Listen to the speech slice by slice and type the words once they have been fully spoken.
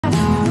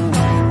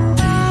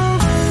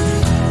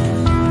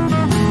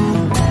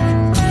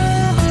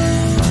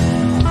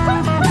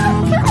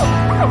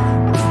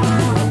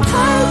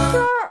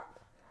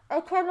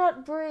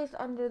cannot breathe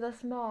under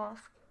this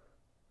mask.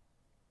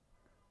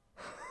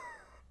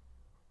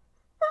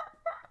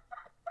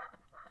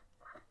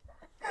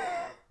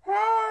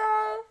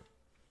 Hey!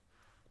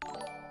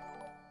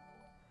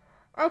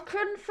 I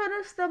couldn't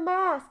finish the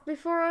mask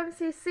before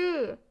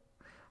MCC.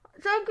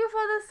 Thank you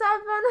for the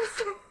sub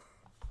bonus.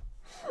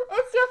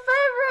 It's your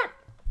favorite.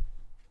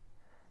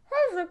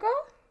 Hey Zuko,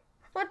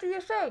 what do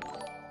you think?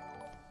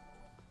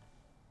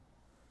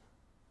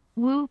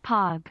 Woo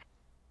Pog.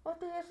 What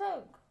do you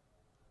think?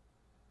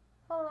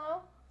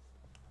 Hello?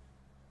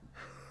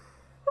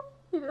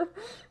 Oh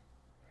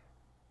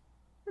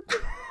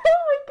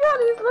my god,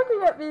 he's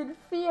looking at me in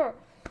fear.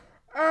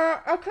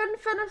 I couldn't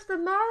finish the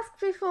mask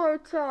before,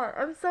 chat.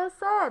 I'm so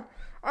sad.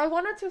 I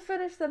wanted to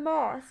finish the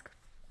mask,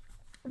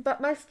 but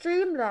my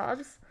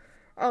Streamlabs...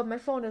 Oh, my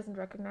phone isn't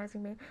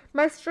recognizing me.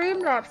 My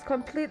Streamlabs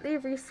completely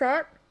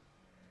reset.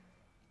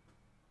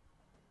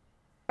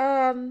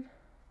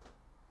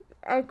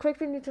 I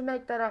quickly need to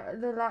make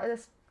that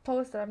this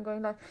post that I'm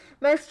going live.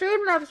 My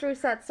Streamlabs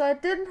reset, so I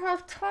didn't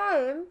have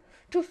time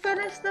to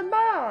finish the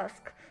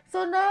mask.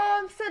 So now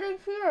I'm sitting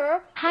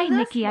here. Hi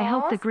Nikki, I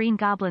hope the Green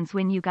Goblins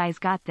win. You guys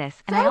got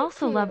this. And I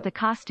also love the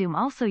costume.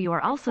 Also, you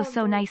are also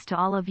so nice to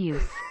all of you.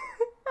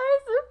 Hi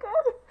Zuko.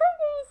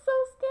 He's so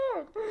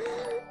scared.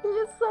 He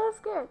is so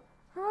scared.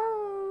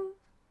 Hi.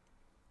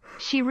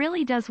 She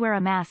really does wear a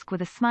mask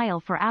with a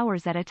smile for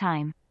hours at a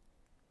time.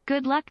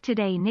 Good luck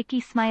today, Nikki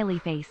smiley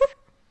face.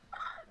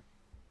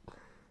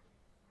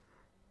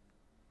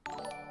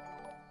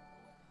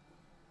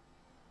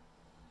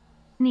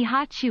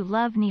 Nihachu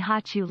love,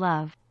 Nihachu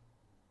love.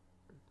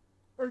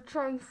 I'm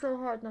trying so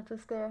hard not to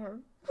scare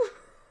him.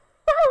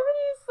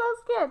 He's so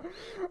scared.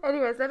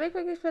 Anyways, let me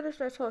quickly finish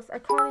my toast. I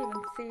can't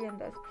even see in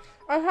this.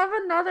 I have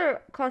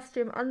another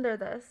costume under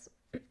this,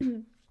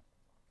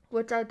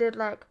 which I did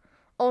like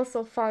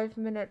also 5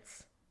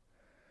 minutes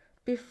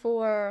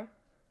before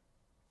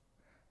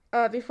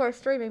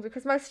streaming,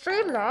 because my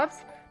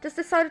Streamlabs just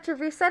decided to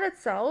reset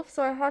itself,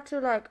 so I had to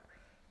like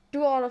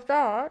do all of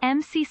that.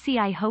 MCC,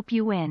 I hope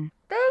you win.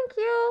 Thank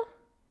you.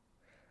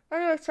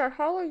 Anyways, chat,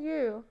 how are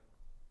you?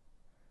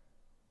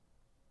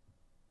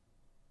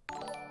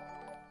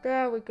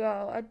 There we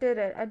go. I did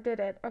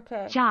it.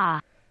 Okay.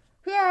 Ja.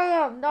 Here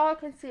I am. Now I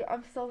can see.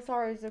 I'm so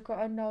sorry, Zuko.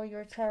 I know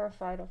you're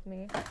terrified of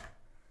me.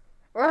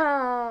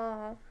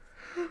 Ah.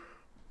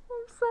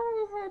 I'm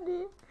sorry,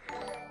 honey.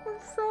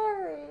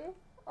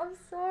 I'm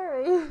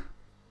sorry.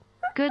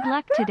 Good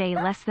luck today,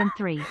 less than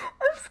 3.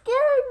 I'm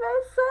scaring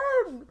my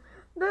son.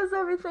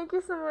 Nozomi, thank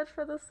you so much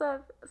for the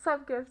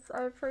sub gifts.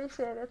 I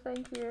appreciate it.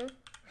 Thank you.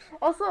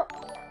 Also,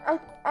 I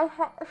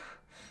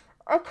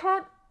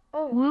can't.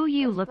 Oh, Woo,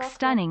 you look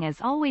stunning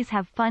as always.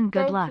 Have fun.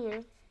 Good luck. Thank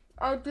you.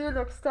 I do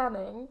look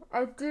stunning.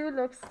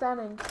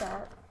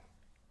 Chat.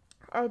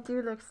 I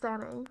do look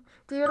stunning.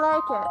 Do you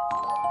like it?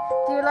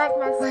 Do you like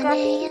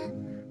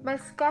my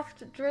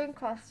scuffed drink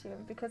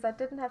costume? Because I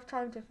didn't have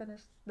time to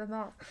finish the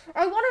mask.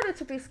 I wanted it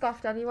to be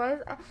scuffed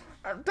anyways.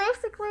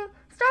 Basically,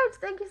 Strange,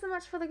 thank you so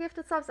much for the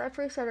gifted subs. I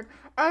appreciate it.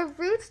 I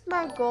reached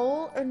my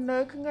goal in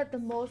making it the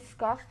most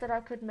scuffed that I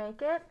could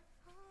make it.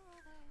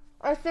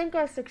 I think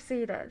I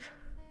succeeded.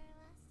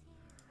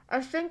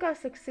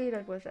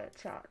 With it,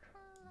 chat.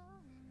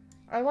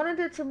 I wanted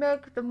it to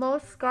make the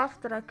most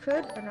scuffed that I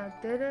could, and I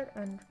did it,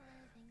 and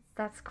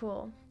that's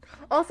cool.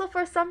 Also,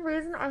 for some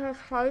reason, I have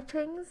high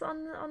pings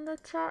on the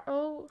chat.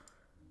 Oh,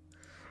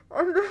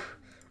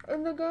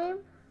 in the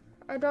game.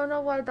 I don't know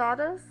why that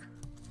is.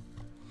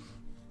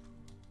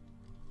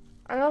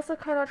 I also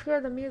cannot hear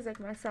the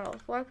music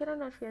myself. Why can I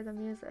not hear the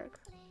music?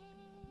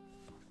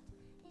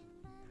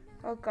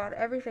 Oh god,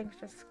 everything's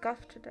just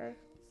scuffed today.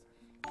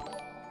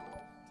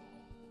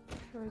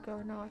 Here we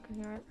go, now I can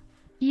hear it.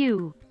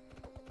 You.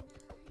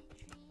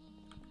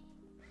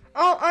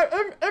 Oh, at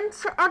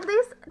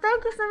least,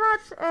 thank you so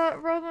much,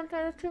 Roman,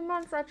 for the 2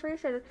 months, I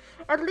appreciate it.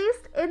 At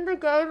least in the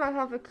game I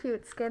have a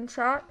cute skin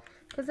shot,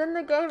 because in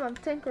the game I'm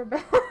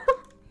Tinkerbell.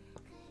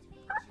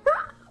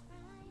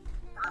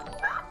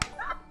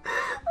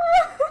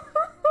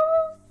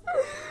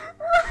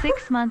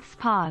 6 months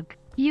Pog.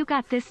 You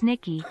got this,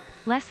 Nikki.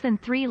 Less than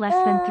 3, less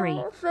than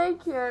 3.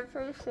 Thank you, I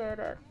appreciate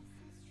it.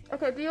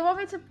 Okay, do you want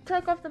me to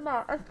take off the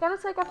mask? I'm gonna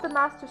take off the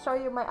mask to show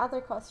you my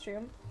other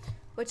costume.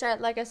 Which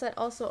like I said,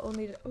 also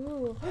only did.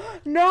 Ooh.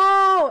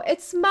 No!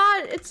 It's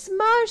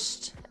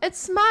smushed! It's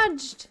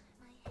smudged!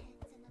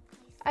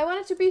 I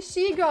want it to be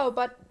Shigo,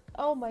 but...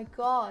 Oh my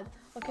god.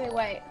 Okay,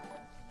 wait.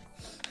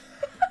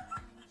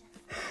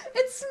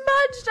 It's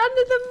smudged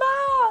under the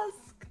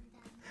mask!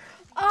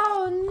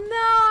 Oh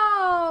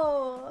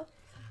no!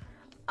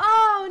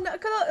 Oh no!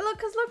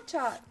 Cause look,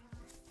 chat.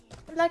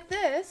 Like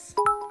this.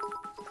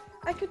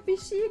 I could be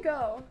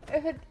Shigo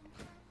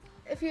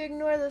if you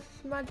ignore the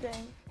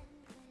smudging.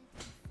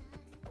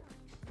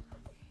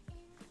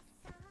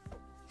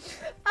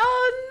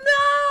 Oh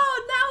no!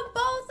 Now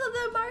both of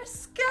them are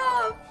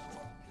scuffed!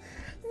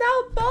 Now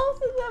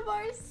both of them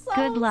are so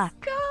Good luck.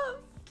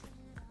 Scuffed!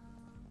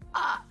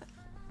 Ah.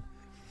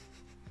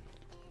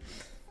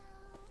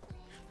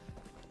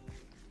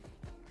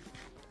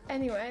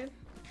 Anyway,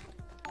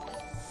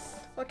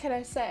 What can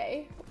I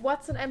say?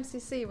 What's an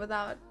MCC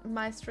without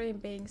my stream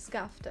being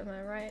scuffed? Am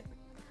I right?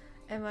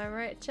 Am I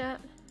right,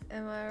 chat?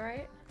 Am I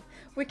right?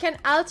 We can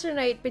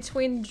alternate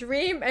between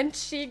Dream and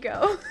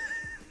Shigo.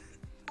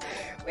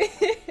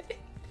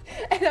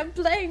 And I'm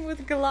playing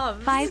with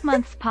gloves. 5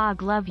 months,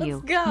 Pog, love you.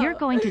 Let's go. You're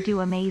going to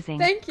do amazing.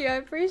 Thank you, I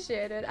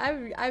appreciate it.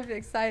 I'm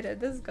excited.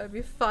 This is gonna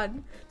be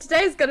fun.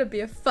 Today's gonna be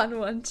a fun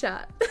one,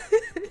 chat.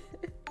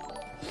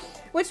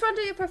 Which one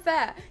do you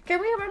prefer? Can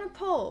we run a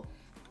poll?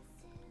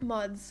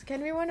 Mods,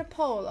 can we run a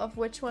poll of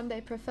which one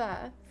they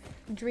prefer?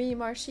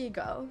 Dream or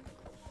Shigo?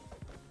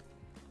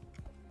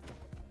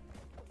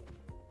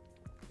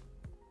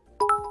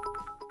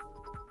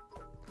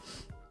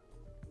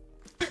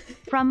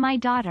 From my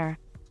daughter.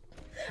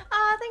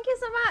 Ah, thank you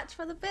so much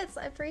for the bits.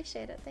 I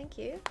appreciate it. Thank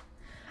you.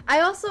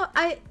 I also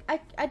I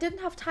didn't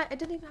have time. I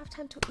didn't even have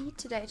time to eat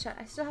today, chat.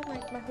 I still have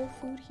my whole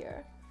food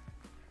here.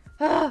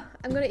 Ah,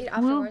 I'm gonna eat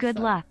afterwards. Woo, good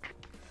though. luck.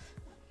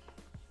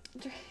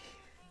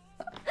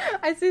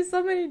 I see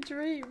so many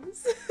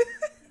dreams.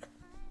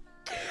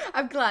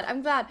 I'm glad.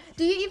 I'm glad.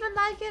 Do you even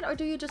like it or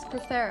do you just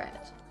prefer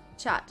it?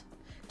 Chat.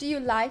 Do you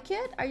like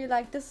it? Are you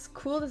like, this is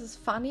cool, this is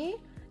funny?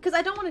 Because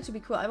I don't want it to be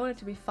cool, I want it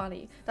to be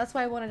funny. That's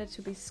why I wanted it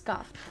to be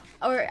scuffed.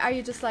 Or are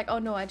you just like, oh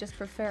no, I just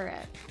prefer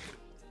it?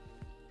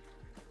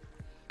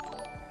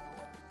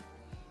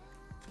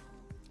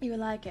 You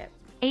like it.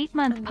 8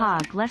 month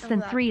Pog, less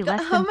than 3,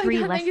 less than 3,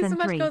 less thank you so than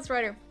much, 3. Ghost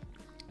Rider.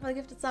 Well,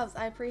 gifted subs,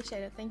 I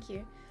appreciate it, thank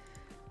you.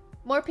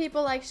 More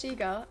people like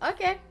Shigo.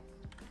 Okay.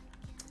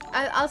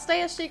 I'll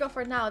stay as Shigo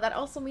for now. That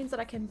also means that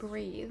I can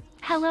breathe.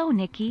 Hello,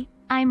 Nikki.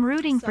 I'm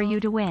rooting for you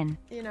to win.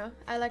 You know,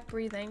 I like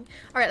breathing.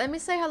 Alright, let me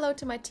say hello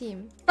to my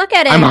team. Look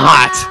at it. I'm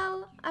hot.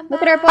 Hello. I'm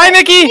Look at our back. boy. Hi,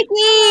 Nikki.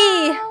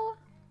 Nikki.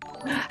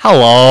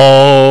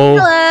 Hello.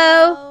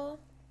 Hello.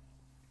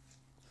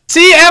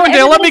 See,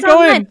 Avondale, let me Everybody's go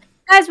online. in.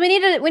 Guys,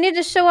 we need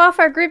to show off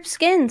our group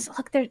skins.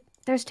 Look,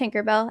 there's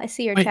Tinkerbell. I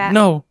see your Wait, chat.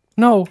 no.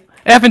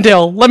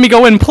 Avondale, let me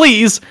go in,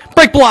 please.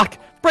 Break block.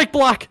 Break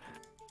block.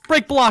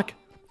 Break block.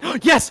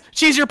 Yes,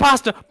 cheese your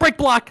pasta. Break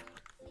block.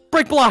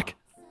 Break block.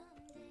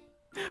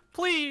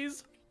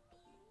 Please.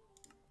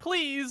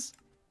 Please.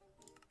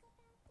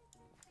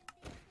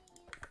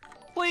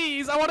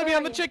 Please, I want to be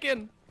on the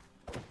chicken.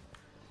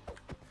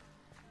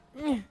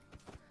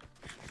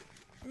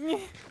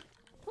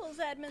 Pulls,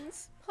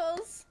 Edmonds.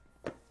 Pulls.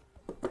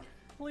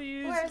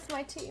 Please. Where's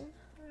my team?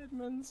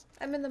 Edmonds.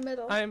 I'm in the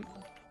middle.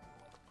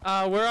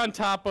 We're on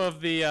top of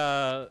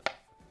the,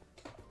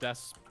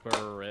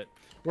 Desperate.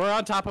 We're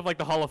on top of, like,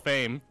 the Hall of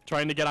Fame,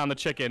 trying to get on the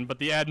chicken, but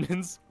the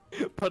admins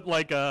put,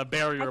 like, a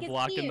barrier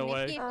block in the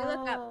way. Nikki, if you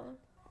look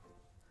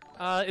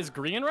up. Is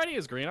Green ready?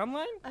 Is Green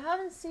online? I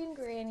haven't seen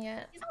Green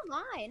yet. He's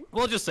online.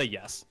 We'll just say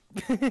yes.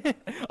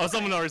 Oh,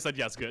 someone already said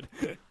yes, good.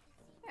 Fair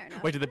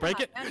enough. Wait, did they break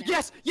it? Down now.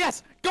 Yes!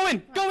 Yes! Go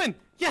in! Go in!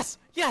 Yes!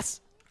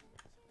 Yes!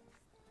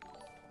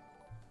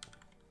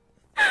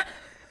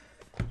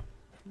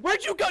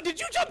 Where'd you go? Did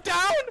you jump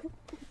down?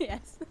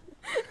 Yes.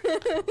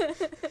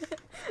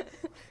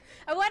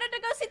 I wanted to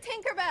go see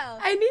Tinkerbell.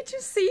 I need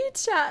to see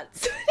chat.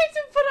 So I need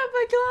to put on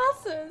my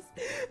glasses.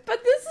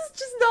 But this is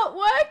just not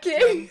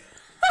working.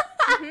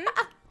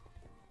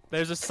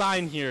 There's a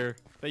sign here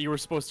that you were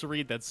supposed to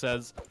read that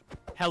says,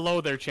 "Hello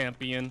there,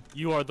 champion.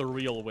 You are the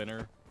real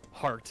winner.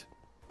 Heart."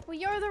 Well,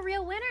 you're the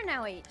real winner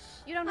now, H.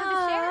 You don't have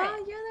to share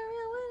it. You're the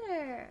real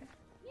winner.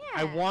 Yeah.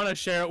 I want to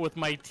share it with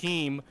my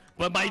team,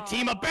 but my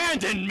team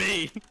abandoned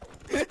me.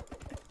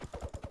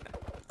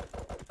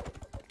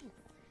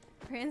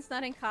 Green's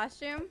not in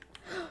costume.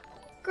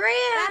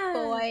 Green. That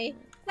boy.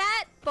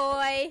 That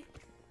boy.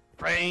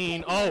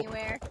 Rain. Can't Oh, go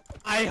anywhere.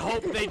 I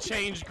hope they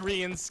change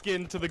Green's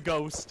skin to the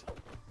ghost.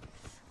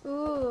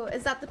 Ooh,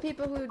 is that the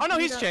people who? Oh, no,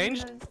 who he's don't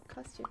changed. know his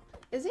costume?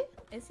 Is he?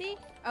 Is he?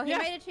 Oh, he Yeah.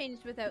 might have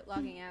changed without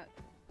logging out.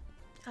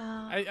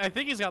 I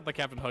think he's got the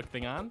Captain Hook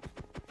thing on.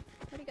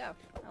 Where'd he go?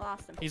 I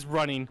lost him. He's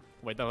running.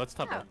 Wait, no, that's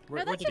tough. Oh, Where, no,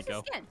 where that's did he just go?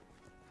 his skin.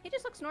 He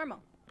just looks normal.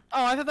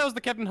 Oh, I thought that was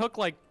the Captain Hook,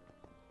 like,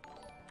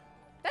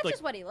 That's Like-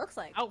 just what he looks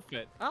like.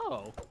 outfit.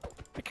 Oh.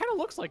 It kind of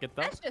looks like it,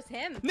 though. That's just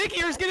him. Nikki,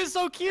 your skin is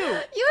so cute!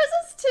 Yours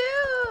is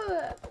too.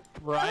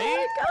 Right? Oh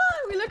my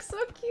god, we look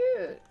so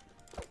cute.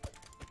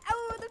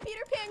 Oh, the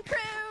Peter Pan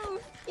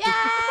crew!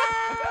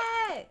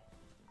 Yay!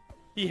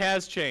 He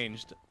has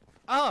changed.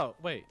 Oh,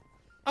 wait.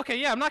 Okay,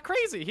 yeah, I'm not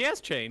crazy. He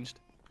has changed.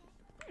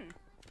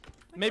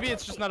 Maybe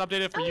it's just not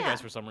updated for Oh, you yeah.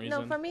 guys for some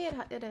reason. No, for me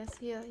it is.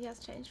 He has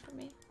changed for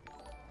me.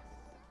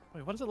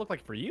 Wait, what does it look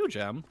like for you,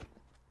 Gem?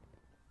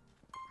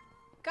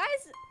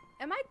 Guys,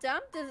 am I dumb?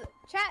 Does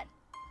chat?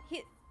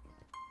 He.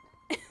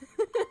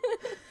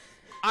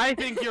 I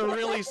think you're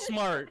really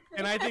smart,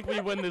 and I think we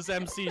win this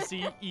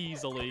MCC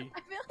easily.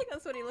 I feel like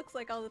that's what he looks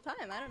like all the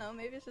time. I don't know.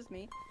 Maybe it's just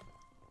me.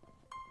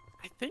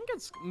 I think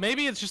it's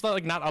maybe it's just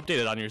like not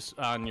updated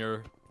on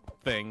your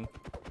thing.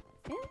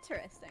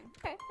 Interesting.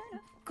 Okay, fair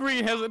enough.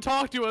 Green hasn't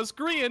talked to us.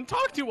 Green,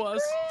 talk to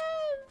us.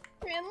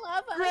 Green,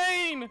 love us.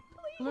 Green.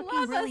 Looking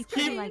love really us,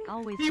 pretty Green. like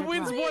always. He good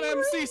wins luck. one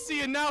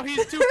MCC, and now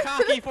he's too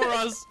cocky for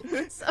us.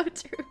 So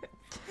true.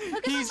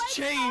 Look at He's the light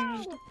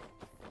changed. show.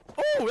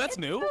 Oh, that's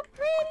new. So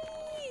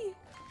pretty.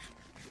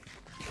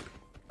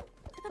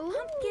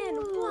 pumpkin.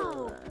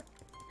 Whoa.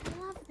 I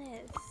love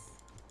this.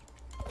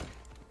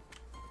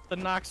 The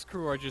Nox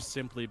crew are just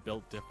simply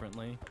built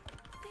differently.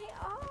 They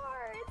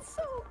are. It's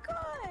so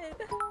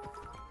good.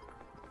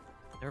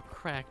 They're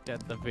cracked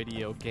at the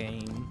video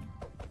game.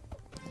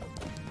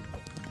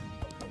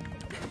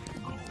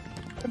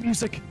 The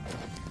music.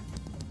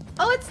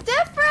 Oh, it's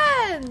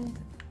different.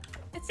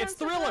 It's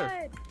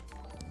Thriller.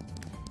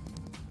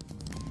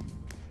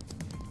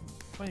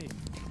 Wait.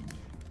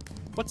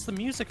 What's the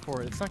music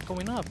for it? It's not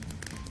going up.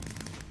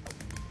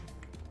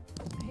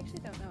 I actually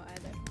don't know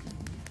either.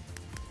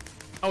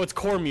 Oh, it's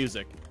core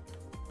music.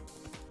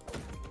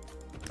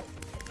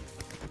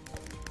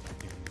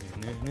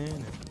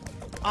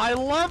 I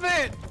love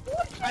it!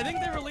 I think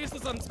they released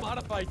this on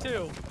Spotify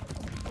too.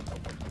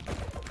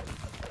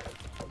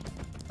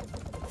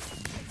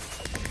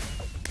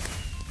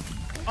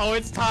 Oh,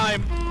 it's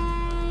time.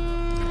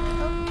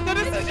 The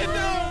decision,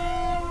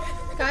 no!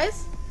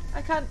 Guys,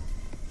 I can't.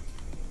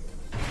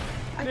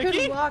 I Nikki?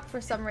 couldn't walk for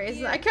some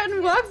reason. I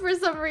couldn't walk for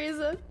some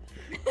reason.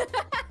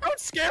 Don't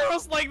scare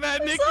us like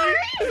that, Nikki!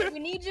 Sorry. We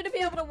need you to be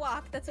able to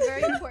walk. That's a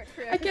very important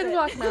I can prerequisite.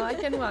 walk now. I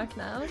can walk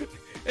now.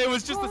 It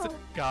was just this. Oh.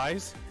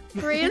 Guys.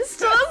 Green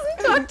still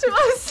doesn't talk to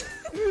us.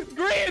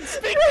 Grant,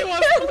 speak to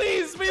us,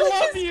 please! We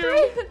love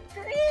you!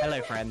 Green.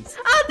 Hello, friends.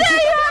 Oh, there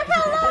you are!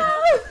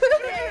 Hello!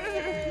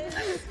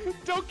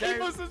 Don't keep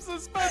us in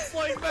suspense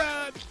like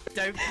that!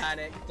 Don't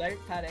panic.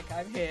 Don't panic.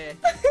 I'm here.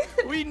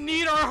 We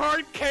need our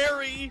hard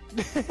carry!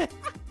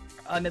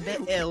 I'm a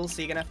bit ill,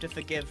 so you're gonna have to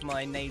forgive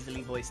my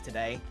nasally voice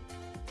today.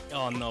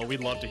 Oh no,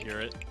 we'd love to hear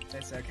it.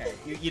 It's okay.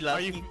 You love.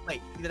 Are you-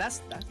 Wait, you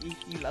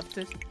love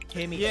to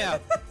hear me? Yeah.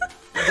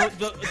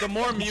 The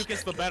more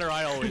mucus, the better,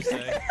 I always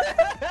say.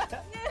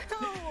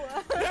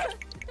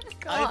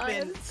 I've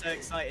been so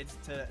excited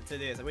to do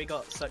this. We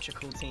got such a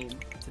cool team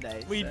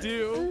today. We so.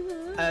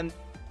 do.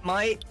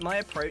 My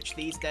approach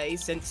these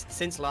days,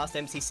 since last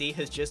MCC,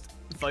 has just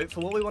vote for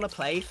what we want to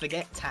play.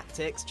 Forget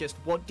tactics. Just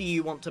what do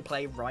you want to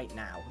play right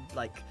now?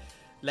 Like,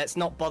 let's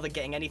not bother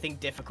getting anything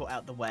difficult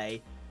out the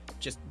way.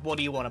 Just what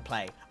do you want to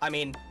play? I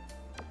mean,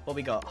 what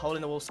we got? Hole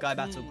in the Wall, Sky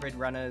Battle, Grid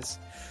Runners.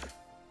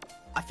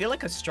 I feel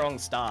like a strong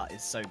start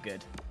is so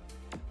good.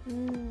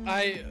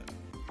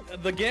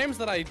 The games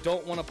that I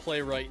don't want to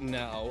play right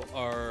now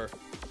are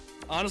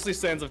honestly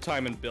Sands of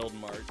Time and Build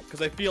Mart,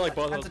 because I feel like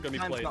both of those are going to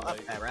be played not late.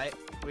 up there, right?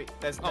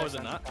 There's Oh, no is it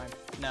Sands not? of Time.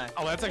 No.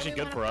 Oh, that's actually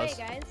good for us.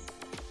 Guys?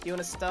 You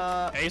want to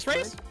start? Ace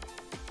Race?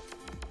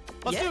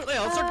 Let's start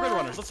Grid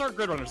Runners. Let's start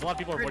Grid Runners. A lot of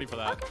people are voting for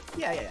that.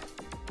 Yeah.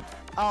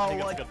 Oh, think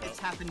well, it's good, it's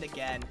though. happened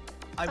again.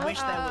 I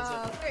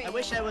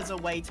wish there was a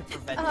way to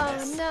prevent Oh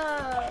this.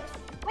 no.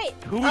 Wait.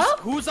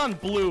 Who's on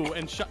blue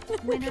and shot?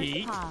 Winner's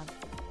Pete? Pog.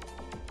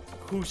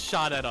 Who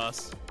shot at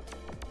us?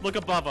 Look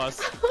above us.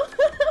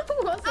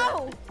 What's that?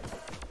 Oh.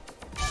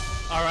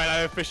 All right, I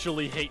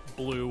officially hate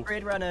blue.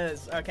 Grid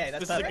Runners. Okay,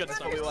 that's This is a perfect. good That's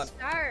start. what we want.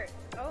 Start.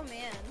 Oh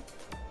man.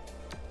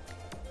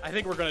 I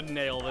think we're gonna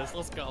nail this.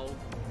 Let's go.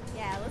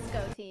 Yeah, let's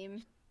go,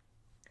 team.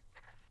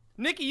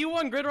 Nikki, you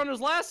won Grid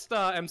Runners last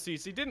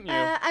MCC, didn't you?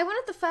 I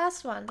wanted the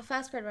first one. The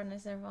first Grid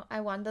Runners I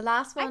won. The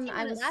last one, think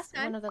I the was last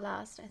time. one of the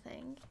last, I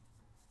think.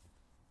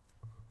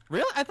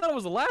 Really? I thought it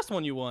was the last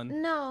one you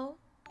won. No.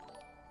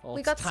 Well,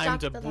 We it's got time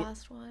stuck to the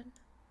last one.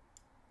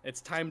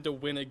 It's time to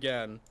win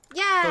again.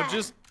 Yeah! So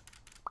just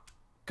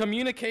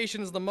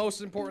communication is the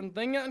most important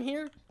thing on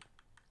here.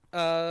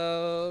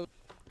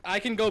 I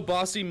can go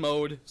bossy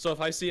mode, so if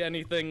I see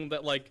anything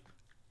that like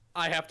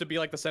I have to be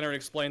like the center and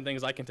explain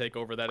things, I can take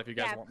over that if you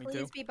guys want me to.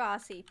 Please be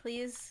bossy.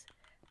 Please.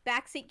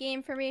 Backseat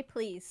game for me,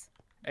 please.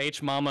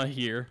 H mama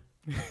here.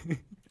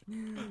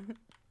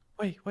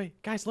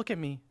 Wait, guys, look at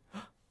me.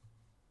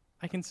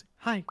 I can see.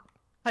 Hi,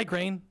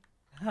 Grain.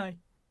 Hi.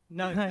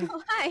 No. Hi.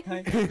 Oh, hi.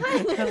 Hi.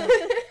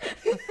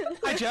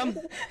 Hi, Jem.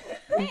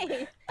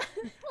 Hey.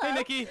 Hey,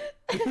 Nikki.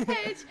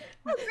 Paige.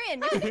 Oh,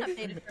 Gran, you've been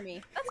updated for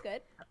me. That's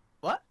good.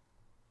 What?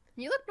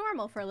 You look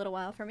normal for a little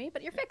while for me,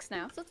 but you're fixed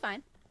now, so it's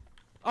fine.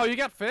 Oh, you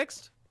got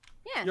fixed?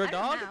 Yeah, You're a I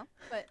don't dog? know,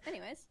 but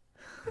anyways.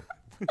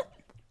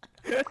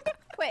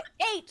 Wait,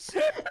 H!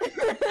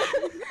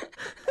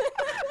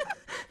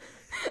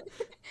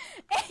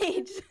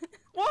 H!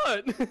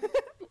 What?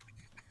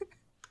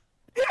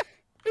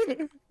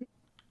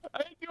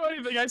 I didn't do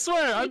anything, I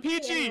swear, I'm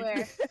peachy!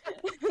 Anywhere.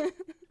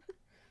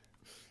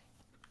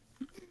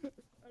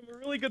 I'm a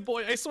really good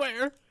boy, I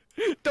swear!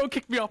 Don't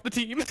kick me off the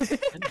team!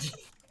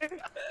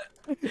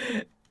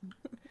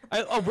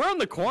 We're on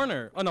the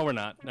corner! Oh no, we're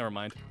not, never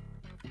mind.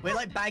 We're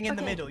like bang in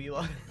the middle, you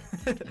are.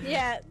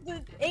 Yeah,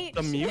 the H.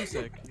 The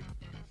music.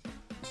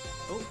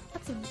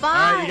 That's a vibe.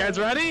 Alright, you guys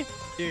ready?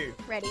 2,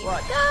 Ready.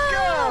 1,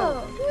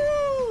 Go!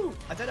 Woo!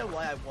 I don't know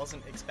why I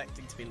wasn't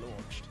expecting to be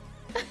launched.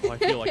 Oh, I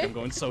feel like I'm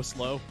going so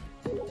slow.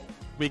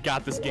 We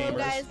got this, Go, gamers.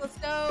 guys, let's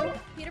go.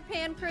 Peter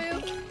Pan crew.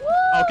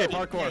 Okay,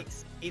 parkour.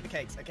 Eat the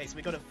cakes. Okay, so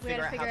we gotta We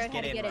figure gotta out how to figure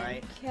out get in,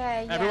 right?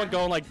 Okay, yeah. Everyone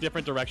go in like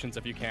different directions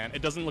if you can.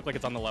 It doesn't look like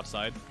it's on the left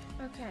side.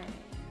 Okay.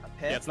 Up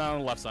here. Yeah, it's not on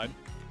the left side.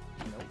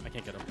 Nope, I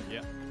can't get up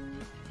there. Yeah.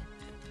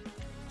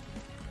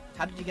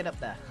 How did you get up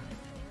there?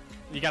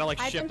 You gotta like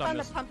I shift jumped on on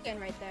this. the pumpkin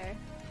right there.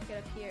 Get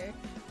up here.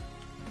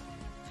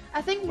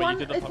 I think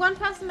Wait, if one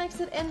person makes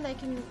it in, they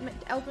can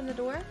open the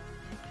door.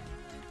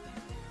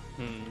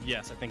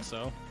 Yes, I think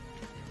so.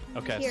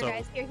 Okay, Here, so.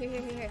 guys.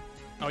 Here.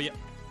 Oh yeah.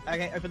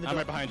 Okay, open the door. I'm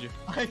right behind you.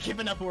 I've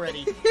given up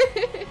already.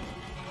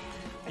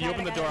 You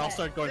open the door. I'll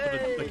start going for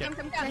the Come.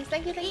 kick. Nice,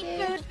 thank you.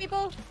 Eat food,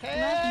 people.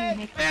 Love you,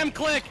 Nick. Spam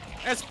click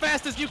as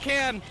fast as you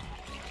can.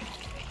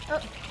 Oh.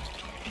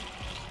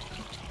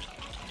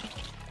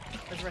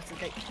 Where's the rest of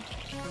the cake?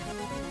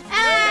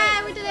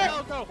 Ah, we did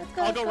it. Go. Let's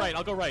go, I'll let's go right.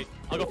 I'll go right.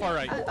 I'll go far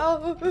right.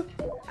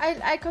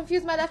 I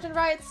confused my left and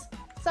rights.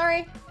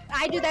 Sorry.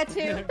 I do that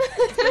too.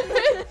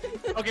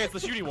 Okay, it's the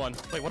shooty one.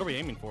 Wait, what are we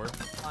aiming for?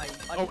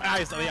 Oh,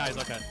 Eyes. The eyes.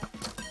 Okay.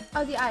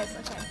 Oh, the eyes.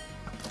 Okay.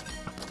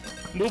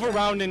 Move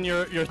around in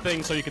your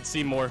thing so you can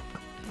see more.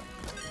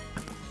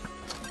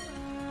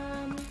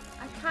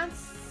 I can't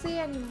see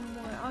anymore.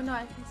 Oh no,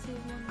 I can see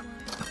one more.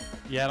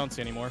 Yeah, I don't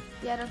see any more.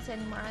 Yeah, I don't see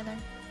anymore either.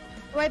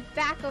 Right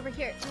back over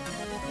here.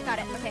 Got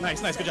it. Okay.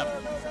 Nice. Good job.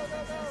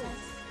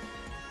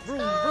 Vroom.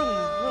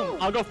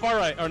 I'll go far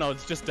right. Oh no,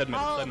 it's just dead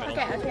middle. Oh, Dead middle.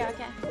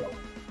 Okay.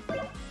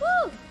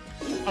 Woo!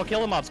 Oh,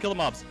 kill the mobs.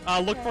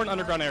 Look for an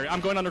underground area. I'm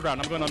going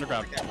underground.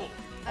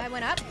 I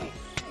went up. Oh,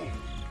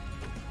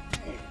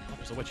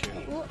 there's a witch here.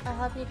 Ooh, I'll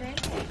help you,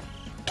 Grant.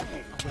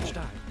 Witch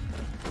died.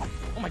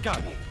 Oh my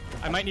god.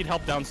 I might need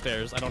help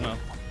downstairs. I don't know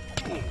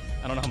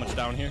how much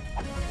down here.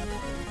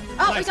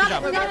 Oh, Nice, we good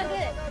got job.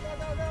 it.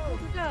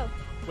 Go.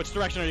 Which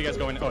direction are you guys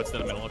going? Oh, it's the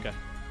middle. Okay.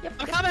 Yep.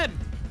 I'm coming.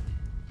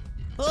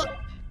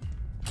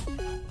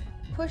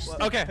 Push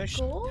the Okay.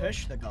 gold?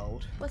 Push the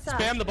gold. What's that?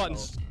 Spam the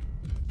buttons.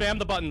 Spam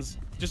the buttons.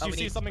 Just you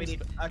see something.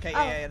 Okay,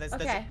 Oh, yeah. There's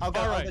okay. I'll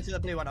go Alright. to the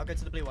blue one.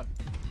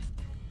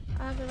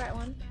 I have the right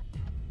one.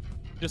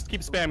 Just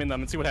keep spamming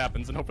them and see what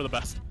happens and hope for the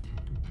best.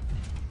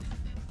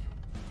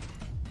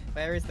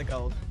 Where is the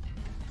gold?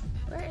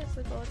 Where is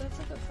the gold? That's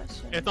a good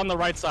question. It's on the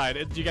right side.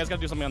 You guys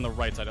gotta do something on the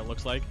right side, it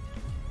looks like.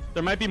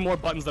 There might be more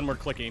buttons than we're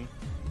clicking.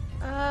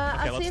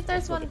 I'll see if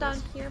there's look one at down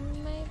this. here,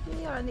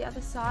 maybe, or on the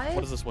other side.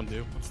 What does this one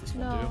do? What's this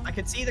one No. do? I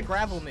can see the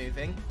gravel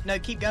moving. No,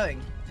 keep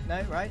going.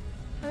 No, right?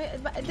 I mean,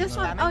 but this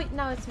No. one, oh,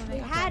 no, it's moving.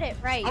 We okay. had it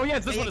right. Oh yeah,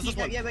 it's this yeah, one. It's this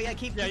one. Yeah,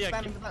 keep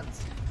spamming keep- the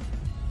buttons.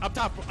 Up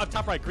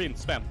top right, green,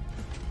 spam.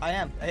 I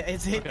am.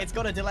 It's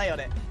got a delay on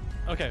it.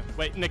 Okay,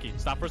 wait, Nikki,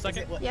 stop for a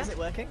second. Yeah. Is it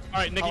working?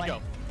 All right, Nikki, Oh,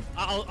 go.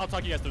 I'll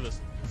talk you guys through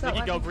this. So Nikki,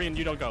 what? go. Green,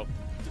 you don't go.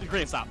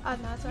 Green, stop. Oh,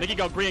 no, it's Nikki, okay.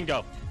 go. Green,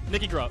 go.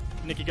 Nikki, grow up.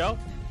 Nikki, go.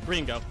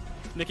 Green, go.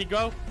 Nikki,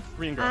 go.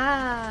 Green, go.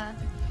 Ah.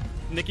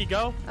 Nikki,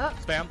 go. Oh.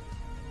 Spam.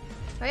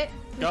 Wait.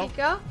 Go. Nikki,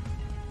 go.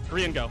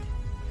 Green, go.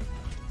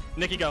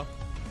 Nikki, go.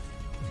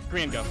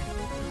 Green, go.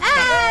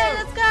 Hey,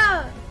 let's go.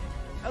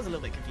 That was a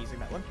little bit confusing,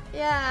 that one.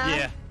 Yeah.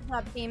 Yeah. Good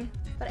job, team.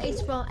 But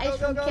H-Bomb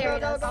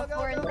carried us.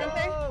 Four in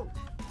center.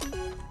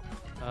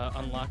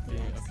 Unlock the.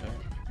 Okay.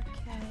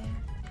 Okay.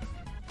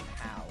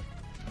 How?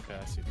 Okay,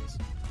 I see this.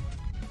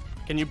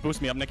 Can you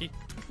boost me up, Nikki?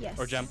 Yes.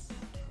 Or Gem?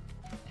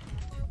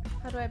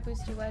 How do I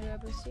boost you? Why do I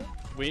boost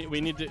you?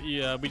 We need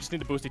to. We just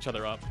need to boost each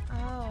other up.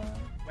 Oh.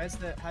 Where's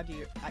the? How do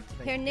you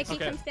activate? Here, Nikki,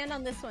 Okay. come stand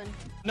on this one.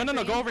 No.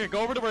 Go over here.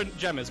 Go over to where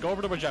Gem is.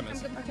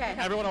 Okay.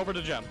 Everyone over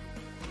to Gem.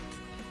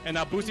 And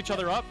now boost each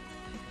other up.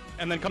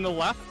 And then come to the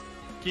left.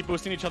 Keep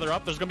boosting each other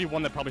up. There's gonna be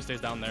one that probably stays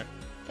down there.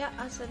 Yeah,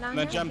 I'll sit down And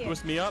then here. Gem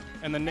boost me up.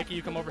 And then Nikki,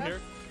 you come over here.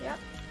 Yep.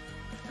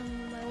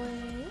 On my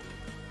way.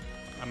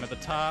 I'm at the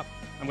top.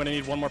 I'm gonna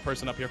need one more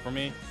person up here for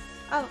me.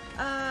 Oh,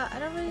 I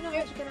don't really know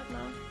how to get up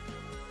now.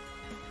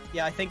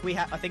 Yeah, I think we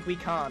can't,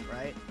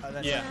 right?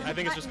 Yeah, I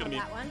think it's just Button gonna on be.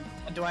 that one.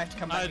 And do I have to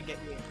come back and get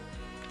you?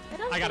 I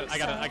don't I got think it.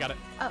 I got it.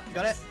 Oh,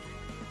 Got it?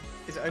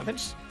 Is it open?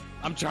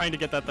 I'm trying to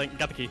get that thing.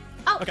 Got the key.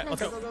 Oh, Okay,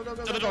 nice. let's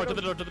go. To the door. To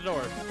the door. To the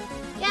door.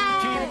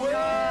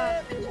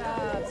 Yay! Good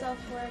job.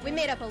 Self-work. We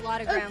made up a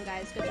lot of ground,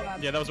 guys. Good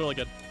job. Yeah, that was really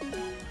good.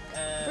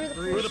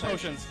 Brew the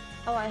potions.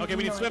 Oh, I Okay, have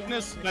we need no idea.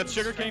 swiftness. That's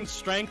sugarcane.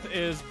 Strength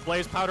is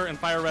blaze powder, and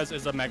fire res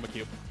is a magma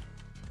cube.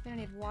 We don't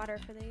need water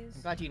for these.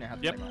 I'm glad you know how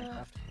to Yep. play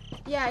Minecraft.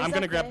 Yeah, exactly.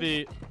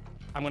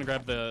 I'm gonna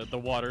grab the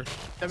water.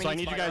 Don't we So I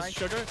need need you spider guys eye?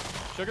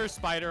 sugar,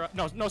 spider.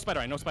 No spider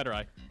eye. No spider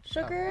eye.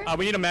 Sugar.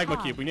 We need a magma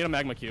Ah. cube. We need a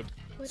magma cube.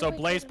 Where So do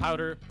we blaze get 'em?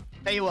 powder.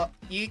 Tell you what,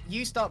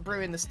 you start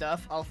brewing the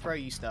stuff. I'll throw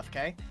you stuff,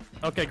 okay?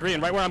 Okay, green.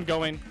 Right where I'm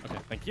going. Okay,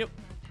 thank you.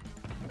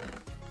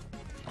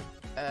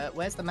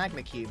 Where's the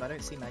magma cube? I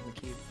don't see magma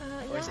cube.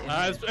 Or is it in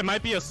Yeah. here? It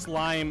might be a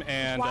slime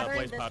and Water in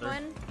blaze this powder.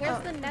 one. Where's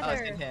Oh. the it's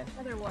nether? in here.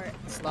 Nether wart.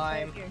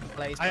 Slime, Here.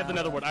 blaze. I have the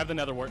nether powder. wart. I have the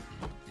nether wart.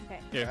 Okay.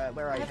 Here.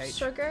 Where are I you, have H?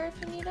 sugar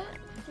if you need it.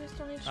 You just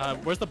don't need sugar.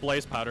 Where's the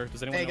blaze powder?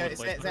 Does anyone There you know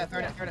go. where It's the blaze there.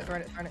 powder Throw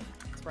it.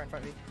 It's right in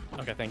front of you. is?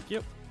 Okay, thank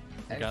you.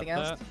 I got Anything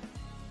else?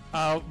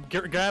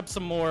 that. Grab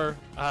some more.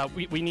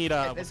 We need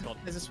what's There's, it called?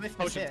 there's a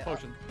swiftness Potions. here.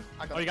 Potions.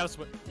 I got Oh, you gotta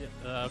switch.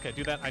 Okay,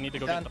 do that. I need to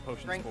go Done. get the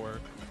potions Drink. for.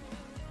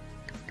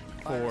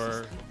 Fire For.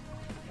 resistant.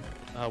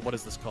 What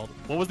is this called?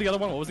 What was the other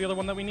one? What was the other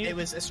one that we need? It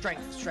was a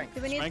strength. Do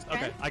we need Strength?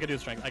 strength? Okay, I can do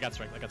strength. I got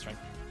strength. Okay. So we're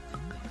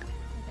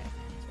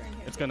in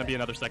here. It's gonna be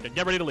another second.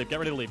 Get ready to leave. Get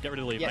ready to leave. Get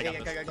ready to leave. Yeah, I got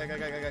go, this. go.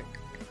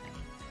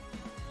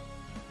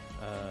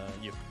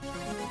 You.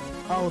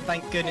 Oh,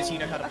 thank goodness you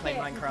know how to play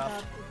Okay.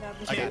 Minecraft. Good job.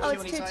 Okay. Oh,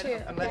 Two it's on each 2-2,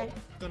 side. And okay. left.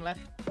 Go on left.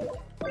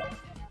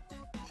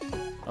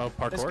 Oh,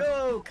 Let's parkour.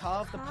 go.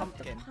 Carve the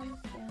pumpkin.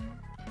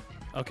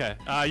 Okay.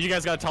 You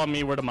guys gotta tell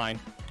me where to mine.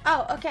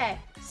 Oh, okay.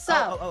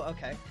 So,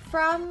 Okay.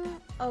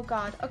 oh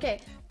god. Okay,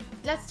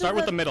 let's do Start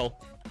with the middle.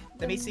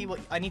 Let me see what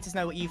I need to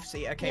know what you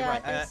see. Okay, Yeah, I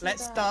right. can see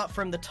Let's that. start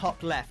from the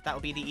top left. That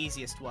will be the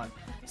easiest one.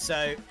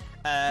 So,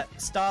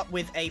 start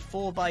with a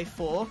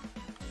 4x4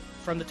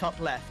 from the top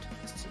left.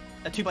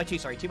 A 2x2,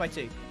 sorry,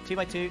 2x2.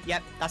 2x2.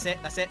 Yep, that's it.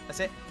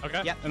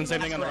 Okay. Yep. And the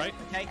same thing on the right.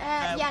 Okay.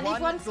 yeah,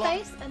 leave one block,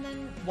 space and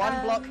then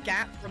one block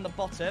gap from the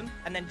bottom,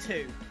 and then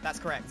 2. That's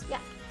correct. Yeah.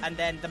 And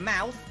then the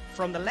mouth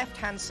from the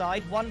left-hand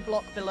side, 1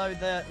 block below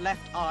the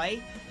left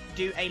eye.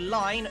 Do a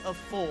line of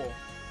 4.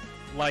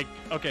 Like,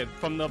 okay,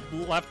 from the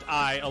left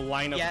eye, a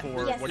line of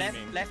 4. Yes. What do you left,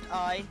 mean? Left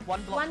eye,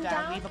 1 block One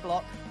down. leave a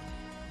block.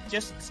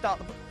 Just start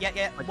the.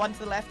 Yeah. 1 to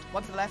the left,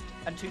 1 to the left,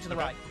 and 2 to the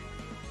Okay. right.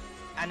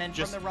 And then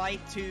Just- from the right,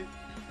 2.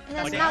 and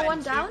then Like now that.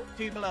 one down.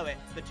 2 below it.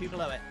 The 2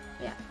 below it.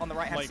 Yeah. On the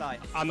right-hand Like, side.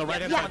 on the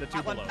right-hand Yeah. side, the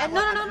 2 below. And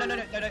no.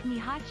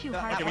 Nihachu Okay,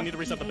 heart. we need to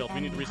reset the build. We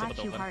need to reset the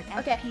build then.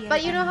 Okay,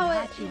 but you know how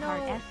it- you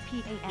know-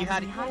 You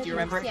had. Do you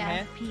remember it from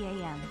Yeah.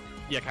 here?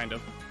 Yeah, kind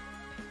of.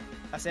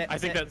 That's it. I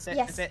think that's it.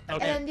 Yes. That's it. And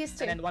Okay. then these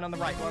two. And then one on the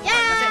right. One on the Yeah!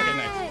 right. That's it.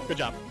 Okay, nice. Good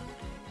job.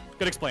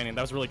 Good explaining.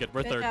 That was really good.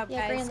 We're Good third. job, Yeah,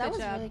 guys. Green, that Good was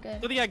job. really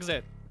good. To the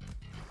exit.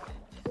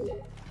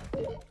 To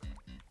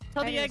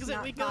Trying the to exit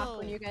not we talk go.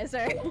 When you guys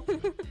are.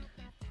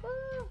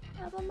 Woo,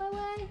 I'm on my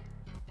way.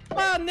 Come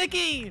on,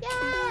 Nikki.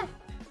 Yeah.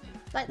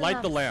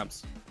 Light the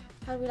lamps.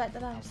 How do we light the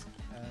lamps?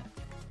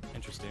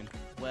 Interesting.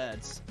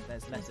 Words.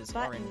 There's letters.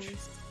 Orange.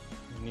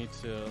 We need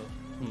to.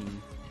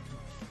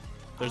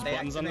 There's They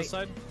buttons on this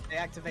side. They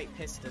activate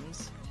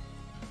pistons.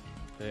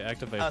 They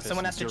activate. Oh,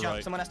 someone has to pistons, jump. you're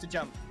right. Someone has to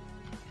jump.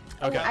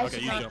 Okay, I okay,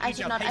 should you not. jump. I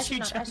should not. I Hey, should you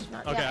not. I jump. should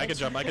not. Okay, Yeah, I can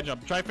jump. I can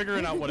jump. Try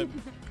figuring out what it.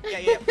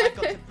 Yeah. I've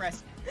got to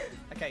press.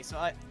 Okay, so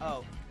I.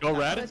 Oh. Go No,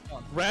 red. it's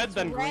on. Red,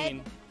 then red.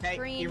 green. Okay,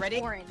 Green, you ready?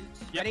 orange.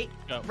 Yep, Ready?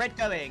 go. Red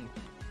going.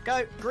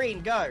 Go.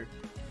 Green, go.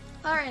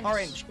 Orange.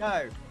 Orange,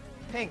 go.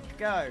 Pink,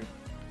 go.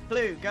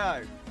 Blue,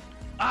 go.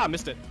 Ah,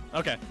 missed it.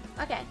 Okay,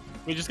 Okay.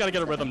 we just gotta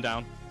get a rhythm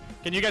down.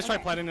 Can you guys try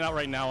Okay. planning it out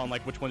right now on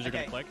like which ones you're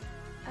Okay. gonna click?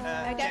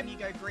 I got- Jem, you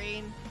go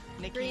green.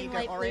 Nikki, Green, you go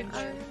light blue, orange.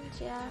 Orange,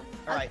 yeah.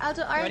 Alright, I'll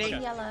do orange ready?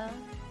 and yellow.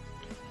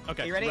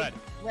 Okay, You ready? red.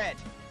 Red.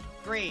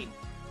 Green.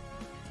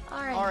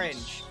 Orange.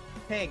 Orange.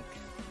 Pink.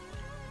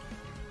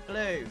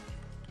 Blue.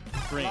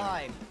 Green.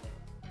 Lime.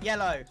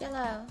 Yellow.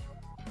 Yellow.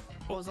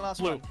 What was the last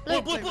Blue. one?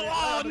 Blue, blue, blue.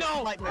 Oh,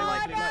 no! Light blue, Oh,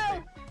 light blue, light no!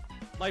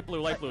 blue. Light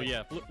blue, light blue,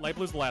 yeah. Light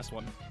blue's the last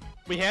one.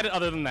 We had it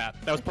other than that.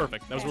 That was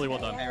perfect. That was really well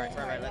done. Yeah. Right,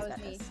 That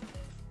let's was me.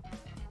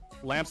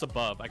 Lamps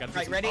above. I gotta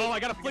Right, fix ready? Oh, I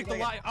gotta You're flick the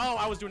gonna light. Oh,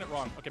 I was doing it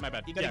wrong. Okay, my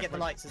bad. You gotta Yeah, get the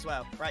correct. lights as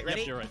well. Right,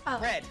 ready? Yep, you're right. Oh.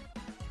 Red.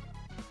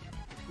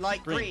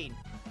 Light Green. green.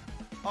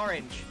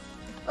 Orange.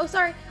 Oh,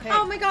 sorry. Pink.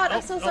 Oh my god,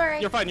 I'm so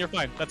sorry. You're fine, you're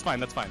fine. That's fine,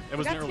 that's fine. It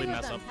was an Got early two of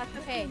mess them. up.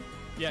 That's okay.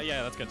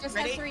 Yeah, that's good. Just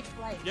Ready? have to reach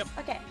light. Yep.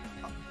 Okay.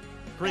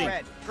 Green.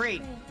 Red. Green.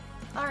 Green.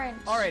 Orange.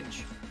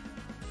 Orange.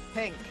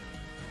 Pink.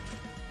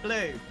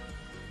 Blue.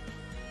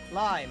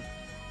 Lime.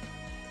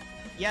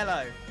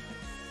 Yellow.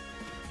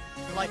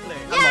 Light blue.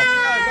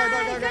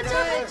 Yeah! Go. Good job,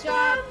 Good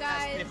job, That's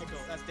guys.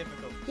 difficult. That's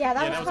difficult. Yeah,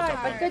 that Yeah, was that was a hard,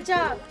 tough but good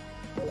job.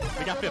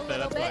 We got fifth there,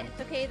 that's fine.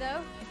 It's okay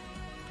though.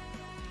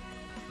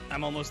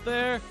 I'm almost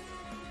there.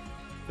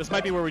 This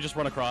might be where we just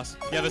run across.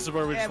 Yeah, this is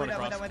where we Yeah, just we're run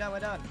done, across. we're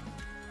done.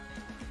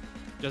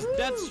 Just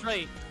dead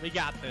straight. We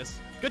got this.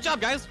 Good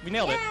job, guys. We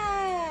nailed it.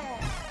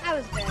 Yeah! That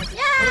was good.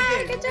 Yeah! What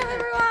did we do? Good job,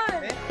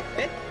 everyone!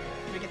 Fifth?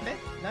 Did we get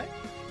fifth?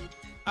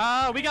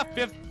 No? We got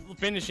fifth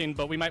finishing,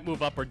 but we might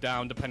move up or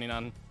down depending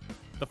on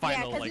the Yeah,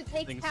 final because like it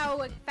takes things.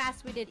 how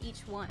fast we did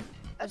each one.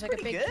 That's There's like a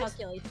pretty big good.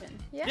 calculation.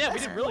 Yeah, we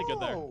did really good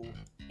there. Oh.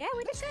 Yeah,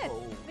 we did good.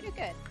 cool. We did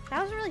good.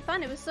 That was really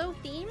fun. It was so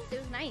themed. It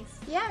was nice.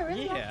 Yeah, I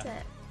really Yeah. liked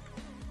it.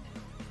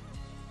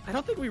 I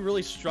don't think we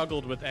really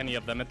struggled with any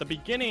of them. At the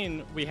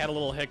beginning, we had a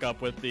little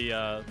hiccup with the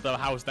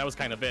house. That was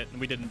kind of it, and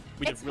we did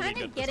It's really kind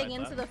good. of getting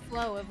besides into that. the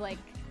flow of like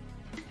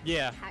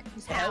Yeah,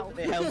 just It, how.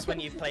 it helps when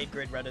you've played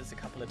Grid Runners a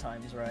couple of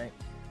times, right?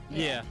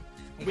 yeah.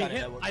 You We kind of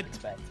hit. know what to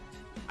expect.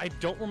 I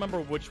don't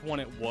remember which one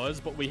it was,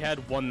 but we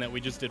had one that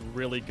we just did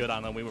really good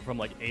on, and we went from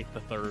like 8th to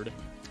 3rd.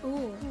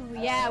 Ooh.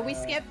 Yeah, we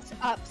skipped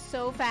up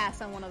so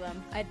fast on one of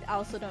them. I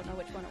also don't know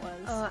which one it was.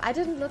 Oh, I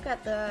didn't look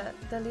at the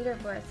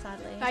leaderboard,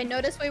 sadly. I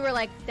noticed we were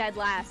like dead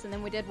last, and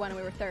then we did one and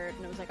we were third,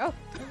 and it was like, oh,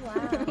 Oh,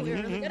 wow. we were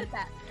really good at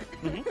that.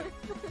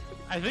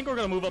 I think we're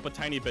gonna move up a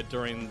tiny bit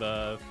during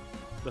the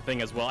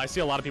thing as well. I see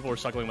a lot of people were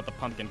struggling with the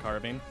pumpkin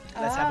carving.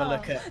 Let's have a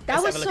look Oh. at.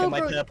 That let's was have a look so at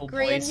my purple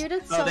green. boys. You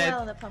did Oh, so there-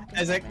 well, the pumpkin.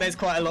 There's carving. there's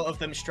quite a lot of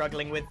them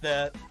struggling with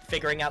the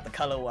figuring out the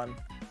color one.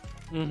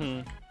 Mm-hmm.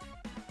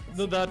 Let's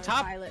The see what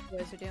top- Violet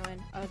boys are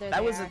doing. Oh, there That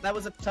they was are. that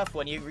was a tough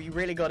one. You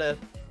really got to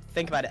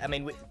think about it. I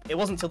mean, it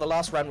wasn't until the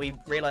last run we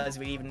realized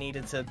we even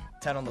needed to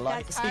turn on the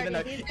lights, Guys, even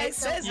though these it guys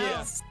says don't know.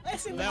 yes.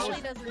 Yes, in the That He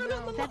was- chat. doesn't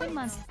know. 7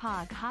 months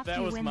pog. Hope That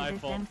you was win my this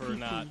fault for MCC.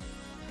 not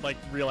like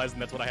realizing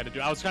that's what I had to do.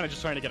 I was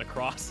just trying to get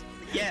across.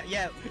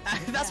 Yeah.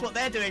 That's what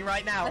they're doing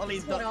right now. That's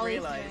Ollie's what not Ollie's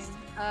realized. doing.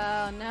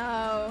 Oh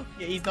no.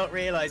 Yeah, he's not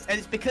realized, and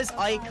it's because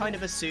I kind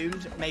of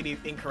assumed, maybe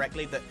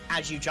incorrectly, that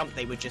as you jump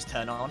they would just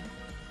turn on.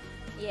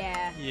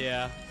 Yeah.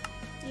 Yeah.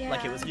 Yeah.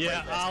 Like it was.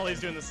 Yeah, progress. Ollie's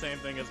doing the same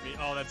thing as me.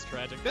 Oh, that's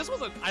tragic. This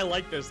was I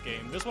like this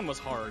game. This one was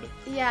hard.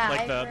 Yeah.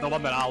 Like I the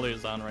one that agree. Ollie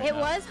is on right It now.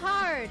 was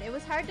hard. It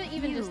was hard to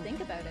even just think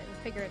about it and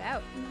figure it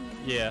out.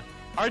 Yeah.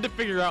 Hard to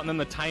figure out, and then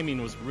the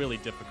timing was really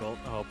difficult.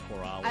 Oh,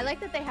 poor Ollie. I like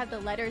that they have the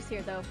letters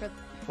here though for.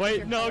 Wait,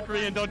 your no, colorblind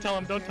Korean, don't tell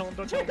him, don't tell him,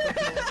 don't tell him.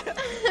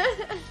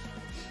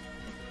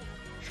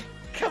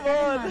 Come Come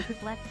on. on,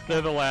 let's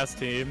They're go. the last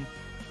team.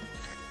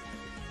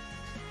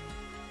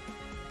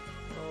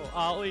 Oh,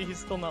 Ollie, he's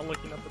still not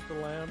looking up at the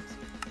lamps.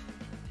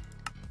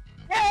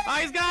 Oh,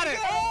 he's got it!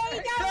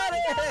 Hey, Got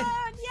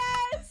it!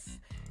 Yes!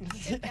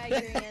 Good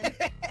guy,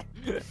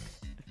 Korean.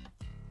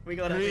 We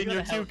gotta. Korean, we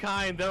you're gotta too help.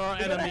 kind. They're our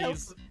We gotta help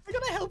enemies. them. We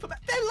gotta help them.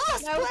 They're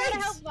last No, we place.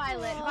 gotta help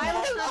Violet. Oh,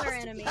 Violet's they're not our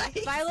lost enemy.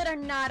 place. Violet are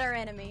not our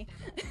enemy.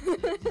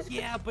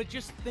 Yeah, but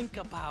just think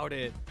about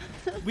it.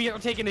 We are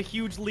taking a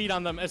huge lead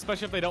on them,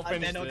 especially if they don't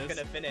finish They're not this.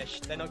 gonna finish.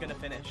 They're not gonna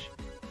finish.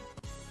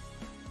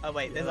 Oh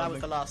wait, Yeah, that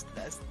was but- the last.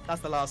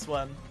 That's the last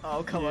one.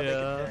 Oh come on, they can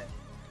do Yeah. it.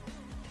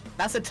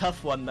 That's a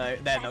tough one though.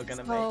 They're not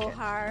gonna so make it.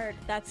 hard.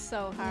 That's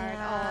so hard.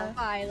 Yeah. Oh,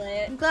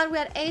 Violet. I'm glad we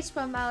had H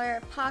from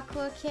our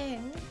parkour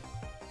king.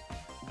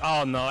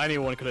 Oh no,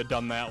 anyone could have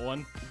done that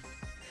one.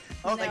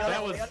 Oh, they got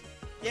That it, was they got it.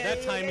 Yeah, that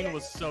yeah, yeah, timing yeah.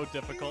 was so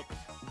difficult.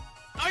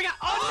 Oh my god!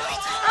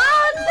 Oh,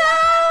 Oh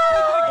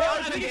no!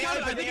 no! I think it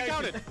counted. I think it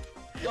counted.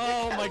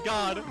 Oh my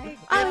god! They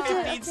Oh, have dude,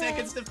 15 okay.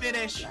 seconds to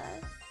finish.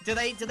 Do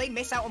they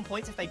miss out on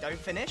points if they don't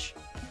finish?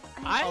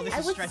 I- Oh, this I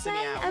is would stressing me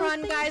say out. I would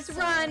Run, think guys, so.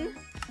 run.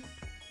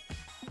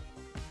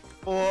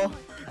 4,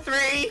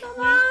 3. Come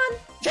on!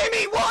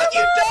 Timmy, what have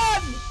you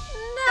done?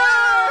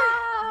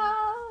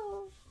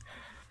 No!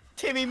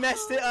 Timmy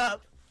messed it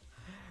up.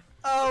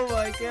 Oh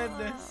my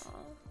goodness.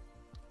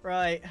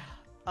 Right.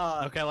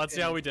 Okay, let's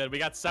see how we did. We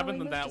got 7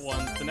 we in that moved to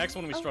one. 7. The next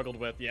one we Oh. struggled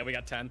with. Yeah, we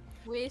got 10.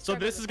 We So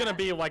struggled this is with gonna that.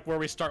 be like where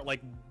we start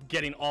like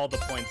getting all the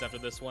points after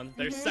this one.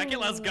 There's second.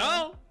 Let's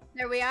go.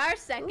 There we are,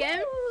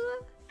 second.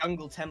 Ooh.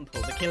 Jungle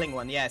Temple, the killing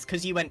one. Yes,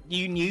 because you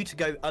knew to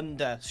go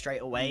under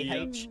straight away. Yeah.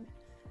 H.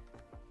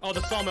 Oh,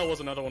 the sawmill was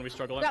another one we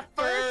struggled We with.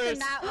 got first in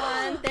that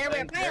one. There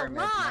we Playing are. By a pyramid.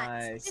 lot.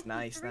 Nice,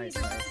 nice, 53 nice,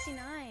 to nice.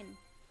 59.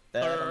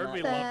 Third,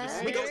 we love to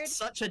see We it. got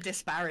such a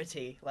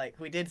disparity. Like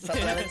we did so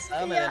well in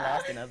some and then Yeah.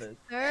 last in others.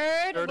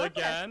 Third. Third Look,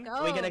 again. Let's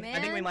go, I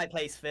think we man. might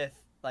place 5th.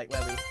 Like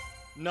where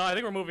we. No, I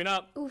think we're moving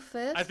up. Ooh,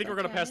 fifth? I think we're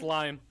gonna Okay. pass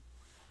line.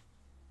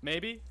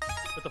 Maybe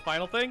with the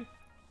final thing.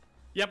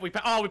 Yep, we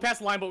passed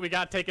the line, but we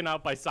got taken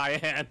out by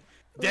Cyan.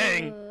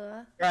 Dang.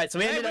 Ooh. Right, so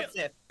we Hey, ended we- up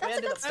 5th. That's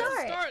a good That's a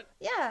start. start.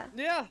 Yeah.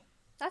 Yeah.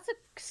 That's a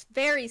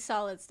very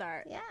solid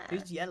start. Yeah.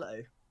 Who's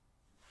yellow?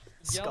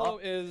 Yellow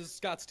Scott. is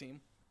Scott's team.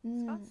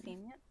 Scott's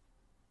team, yeah.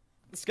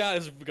 Scott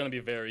is gonna be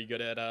very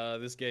good at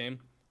this game.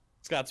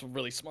 Scott's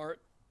really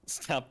smart.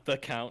 Stop the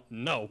count.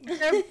 No.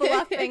 They're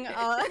bluffing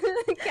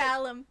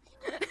Callum.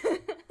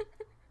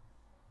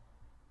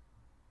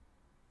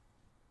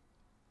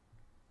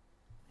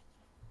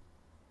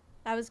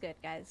 That was good,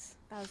 guys.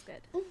 That was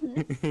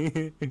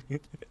good.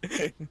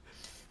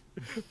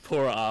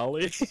 Poor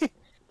Ollie.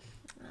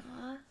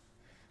 Aw.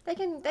 They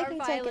can Or take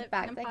Violet it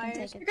back. They can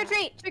vampires. take it Trick or back.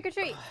 treat! Trick or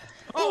treat!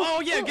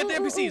 Oh yeah, get the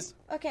Ooh, ooh, NPCs.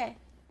 ooh. Okay.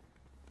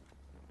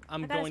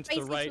 I'm I got a going to the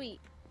spicy right sweet.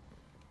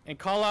 and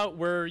call out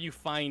where you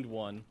find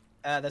one.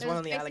 There's one a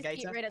on the spicy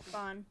alligator. sweet right at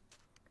spawn.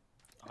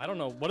 I don't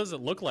know. What does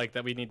it look like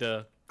that we need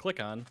to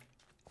click on?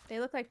 They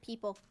look like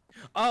people.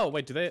 Oh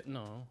wait, do they?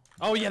 No.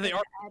 Oh yeah, they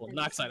are. Admins.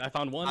 Knockside. I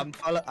found one.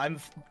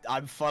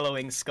 I'm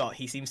following Scott.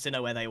 He seems to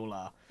know where they all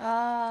are.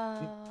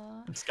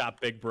 Scott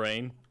Big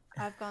Brain.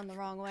 I've gone the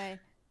wrong way.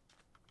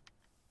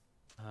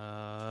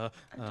 I'm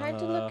trying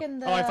to look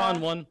in Oh, I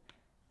found the- one.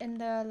 in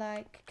the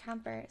like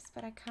campers,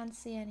 but I can't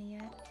see any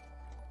yet.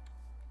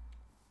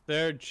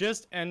 They're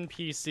just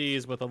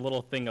NPCs with a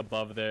little thing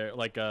above there,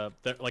 like a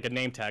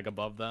name tag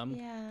above them.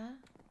 Yeah.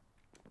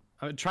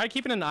 Try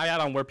keeping an eye out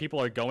on where people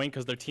are going,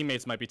 because their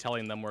teammates might be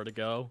telling them where to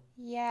go.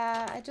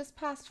 Yeah, I just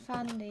passed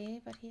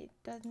Fundy, but he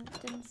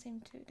didn't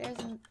seem to.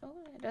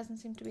 It doesn't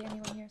seem to be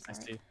anyone here. I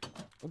Sorry. see.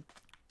 Oh,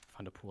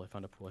 found a pool. I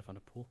found a pool. I found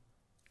a pool.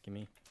 Give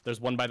me.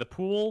 There's one by the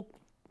pool.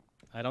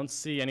 I don't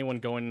see anyone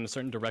going in a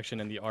certain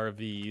direction in the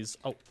RVs.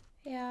 Oh,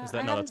 Yeah, Is that-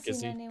 I no, haven't that's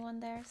seen Gizzy. anyone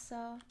there,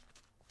 so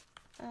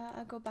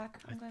I'll go back.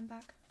 I'm going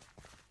back.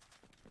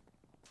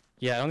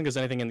 yeah. I don't think there's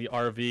anything in the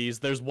RVs.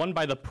 There's one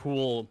by the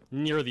pool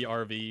near the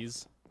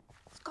RVs.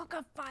 Scott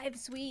got 5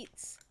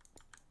 sweets.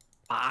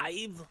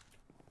 5?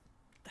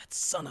 That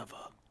son of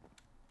a.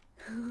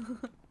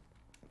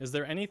 Is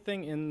there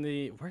anything in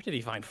the? Where did he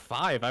find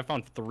 5? I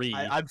found 3.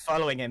 I'm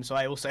following him, so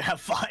I also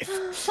have 5.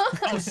 Oh, smart.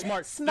 There's one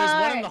in the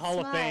Smart, Hall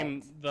of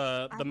Fame, smart.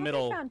 the I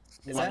middle found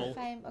Is Hall that- of level.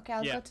 Fame. Okay,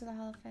 I'll Yeah. go to the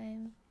Hall of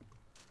Fame.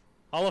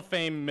 Hall of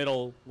Fame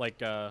middle,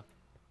 like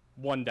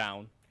one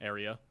down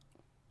area.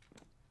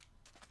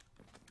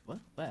 What?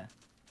 Where?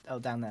 Oh,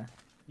 down there.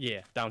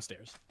 Yeah,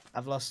 downstairs.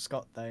 I've lost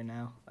Scott though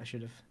now. I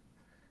should have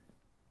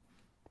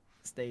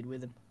stayed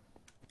with him.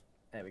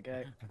 There we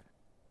go.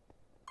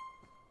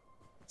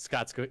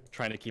 Scott's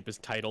trying to keep his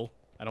title.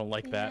 I don't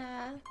like that.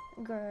 Yeah.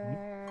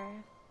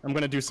 Grrr. I'm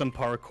gonna do some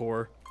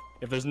parkour.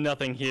 If there's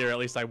nothing here, at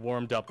least I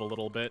warmed up a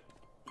little bit.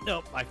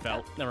 Nope, I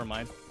fell. Never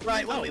mind.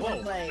 Right, what do we Oh, want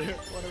to whoa. play?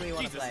 What do we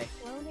want to Jesus. play?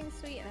 Floating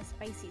sweet and a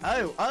spicy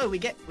sweet. Oh,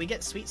 we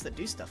get sweets that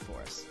do stuff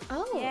for us.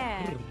 Oh.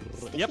 Yeah. Yep,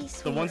 Sticky the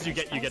sweet ones you or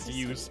get to spicy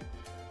use. sweet?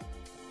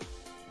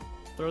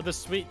 Throw the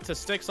sweet to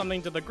stick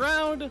something to the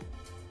ground.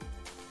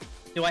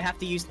 Do I have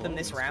to use them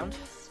this round?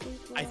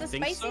 I Is the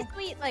think spicy so.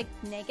 sweet like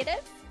negative?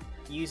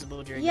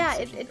 Usable during Yeah,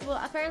 incision. it will.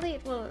 Apparently,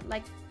 it will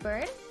like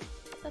burn.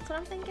 That's what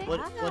I'm thinking.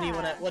 What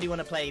do you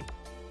wanna play,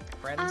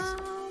 friends?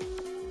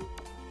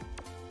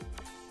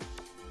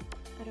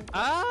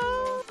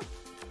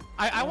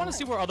 I want to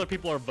see where other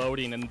people are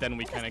voting, and then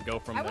we kind of go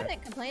from I there.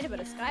 wouldn't complain about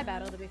a sky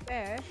battle, to be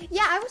fair.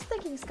 Yeah, I was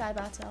thinking Sky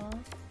Battle.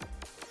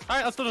 All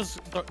right, let's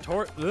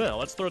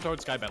throw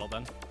towards Sky Battle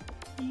then.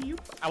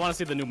 I want to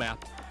see the new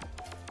map.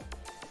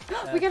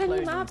 We get a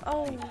new floating. map.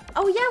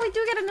 Oh yeah, we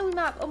do get a new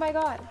map. Oh my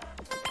god.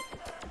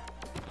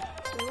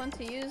 We want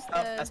to use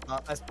the. Oh,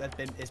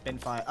 it's been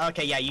fire.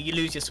 Okay, yeah, you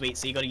lose your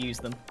sweets, so you got to use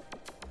them.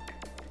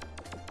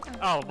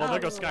 Oh, well, there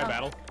goes Sky oh.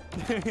 Battle.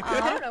 I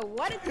don't know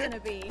what it's gonna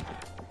be.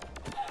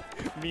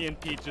 Me and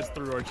Pete just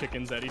threw our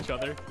chickens at each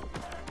other.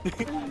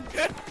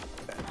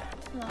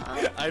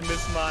 Aw. I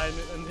missed mine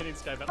and hitting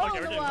Sky Battle. Okay,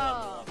 Hole we're in getting the one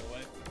wall. all the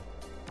way.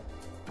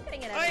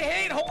 Getting it I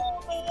hate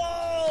hole in the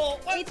wall.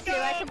 Me Let's too.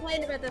 go. I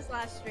complained about this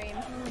last stream.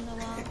 Oh,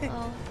 no,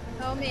 oh.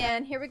 Oh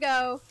man, here we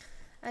go.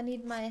 I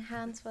need my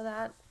hands for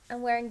that.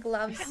 I'm wearing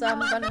gloves, so I'm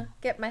gonna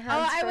get my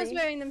hands Oh, I was free.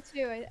 wearing them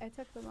too. I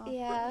took them off.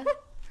 Yeah.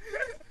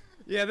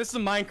 Yeah, this is a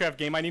Minecraft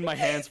game. I need my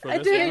hands for I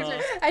this do. one.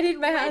 I need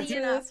my hands Ready for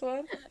enough. this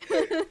one.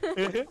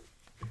 Huh?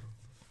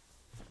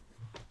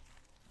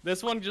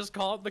 This one, just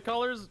call it the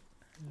colors.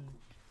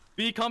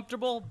 Be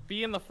comfortable.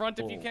 Be in the front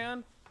if you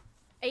can.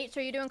 H,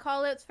 are you doing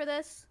callouts for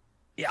this?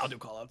 Yeah, I'll do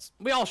callouts.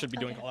 We all should be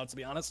doing Okay. callouts, to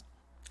be honest.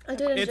 I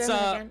did it in It's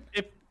German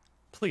again.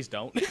 please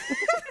don't.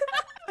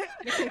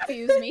 You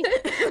confuse me.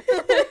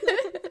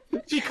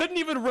 She couldn't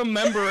even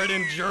remember it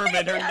in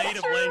German, her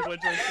native language,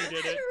 when she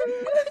did it.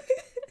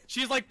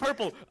 She's like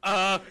purple.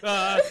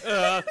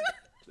 That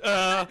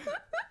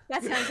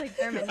sounds like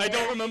German. I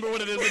don't remember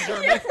what it is in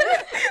German.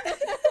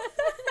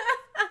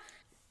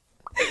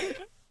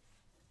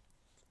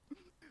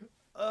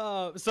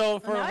 So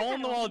for now I hole in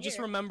kinda the wall, wanna just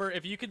hear. remember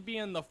if you could be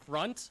in the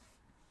front,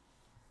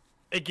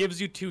 it gives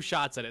you 2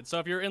 shots at it. So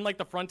if you're in like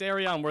the front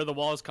area on where the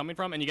wall is coming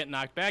from and you get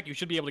knocked back, you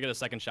should be able to get a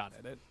second shot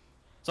at it.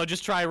 So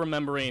just try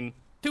remembering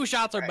 2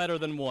 shots are better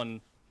than 1.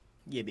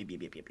 Yep. And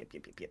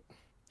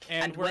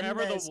And when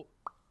wherever there's- the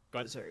go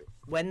ahead. Sorry.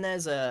 When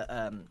there's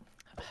a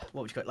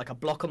what would you call it? Like a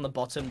block on the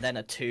bottom, then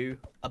a 2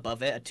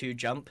 above it, a 2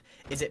 jump.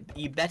 Is it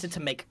you better to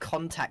make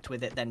contact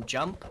with it than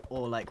jump,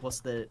 or like what's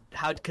the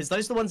how? Because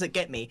those are the ones that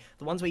get me.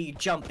 The ones where you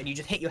jump and you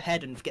just hit your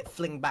head and get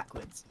flinged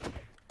backwards.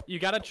 You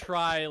gotta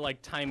try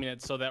like timing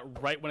it so that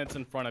right when it's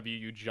in front of you,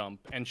 you jump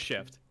and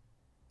shift.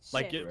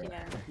 Like Shift, it-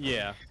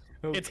 yeah.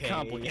 Yeah. It's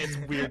complicated.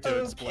 It's weird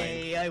to explain.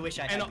 Okay, I wish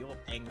I had And- your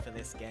ping for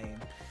this game.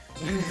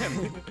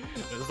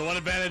 This is the one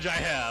advantage I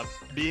have,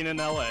 being in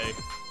LA.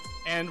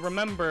 And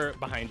remember,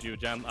 behind you,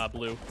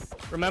 Blue.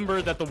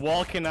 Remember that the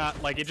wall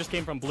cannot, like, it just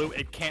came from blue.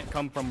 It can't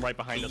come from right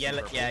behind us. in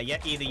Yellow, purple. yeah,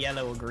 either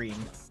yellow or green,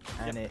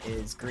 and it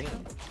is green.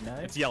 No,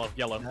 It's yellow.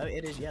 no,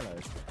 it is yellow.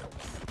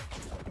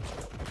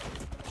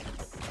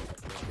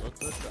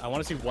 I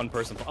want to see one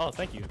person. Oh,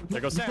 thank you.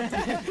 There goes Sam.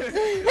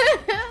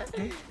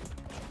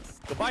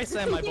 Goodbye,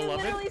 Sam, my You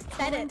beloved. literally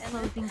said it. And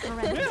Closing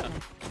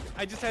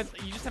parenthesis.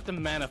 You just have to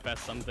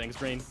manifest some things,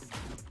 Green.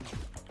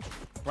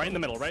 Right in the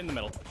middle. Right in the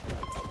middle.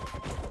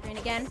 green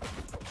again.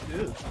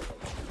 Ooh.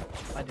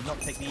 I did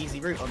not take the easy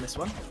route on this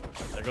one.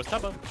 There goes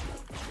Tubbo.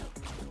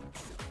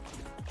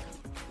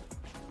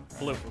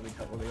 Blue. What we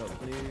got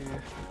blue.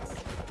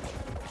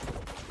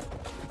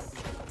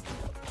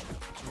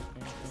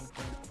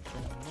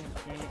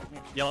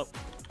 Yellow.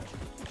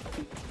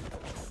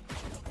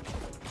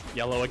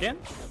 Yellow again.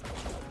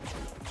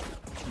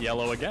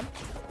 Yellow again.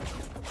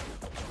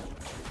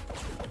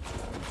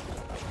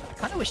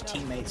 Kind of wish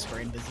teammates were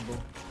invisible.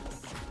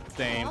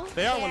 Same. Aw,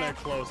 They are when yeah. they're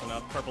close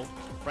enough. Purple.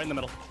 Right in the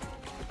middle.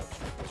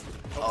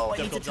 Oh, I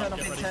need to difficult turn jump, off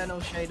get ready.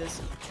 internal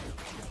shaders.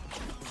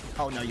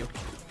 Oh no, you.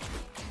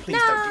 Please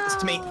don't do this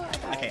to me. No!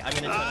 Okay, I'm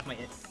gonna turn off my.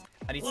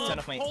 I need to turn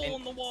off my. Hole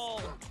in the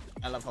wall.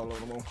 I love hole on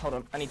the wall. Hold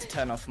on, I need to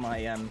turn off my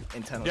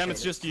internal. Damn,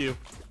 it's shaders. just you.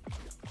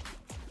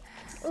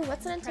 Ooh,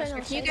 what's an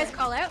internal Can you guys shader?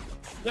 call out?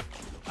 Yep.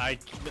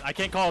 I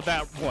can't call it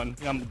that one.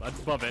 I'm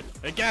above it.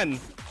 Again.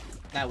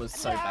 That was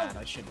so bad.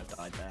 I shouldn't have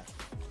died there.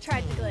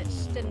 Tried the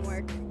glitch, didn't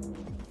work.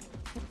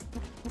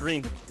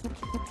 Green.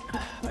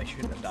 I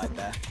shouldn't have died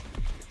there.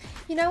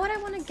 You know what I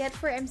want to get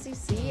for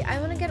MCC? I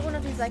want to get one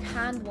of these like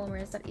hand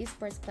warmers that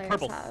esports players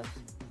Purple. have.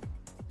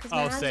 Because Oh,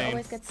 my hands same.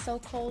 always get so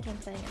cold when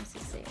playing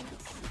MCC.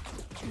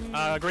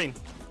 Green.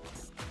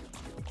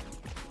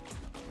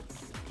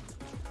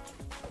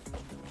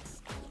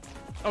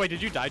 Oh wait,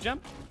 did you die, Gem?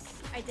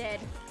 I did.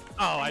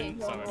 Oh, I I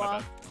hit sorry, the my wall.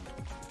 bad.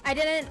 I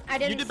didn't. You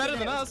did see better that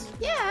than it was us. in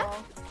the Yeah.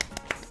 wall.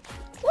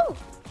 Woo!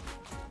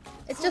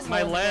 It's just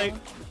My one leg.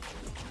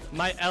 though.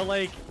 My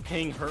LA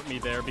ping hurt me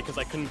there because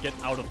I couldn't get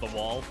out of the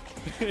wall.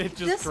 It just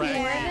This dragged.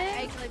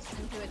 I glitched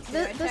into it too.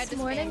 I tried This to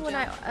morning spam when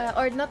jump.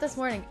 or not this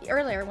morning,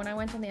 earlier when I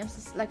went on the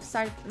MCC, like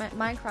started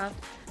Minecraft,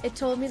 it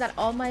told me that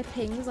all my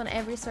pings on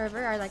every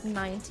server are like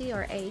 90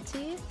 or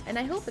 80, and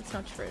I hope it's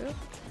not true.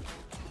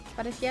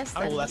 But if yes,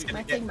 then that's my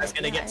gonna ping might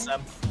be get high.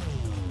 some.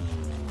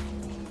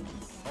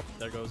 Oh,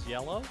 there goes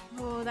yellow.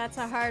 Oh, that's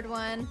a hard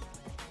one.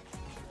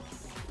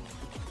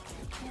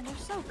 Man, they're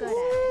so good at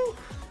it.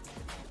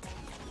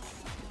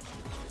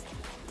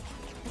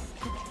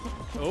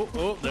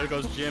 Oh, there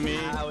goes Jimmy.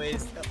 How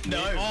is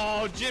no?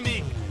 Oh,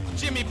 Jimmy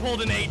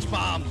pulled an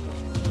H-bomb.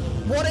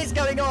 What is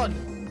going on?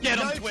 Get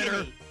him, No, Twitter.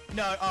 Jimmy.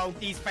 No, oh,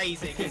 he's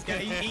phasing. He's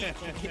going.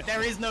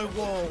 There is no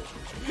wall.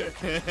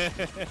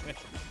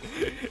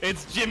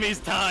 It's Jimmy's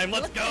time.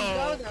 Let's go.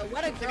 Go though.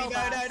 What a Jimmy, girl no.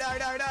 boss.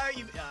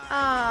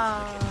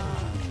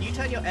 Can you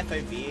turn your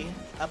FOV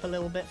up a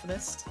little bit for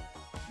this?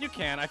 You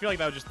can. I feel like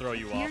that would just throw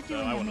you You're off, though.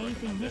 doing I wouldn't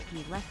amazing, recommend it.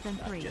 Nikki. Less than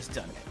 3. Just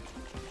done it.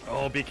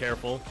 Oh, be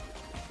careful.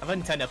 I've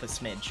only turned up a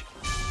smidge.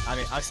 I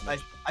mean,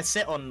 I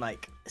sit on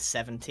like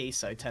 70,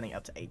 so turning it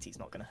up to 80 is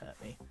not gonna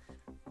hurt me.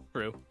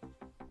 True.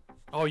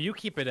 Oh, you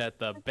keep it at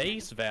the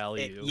base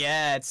value.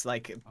 Yeah, it's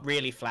like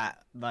really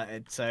flat, but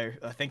so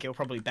I think it'll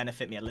probably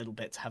benefit me a little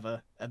bit to have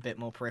a bit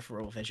more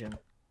peripheral vision.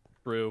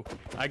 True.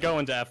 I go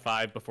into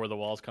F5 before the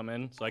walls come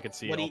in, so I could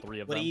see all 3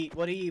 of them.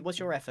 What's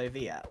your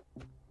FOV at?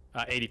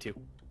 82.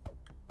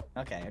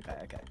 Okay.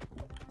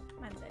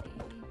 Mine's at 80.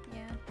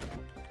 Yeah.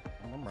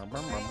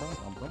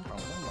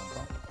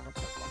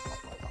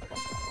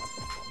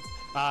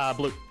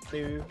 Blue.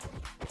 Blue.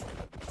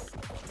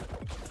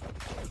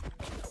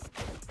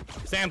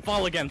 Sam,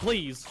 fall again,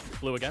 please.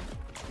 Blue again.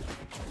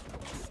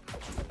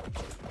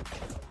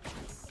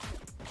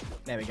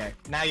 There we go.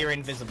 Now you're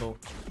invisible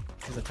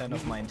because I turned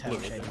off my internal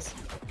Blue. shaders.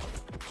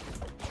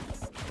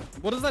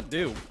 What does that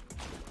do?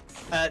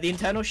 The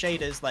internal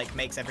shaders like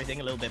makes everything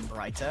a little bit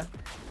brighter,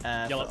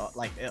 Yellow.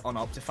 like on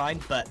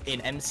Optifine, but in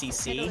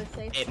MCC Middle is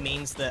safe. it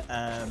means that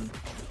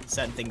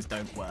certain things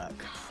don't work.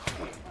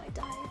 I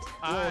died.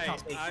 I can't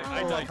speak.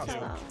 I Oh, died that's too.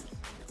 loud.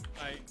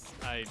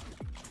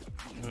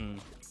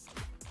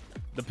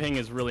 The ping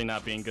is really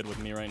not being good with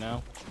me right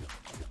now.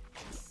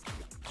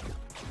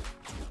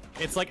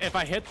 It's like if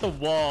I hit the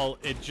wall,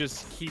 it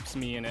just keeps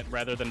me in it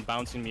rather than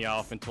bouncing me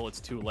off until it's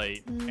too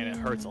late, and it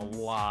hurts a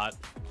lot.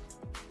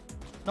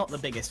 Not the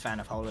biggest fan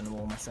of hole in the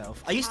wall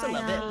myself. I used to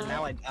love it,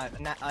 but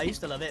now I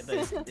used to love it, but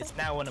it's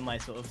now one of my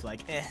sort of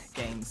like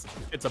games.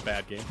 It's a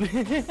bad game.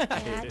 Yeah, I I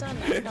hate don't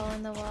it. like hole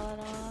in the wall at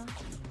all.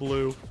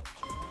 Blue.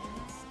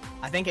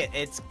 I think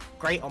it's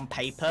great on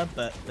paper,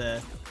 but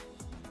the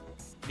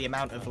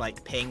amount of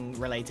like ping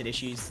related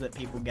issues that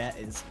people get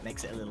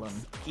makes it a little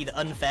either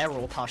unfair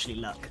or partially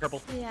luck.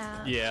 Purple.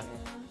 Yeah. Yeah.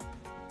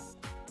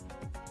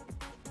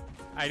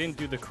 I didn't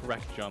do the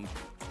correct jump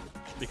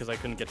because I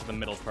couldn't get to the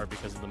middle part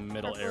because of the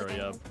middle Purple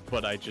area, again.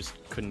 but I just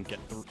couldn't get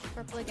through.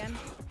 Purple again.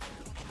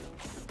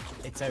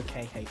 It's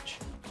okay, H.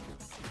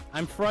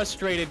 I'm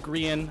frustrated,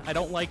 Grian. I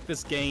don't like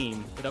this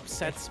game. It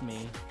upsets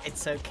me.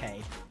 It's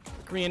okay.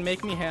 Grian,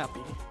 make me happy.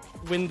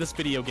 Win this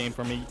video game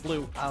for me.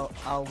 Blue.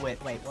 I'll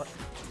wait. Wait, what?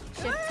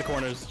 Shift. The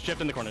corners. Shift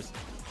in the corners.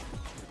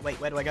 Wait,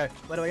 where do I go?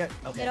 Where do I go?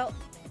 Okay. Middle.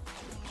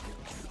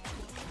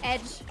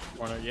 Edge.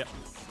 Corner, yep.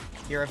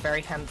 You're a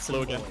very handsome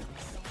Blue boy.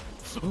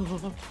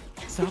 again.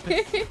 Stop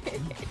it.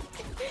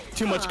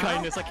 Too much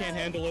kindness. I can't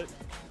handle it.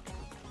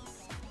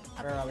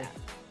 Where are we?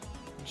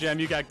 Gem,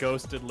 you got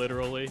ghosted,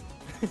 literally.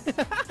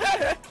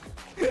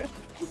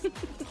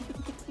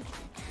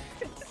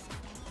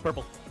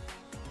 Purple.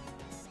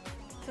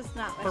 This is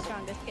not my Purple.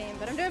 strongest game,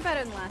 but I'm doing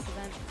better than the last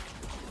event.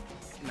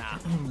 Nah.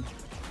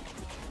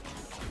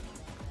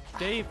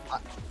 Dave.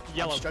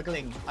 Yellow.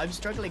 I'm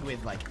struggling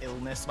with like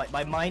illness. Like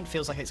my mind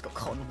feels like it's got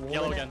cotton wool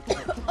Yellow in again. it.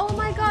 Oh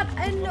my god,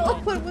 I know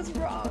what was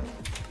wrong.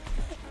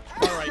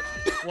 Alright.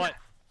 What?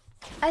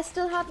 I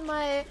still had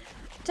my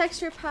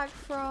texture pack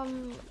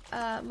from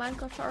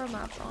Minecraft Horror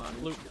Map on.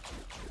 Blue.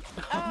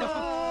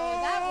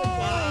 Oh, that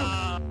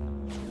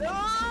was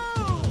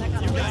No! that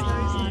got You got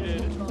lost.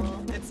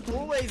 yeeted. It's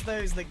always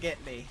those that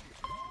get me.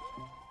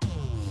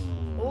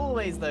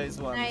 Always those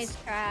ones. Nice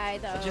try,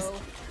 though.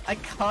 I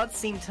can't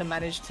seem to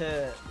manage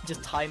to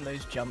just time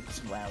those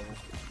jumps well.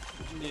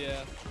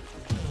 Yeah.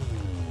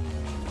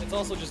 It's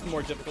also just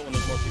more difficult when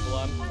there's more people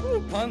on.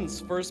 Ooh,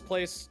 Puns, first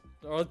place,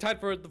 or tied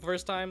for the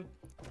first time.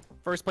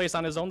 First place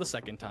on his own the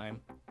second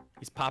time.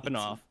 He's popping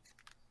off.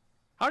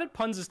 How did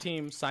Puns'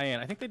 team, Cyan?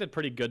 I think they did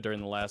pretty good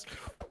during the last.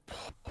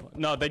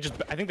 No, I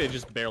think they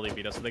just barely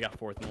beat us, so they got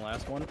 4th in the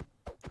last one.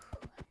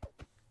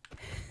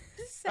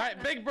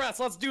 Alright, big breaths,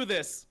 let's do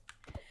this!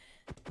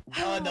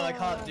 Oh no, I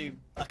can't do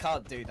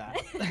that.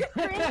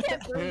 Green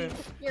can't breathe.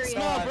 Period.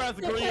 Small breath,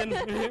 Green!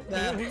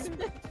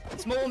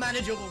 Small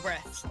manageable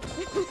breaths.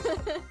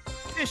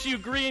 Issue,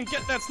 Green,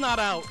 get that snot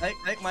out!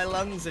 Like my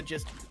lungs are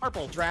just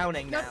Purple.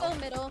 drowning now. Purple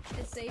middle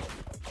is safe.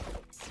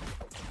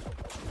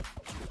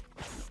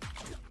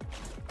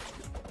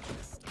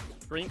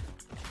 Green.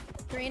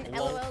 Green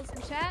Lol. LOLs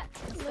in chat.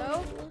 Let's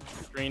go.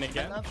 Green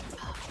again.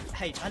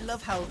 I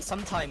love how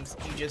sometimes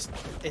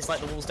it's like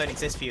the walls don't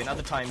exist for you, and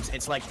other times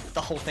it's like the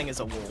whole thing is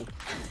a wall.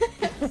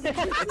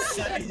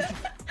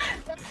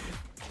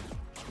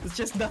 There's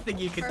just nothing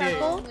you can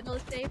do. Middle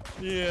is safe.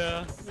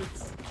 Yeah.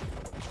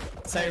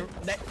 So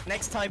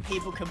next time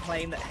people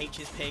complain that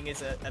H's ping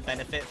is a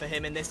benefit for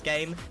him in this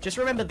game, just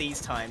remember these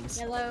times.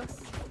 Yellow.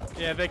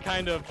 Yeah, they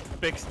kind of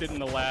fixed it in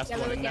the last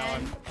Yellow one, and now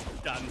again.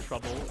 I'm got in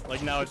trouble.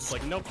 Like now it's just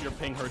like, nope, your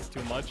ping hurts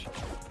too much.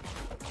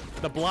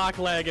 The block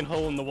lag and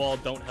hole in the wall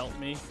don't help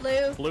me.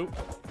 Blue. Blue.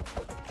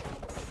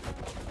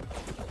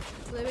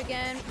 Blue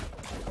again.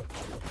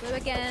 Blue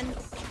again.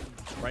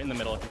 Right in the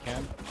middle if you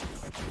can.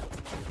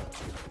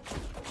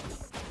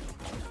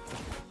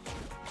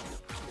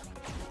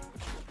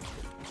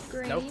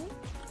 Green. Nope.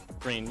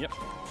 Green, yep.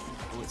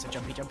 Ooh, it's a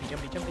jumpy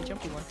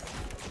one.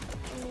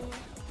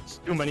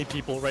 Too many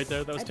people right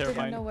there. That was I didn't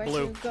terrifying. know where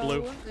Blue, to go.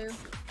 blue. Blue.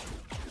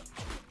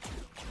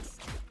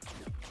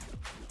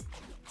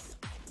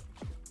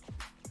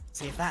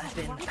 See, if that had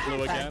been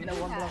Blue again.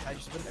 one block, I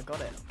just wouldn't have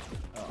got it.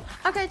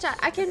 Oh. Okay, chat.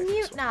 I can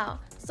mute now,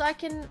 so I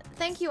can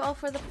thank you all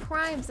for the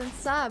primes and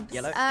subs.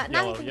 Yellow. Natalie,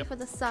 Yellow, thank you yep. for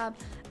the sub.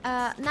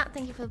 Nat,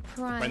 thank you for the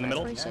prime. Right in the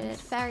middle. I appreciate Nice.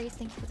 it. Fairies,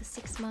 thank you for the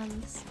 6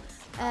 months.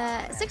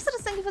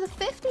 Sixtus, thank you for the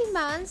 50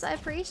 months. I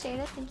appreciate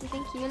it.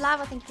 Thank you.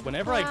 Lava, thank you for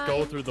Whenever the I go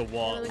prime. through the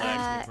wall, it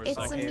lags me for a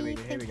It's second. a Here we me.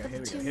 go, Thank you for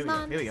the 2 here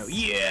months. we go.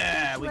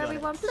 Yeah, Thank we you got it.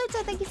 everyone.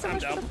 Pluto, thank you so I'm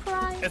much for down. the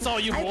prime. It's all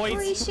you I boys.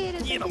 appreciate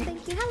it. Get 'em.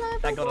 Thank you. Hello,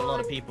 That got a lot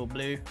of everyone. people.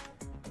 Blue.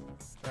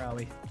 Where are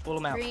we? Call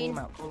them out. Green.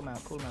 Call them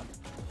out.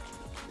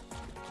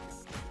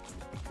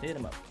 Hit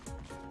them up.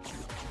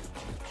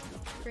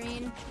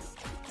 Green.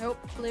 Nope.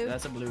 Blue.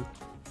 That's a blue.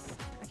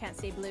 I can't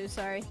see blue.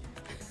 Sorry.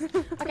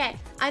 Okay,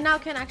 I now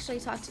can actually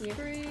talk to you.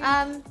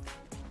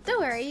 Don't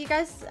worry, you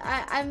guys.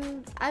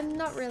 I'm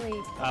not really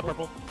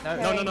Purple. No,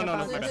 caring no,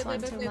 about my this bad.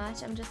 one too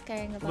much. I'm just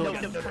caring about Blue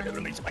having again. fun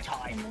in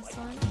this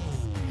one.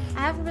 I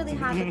haven't really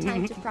had the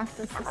time to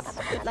practice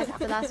this like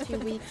the last few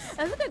weeks,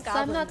 That's a good so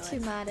I'm goblin not noise. too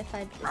mad if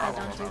I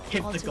don't do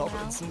Give all the too well.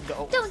 goblins some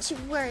gold. Don't you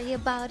worry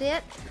about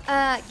it.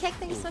 Cake,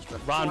 thank you so much for the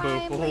Ron Boo.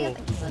 prime. Leah, Oh,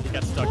 thank you so much he for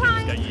got the stuck in, he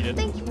just got prime. yeeted.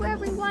 Thank you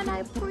everyone. I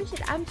appreciate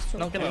it. I'm so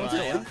Not gonna cool.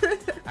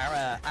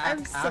 lie, I'm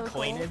our so cool.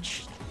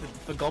 coinage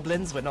for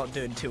goblins, we're not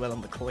doing too well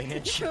on the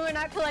coinage. We're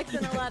not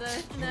collecting a lot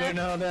of. We're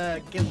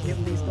not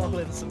give these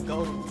goblins some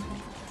gold.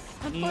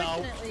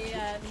 Unfortunately,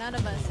 none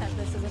of us have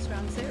this as a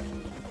strong suit.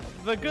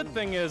 The good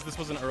thing is this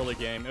was an early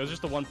game. It was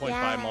just a 1.5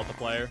 Yeah.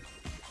 multiplayer.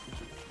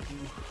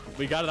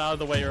 We got it out of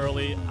the way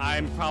early.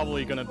 I'm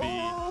probably gonna be.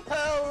 Oh,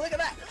 Pearl, look at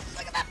that!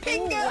 Look at that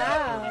ping! Oh, go!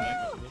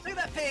 wow. Look at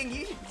that ping!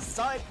 You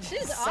side.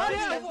 She's side-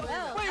 awesome Yeah, as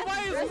well. wait,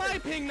 why is my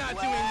ping not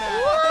doing Wow.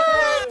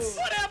 that?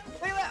 What up?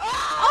 Look at that!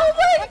 Oh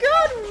my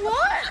god,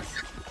 what?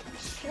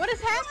 What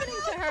is happening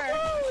to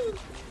her?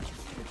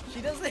 She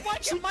doesn't. Why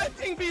can my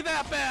ping be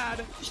that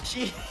bad?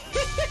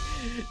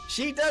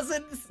 She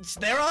doesn't.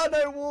 There are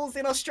no walls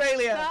in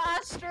Australia.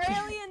 The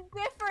Australian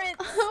difference.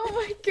 Oh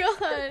my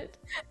god.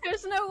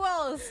 There's no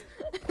walls.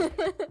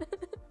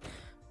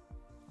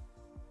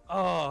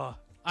 Oh,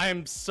 I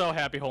am so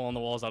happy Hole in the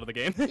Wall is out of the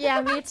game.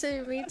 Yeah, me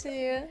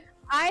too.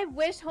 I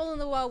wish Hole in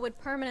the Wall would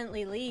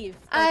permanently leave.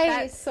 Like,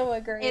 I so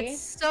agree. it's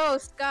so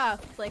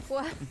scuffed. Like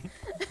what?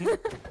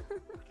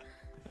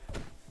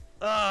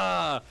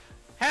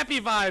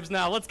 Happy vibes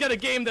now. Let's get a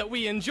game that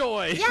we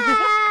enjoy.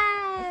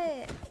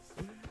 Yay!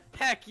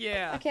 Heck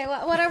yeah. Okay,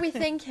 what are we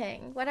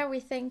thinking?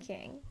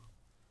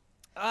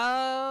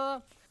 I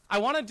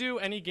want to do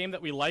any game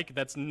that we like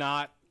that's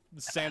not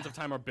Sands of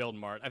Time or Build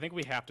Mart. I think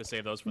we have to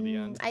save those for the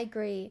end. I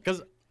agree.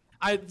 Because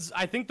I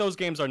think those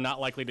games are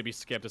not likely to be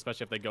skipped,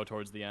 especially if they go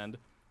towards the end.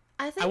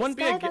 I think wouldn't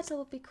be Sky aga- Battle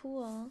would be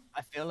cool.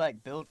 I feel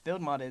like build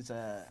mod is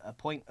a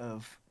point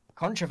of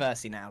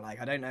controversy now.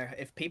 Like I don't know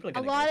if people are A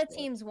gonna. lot go of for it.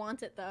 teams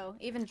want it though.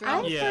 Even I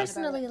Drone. Yeah.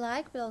 personally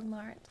like Build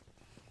Mart.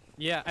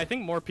 Yeah, I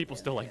think more people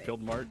still like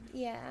Build Mart.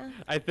 Yeah.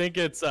 I think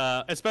it's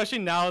especially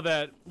now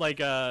that like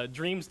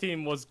Dream's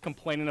team was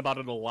complaining about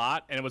it a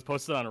lot and it was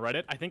posted on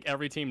Reddit. I think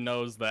every team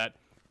knows that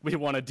we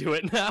want to do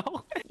it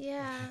now.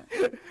 Yeah.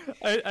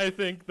 I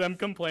think them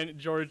complaining,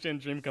 George and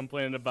Dream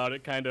complaining about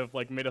it, kind of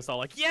like made us all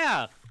like,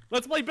 yeah,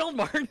 let's play Build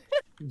Mart.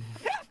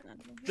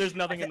 There's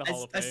nothing in the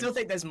Hall of I Fame. still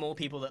think there's more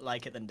people that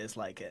like it than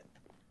dislike it.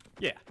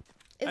 Yeah,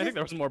 Is I it, think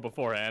there was more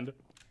beforehand.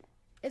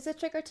 is it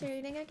trick or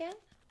treating again?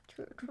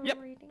 Yep.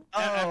 Treating.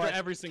 After I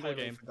every single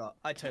totally game. Forgot.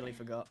 I totally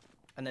forgot.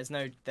 And there's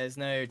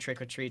no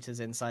trick or treaters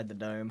inside the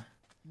dome.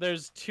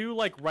 There's two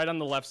like right on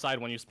the left side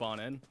when you spawn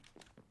in,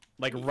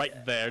 like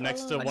right there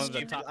next to Oh. one of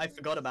the top. I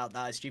forgot about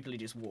that. I stupidly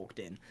just walked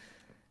in.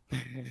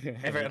 You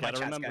Everyone,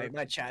 gotta remember.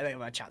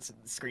 my chat's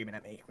screaming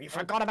at me. We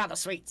forgot about the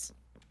sweets.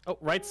 Oh,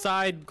 right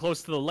side,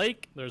 close to the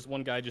lake. There's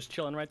one guy just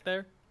chilling right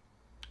there,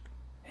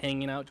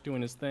 hanging out,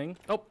 doing his thing.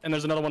 Oh, and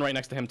there's another one right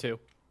next to him too,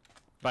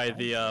 by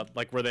the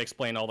like where they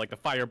explain all like the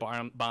fire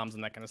bombs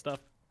and that kind of stuff.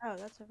 Oh,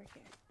 that's over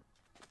here.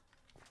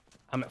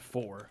 I'm at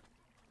 4.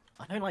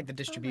 I don't like the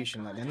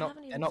distribution. God, like I they're haven't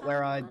not even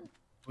where I found one.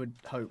 would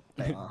hope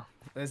they are.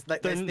 There's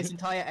like They're this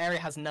entire area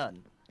has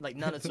none. Like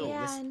none at all.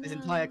 Yeah, I This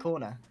know. entire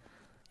corner.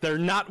 They're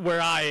not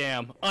where I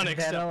am.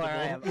 Unacceptable. Where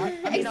I am.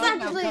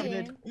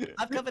 Exactly.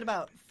 I've covered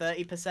about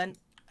 30%,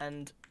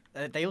 and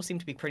they all seem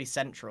to be pretty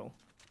central.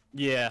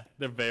 Yeah,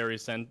 they're very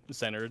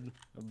centered.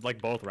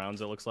 Like both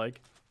rounds, it looks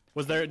like.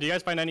 Was there? Do you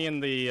guys find any in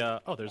the?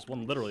 Oh, there's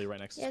one literally right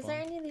next to Is spawn.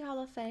 there any in the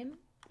Hall of Fame?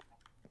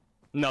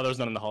 No, there's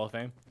none in the Hall of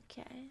Fame.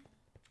 Okay.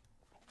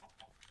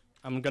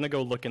 I'm gonna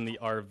go look in the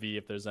RV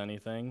if there's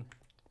anything.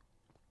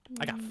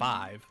 I got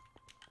 5.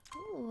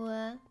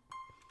 Ooh.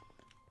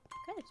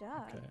 Good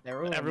job. Okay.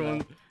 They're all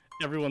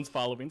Everyone's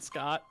following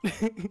Scott.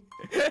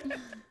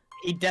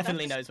 He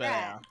definitely knows where they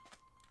are.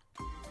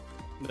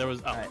 There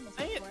was. Oh, Right.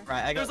 dang it.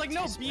 Right, I got There's like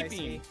no 2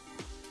 spicy. beeping.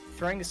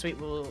 Throwing the sweet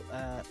will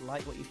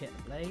light what you hit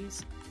in a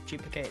blaze.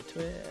 Duplicate it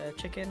to a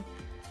chicken.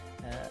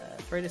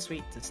 Throw the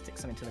sweet to stick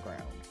something to the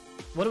ground.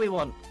 What do we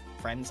want,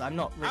 friends? I'm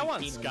not really I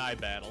want keen on- Sky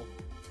Battle.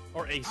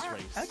 Or Ace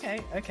Race.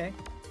 Okay, okay.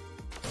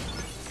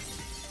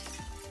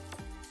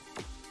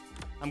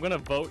 I'm gonna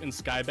vote in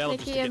Sky Battle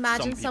just to Nikki, get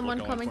imagine some people someone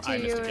going coming before I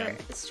to miss your again.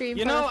 stream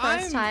You for know, the 1st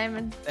I'm- time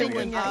and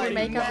thinking that your I'm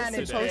makeup mad is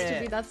at supposed to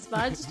it. be that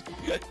smudged.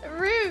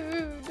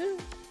 Rude.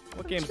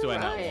 What games do I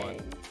not want?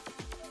 Trying.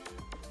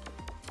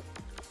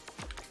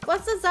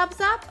 What's the zap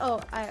zap? Oh,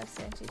 I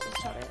accidentally just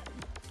shot it.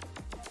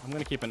 I'm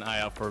gonna keep an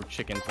eye out for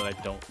chickens that I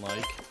don't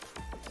like.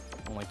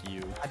 Unlike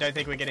you. I don't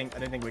think we're getting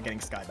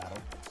Sky Battle.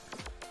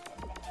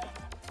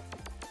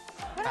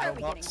 What are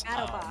we getting? Box?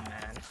 Battle Oh box.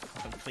 man.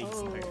 Oh, please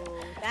no.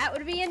 Oh, that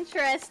would be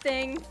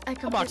interesting. I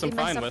box I'm completely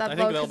fine messed up with. that I think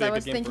vote that'll because be I a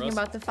was good game for thinking us.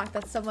 about the fact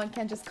that someone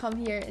can just come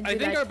here and I be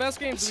think like, our best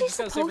games "Is we she just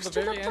gotta save for the supposed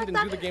to very look end and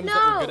like do the that?" games No,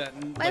 that we're good at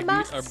and my like,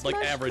 mask are, like smudged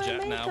average my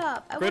at now.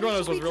 makeup. I Grade wanted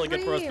 1 to was be really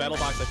good for us. cream. Battle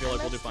Box I feel like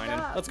we'll do Messed fine it in.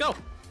 up. Let's go!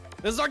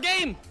 This is our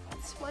game!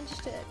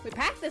 Smudged it. We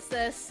practice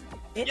this.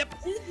 Yep!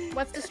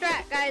 What's the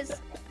strat, guys?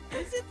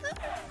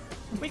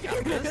 We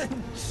got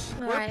this.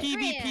 We're Alright.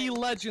 PvP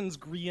legends,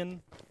 Grian.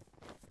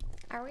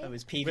 Are we? It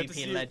was Good to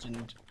see PvP you.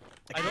 legend.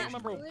 I don't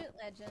remember. Absolute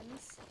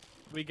legends.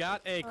 We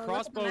got a Oh, look at the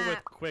crossbow with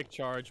map. quick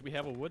charge. We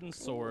have a wooden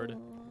sword.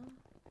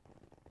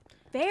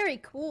 Very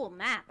cool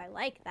map. I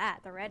like that.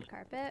 The red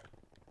carpet.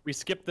 We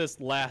skipped this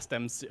last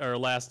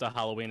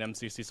Halloween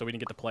MCC, so we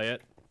didn't get to play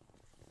it.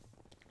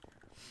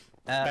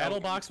 Battle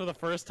Box for the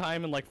first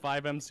time in like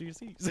 5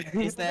 MCCs.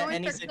 Is there Going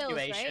any for kills,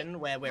 right? situation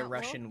where we're Not wool?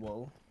 rushing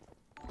wool?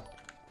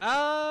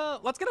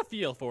 Let's get a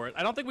feel for it.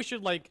 I don't think we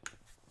should like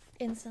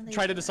Instantly.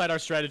 try to decide our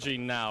strategy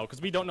now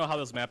because we don't know how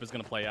this map is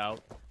gonna play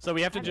out. So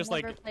we have to I've just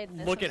never like played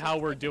this, look I'm at so how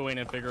we're excited. doing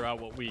and figure out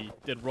what we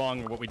did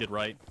wrong or what we did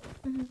right.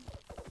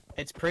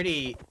 It's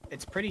pretty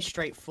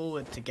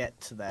straightforward to get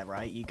to there,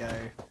 right? You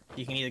can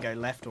either go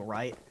left or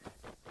right.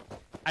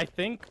 I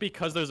think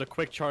because there's a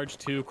quick charge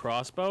 2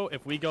 crossbow,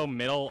 if we go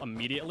middle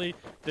immediately,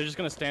 they're just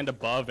gonna stand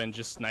above and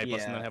just snipe us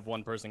and Yeah. then have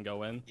one person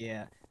go in.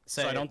 Yeah.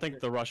 So I don't think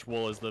the rush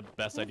wool is the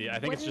best idea. I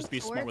think it's Wooden just be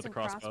smart with swords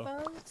the and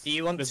crossbow. crossbows? Do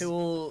you want This-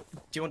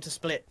 to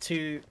split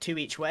two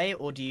each way,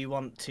 or do you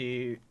want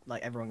to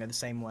like everyone go the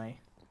same way?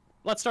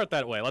 Let's start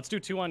that way. Let's do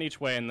 2 on each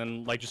way and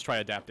then like just try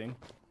adapting.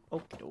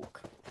 Okie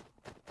doke.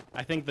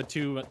 I think the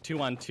two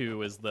on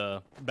 2 is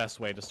the best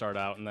way to start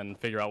out and then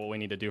figure out what we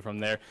need to do from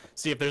there.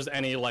 See if there's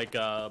any like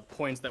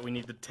points that we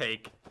need to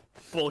take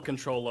full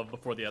control of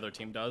before the other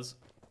team does.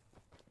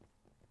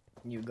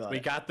 You got We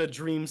it. got the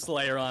Dream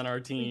Slayer on our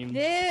team.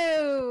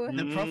 Ew.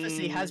 The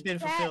prophecy has been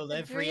That's fulfilled the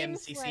every Dream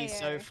MCC so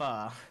Slayer.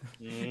 far,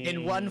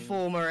 in one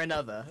form or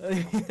another.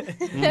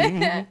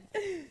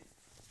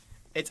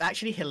 It's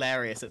actually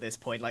hilarious at this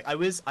point. Like I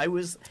was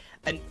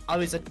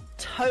a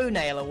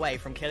toenail away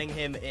from killing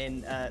him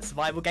in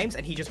survival games,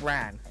 and he just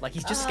ran. Like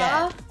he's just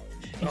scared.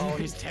 Oh,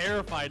 he's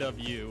terrified of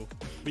you.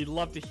 We'd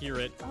love to hear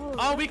it. Oh,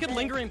 Oh, we could okay.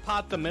 lingering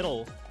pot the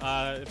middle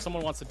if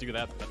someone wants to do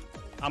that. But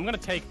I'm gonna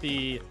take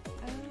the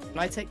Can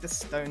I take the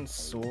stone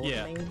sword?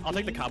 yeah. I'll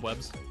take the maybe?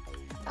 cobwebs.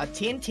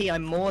 TNT,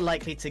 I'm more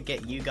likely to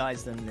get you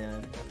guys than the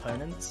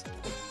opponents.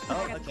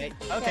 Oh, okay.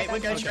 Okay, we're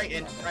going straight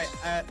in. Right,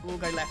 we'll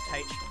go left,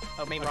 H.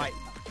 Oh, I mean right.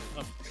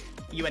 Oh.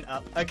 You went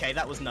up. Okay,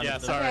 that was none Yeah,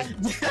 of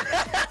them.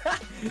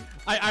 sorry.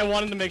 I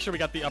wanted to make sure we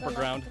got the upper The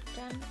ground. left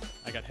gen.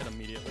 I got hit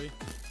immediately.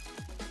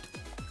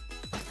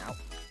 Ow.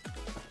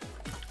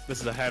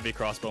 This is a heavy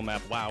crossbow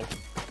map. Wow. You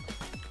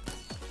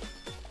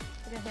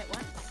got hit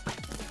once.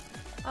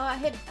 Oh, I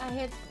hit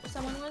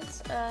someone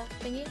once.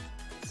 Thingy.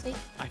 Sneak.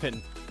 I've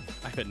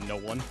hit no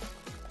one.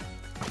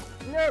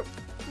 No!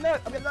 No!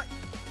 I'm gonna die!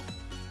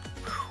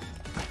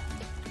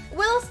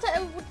 We'll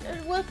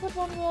put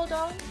one wall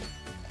down.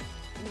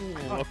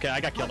 Okay,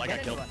 I got killed. I got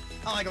Get killed. anyone.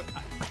 Oh, I couldn't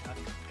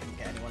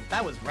get anyone.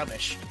 That was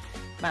rubbish.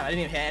 Man, I didn't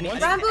even hit anyone.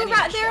 Rambo,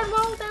 right there,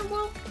 wall, there,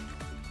 wall.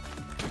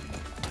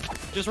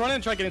 Just run in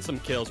and try getting some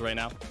kills right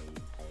now.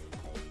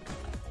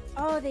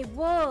 Oh, they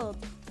wooled.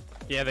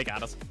 Yeah, they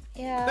got us.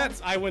 Yeah.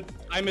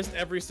 I missed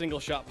every single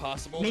shot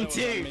possible. Me That was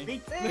on too! me.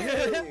 Me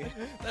too!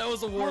 That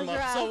was a warm up.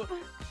 rough. So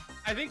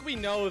I think we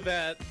know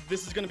that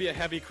this is gonna be a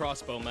heavy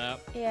crossbow map.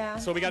 Yeah.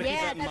 So we gotta keep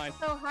Yeah, that in mind.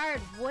 that's so hard.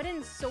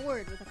 Wooden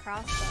sword with a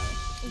crossbow.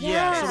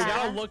 Yeah, so we Yeah.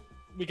 gotta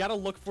we gotta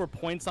look for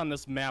points on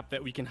this map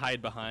that we can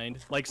hide behind.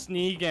 Like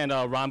Sneak and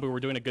Rambu were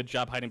doing a good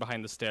job hiding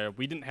behind the stair.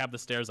 We didn't have the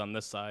stairs on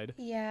this side.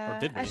 Yeah, Or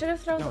did we? I should have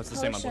thrown No, the it's the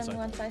same on both potion sides.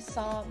 once I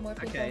saw more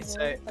people. Okay, move,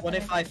 so but what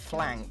then if I didn't.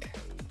 flank?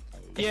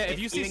 Yeah, if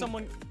you see you-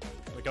 someone...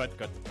 Wait, go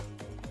ahead.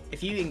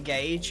 If you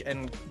engage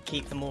and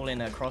keep them all in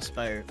a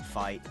crossbow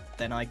fight,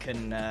 then I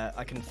can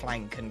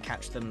flank and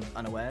catch them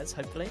unawares,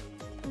 hopefully.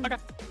 Okay.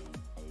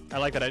 I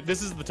like that.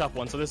 This is the tough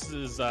one, so this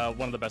is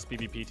one of the best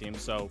PvP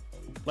teams. So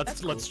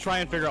let's try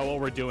and figure out what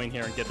we're doing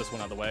here and get this one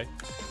out of the way.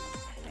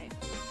 Okay.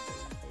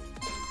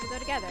 We go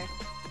together.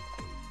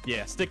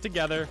 Yeah, stick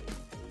together.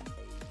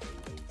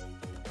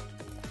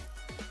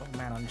 Oh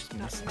man, I'm just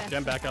missing.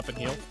 Gem back up and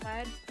heal.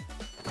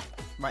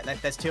 Right,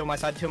 there's two on my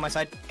side,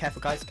 Careful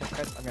guys,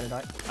 I'm gonna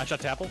die. I shot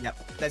Tapple.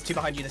 Yep, there's two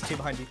behind you,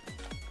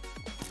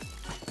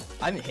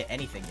 I haven't hit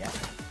anything yet.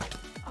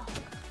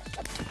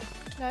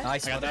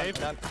 Nice, I got well Dave.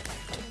 done.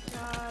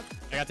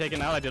 I got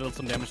taken out. I did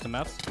some damage to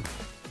Meths.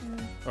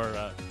 Or,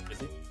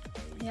 Izzy.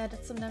 Yeah, I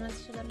did some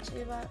damage to them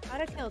too, but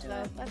Auto killed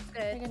though. That's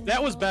good.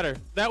 That was better.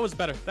 That was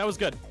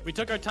good. We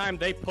took our time.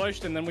 They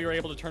pushed, and then we were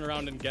able to turn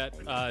around and get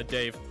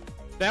Dave.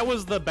 That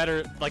was the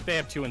better. Like, they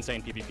have two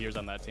insane PvPers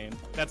on that team.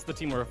 That's the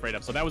team we're afraid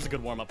of. So that was a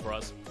good warm up for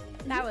us.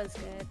 That was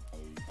good.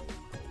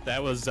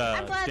 That was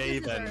I'm glad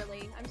Dave this is and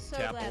early. I'm so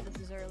Tapple. glad this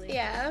is early.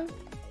 yeah.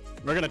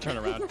 We're gonna turn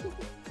around.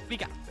 We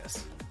got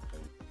this.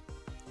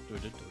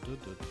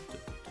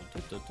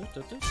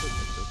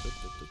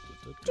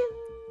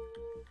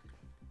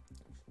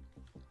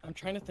 I'm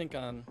trying to think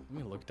on. Let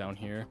me look down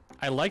here.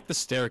 I like the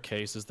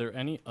staircase. Is there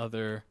any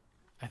other?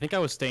 I think I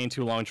was staying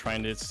too long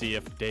trying to see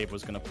if Dave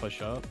was gonna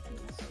push up.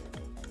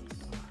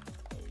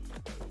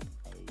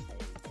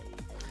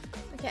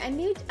 Okay, I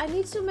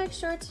need to make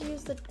sure to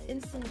use the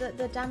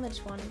the damage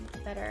one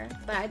better,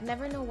 but I'd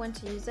never know when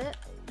to use it.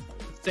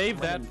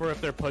 Save that for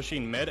if they're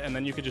pushing mid, and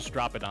then you could just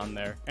drop it on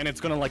there, and it's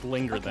gonna like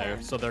linger Okay.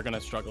 there, so they're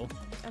gonna struggle.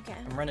 Okay.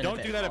 I'm running a Don't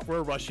bit do that hot. if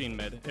we're rushing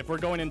mid. If we're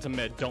going into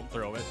mid, don't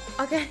throw it,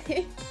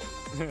 Okay.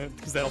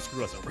 because that'll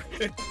screw us over.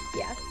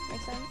 Yeah,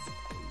 makes sense.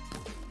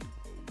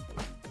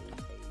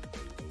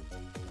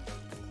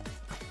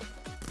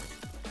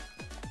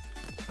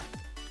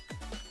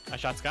 I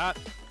shot Scott.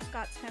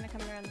 Scott's kind of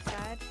coming around the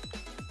side.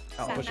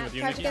 Oh, Sat pushing back. with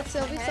you, Tried to Nikki. get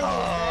Sylvie. Okay. Sylvie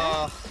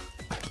Oh,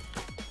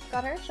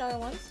 got her. Shot her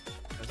once.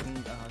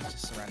 I was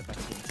just surrounded by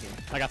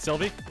TNT. I got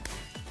Sylvie.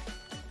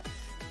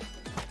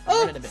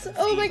 Oh, running a bit of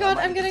oh my fever, god,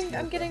 I I'm might getting, need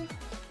I'm to getting.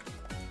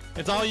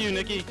 It's all you,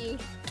 Nikki.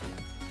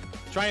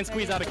 Try and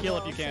squeeze out a kill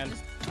if you So can.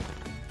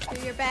 just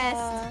do your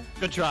best.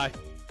 Good try.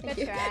 Good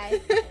you. try.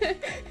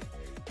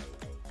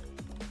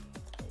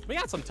 We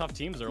got some tough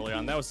teams early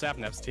on. That was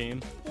Sapnap's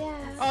team. Yeah.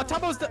 Oh,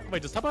 Tubbo's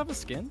wait, does Tubbo have a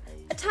skin?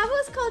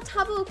 Tabo is called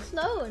Tabo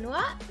Clone.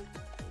 What?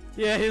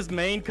 Yeah, his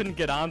main couldn't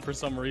get on for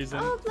some reason.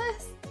 Oh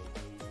bless.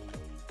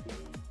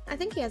 I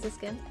think he has a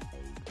skin.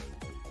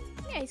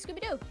 Yeah, he's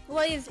Scooby-Doo.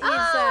 Well, he's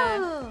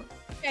Oh.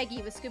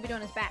 Shaggy with Scooby-Doo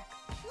on his back.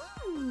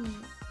 Hmm.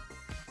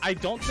 I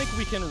don't think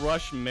we can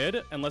rush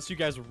mid unless you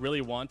guys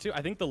really want to.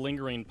 I think the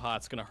lingering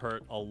pot's gonna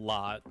hurt a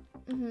lot.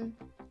 Mhm.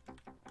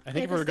 I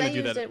think if we were gonna do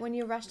used that. it when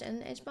you rushed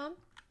in H-bomb.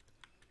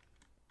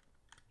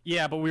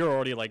 Yeah, but we were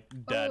already like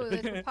dead. Oh,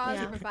 there's a pause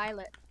Yeah. for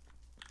Violet.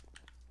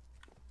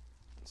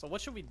 So what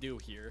should we do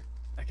here?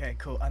 Okay,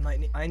 cool. I'm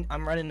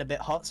running a bit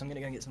hot, so I'm gonna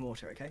go and get some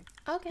water. Okay.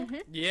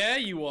 Okay. Yeah,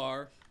 you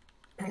are.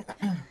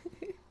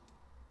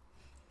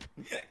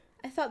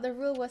 I thought the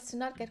rule was to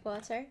not get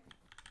water.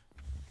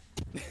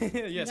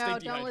 Yeah, No,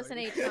 stay don't listen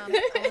to dehydrated. H-bomb.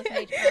 Don't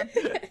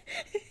listen to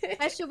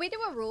H-bomb. Should we do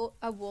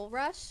a wool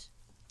rush?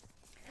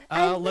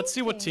 Let's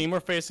see what thinking. team we're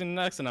facing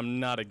next, and I'm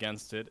not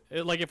against it.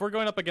 Like, if we're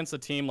going up against a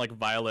team like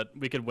Violet,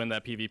 we could win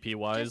that PvP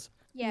wise.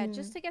 Yeah,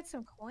 just to get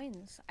some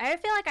coins. I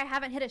feel like I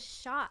haven't hit a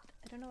shot.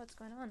 I don't know what's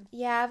going on.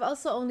 Yeah, I've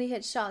also only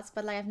hit shots,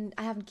 but like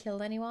I haven't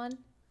killed anyone.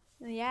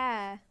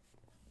 Yeah.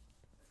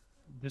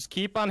 Just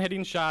keep on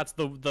hitting shots.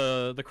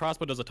 The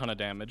crossbow does a ton of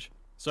damage.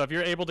 So if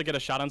you're able to get a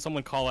shot on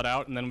someone, call it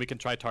out, and then we can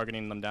try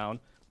targeting them down.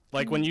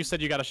 Like when you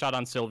said you got a shot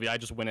on Sylvie, I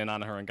just went in on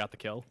her and got the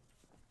kill.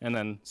 And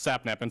then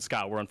Sapnap and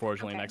Scott were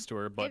unfortunately Okay. next to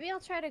her. But Maybe I'll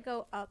try to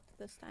go up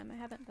this time. I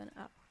haven't been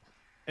up.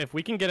 if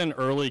we can get an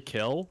early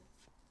kill,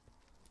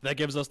 that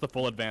gives us the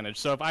full advantage.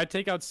 So if I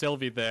take out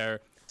Sylvie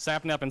there,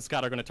 Sapnap and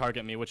Scott are going to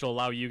target me, which will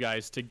allow you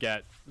guys to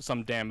get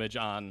some damage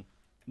on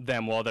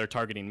them while they're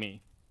targeting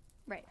me.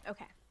 Right,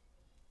 okay.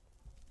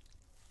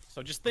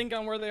 So just think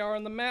on where they are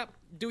on the map,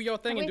 do your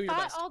thing, and do We your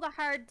fought best. all the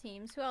hard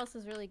teams. Who else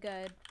is really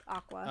good?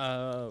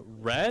 Aqua.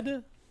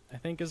 Red, I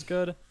think is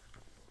good.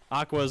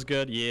 Aqua is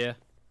good, yeah.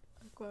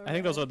 I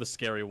think those are the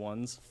scary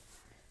ones.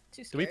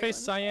 Two Did we scary face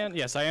ones. Cyan?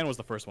 Yeah, Cyan was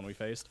the first one we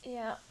faced.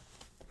 Yeah.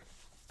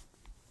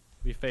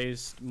 We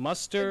faced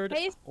Mustard, We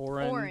faced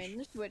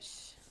Orange.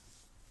 which...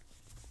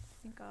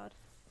 Thank God.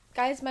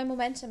 Guys, my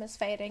momentum is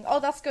fading. Oh,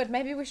 that's good.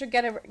 Maybe we should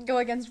go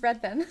against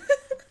Red then.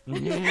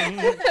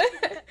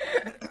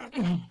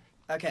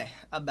 Okay,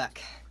 I'm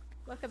back.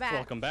 Welcome back.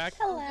 Welcome back.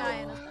 Hello.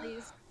 Diana,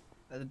 please.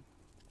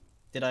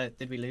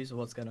 Did we lose or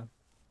what's going on?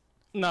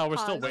 No, we're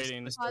still Pause.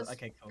 waiting. Pause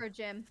Okay, cool. for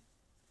Jim.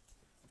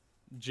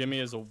 Jimmy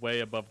is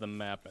way above the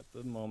map at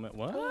the moment.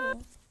 What? Oh.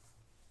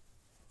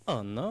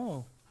 Oh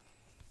no.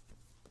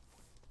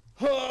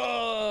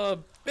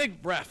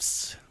 Big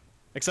breaths.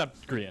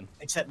 Except Grian.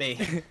 Except me.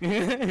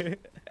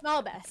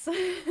 Small best.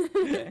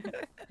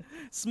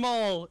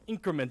 Small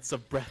increments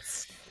of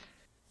breaths.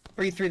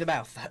 Breathe through the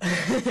mouth.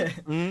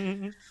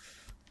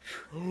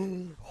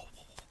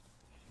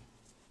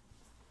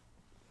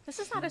 This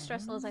is not as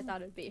stressful as I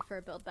thought it'd be for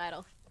a build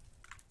battle.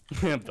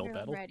 Build Everyone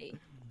battle. Ready.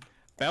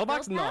 Battle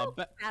box? Build No.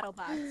 battle? Battle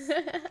box.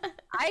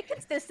 I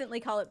consistently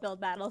call it build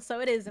battle, so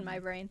it is in my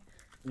brain.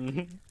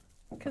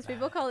 Because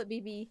people call it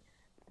BB.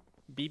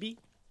 BB?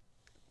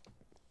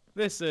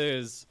 This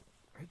is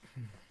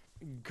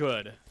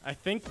good. I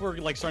think we're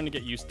like starting to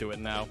get used to it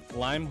now.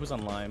 Lime? Who's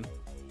on lime?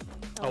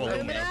 Oh,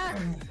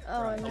 Illumina.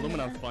 Oh, no.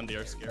 Illumina and Fundy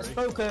are scary.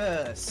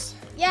 Focus.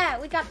 Yeah,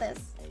 we got this.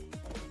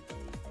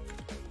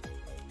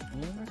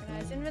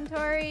 Organize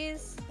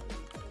inventories.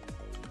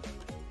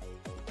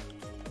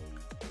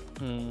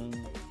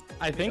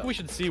 I think we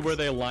should see where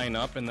they line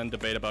up and then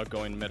debate about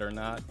going mid or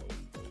not.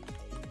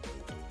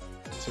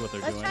 See what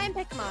they're Let's doing. try and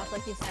pick them off,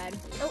 like you said.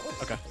 Oh,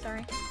 oops. Okay.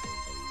 Sorry.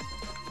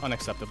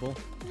 Unacceptable.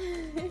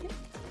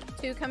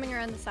 2 coming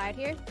around the side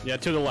here. Yeah,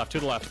 to the left, to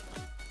the left.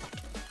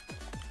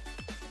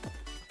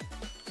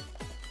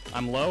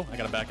 I'm low. I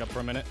gotta back up for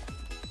a minute.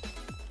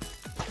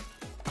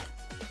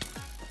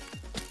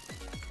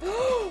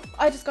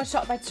 I just got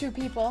shot by 2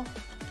 people.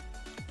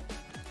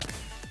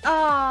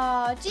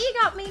 Oh, G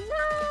got me.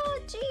 No,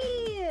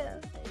 G.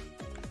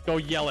 Go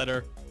yell at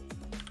her.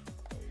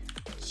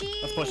 G.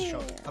 Let's push.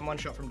 I'm 1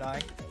 shot from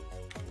dying.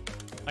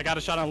 I got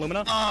a shot on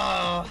Lumina.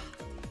 Oh.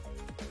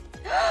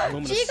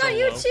 Illumina's G got so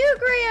you low. too,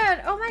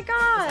 Grian. Oh my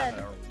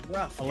god.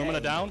 Rough. Illumina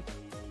game. down.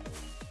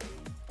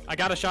 I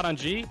got a shot on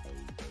G.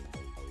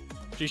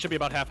 G should be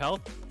about half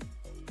health.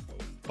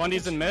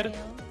 Fundy's in mid.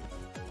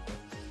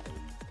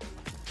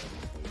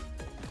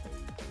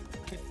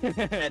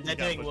 They're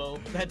doing wool.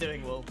 They're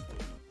doing wool.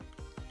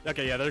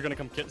 Okay, yeah, they're gonna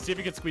come. See if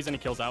you can squeeze any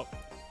kills out.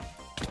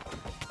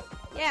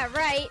 Yeah,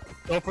 right.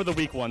 Go for the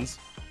weak ones.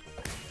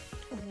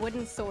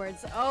 Wooden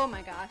swords. Oh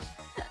my gosh.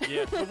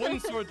 Yeah, the wooden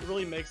sword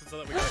really makes it so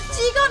that we gotta cross.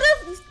 G got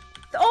a.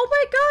 Oh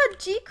my god,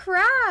 G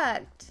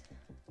cracked.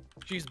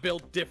 She's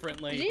built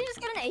differently. Did you just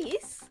get an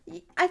ace?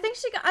 I think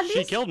she got at least.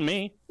 She killed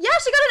me. Yeah,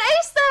 she got an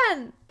ace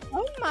then.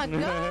 Oh my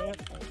god.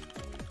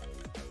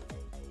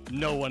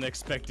 No one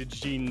expected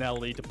Jean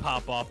Nelly to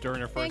pop off during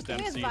her Man, first can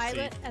we have MCC.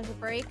 Violet as a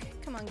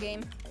break? Come on,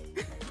 game.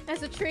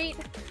 As a treat.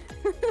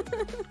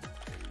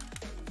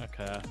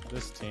 Okay,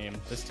 this team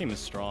is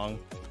strong.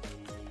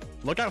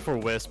 Look out for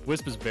Wisp.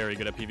 Wisp is very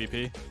good at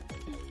PvP.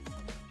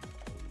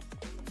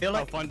 Feel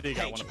like Fundy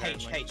got one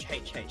apparently. H.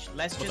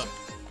 What's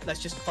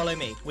Let's just follow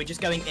me. We're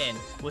just going in.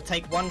 We'll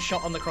take 1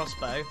 shot on the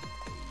crossbow,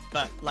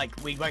 but like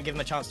we won't give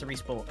them a chance to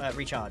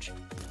recharge.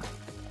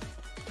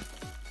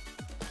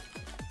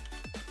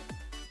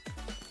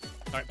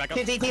 All right, back up.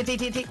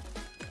 T.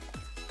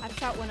 I've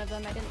shot one of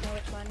them. I didn't know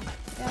which one.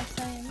 Yeah,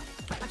 same.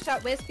 I've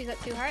shot Wisp. He's at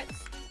 2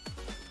 hearts.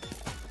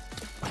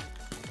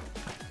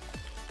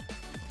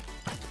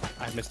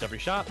 I've missed every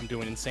shot. I'm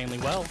doing insanely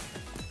well.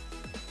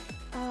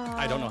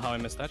 I don't know how I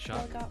missed that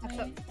shot. Phil got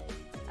me.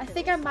 I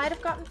think I might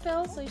have gotten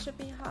Phil, so he should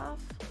be half.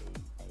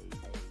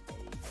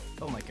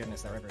 Oh my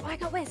goodness, they're Oh, everywhere. I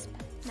got Wisp.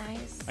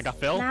 Nice. I got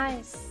Phil.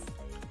 Nice.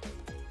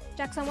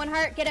 Jack's on 1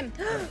 heart. Get him.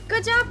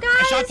 Good job, guys.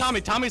 I shot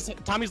Tommy.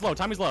 Tommy's low.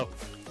 Tommy's low.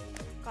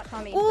 Got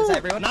Tommy. Ooh. Is that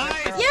everyone?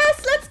 Nice.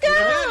 Yes, let's go.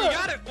 Yeah, you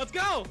got it. Let's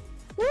go.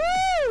 Woo!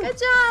 Good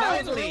That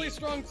was job. a really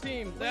strong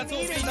team. That's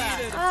what we needed that.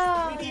 needed.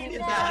 Oh, We needed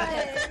nice.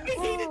 that. We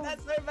needed Ooh.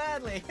 that so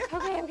badly.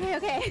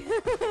 Okay.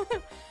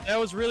 That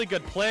was really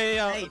good. Play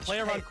H,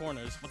 around H.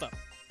 corners. What's up?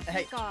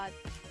 Hey, God.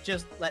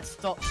 just let's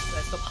stop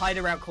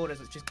hiding around corners.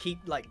 Let's just keep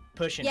like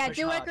pushing. Yeah, push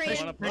do hard. what Green.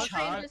 Wanna Push push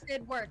Green hard. just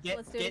did work.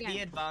 Let's do it Get again. the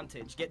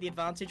advantage. Get the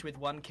advantage with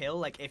 1 kill.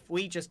 Like if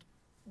we just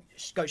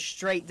go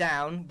straight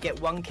down, get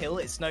 1 kill,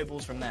 it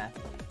snowballs from there.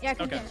 Yeah,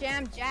 because Okay. we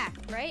jammed Jack,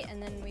 right?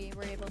 And then we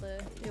were able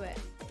to do it.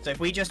 So if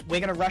we're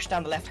gonna rush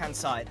down the left-hand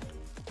side.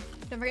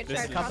 Don't forget to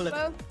There's charge a couple of-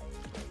 crossbow.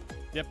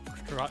 Yep.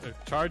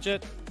 Charge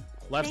it.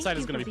 Left Thank side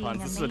is you gonna for be being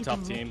Puns. This is a tough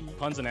amazing, team. Nikki.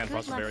 Puns and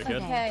Anfrost are luck very for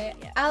good. them.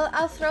 Okay,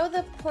 I'll throw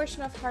the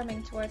portion of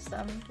harming towards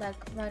them, like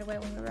right away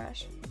when we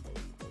rush.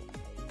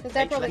 Because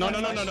they're H, probably No,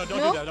 gonna no, rush. don't do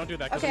that. Don't do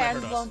that. 'Cause Okay, it I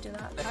might hurt won't us. do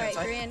that. Alright,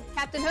 side. Green.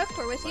 Captain Hook,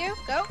 we're with you.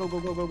 Go. Go, go,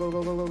 go, go, go,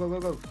 go, go, go, go,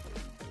 go, go.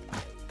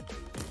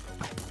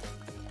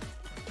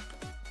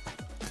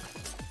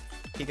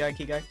 Keep going,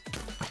 keep going.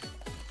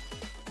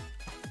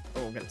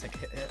 Oh, we're gonna take a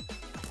hit here.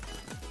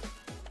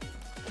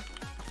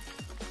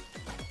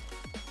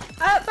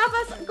 Above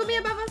us! Go me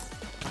above us!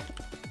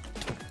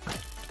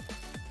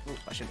 Oh,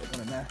 I should have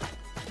gone in there.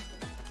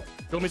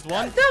 Gumi's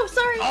one. No,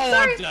 sorry! Oh, I'm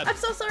sorry! dead. I'm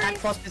so sorry! And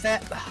Frost is there.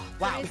 Wow.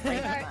 Nice,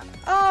 nice, nice.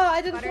 Oh,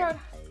 I didn't Got throw it.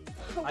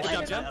 I Good job,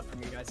 split Jen. up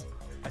from you guys.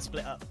 I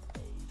split up.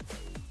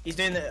 He's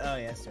doing the. Oh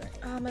yeah, sorry.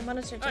 Oh, my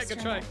monitor just Alright, good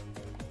turned try. off.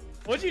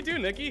 What'd you do,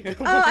 Nikki? Oh,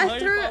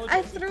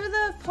 I threw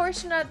the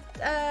portion at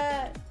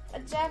a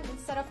gem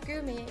instead of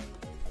Gumi.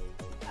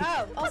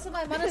 Oh. Also,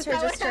 my monitor Is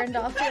that just what turned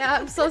off. Yeah,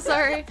 I'm so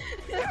sorry.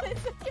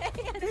 It's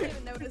okay. I didn't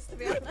even notice, to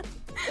be honest.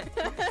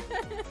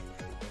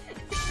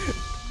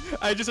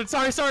 I just said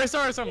sorry.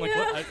 I'm like,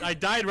 what? I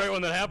died right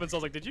when that happened. So I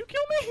was like, did you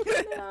kill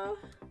me? No.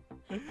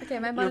 Okay,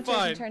 my monitor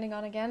isn't turning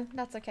on again.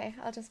 That's okay.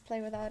 I'll just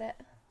play without it.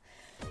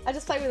 I'll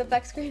just play with a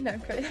black screen. No,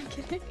 I'm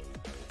kidding.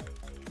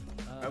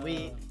 Are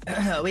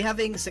we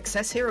having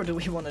success here, or do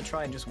we want to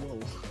try and just wool?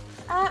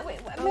 Wait,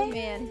 Oh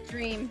man,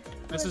 Dream.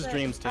 This is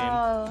Dream's team.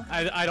 Oh.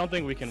 I don't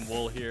think we can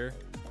wool here.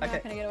 I'm Okay.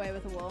 not gonna get away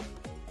with a wool.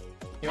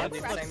 You want to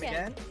do the Let's same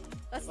again?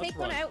 Let's Let's take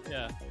one run. out.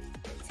 Yeah.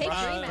 Take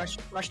Dream out.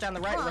 Rush down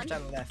the right, Come rush on.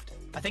 down the left.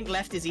 I think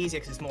left is easier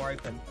because it's more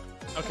open.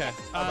 Okay.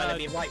 Oh, well, it'll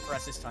be right for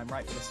us this time.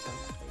 Right for this time.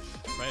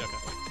 Right.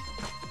 Okay.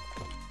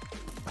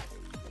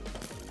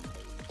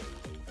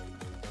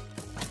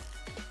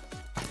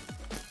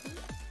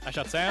 I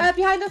shot Sam.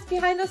 Behind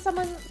us,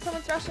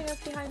 someone's rushing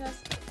us behind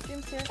us.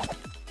 Dream's here.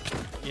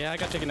 Yeah, I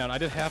got taken down. I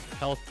did half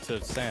health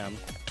to Sam.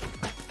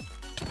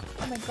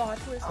 Oh my god,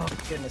 who is Oh,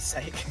 for goodness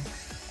sake.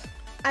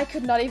 I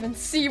could not even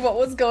see what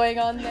was going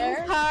on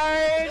there.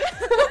 Hard.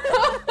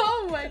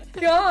 Oh my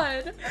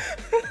god.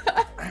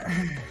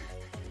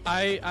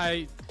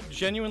 I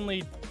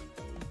genuinely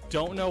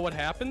don't know what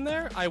happened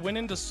there. I went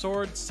into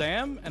sword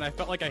Sam, and I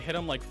felt like I hit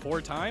him like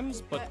 4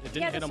 times, but it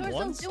didn't hit him the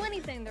once. swords don't do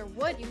anything. They're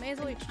wood. You may as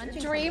well be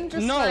punching. Dream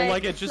just No,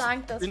 like, it just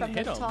flanked us didn't from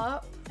hit the 'em.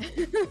 top.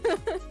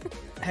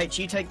 Hey,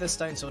 you take the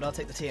stone sword, I'll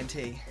take the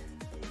TNT.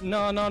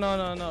 No.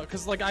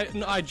 Because like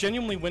I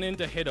genuinely went in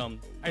to hit him.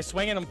 I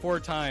swung at him 4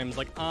 times,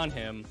 like on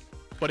him,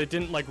 but it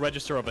didn't like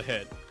register of a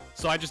hit.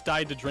 So I just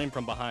died to Dream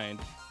from behind.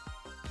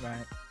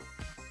 Right.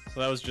 So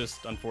that was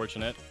just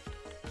unfortunate.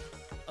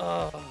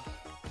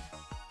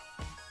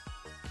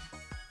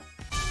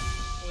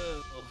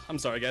 I'm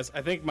sorry, guys.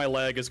 I think my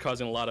leg is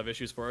causing a lot of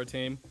issues for our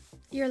team.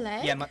 Your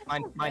leg? Yeah,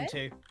 mine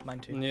too. Mine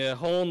too. Yeah,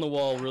 hole in the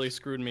wall really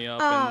screwed me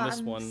up, Oh, and this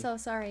I'm one. so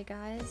sorry,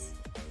 guys.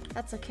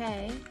 That's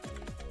okay.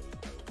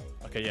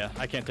 Okay, yeah,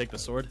 I can't take the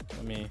sword.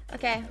 Let me.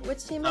 Okay,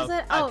 which team is Oh,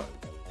 it? Oh,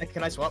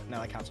 Can I swap? No,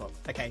 I can't swap.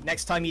 Okay,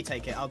 next time you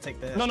take it, I'll take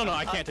the... No,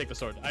 I can't take the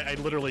sword. I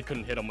literally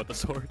couldn't hit him with the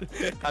sword.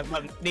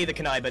 Well, neither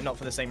can I, but not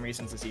for the same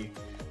reasons as you.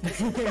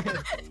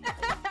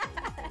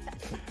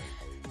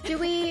 do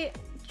we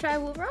try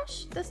Wool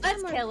Rush this time?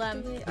 Let's or kill do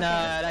him. we- No,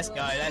 okay. let's go.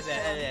 That's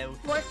it.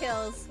 4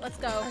 kills. Let's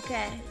go.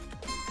 Okay.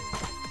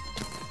 Oh,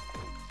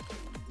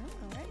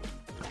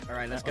 alright.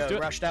 Alright, let's Let's do go.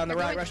 it. Rush down the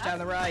right, Everyone rush down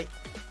the right.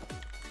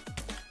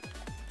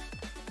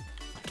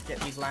 Get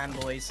these land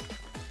boys.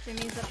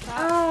 Jimmy's up top.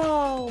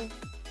 Oh.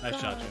 Nice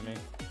shot, God. Jimmy.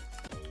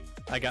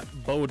 I got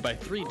bowed by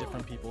 3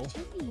 different people.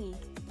 Jimmy.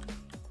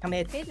 Come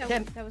here. Okay,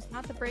 Tim. that was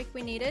not the break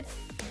we needed.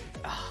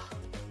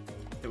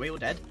 Are we all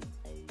dead?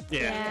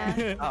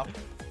 Yeah. Oh.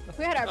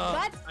 We had our Oh,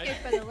 butts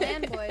kicked by the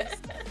land boys.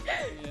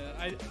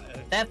 Yeah,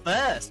 They're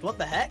first. What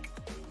the heck?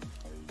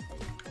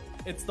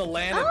 it's the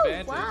land Oh,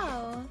 advantage.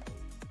 wow.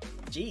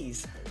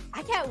 Jeez.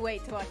 I can't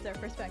wait to watch their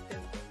perspective.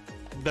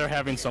 They're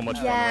having so much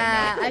fun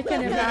Yeah, right I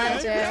can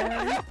imagine.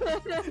 now.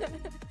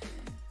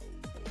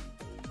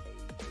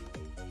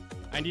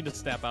 I need to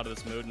snap out of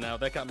this mood now.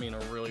 That got me in a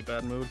really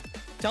bad mood.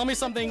 Tell me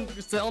something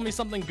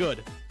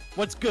good.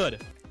 What's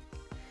good?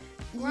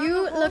 You on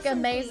a look wholesome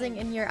amazing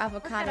theme. in your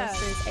avocado out.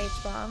 Series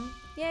H-bomb.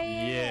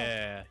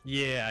 Yeah,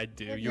 I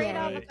do. You're a You're great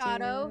right.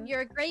 avocado. Too.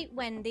 You're a great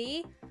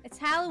Wendy. It's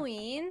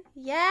Halloween.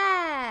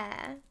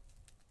 Yeah.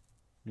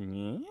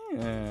 Yeah,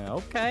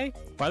 okay.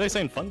 Why are they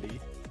saying Fundy?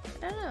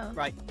 I don't know.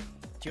 Right.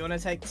 Do you want to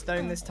take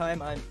stone this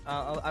time?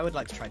 I would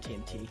like to try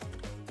TNT.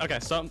 Okay,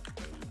 so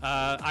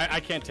I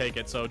can't take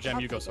it, so Jem,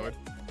 I'll you go take sword.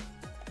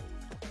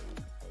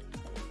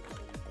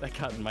 That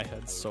got in my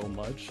head so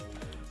much.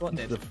 What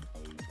did?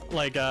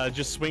 Like,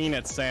 just swinging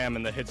at Sam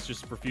and the hit's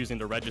just refusing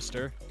to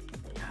register.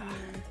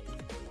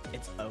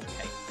 It's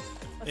okay.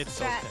 It's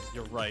strat. okay,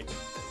 you're right.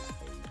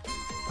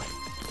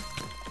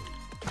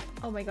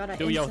 Oh my god, I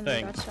Do your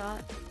instantly thing. got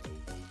shot.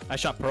 I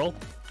shot Pearl.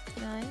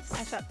 Nice.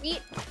 I shot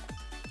Pete.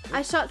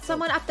 I shot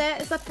someone up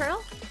there. Is that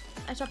Pearl?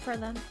 I shot Pearl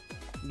then.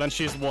 Then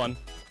she's 1.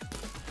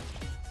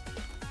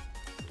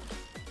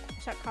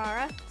 I shot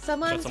Kara.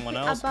 Someone's someone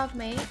else? above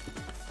me.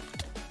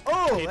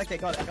 Oh, Pete. okay,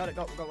 got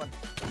one.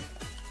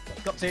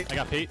 Got 2. I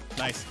got Pete.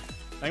 Nice.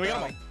 There we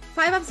go.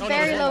 5 up's Oh, no,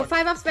 very there's one low. more.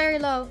 5 up's very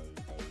low.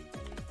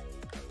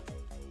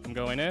 I'm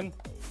going in.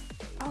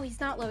 Oh,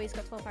 he's not low. He's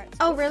got 12 hearts.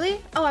 Oh really?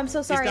 Oh, I'm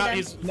so sorry. then.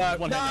 He's No,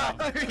 one hit now.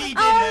 he did it.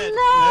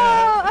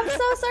 Oh no! I'm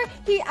so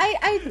sorry.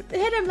 I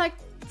hit him like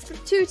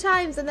 2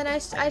 times and then I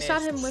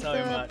shot him missed with so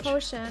the much.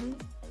 potion.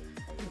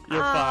 You're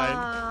fine.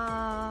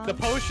 Ah. The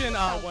potion,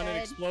 So when it good.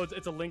 explodes,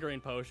 it's a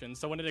lingering potion.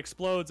 So when it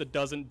explodes, it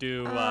doesn't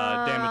do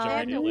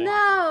damage immediately.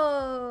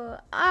 No!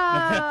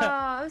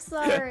 I'm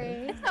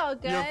sorry. It's all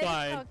good. You're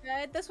fine. It's all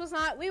good. This was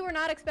not. We were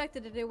not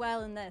expected to do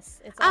well in this.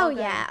 It's all Oh good.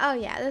 yeah, oh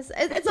yeah.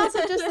 It's also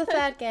just the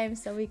 3rd game,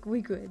 so we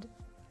good.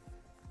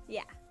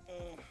 Yeah.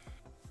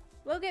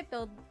 We'll get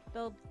build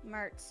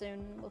Mart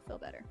soon. We'll feel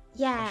better.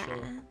 Yeah.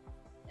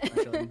 I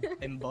shall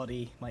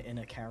embody my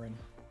inner Karen,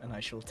 and I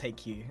shall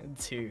take you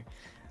to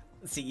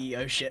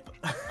CEO ship.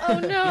 Oh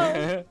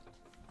no!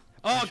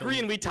 Oh, Actually-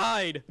 green, we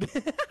tied.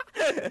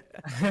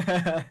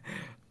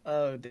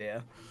 Oh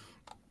dear.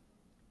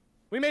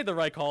 We made the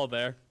right call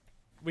there.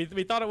 We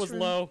thought it was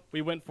low.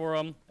 We went for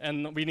him,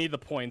 and we need the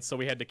points, so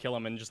we had to kill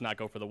him and just not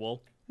go for the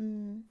wool.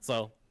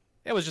 So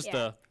it was just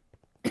a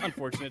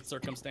unfortunate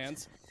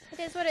circumstance. It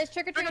is what it is.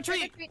 Trick or treat.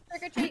 Trick or treat.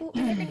 Trick or treat.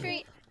 Trick or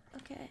treat.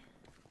 Okay.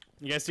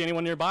 You guys see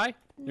anyone nearby?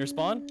 Near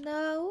spawn?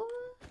 No.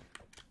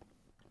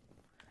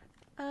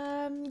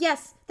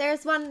 Yes,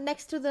 there's one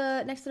next to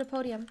the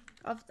podium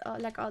of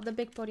the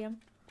big podium.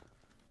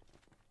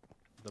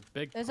 The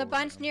big. There's a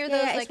bunch near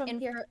Yeah, those yeah,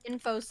 like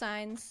info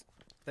signs.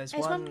 There's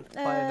There's one one,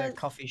 by the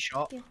coffee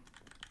shop. yeah.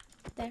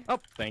 There. Oh,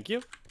 thank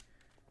you.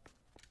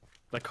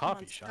 The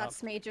coffee On shop. Scott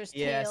Smager's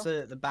Yeah, tail. so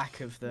at the back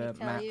of the Let me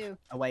tell map, you.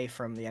 away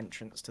from the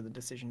entrance to the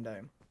Decision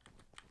Dome.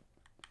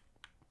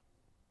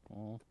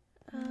 Oh.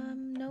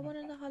 No one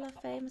in the Hall of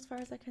Fame as far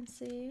as I can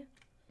see.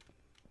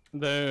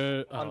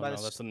 The One by no,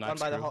 the, that's the one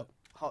Nox by the crew.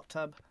 hot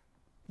tub.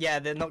 Yeah,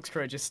 the Nox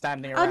crew are just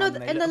standing Oh around. no, and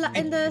they in look the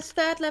minions.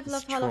 third level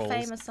of It's Hall of trolls.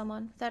 Fame is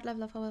someone. Third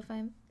level of Hall of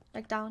Fame,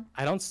 like down.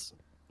 I don't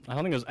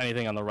think there's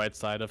anything on the right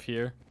side of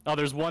here. Oh,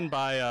 there's one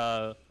by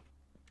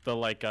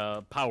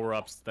the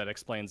power-ups that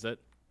explains it.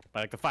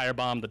 By like the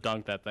firebomb, the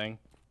dunk, that thing.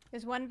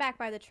 There's one back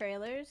by the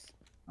trailers.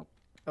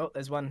 Oh,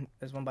 there's one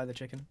by the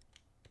chicken.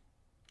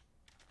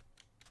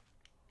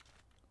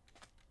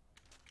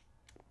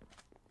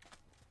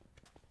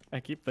 I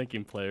keep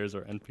thinking players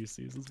are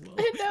NPCs as well.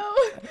 I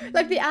know,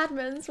 like the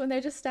admins when they're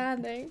just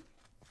standing.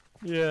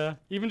 Yeah,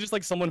 even just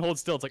like someone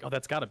holds still, it's like, oh,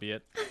 that's gotta be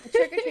it. The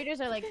trick or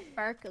treaters are like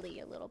sparkly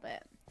a little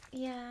bit.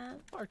 Yeah.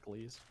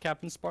 Sparklies,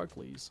 Captain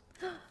Sparklies.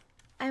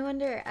 I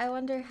wonder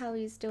how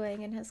he's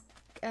doing in his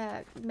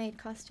maid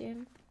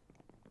costume.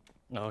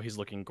 Oh, he's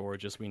looking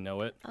gorgeous. We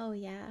know it. Oh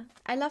yeah,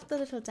 I love the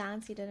little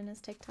dance he did in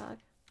his TikTok.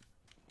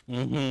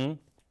 Mm-hmm.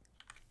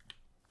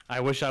 I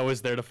wish I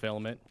was there to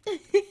film it.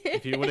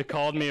 If he would have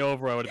called me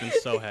over, I would have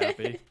been so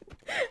happy.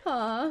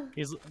 Aw.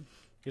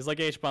 He's like,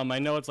 H-Bomb, I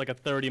know it's like a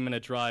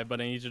 30-minute drive, but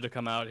I need you to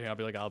come out here. I'll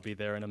be like, I'll be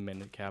there in a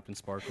minute, Captain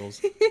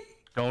Sparkles.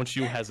 Don't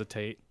you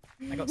hesitate.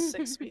 I got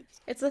 6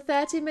 speeds. It's a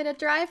 30-minute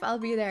drive. I'll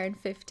be there in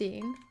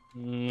 15.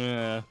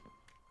 Yeah.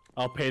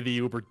 I'll pay the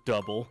Uber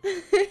double.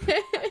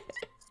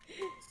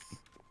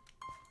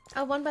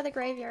 Oh, one by the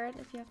graveyard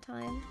if you have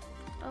time.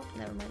 Oh,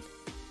 never mind.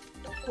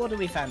 What do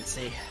we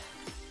fancy?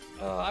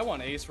 I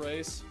want Ace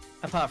Race.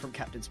 Apart from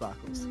Captain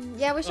Sparkles.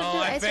 Yeah, we should do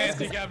I Ace Race.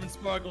 fancy 'Cause Captain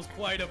Sparkles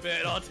quite a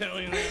bit, I'll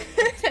tell you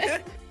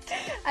that.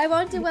 I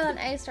won't do well on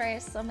Ace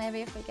Race, so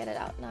maybe if we get it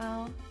out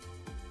now.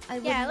 I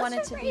wouldn't Yeah, want it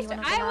let's to do be Ace one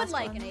of Race. the I would last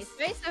like ones. an Ace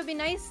Race. That would be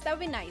nice. That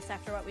would be nice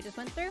after what we just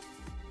went through.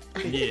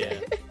 Yeah.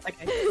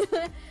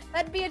 Okay.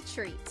 That'd be a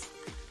treat.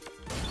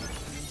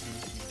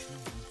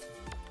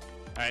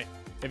 Alright.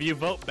 If you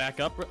vote back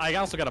up, I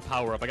also got a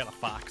power up. I got a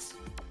fox.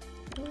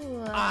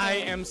 Ooh, I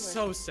okay. am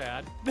so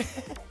sad.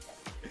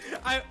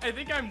 I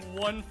think I'm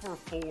 1 for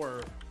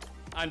 4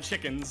 on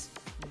chickens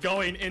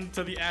going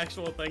into the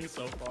actual thing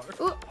so far.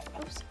 Ooh,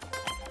 oops.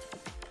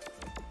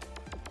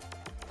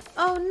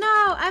 Oh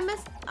no, I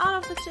missed all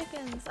of the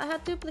chickens. I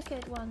had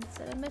duplicate ones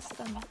and I missed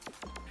them.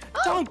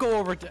 Don't go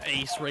over to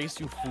Ace Race,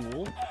 you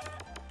fool.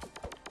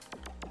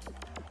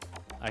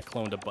 I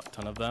cloned a butt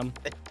ton of them.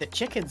 The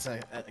chickens are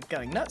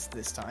going nuts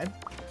this time.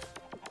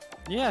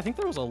 Yeah, I think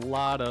there was a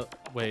lot of...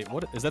 Wait,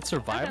 what is that?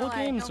 Survival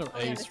I games don't or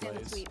fully Ace understand the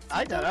Race? tweets.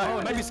 I don't Oh, know.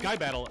 it might be Sky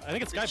Battle. I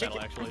think it's Sky Battle,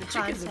 The actually.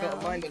 chickens have got a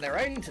tell. mind of their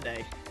own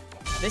today.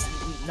 This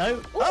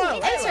no.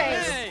 Ace hey,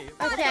 Race. Hey!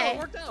 Okay.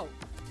 Worked out.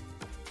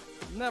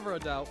 Never a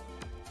doubt.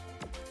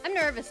 I'm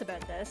nervous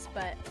about this,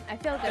 but I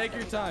feel good. Take that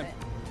your we got time.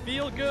 it.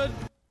 Feel good.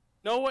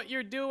 Know what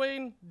you're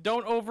doing.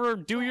 Don't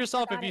overdo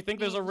yourself. If God, you it think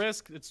there's a means-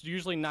 risk, it's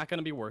usually not going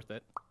to be worth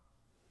it.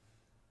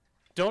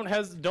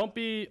 Don't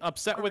be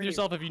upset with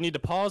yourself if you need to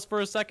pause for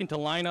a second to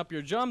line up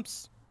your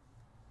jumps.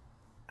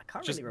 I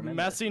can't Just really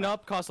remember. messing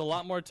up costs a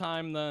lot more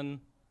time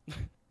than...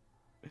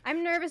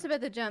 I'm nervous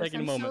about the jumps.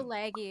 Taking a I'm so moment.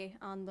 laggy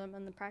on them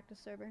on the practice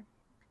server.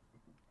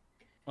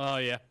 Oh,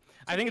 yeah.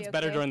 I think be it's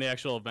better okay. during the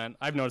actual event.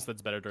 I've noticed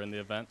that's better during the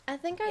event. I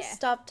think I Yeah.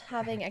 stopped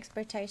having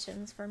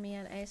expectations for me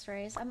and Ace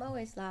Race. I'm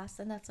always last,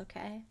 and that's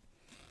okay.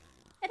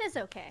 It is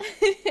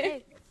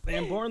okay. The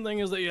important thing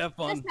is that you have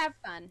fun. Just have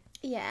fun.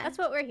 Yeah, That's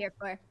what we're here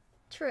for.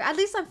 true. At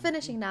least I'm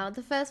finishing now.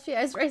 The first few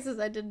Ace Races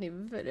I didn't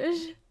even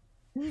finish.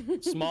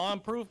 Small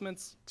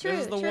improvements. True,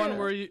 This is the one true.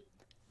 where you...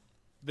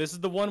 This is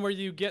the one where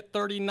you get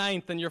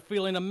 39th and you're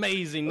feeling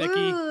amazing, Nikki.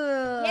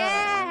 Ooh.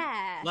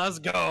 Yeah. Let's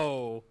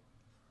go.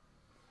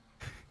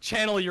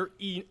 Channel your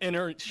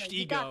inner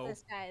You got ego.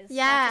 this, guys.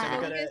 Yeah. So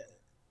you gotta,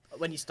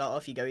 when you start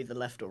off, you go either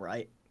left or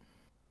right.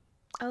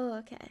 Oh,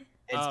 okay.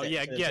 Oh,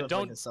 yeah, to yeah, avoid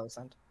don't- the soul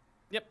sand.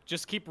 Yep,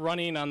 just keep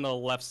running on the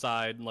left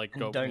side, like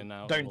go in and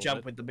out. a Don't little jump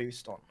bit. with the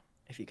boost on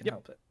if you can Yep.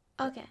 help it.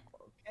 Okay.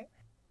 Okay.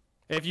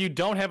 If you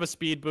don't have a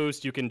speed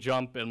boost, you can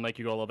jump and make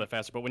you go a little bit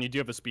faster. But when you do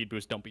have a speed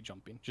boost, don't be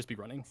jumping. Just be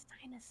running. This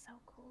sign is so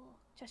cool.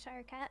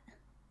 Cheshire Cat.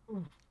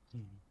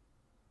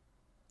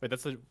 Wait,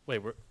 that's the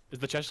is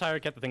the Cheshire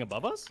Cat the thing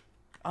above us?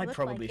 I Looked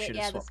probably like it, should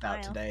yeah, have the swapped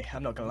out smile. today.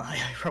 I'm not gonna lie,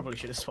 I probably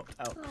should have swapped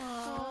out.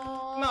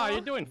 No,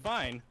 you're doing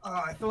fine.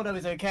 Oh, I thought I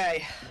was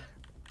okay.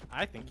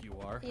 I think you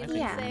are. You I think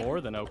Yeah. you're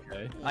more than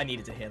okay. I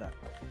needed to hear that.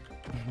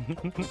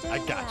 I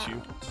got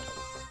you.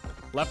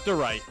 Left or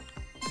right?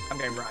 I'm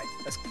going right.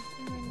 Let's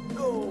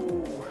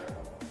go.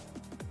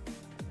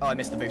 Oh, I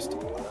missed the boost.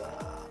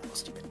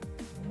 Stupid.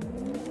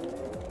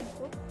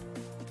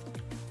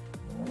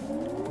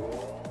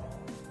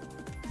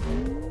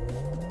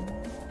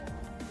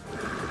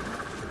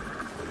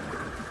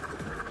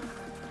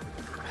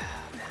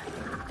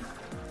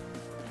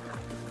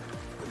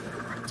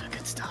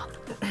 Good start.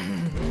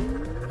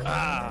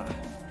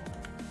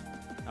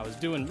 I was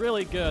doing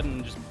really good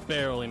and just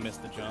barely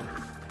missed the jump.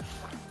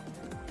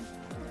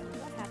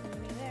 What happened to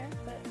me there?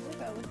 But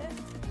we'll go with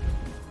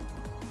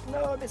it.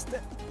 No, I missed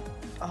it.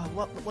 Oh,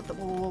 what the?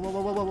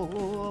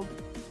 Whoa.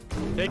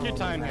 Take your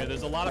time here.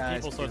 There's a lot of Nah,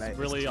 people, it's so too it's late.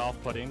 really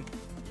off-putting.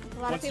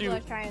 A lot Once of people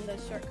you- are trying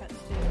those shortcuts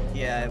too.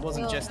 Yeah, it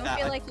wasn't Well, just don't that.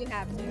 feel like you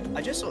have to.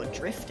 I just sort of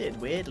drifted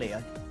weirdly.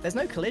 There's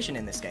no collision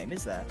in this game,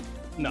 is there?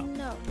 No.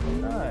 No.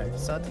 No,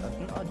 so I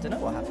don't know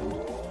what happened.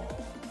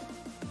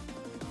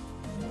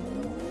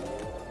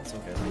 It's all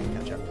good, I can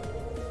catch up.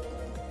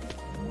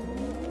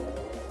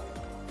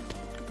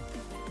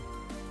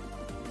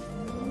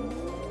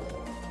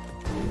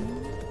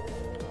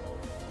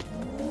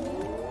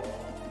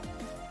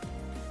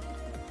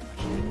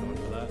 Should be going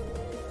for that.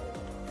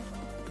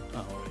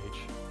 Oh, H.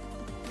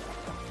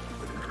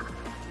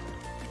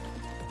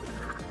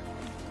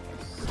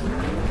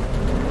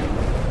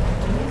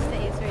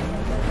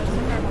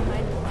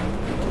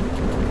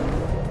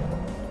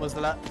 Was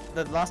the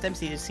last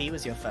MCC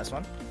was your first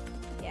one?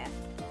 Yeah.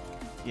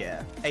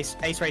 Yeah. Ace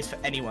race for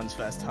anyone's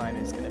first time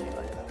is gonna be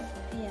like that.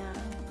 Yeah.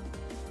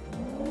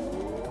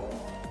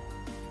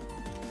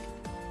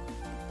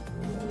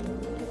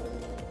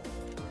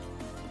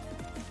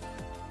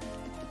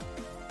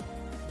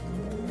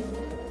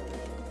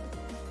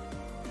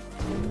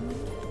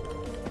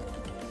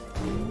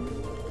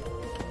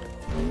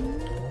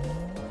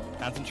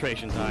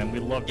 Concentration time. We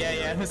love Yeah, it.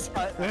 yeah.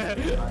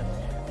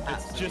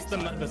 It's just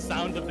the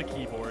sound of the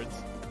keyboards.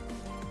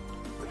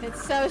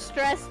 It's so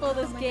stressful,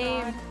 this Oh my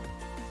game. God.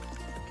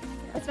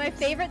 It's my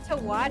favorite to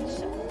watch.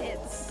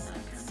 It's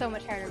so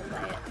much harder to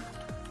play it.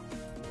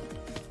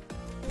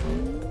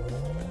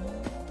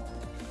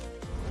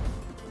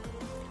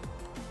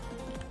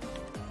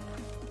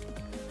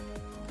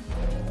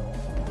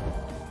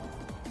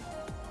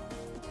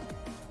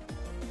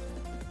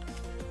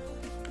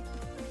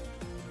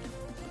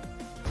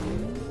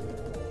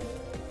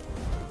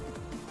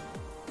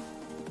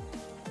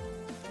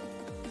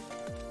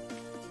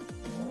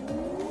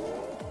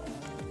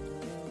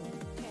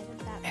 Okay, I did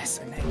that Yes,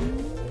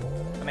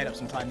 first. I made up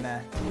some time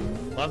there.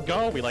 Let's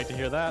go. We like to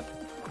hear that.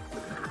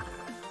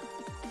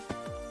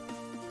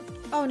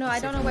 Oh no, I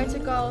don't know where to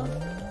go.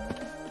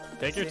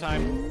 Take your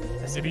time.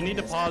 If you need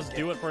to pause,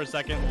 do it for a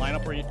second. Line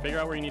up where you figure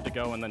out where you need to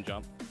go, and then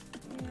jump.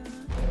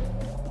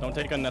 Don't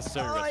take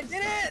unnecessary Oh, I risks.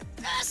 did it!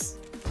 Yes!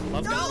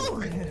 Let's No!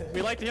 go.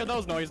 We like to hear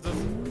those noises.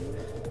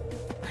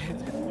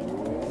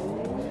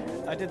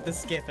 I did the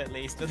skip at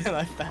least, but then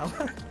I fell.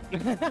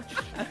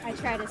 I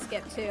tried to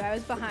skip too. I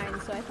was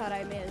behind, so I thought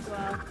I may as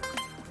well.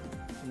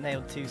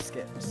 Nailed 2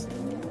 skips.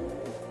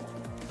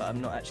 But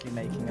I'm not actually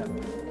making up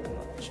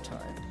much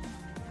time.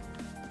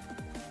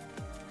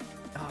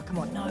 Oh, come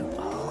on, no!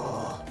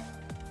 Oh.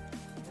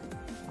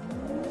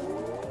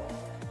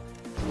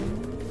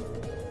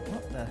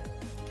 What the?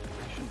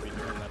 I shouldn't be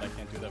doing that. I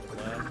can't do that for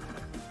that.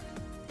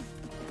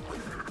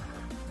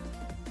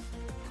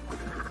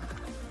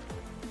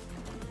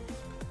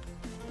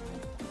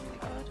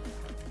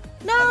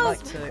 No!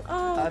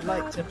 Oh, I'd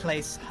like God. to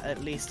place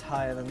at least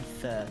higher than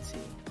 30.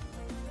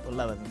 Or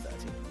lower than 30,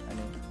 I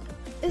mean.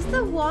 Is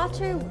the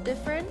water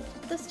different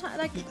this time?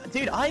 Like,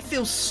 Dude, I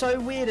feel so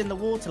weird in the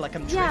water, like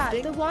I'm yeah,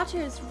 drifting. the water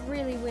is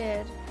really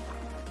weird.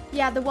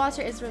 Yeah, the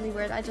water is really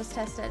weird. I just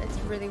tested. It's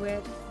really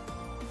weird.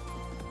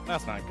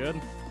 That's not good.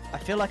 I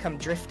feel like I'm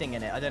drifting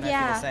in it. I don't know if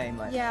Yeah, you're the same.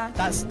 Like, yeah.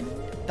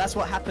 That's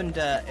what happened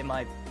in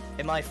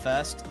my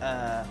first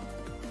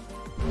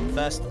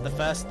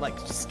like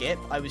skip.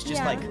 I was just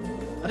Yeah. like,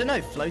 I don't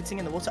know, floating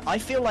in the water. I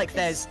feel like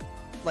there's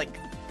like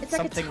It's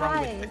like a something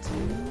wrong tide.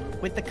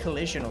 with the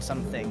collision or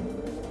something.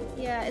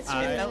 Yeah, it's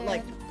I really It felt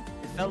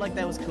weird. like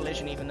there was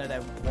collision even though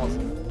there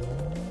wasn't.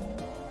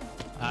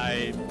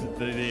 The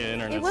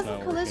internet's It wasn't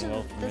not collision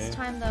working well for this me.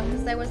 time though,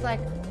 because there was like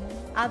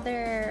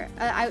other.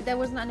 There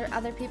wasn't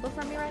other people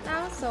from me right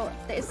now, so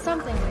there is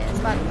something weird.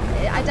 But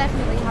I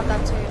definitely have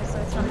that too, so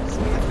it's not just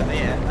you.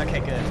 Yeah, okay,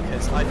 good,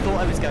 because I thought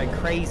I was going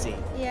crazy.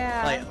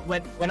 Yeah. Like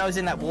when I was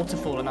in that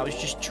waterfall and I was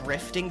just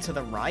drifting to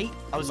the right,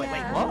 I was like, wait,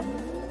 Yeah. what?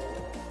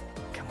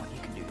 Come on,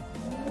 you can do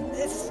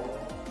this.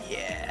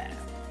 Yeah.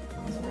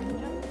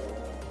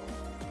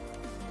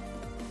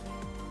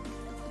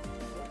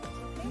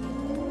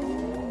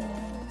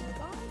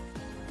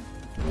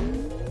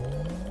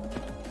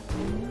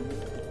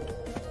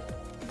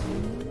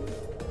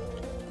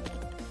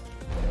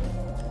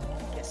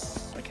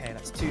 Yes. Okay,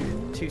 that's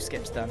two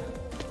skips done.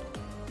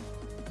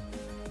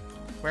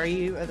 Where are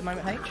you at the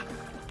moment, H?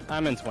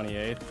 I'm in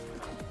 28th.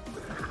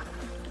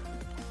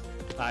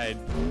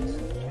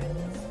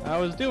 I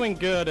was doing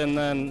good, and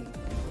then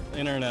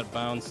internet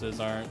bounces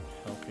aren't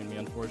helping me,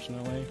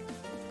 unfortunately.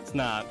 It's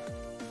not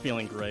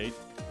feeling great.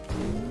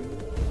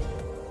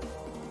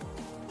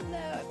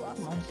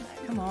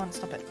 on,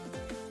 stop it.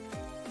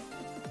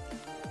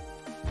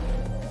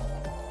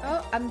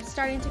 Oh, I'm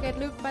starting to get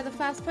looped by the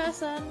fast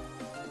person.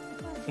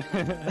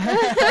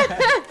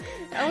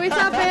 Always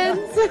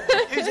happens.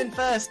 Who's in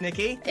first,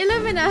 Nikki?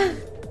 Illumina.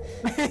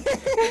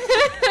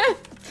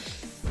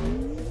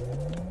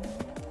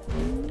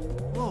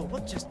 Whoa,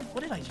 what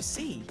did I just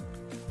see?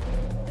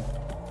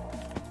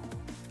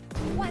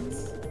 What?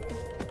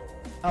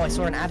 Oh, I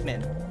saw an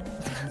admin.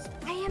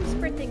 I am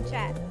sprinting,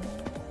 chat.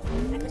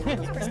 I'm a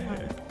total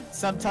sprinter.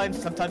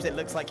 Sometimes it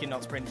looks like you're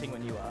not sprinting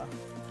when you are.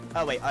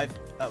 Oh wait,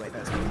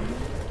 there's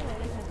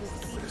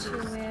Too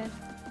weird.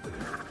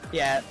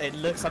 yeah,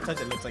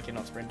 sometimes it looks like you're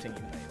not sprinting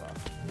even though you are.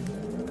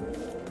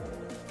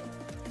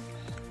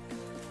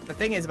 The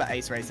thing is about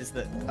Ace Race is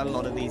that a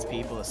lot of these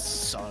people are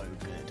so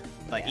good.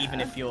 Like even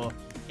if you're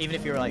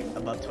like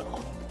above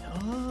 12.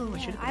 Oh,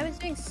 I was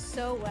doing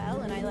so well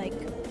and I like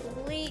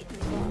completely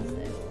lost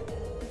it.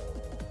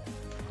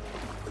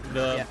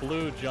 The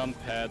blue jump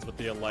pads with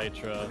the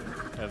elytra,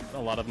 a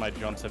lot of my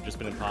jumps have just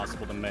been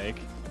impossible to make,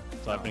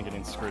 so I've been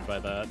getting screwed by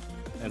that,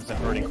 and it's been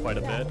hurting quite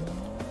a bit.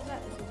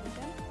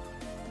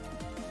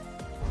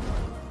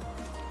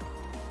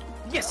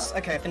 Yes!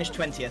 Okay, I finished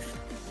 20th.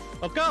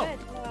 Let's go! Good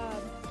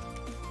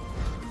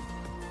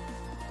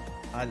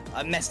job.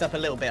 I messed up a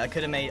little bit.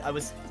 I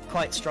was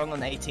quite strong on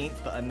the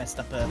 18th, but I messed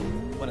up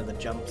one of the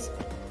jumps.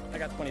 I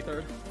got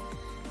 23rd.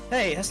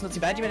 Hey, that's not too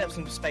bad. You made up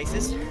some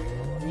spaces.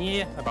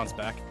 Yeah, I bounced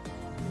back.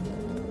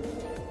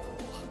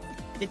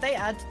 Did they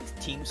add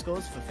team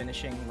scores for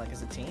finishing like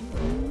as a team?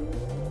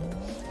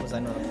 Or was I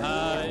not?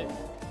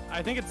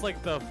 I think it's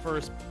like the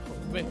first.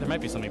 Wait, there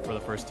might be something for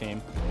the first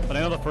team, but I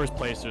know the first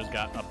placers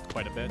got up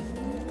quite a bit.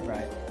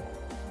 Right.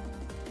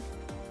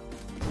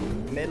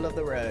 Middle of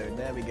the road.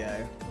 There we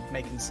go.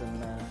 Making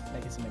some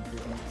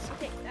improvements.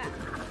 Take that.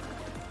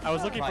 I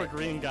was looking for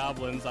green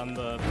goblins on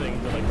the thing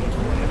to like look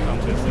for in the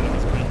compass, and it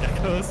was green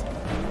geckos.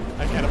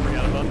 I kind of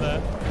forgot about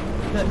that.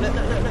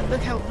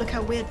 Look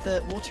how weird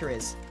the water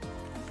is.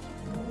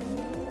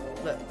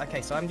 Look,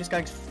 okay, so I'm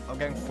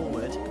going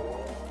forward.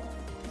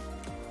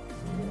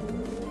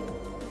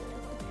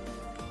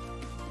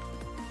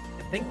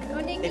 I think.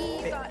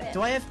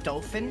 Do I have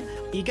dolphin?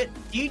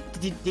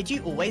 Did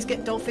you always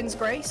get dolphin's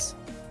grace?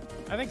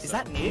 I think so. Is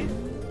that new?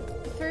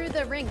 Through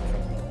the rings, I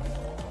think.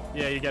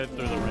 Yeah, you get it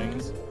through the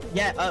rings.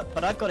 Yeah,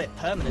 but I've got it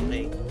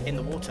permanently in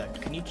the water.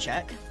 Can you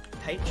check,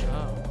 H?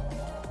 Oh.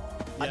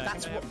 Yeah,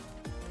 That's what.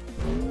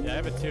 Yeah, I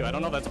have it too. I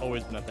don't know if that's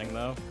always been a thing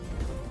though.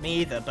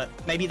 Me either, but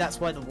maybe that's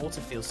why the water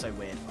feels so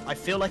weird. I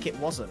feel like it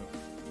wasn't.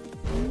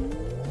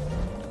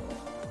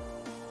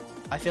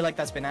 I feel like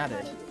that's been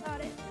added.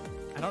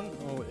 I don't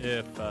know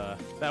if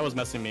that was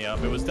messing me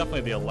up. It was definitely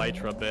the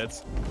elytra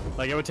bits.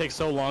 Like, it would take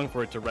so long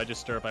for it to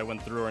register if I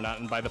went through or not,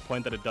 and by the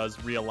point that it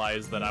does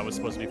realize that I was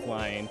supposed to be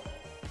flying,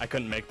 I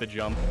couldn't make the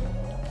jump.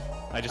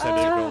 I just had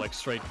to go, like,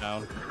 straight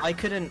down. I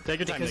couldn't. Take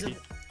your time, Nikki.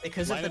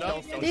 Because of the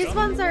dolphin. These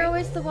ones are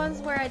always the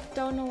ones where I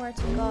don't know where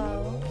to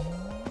go.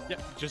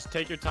 Yep, just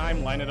take your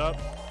time, line it up.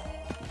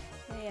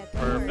 Yeah,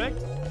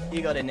 Perfect.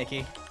 You got it,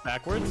 Nikki.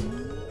 Backwards.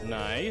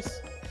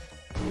 Nice.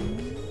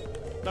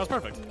 That was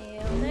perfect.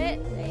 Nailed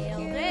it.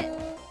 Nailed it.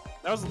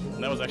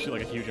 That was actually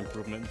like a huge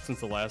improvement since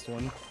the last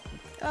one.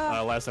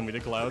 Last time we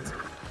did clouds.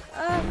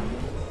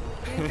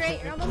 You're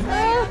great. You're almost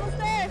there. You're almost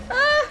there.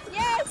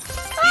 Yes.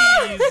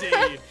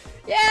 Easy.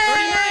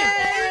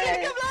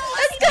 Yay!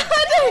 Let's go!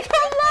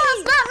 Come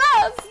lost, not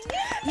lost.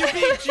 You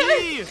beat G.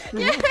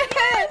 Yeah!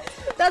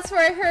 That's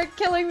where I heard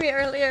killing me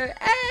earlier.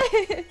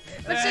 Hey!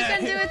 But she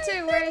can do it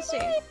too. Where is she?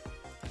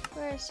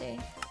 Where is she?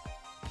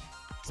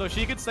 So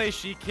she could say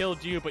she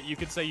killed you, but you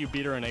could say you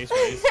beat her in Ace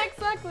Race.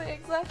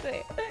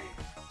 Exactly.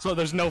 So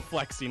there's no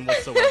flexing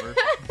whatsoever.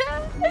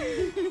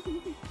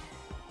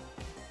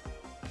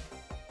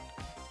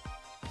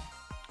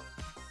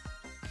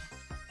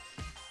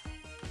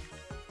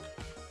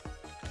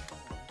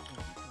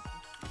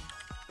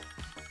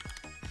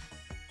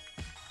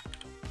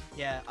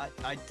 Yeah,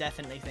 I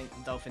definitely think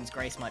Dolphin's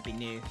Grace might be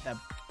new.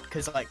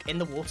 Because, like, in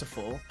the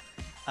waterfall,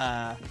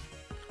 I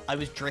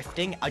was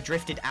drifting. I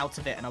drifted out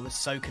of it, and I was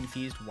so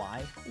confused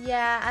why.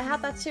 Yeah, I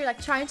had that too.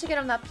 Like, trying to get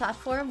on that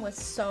platform was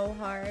so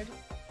hard.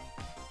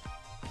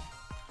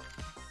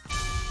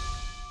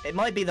 It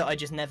might be that I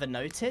just never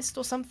noticed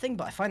or something,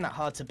 but I find that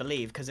hard to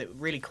believe because it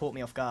really caught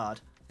me off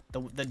guard.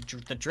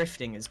 The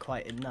drifting is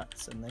quite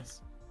nuts in this.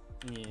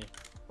 Yeah.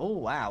 Oh,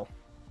 wow.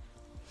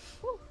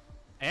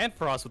 And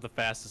Frost with the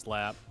fastest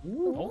lap.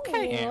 Ooh,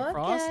 okay, Ant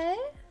Frost. Okay.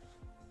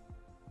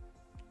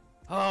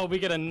 Oh, we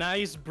get a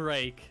nice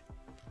break.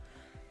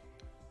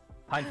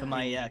 Time for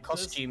my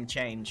costume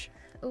change.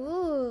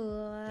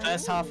 Ooh.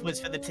 First half was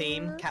for the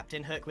team,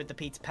 Captain Hook with the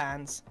Peter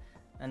Pans,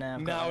 and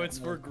now it's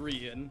for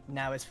Grian.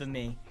 Now it's for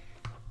me.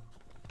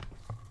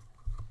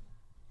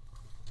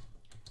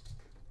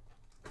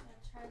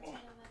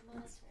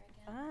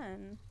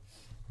 Fun.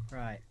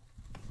 Right.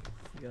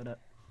 You gotta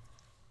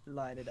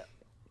line it up.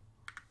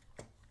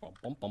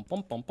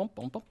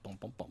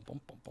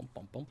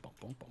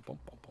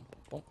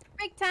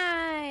 Break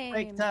time!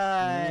 Break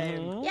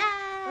time!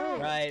 Yeah!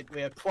 Right,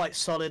 we are quite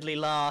solidly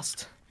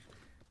last.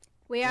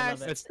 We are.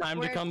 love it. It's time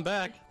to come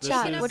back. This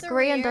Chat, is- what the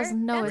Grian rear.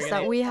 doesn't know is We're that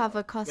gonna- we have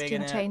a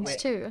costume change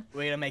too.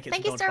 We're gonna make it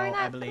Thank to you, Starry Dodgeball, I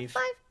Night, for believe.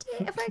 5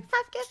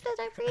 gifted.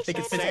 I appreciate it's it.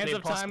 physically Sands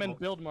of Time and impossible.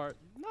 Build Mart.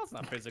 No, it's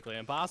not physically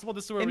impossible.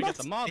 This is where It we get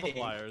the must be.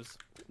 multipliers.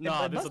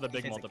 No, it these must are the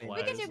be big physically.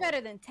 We can do multipliers.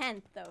 better than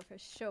 10th though, for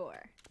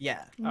sure.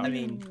 Yeah, I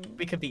mean,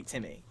 we could beat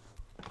Timmy.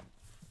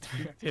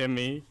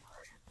 Timmy.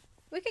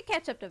 We could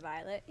catch up to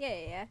Violet.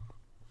 Yeah.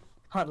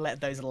 Can't let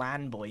those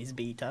LAN boys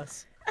beat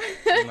us.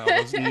 No,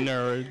 those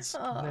nerds. Those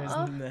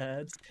Aw.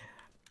 nerds.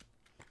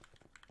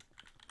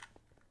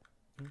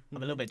 I'm a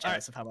little bit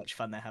jealous of how much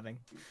fun they're having.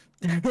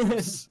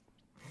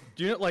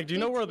 Do you do you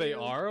know Me where they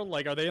too. are?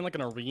 Like, are they in like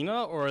an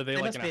arena or are they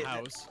like must in a be-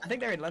 house? I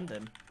think they're in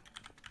London.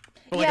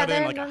 But, like, Yeah, are they in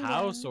they're like in a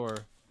house London.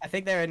 or? I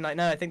think they're in like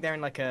I think they're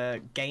in like a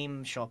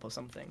game shop or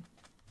something.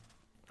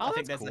 Oh, I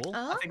think that's there's cool.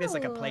 I think there's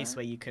like a place Oh.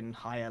 where you can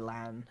hire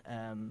LAN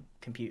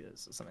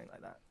computers or something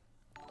like that.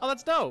 Oh,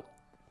 that's dope.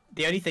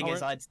 The only thing Oh,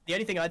 is, the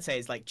only thing I'd say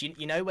is like, do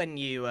you know when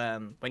you're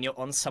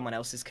on someone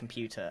else's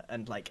computer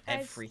and like Guys.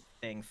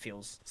 everything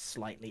feels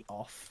slightly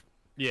off?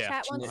 Yeah.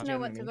 Chat wants to know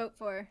what to Genuinely. vote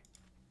for.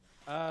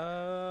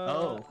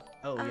 Oh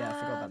yeah, I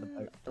forgot about the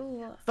vote.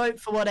 Ooh. Vote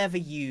for whatever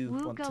you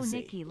Woo want go to see.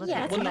 Nikki, look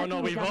Yeah, at Well, that.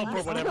 no, we vote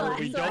for whatever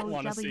we don't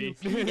want to see.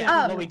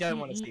 Yeah, Oh. what we don't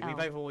want to see. We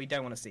vote for what we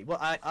don't want to see. Well,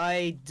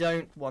 I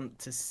don't want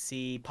to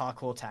see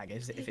parkour tag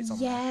if it's on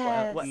there.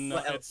 Yes. No,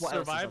 What it's else is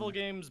on survival there?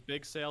 games,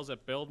 big sales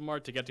at Build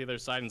Mart to get to the other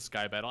side, and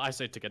Sky Battle. I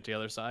say to get to the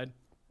other side.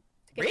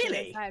 To get to the other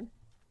Really? side.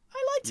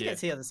 I like to Yeah. get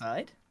to the other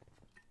side.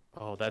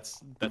 Oh,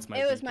 that's my.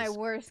 It was my weakest.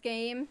 worst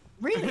game.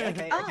 Really?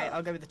 Okay, Oh. okay.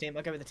 I'll go with the team.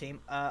 I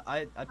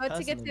But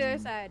to get to the other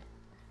side.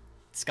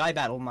 Sky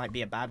Battle might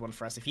be a bad one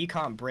for us if you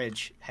can't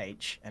bridge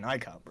H and I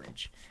can't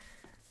bridge.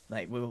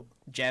 Like,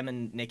 Jem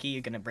and Nikki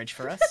are gonna bridge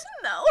for us?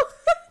 No.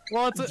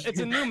 Well, it's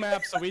a new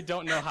map, so we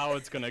don't know how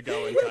it's gonna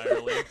go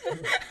entirely.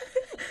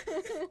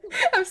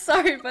 I'm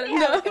sorry, but See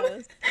how it no.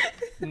 goes.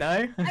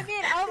 No. I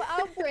mean,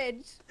 I'll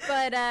bridge,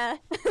 but I'll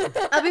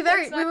be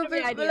very. That's not We will gonna be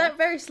be ideal. like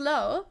very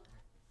slow.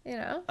 You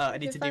know. I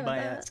need Be to fine do with my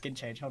that. skin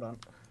change. Hold on.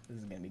 This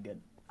is gonna be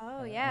good.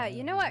 Oh yeah,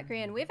 you know what,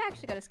 Grian? We've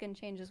actually got a skin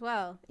change as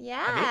well.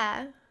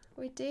 Yeah,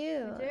 we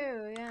do. We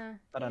do, yeah.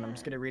 Hold on, I'm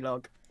just gonna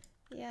relog.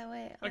 Yeah,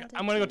 wait. Okay,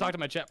 I'm gonna go talk to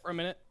my chat for a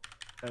minute.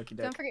 Okie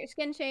Don't doke. forget your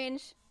skin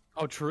change.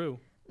 Oh, true.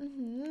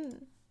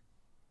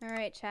 All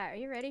right, chat. Are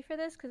you ready for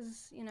this?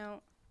 Cause you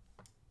know,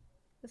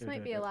 this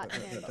might be a lot to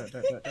handle.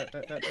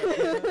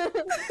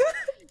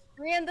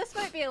 Grian, this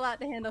might be a lot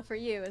to handle for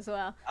you as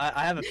well.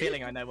 I have a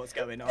feeling I know what's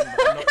going on, but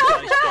I'm not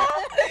entirely sure.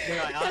 You're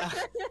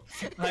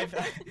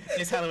right,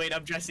 this Halloween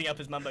I'm dressing up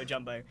as Mumbo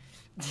Jumbo.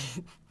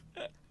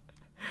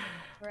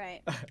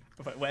 Right.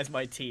 Where's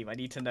my team? I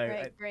need to know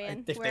Right,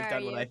 Brian, if where they've are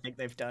done what I you? think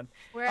they've done.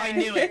 Where I are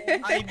knew you? it!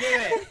 I knew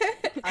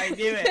it! I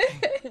knew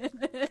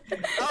it!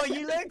 Oh,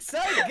 you look so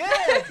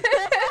good!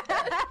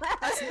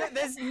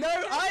 There's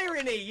no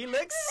irony! You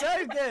look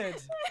so good!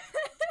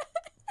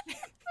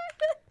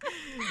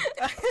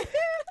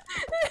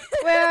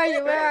 Where are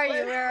you? Where are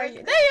you? Where are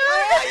you? There you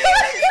Oh,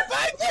 are! you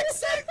both look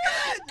so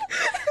good!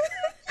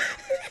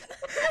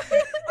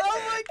 Oh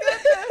my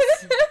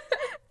goodness!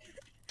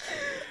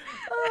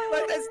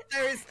 Like,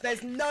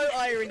 there's no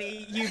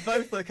irony. You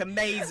both look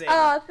amazing.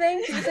 Oh,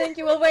 thank you, thank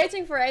you. We're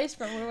waiting for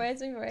H-Bomb. We're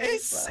waiting for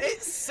H-Bomb.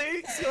 It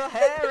suits your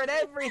hair and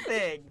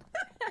everything.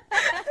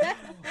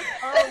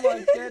 Oh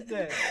my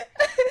goodness.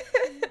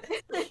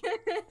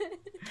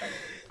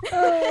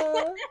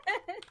 Oh.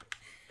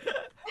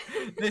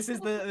 This is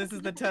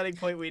the turning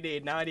point we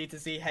need. Now I need to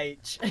see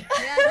H. Yeah,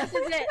 this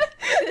is it.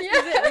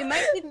 This is it. We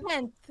might be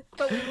 10th,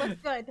 but we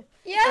look good.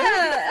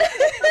 Yeah.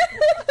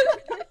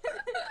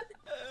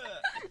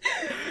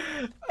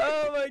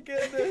 Oh my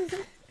goodness.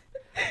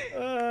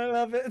 Oh, I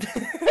love it.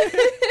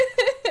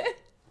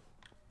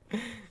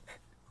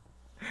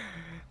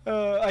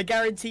 I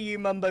guarantee you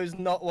Mumbo's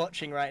not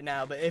watching right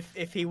now, but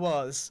if he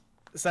was,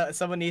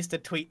 someone needs to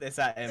tweet this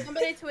at him.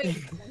 Somebody tweet.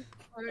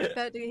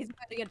 He's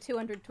about to get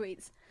 200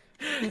 tweets.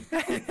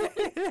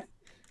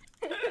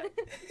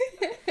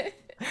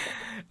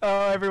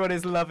 Oh, everyone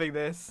is loving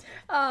this.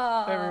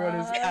 Aww. Everyone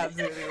is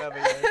absolutely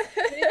loving this.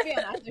 We need to be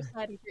on either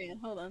side of Grian.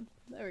 Hold on.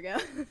 There we go.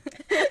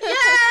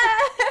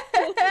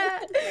 Yeah.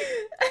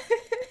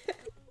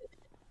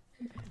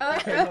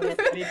 Okay, hold on.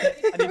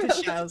 I need to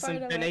shout out some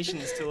Part of it.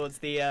 donations towards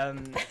the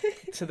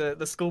to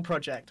the school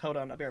project. Hold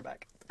on, I'll be right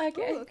back.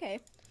 Okay. Ooh, okay.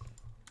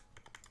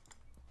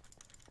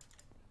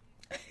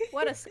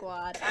 What a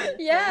squad.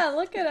 honestly. Yeah,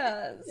 look at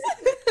us.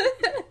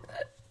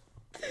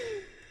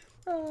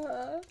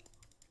 Aw.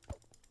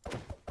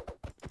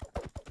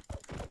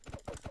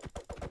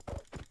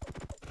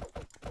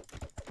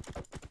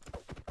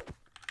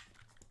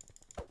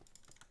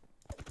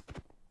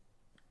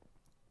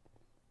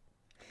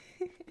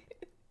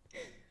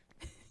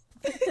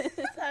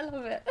 I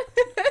love it.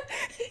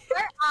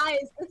 Her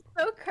eyes are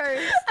so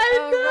cursed. I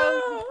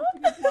Oh,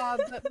 Rose, good job,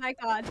 but my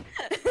god.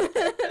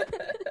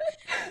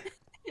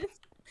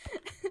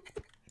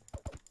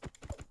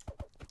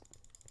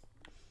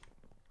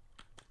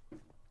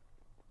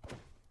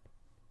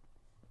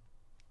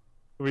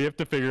 We have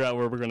to figure out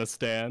where we're gonna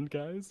stand,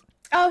 guys.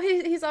 Oh,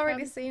 he's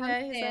already seen I'm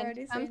it. He's stand.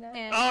 already I'm seen it.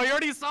 stand. Oh, you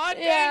already saw it?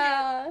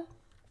 Yeah.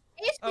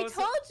 Ish, we Oh,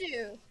 so- told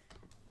you.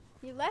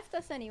 You left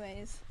us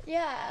anyways.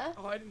 Yeah.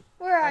 Oh, I didn't...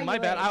 Where are my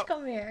you? bad. Ace?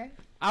 Come here.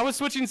 I was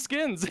switching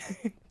skins.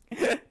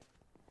 I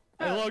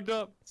Oh. logged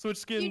up, switched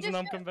skins, just and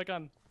I'm got- coming back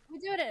on. We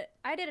did it.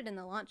 I did it in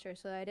the launcher,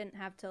 so I didn't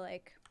have to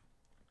like.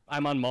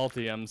 I'm on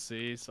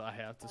multi-MC, so I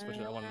have to switch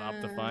that one up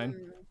to find.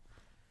 um,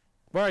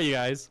 Where are you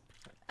guys?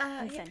 in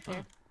Yeah.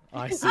 center. Oh,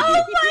 I see Oh you.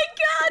 my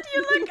god,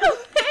 you look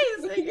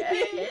amazing,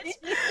 Ace!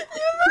 You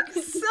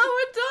look so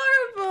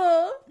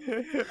adorable!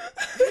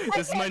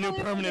 This is my new can't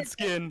believe permanent we did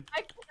skin.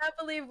 I cannot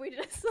believe we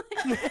just like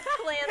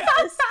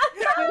planned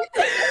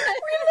this.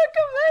 We look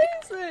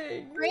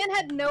amazing! Gran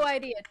had no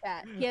idea,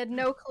 chat. He had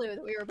no clue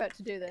that we were about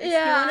to do this.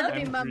 Yeah. He wanted to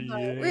be I'm Mumbo.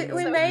 Korean.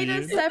 We So- made a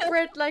weird.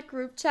 separate like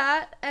group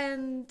chat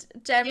and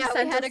Jem Yeah, we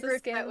sent had us a the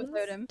group chat skins.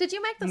 with Odin. Did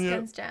you make the Yep.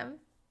 skins, Jem?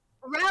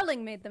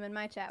 Rowling made them in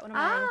my chat, one of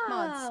my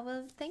mods.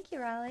 Well, thank you,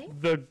 Riley.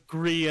 The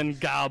Green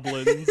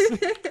Goblins.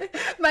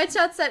 My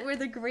chat said we're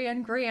the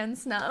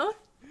Greens now.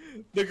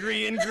 The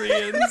Green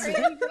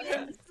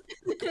Greens.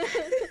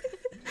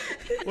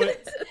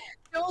 Wait,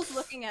 Joel's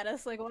looking at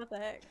us like, what the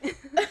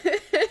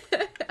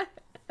heck?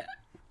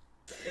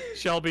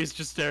 Shelby's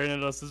just staring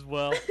at us as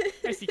well.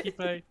 Hi,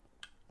 Sikipe.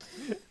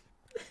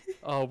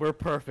 Oh, we're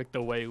perfect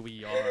the way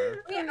we are.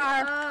 We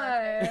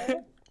are.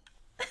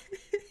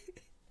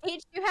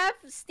 H, you have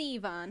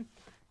Steve on.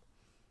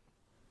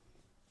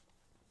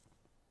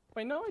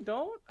 Wait, no, I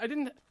don't. I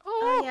didn't.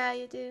 Oh Oh, yeah,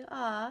 you do.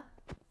 Aw.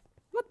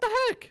 what the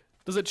heck?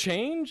 Does it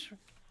change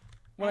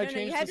when I don't know,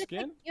 change you the have to skin?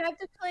 click- you have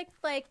to click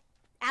like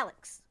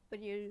Alex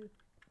when you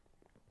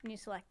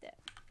select it.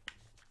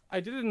 I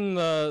did it in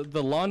the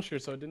launcher,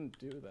 so I didn't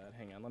do that.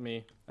 Hang on,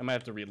 I might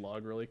have to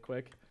relog really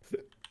quick.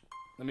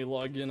 Let me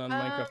log in on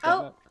Minecraft.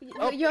 Oh,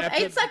 Oh, you have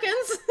after- 8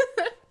 seconds.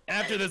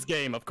 After this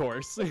game, of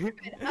course. Good.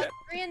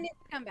 Brian needs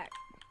to come back.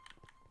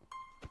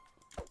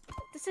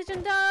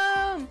 Decision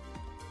Dome!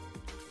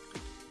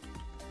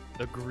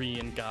 The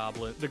Green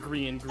Goblin. The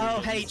Green Green.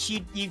 Oh, H,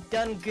 you've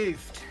done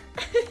goofed.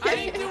 I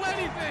didn't do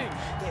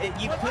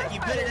anything. You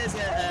put it as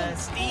a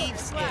Steve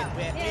skin. Wow.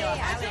 We Yeah, are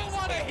yeah, I don't Alex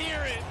want to skin.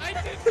 hear it. I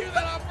didn't do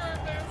that on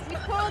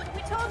purpose.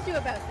 We told you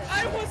about this.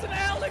 I was an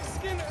Alex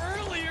skin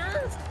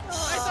earlier.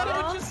 I thought it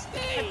would just I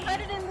stay. put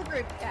it in the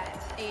group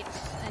chat, H,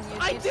 and you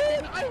I just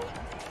did. didn't-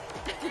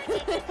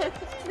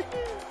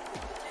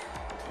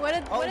 What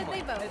did Oh they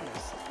my vote?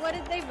 goodness. What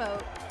did they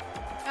vote?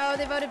 Oh,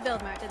 they voted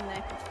Build Mart, didn't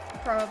they?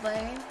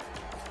 Probably.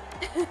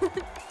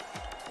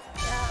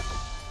 Yeah.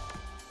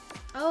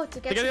 Oh, to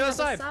get To to the the other other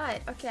side.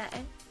 side. Okay.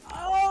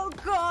 Oh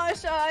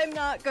gosh, I'm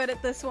not good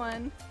at this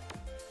one.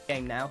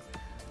 Game now.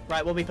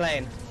 Right, we'll be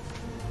playing.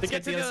 To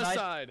get to the other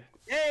side.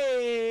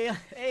 Hey!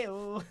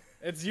 Hey-oh.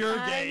 It's your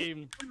I'm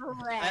game.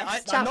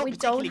 Rest. Chat, not we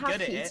don't particularly have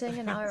good at it. heating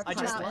in our I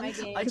just apartment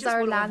want- I because just our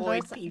want to avoid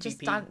landlords just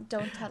PvP.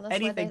 don't tell us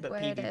Anything where, but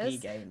where it PvP is.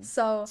 games.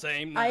 So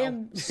Same now. I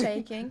am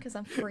shaking because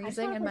I'm I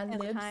freezing and my still have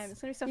lips. time.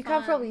 It's gonna be so You fun.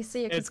 can't probably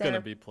see it because It's gonna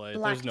they're be played.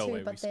 black There's no too, way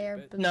we but skip they're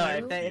it. blue. No,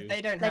 if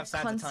they don't like have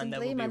Santa time, there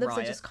constantly, will my be lips are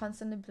riot. just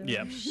constantly blue,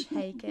 Yep.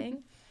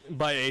 shaking.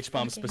 By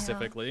H-bomb Fucking hell.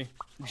 specifically.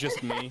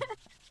 Just me.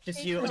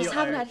 Just you We just on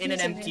haven't your had own, in an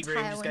heating the empty room,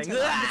 entire just going.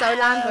 winter long, because our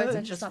landlords are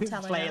 "Ah!" just not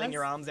telling flailing us.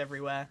 your arms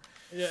everywhere.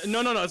 Yeah, no.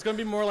 It's gonna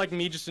be more like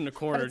me just in a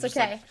corner. it's just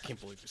okay. Like, I can't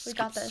believe you We skipped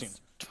got this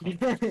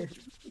this.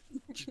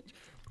 scene.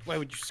 Why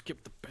would you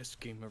skip the best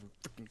game ever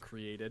freaking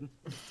created?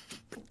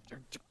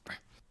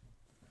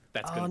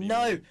 That's Oh gonna be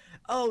no! me.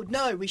 Oh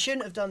no! We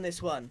shouldn't have done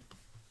this one.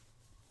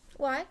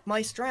 Why?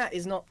 My strat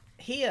is not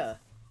here.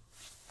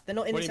 They're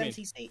not in What this do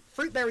you mean? MCC.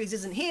 Fruit berries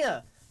isn't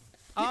here.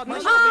 Oh, no,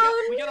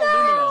 Oh, we got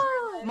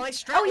Illumina. no! My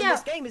strat Oh, in yeah.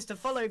 this game is to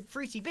follow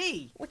Fruity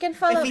B. We can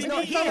follow. If he's we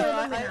not can follow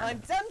here, Illumina. I'm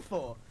done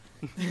for.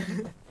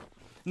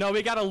 No,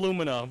 we got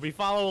Illumina. We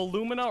follow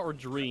Illumina or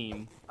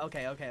Dream.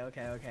 Okay.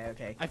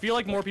 I feel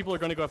like more people are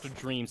gonna go after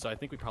Dream, so I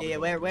think we probably. Yeah,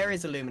 go where Illumina.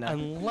 is Illumina?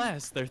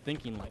 Unless they're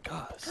thinking like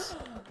us.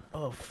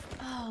 Oof.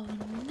 Oh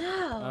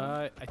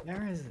no.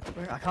 Where is it?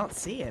 Where? I can't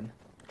see him.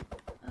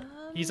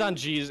 He's on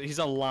G's. He's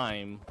on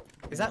Lime.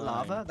 Is that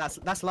Lime. lava?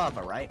 That's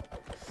lava, right?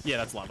 Yeah,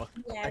 that's lava.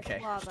 Yeah, Okay,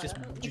 it's lava. just-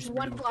 It's just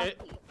one move. block It-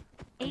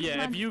 deep.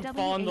 Yeah, if you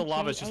fall in the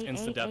lava, it's just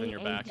instant death in your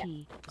back.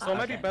 So it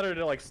might be Okay. better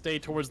to like stay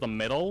towards the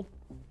middle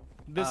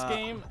this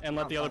game and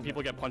let I'll the other find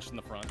people it. get punched in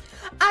the front.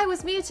 I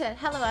was muted.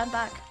 Hello, I'm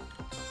back.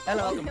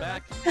 Hello. Welcome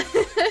back.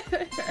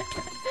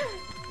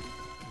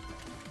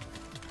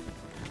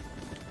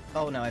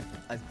 Oh no,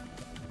 I've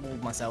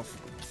walled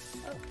myself.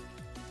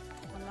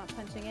 I'm not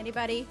punching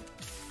anybody.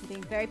 I'm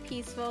being very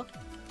peaceful.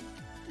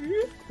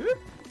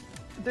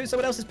 Do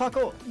someone else's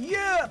parkour.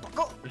 Yeah,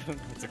 parkour.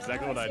 That's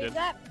exactly what I See did.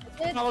 that?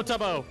 I did. Follow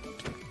Tubbo.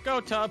 Go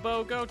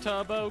Tubbo. Go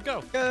Tubbo.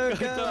 Go. Go, Ed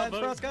Tubbo.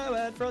 Frost, go,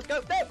 Ed Frost,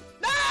 go. No!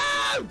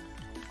 No!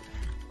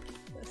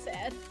 So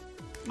sad.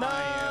 No!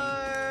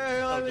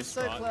 I was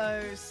so distraught.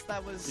 close.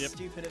 That was Yep.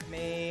 stupid of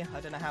me. I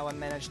don't know how I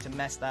managed to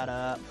mess that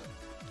up.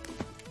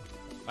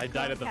 I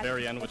died at the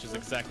very end, which is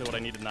exactly what I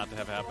needed not to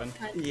have happen.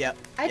 Yep.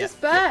 I yep,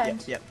 just yep,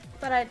 burned. Yep.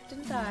 But I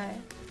didn't die.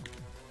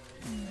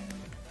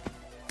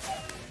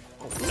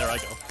 There I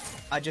go.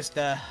 I just,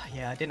 yeah,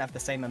 I didn't have the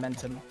same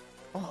momentum.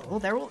 Oh,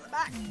 they're all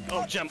back.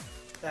 Oh, jump.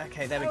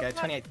 Okay, there we go.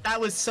 28. That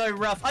was so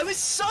rough. I was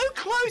so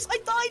close. I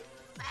died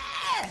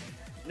there.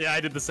 Yeah, I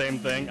did the same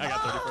thing. I got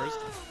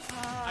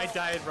 31st. I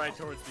died right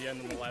towards the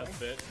end in the last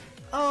bit.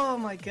 Oh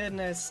my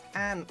goodness.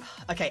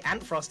 Okay,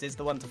 Antfrost is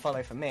the one to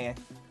follow for me.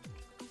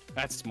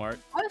 That's smart.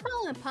 I was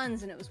following the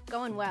puns and it was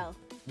going well.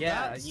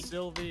 Yeah, That's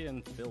Sylvie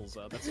and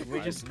Philza. That's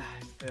we just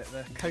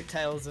the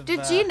coattails of.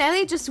 Did you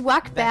nearly just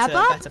whack better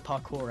Baba?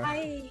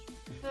 parkourer.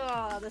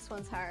 Oh, this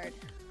one's hard.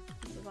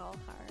 This is all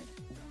hard.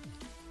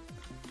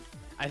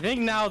 I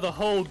think now the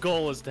whole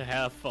goal is to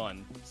have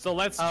fun. So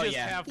let's just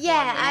have fun.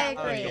 Yeah, I and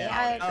agree. play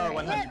I it.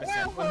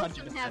 agree. 100%. We're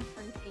 100%. have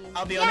fun team.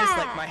 I'll be honest,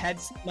 like my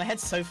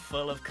head's so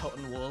full of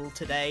cotton wool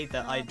today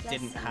that I bless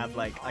didn't you. have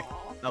like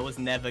I was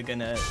never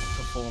gonna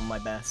perform my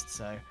best,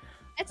 so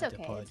It's I okay.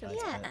 It's apologize okay.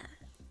 for Yeah. that.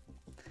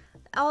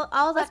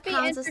 All Let's that be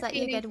counts is that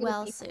you entertaining get to the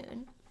well people.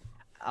 soon.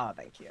 Oh,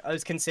 thank you. I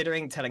was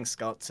considering telling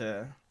Scott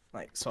to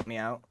like swap me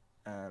out,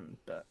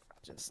 but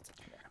just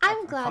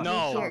I'm glad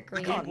No, you're here,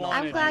 we Green.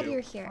 wanted I'm glad you.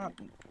 you're here.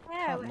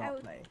 Yeah, Can't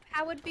not play.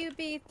 how would we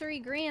be 3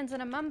 greens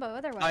and a mumbo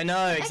otherwise? I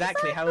know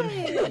exactly how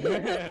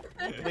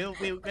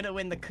Exactly. we're gonna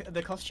win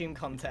the costume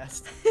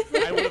contest.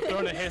 I would have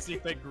thrown a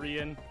hissy fit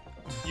Grian.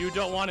 You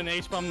don't want an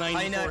H-bomb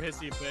 94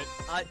 hissy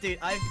fit. Dude,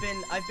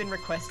 I've been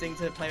requesting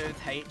to play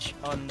with H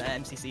on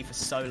MCC for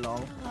so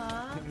long.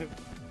 Aw.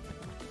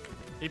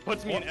 He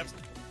puts me in F.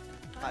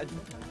 I-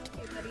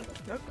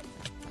 No.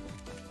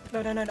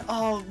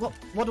 Oh,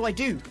 what do I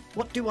do?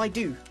 What do I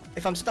do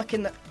if I'm stuck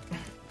in the?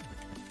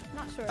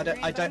 Not sure. I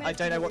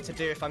don't know what to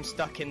do if I'm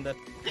stuck in the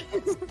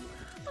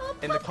Oh,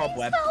 in the Puffy's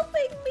cobweb.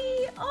 helping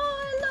me. Oh,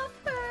 I love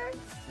her.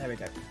 There we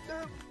go.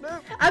 No.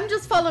 I'm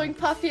just following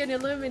Puffy and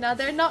Illumina.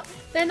 They're not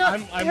I'm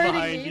hurting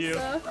behind me. you.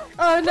 So.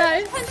 Oh,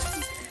 nice.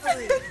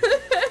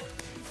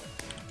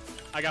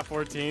 I got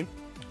 14.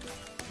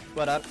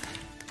 What up?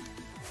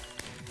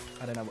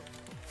 I don't know what.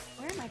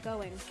 Where am I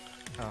going?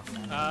 Oh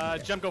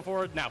man. Jump, go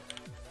forward now.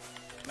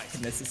 Nice.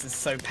 Goodness, this is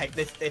so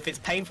if it's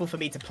painful for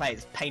me to play,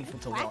 it's painful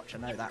to watch. I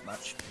know that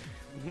much.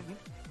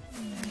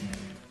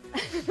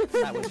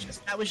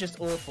 that was just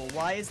awful.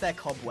 Why is there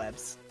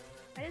cobwebs?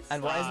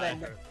 And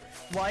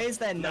why is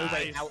there no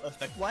way Nice. out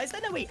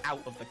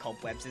of the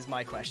cobwebs? Is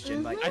my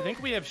question. Like I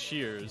think we have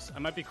shears. I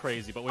might be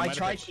crazy, but we might I have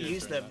tried had to shears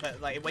use for them, that.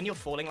 but like when you're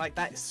falling like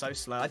that, it's so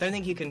slow. I don't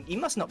think you can. You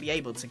must not be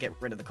able to get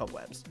rid of the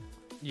cobwebs.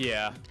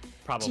 Yeah,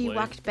 probably. She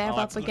whacked Bev Oh,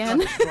 up it's- again.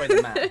 destroy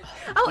the map.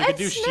 Oh, We could and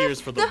do Smith,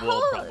 shears for the wall,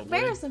 whole probably.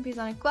 Marathon piece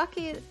on it.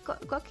 Guacky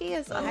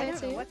is on I there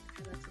don't know too. what's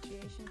in that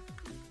situation.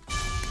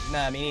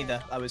 Nah, me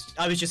neither. I was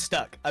just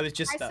stuck. I was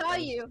just I stuck. saw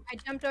you. I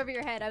jumped over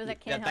your head. I was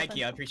like, Yeah, can't help thank him.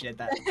 you. I appreciate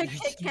that. I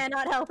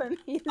cannot help him.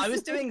 I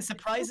was doing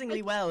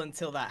surprisingly well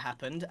until that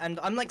happened, and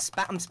I'm like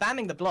I'm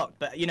spamming the block,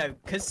 but you know,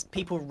 because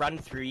people run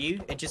through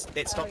you, it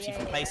stops you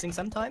from placing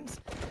sometimes.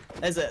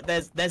 There's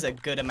a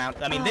good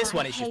amount. I mean, this Oh,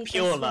 one I is just hate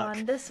pure this luck.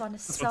 one. This one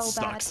is This so one bad.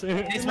 sucks.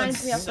 It This reminds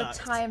one me of the sucked.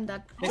 time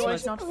that This George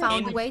one's not found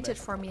infamous. waited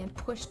for me and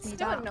pushed me So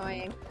down.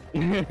 annoying.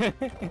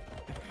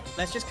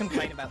 Let's just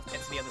complain about to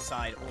get to the other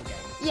side all game.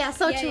 Yeah,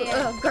 so Yeah, true.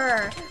 yeah.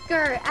 Grr,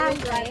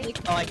 angry.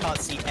 Oh, I can't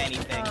see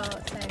anything. Oh,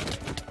 same.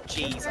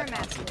 Jeez, I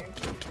can't see.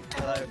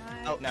 Hello.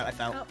 Oh no, I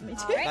fell. Oh, me too.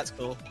 Alright. That's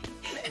cool.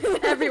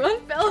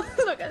 Everyone fell.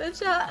 Look at the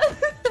chat.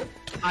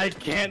 I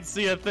can't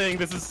see a thing.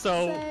 This is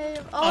so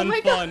Same. Oh my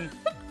god. unfun.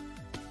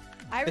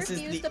 I This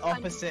refuse is to the punch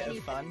opposite of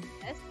anything. fun.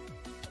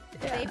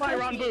 They Bye,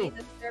 push me, Ranboo.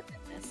 that's their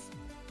business.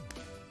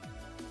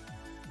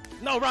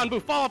 No,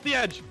 Ranboo, fall off the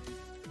edge.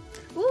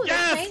 Ooh,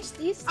 Yes! they changed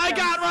these. I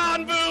got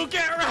jumps. Ranboo.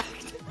 Get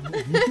wrecked.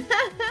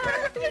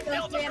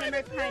 Those random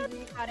right behind you,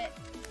 you got it.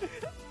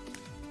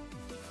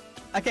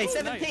 Okay, Oh,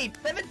 17.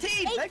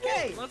 17.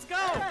 Okay. Let's go.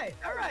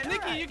 All right.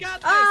 Nikki, you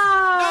got this.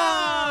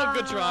 Ah, Oh,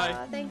 good try.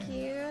 Thank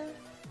you.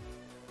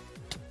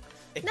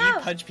 If No. you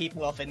punch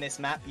people off in this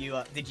map,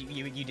 you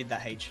you did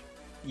that, H.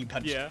 You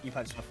punched. Yeah. You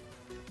punched off.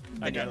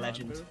 I Then you're a got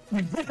legend.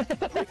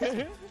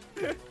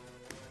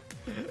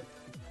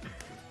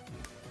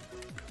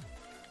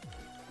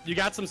 You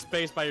got some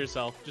space by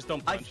yourself. Just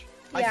don't punch.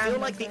 I Yeah, feel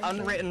I'm like the not going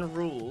to. unwritten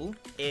rule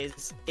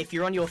is if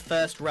you're on your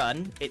first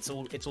run, it's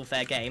all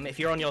fair game. If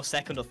you're on your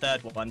second or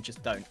third one,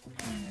 just don't.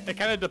 It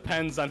kind of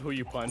depends on who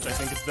you punch. I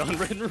think it's the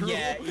unwritten rule.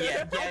 Yeah.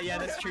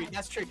 That's true.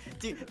 That's true.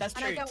 Dude, that's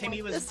And I true. don't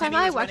Timmy want was This time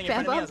Timmy I was running in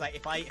whacked front of me. I Beba. was like,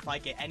 if I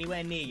get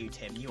anywhere near you,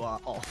 Tim, you are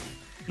off.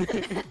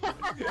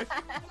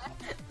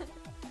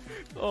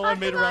 Oh, I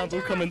made come on,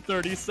 Ranboo come in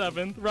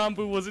 37th.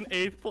 Ranboo was in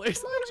 8th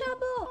place. Come on,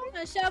 Shovel.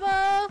 A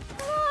shovel!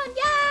 Come on,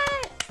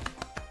 yay!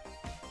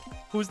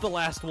 Who's the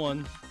last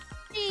one?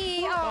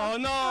 Gee, Oh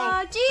no!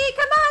 Oh, G,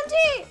 come on, G.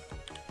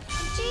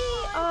 G.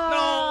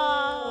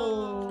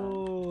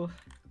 Oh. Oh.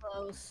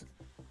 close.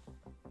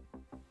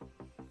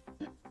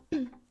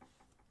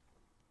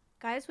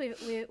 Guys,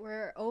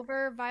 we're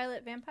over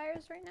Violet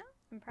Vampires right now.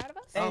 I'm proud of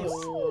us.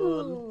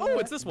 Oh. Oh,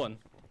 it's this one.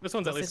 This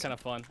one's at What's least this kind of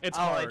fun. It's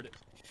Oh, hard.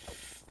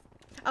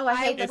 Oh, I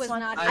hate I this was one.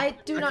 not- I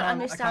do not I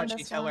understand can't this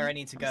actually tell one. where I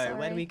need to I'm go.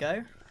 Where do we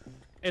sorry. go?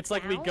 It's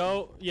like we Down?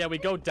 go, yeah, we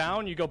go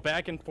down, you go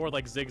back and forth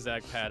like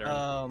zigzag pattern.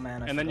 Oh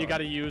man. And then you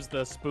gotta use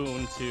the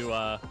spoon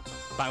to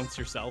bounce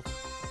yourself.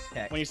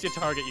 Okay. When you see a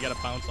target, you gotta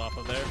bounce off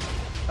of there.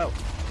 Oh.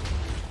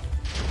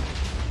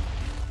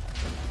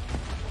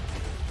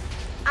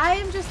 I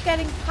am just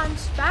getting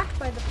punched back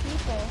by the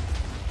people.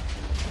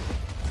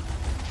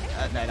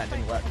 No, that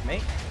didn't work for me.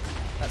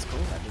 That's cool.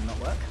 That did not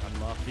work.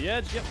 I'm off the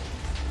edge. Yep.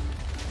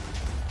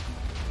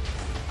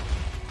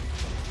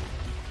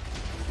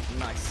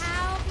 Nice.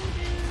 How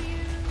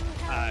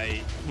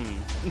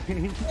do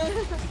you?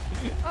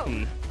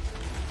 Oh.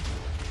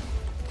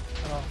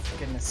 Oh, for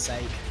goodness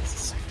sake. This is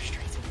so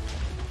frustrating.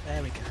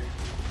 There we go.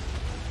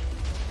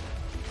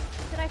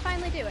 Did I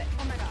finally do it?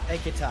 Oh my god.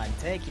 Take your time.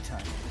 Take your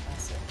time.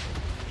 That's it.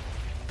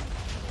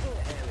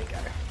 There we go.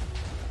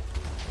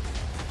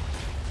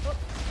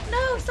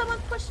 No, someone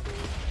pushed me.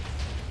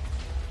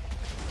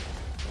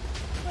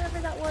 Whatever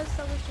that was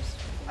just...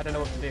 I don't know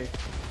what to do.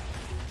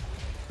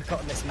 I've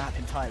forgotten this map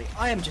entirely.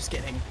 I am just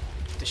getting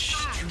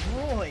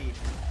destroyed.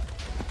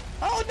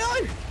 Oh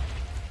no!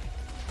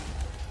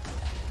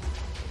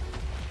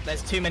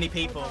 There's too many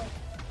people. I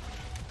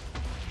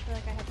feel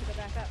like I have to go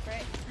back up,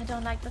 right? I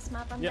don't like this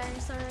map, I'm very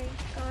sorry.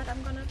 God,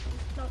 I'm not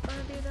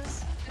gonna do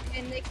this.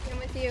 Okay, Nick, I'm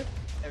with you.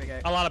 There we go.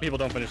 A lot of people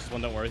don't finish this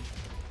one. Don't worry.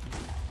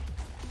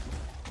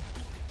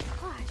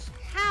 Gosh,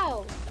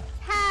 how?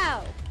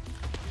 How?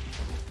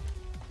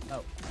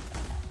 Oh.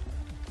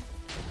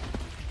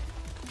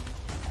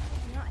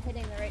 I'm not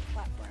hitting the right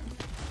platform.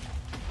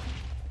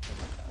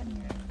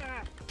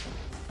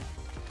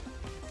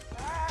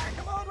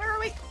 Come on, where are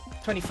we?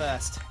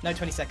 21st. No,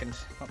 22nd.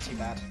 Not too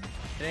bad.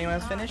 Did anyone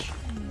else finish?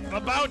 I'm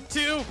about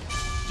to.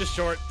 Just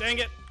short. Dang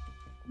it.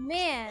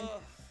 Man.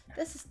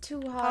 This is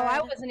too Oh, hard.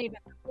 I wasn't even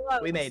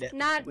close. We made it.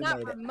 Not We made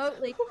it.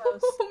 remotely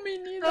close. Oh, me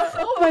neither.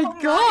 Oh my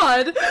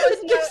god! It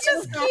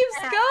just keeps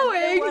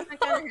going!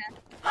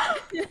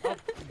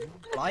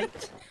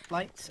 Light.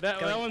 That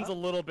going one's a up.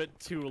 little bit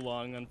too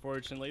long,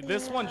 unfortunately.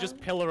 This one, just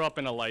pillar up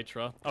in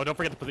Elytra. Oh, don't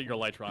forget to put your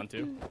Elytra on,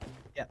 too.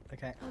 Yeah,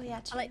 okay. Oh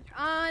yeah, I'll let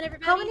on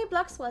everybody. How many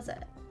blocks was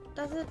it?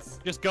 Does it...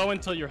 Just go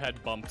until your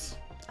head bumps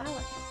Oh,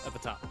 okay. at the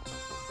top.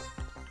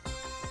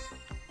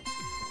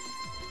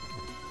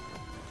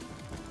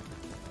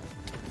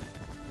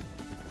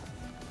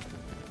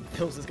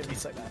 Pills is gonna be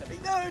so mad at me.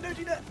 No, don't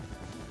do that.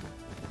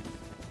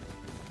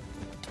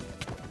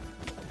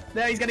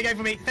 No, he's gonna go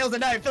for me. Phil's a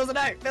no. Phil's a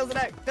no. Phil's a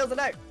no. Phil's a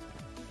no.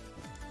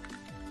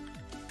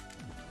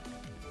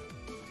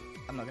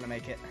 I'm not gonna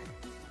make it.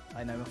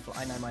 I know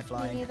my Me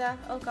flying. neither.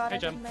 Oh god, Hey, I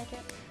Jem. didn't make it.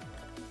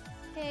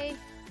 Hey.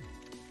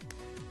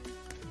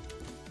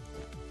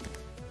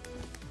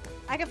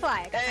 I can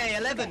fly. Hey,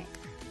 11. Okay.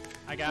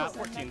 I got So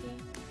 14. lucky.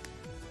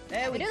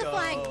 There we We do the go.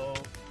 flying.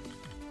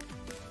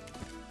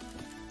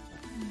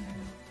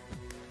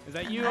 Is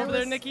that you I over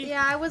there, was- Nikki?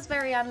 Yeah, I was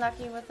very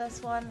unlucky with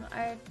this one.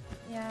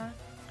 Yeah,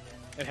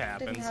 It didn't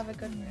happens. have a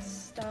good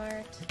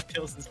start.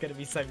 Phil's is gonna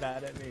be so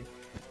mad at me.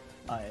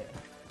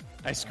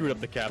 I screwed up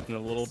the captain a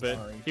little bit.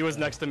 Sorry, He was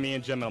Phil. next to me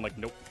and Jim, and I'm like,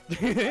 nope.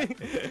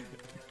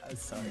 I'm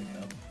sorry,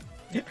 Phil.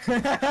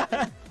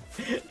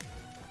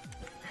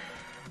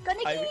 Go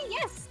Nikki, I-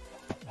 yes!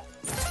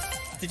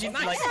 Did you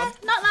Nice. like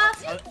Not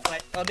last!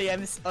 on the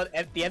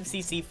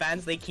MCC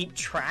fans? They keep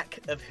track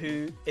of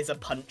who is a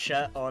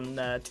puncher on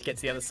to get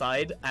to the other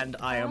side, and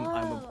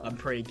Oh. I'm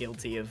pretty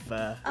guilty of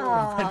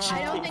Aw. punching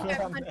I don't think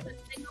people I've on punched there.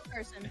 a single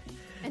person.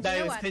 And No, you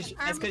know it's what? because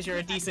Karma's you're a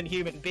good. decent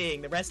human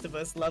being. The rest of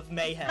us love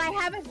mayhem. But I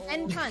haven't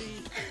been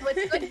punched. So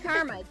it's good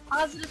karma.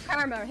 Positive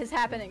karma is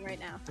happening right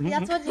now.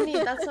 That's what you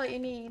need. That's what you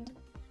need.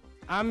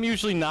 I'm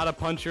usually not a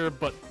puncher,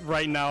 but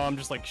right now I'm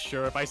just like,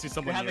 sure, if I see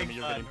someone You're near me,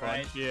 having you're getting fun,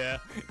 right? punched. Yeah.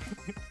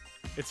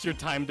 It's your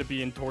time to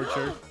be in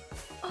torture.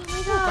 Oh my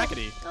god.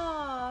 Crackety.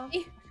 Aw.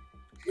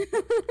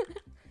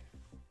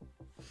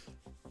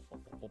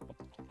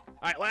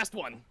 Alright, last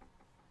one.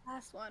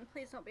 Last one.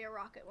 Please don't be a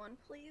rocket one.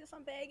 Please,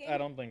 I'm begging. I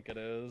don't think it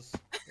is.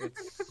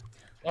 It's...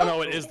 Oh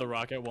no, it is the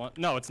rocket one.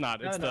 No, it's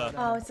not. It's No, the. no.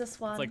 Oh, it's this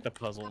one. It's like the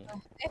puzzle.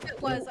 If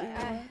it was,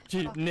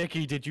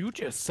 Nikki, did you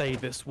just say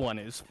this one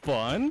is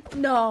fun?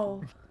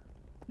 No.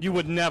 You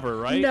would never,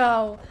 right?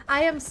 No.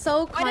 I am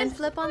so Why coin did-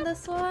 flip on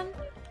this one.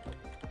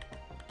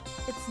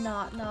 It's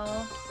not,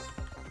 no.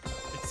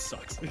 It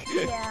sucks.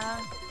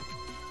 Yeah.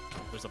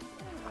 There's a. Oh,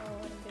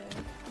 what I'm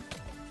doing.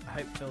 I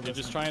hope Phil You're doesn't.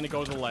 just trying to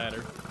go to the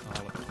ladder. Oh,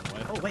 I went the wrong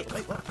way. Oh wait,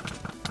 what?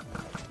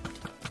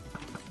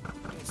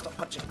 Stop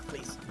punching,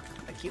 please.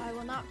 Thank you. I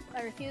will not.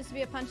 I refuse to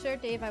be a puncher,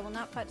 Dave. I will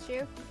not punch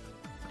you.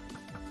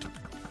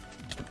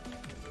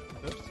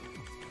 Oops.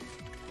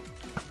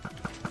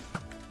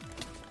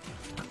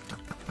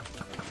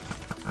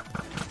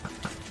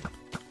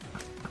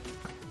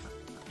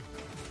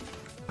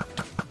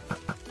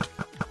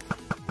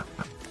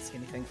 See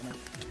anything coming?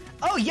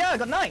 Oh yeah, I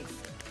got 9th.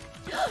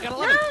 You got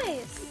 11.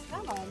 Nice!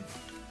 Come on.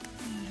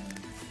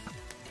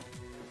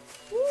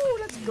 Woo,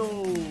 let's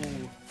go.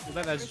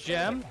 Well, that's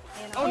Gem.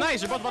 And Oh,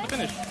 nice. You're both about to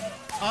finish.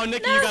 Oh,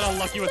 Nikki, you got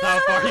unlucky with how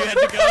far you had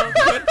to go.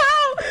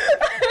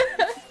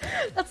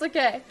 That's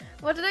okay.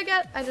 What did I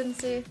get? I didn't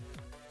see.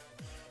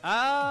 You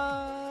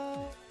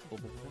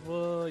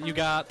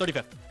got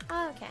 35th.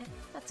 Oh, okay.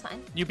 That's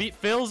fine. You beat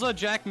Philza,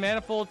 Jack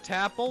Manifold,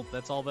 Tapple.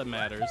 That's all that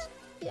matters.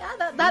 Yeah,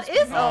 that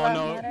is all that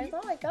no. matters.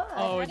 Oh my god.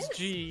 Oh, it's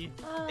G.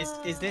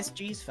 Is this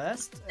G's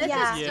first? This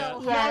Yeah. is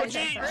so Yeah, hard. it's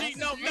G, first. G,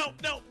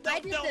 no. I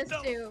did this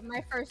too.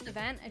 My first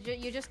event.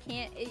 You just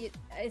can't.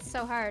 It's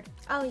so hard.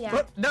 Oh yeah,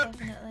 What? No.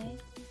 definitely.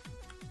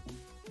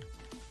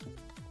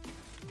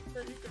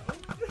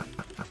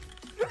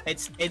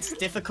 It's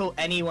difficult.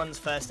 Anyone's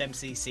first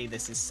MCC.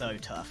 This is so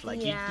tough. Like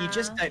you Yeah.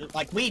 just don't,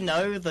 like we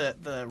know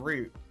the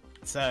route,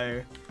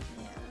 so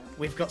Yeah.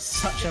 we've got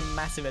such a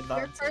massive Your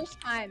advantage. first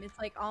time, it's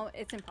like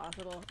it's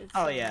impossible. It's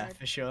Oh so yeah, hard.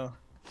 for sure.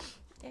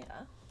 Yeah.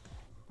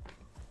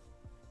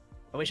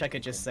 I wish I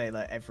could just say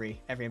that every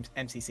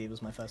MCC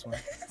was my first one.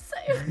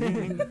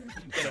 Same.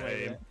 Get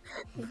away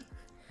with it.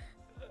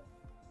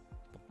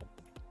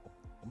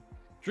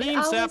 Dream,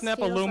 always Sapnap, feels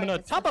like Illumina,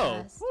 it's the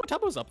Tubbo. best. Ooh,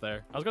 Tubbo's up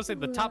there. I was gonna say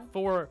the top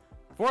four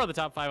of the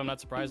top 5. I'm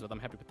not surprised with. I'm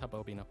happy with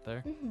Tubbo being up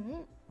there. Mm-hmm.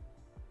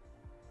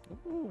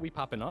 Ooh, we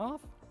popping off.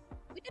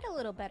 We did a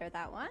little better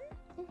that one.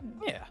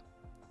 Mm-hmm. Yeah.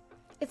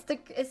 It's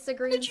the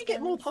green. Did you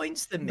get more skins.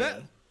 points than me?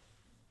 That-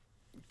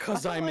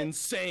 Cause I I'm thought-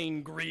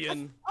 insane,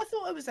 Grian. I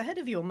thought I was ahead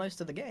of you on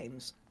most of the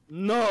games.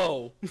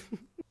 No.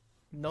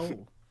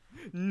 No.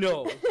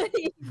 No.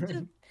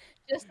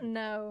 just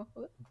no.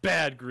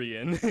 Bad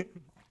Grian.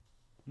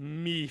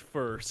 Me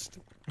first.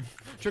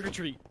 Trick or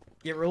treat.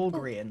 You're all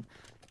green.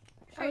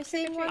 Are we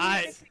seeing one?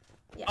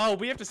 Yeah. Oh,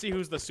 we have to see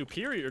who's the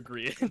superior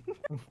Grian.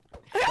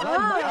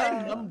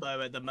 I'm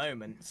Numbo at the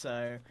moment,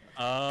 so.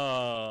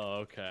 Oh,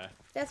 okay.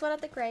 There's one at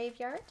the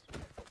graveyard.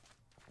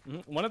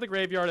 Mhm. One at the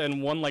graveyard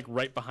and one like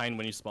right behind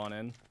when you spawn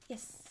in.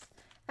 Yes.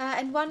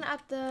 And one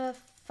at the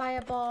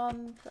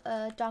firebomb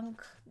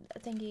dunk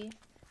thingy,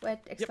 where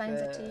it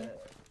explains it to you.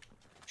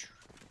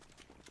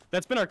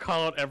 That's been our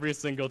call out every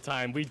single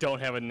time. We don't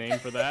have a name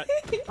for that.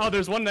 Oh,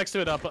 there's one next to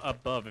it up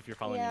above if you're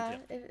following Yeah,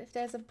 me. if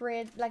there's a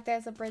bridge, like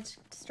there's a bridge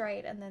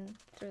straight and then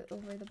through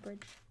over the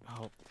bridge.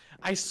 Oh,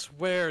 I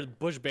swear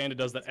Bush Bandit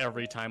does that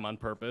every time on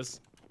purpose.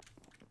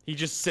 He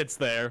just sits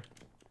there,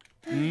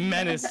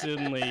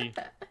 menacingly.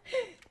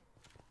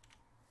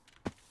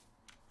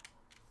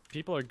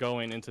 People are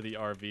going into the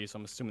RV, so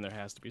I'm assuming there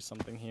has to be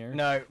something here.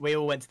 No, we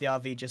all went to the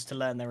RV just to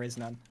learn there is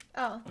none.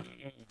 Oh,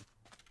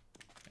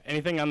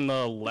 Anything on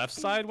the left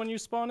side when you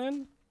spawn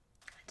in?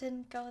 I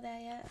didn't go there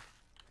yet.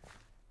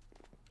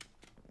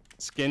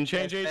 Skin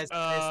changes? There's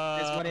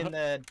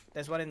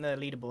one in the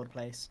leaderboard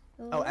place.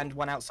 Oh, Ooh. and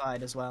one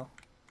outside as well.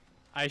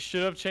 I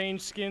should have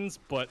changed skins,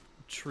 but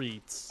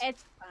treats.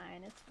 It's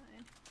fine. It's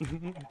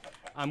fine.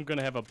 I'm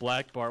gonna have a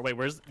black bar. Wait,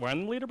 we're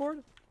on the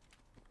leaderboard?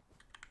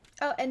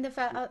 Oh, and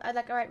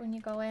like right when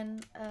you go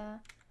in,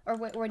 or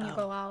when you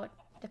go out,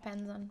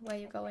 depends on where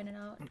you go in and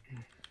out.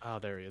 Oh,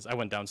 there he is. I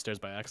went downstairs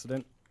by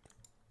accident.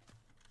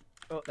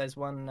 Oh, there's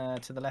one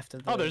to the left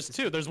of the... Oh, there's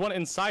two. There's one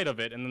inside of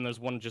it, and then there's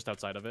one just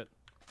outside of it.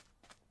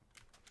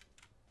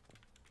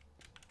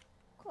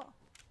 Cool.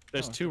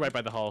 There's Oh. two right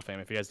by the Hall of Fame,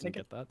 if you guys didn't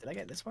get that. Did I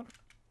get this one?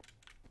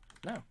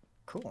 No.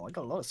 Cool, I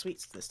got a lot of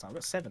sweets this time. I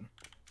got 7.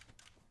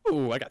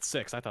 Ooh, I got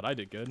 6. I thought I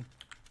did good.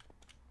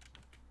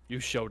 You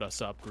showed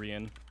us up,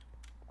 Grian.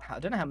 I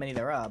don't know how many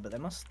there are, but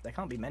there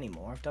can't be many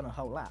more. I've done a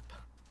whole lap.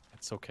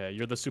 It's okay.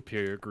 You're the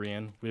superior,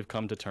 Grian. We've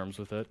come to terms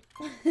with it.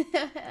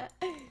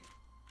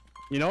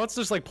 You know what's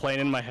just like playing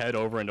in my head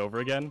over and over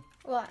again?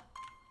 What?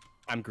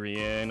 I'm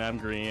Grian, I'm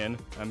Grian,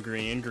 I'm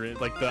Grian,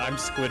 Grian. Like the I'm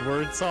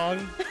Squidward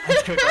song.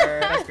 That's good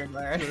word, that's good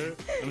word.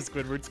 I'm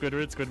Squidward,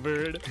 Squidward,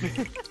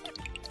 Squidward.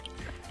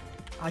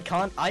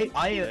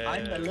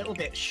 I'm a little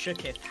bit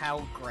shooketh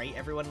how great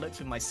everyone looks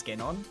with my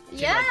skin on.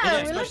 Yeah,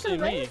 yeah, we look especially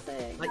me.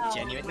 amazing. Like Oh,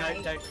 genuine.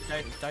 right. No,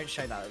 don't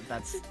show that.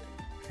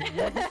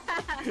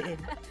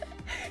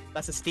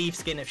 That's a Steve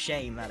skin of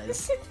shame. That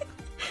is.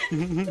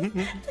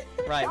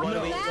 Right. What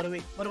do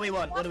we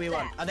want? What do we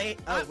want? Are they?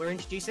 Oh, we're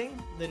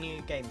introducing the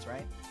new games,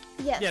 right?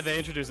 Yes. Yeah, they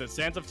introduced it.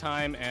 Sands of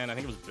Time and I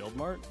think it was Build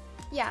Mart.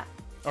 Yeah.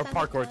 Or Send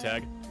Parkour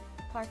them Tag.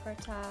 Parkour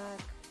tag.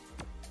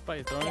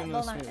 But throwing Yeah, in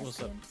well, this not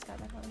what's up? SDM,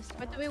 Skyback, all this stuff.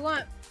 What do we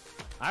want?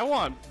 I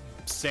want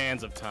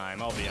Sands of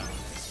Time, I'll be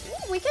honest.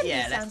 We can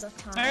Yeah, do that's- Sands of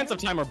Time. Sands of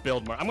Time or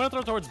Build Mart. I'm gonna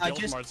throw towards I Build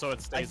just- Mart so it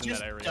I stays in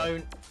just that area.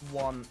 don't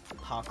want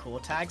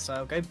parkour tag, so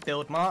I'll go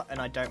build mart, and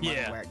I don't mind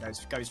Yeah. where it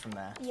goes from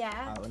there.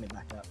 Yeah. Let me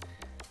back up.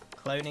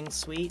 Cloning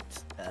suite.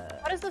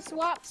 What does the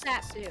swap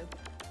stat do?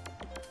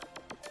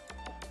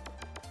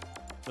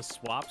 The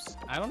swaps?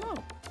 I don't know.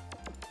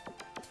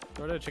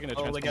 Throw it a chicken to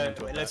Oh, we transform go.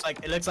 into a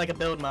It looks like a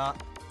build mart.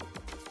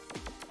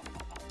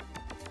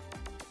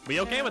 We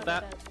okay with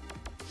that?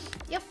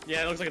 Yep.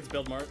 Yeah, it looks like it's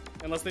Build Mart.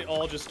 Unless they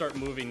all just start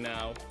moving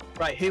now.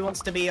 Right. Who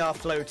wants to be our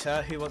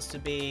floater? Who wants to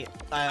be?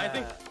 I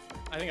think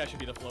I should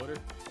be the floater.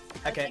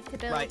 Okay. like to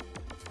build. Right.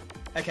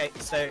 Okay.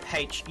 So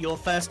H, your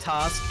first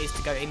task is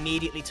to go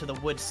immediately to the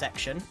wood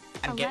section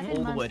and get 11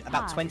 all the wood. months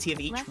About past, 20 of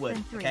each less wood.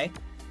 than 3. Okay.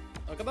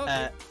 Look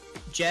about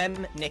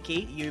Gem,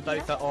 Nikki, you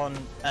both are on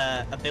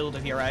a build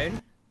of your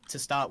own to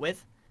start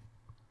with.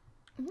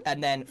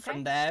 And then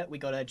from there, we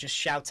gotta just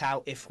shout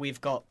out if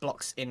we've got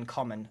blocks in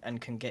common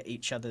and can get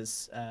each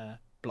other's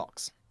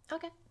blocks.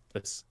 Okay. the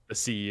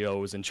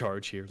CEO is in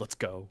charge here. Let's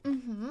go.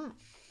 Mm-hmm.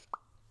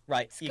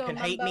 Right, Let's you go, can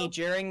hate me Mumbo.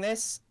 during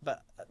this,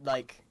 but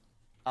like,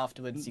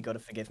 Afterwards, you gotta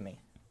forgive me.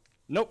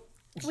 Nope.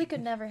 We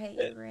could never hate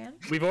you, Brian.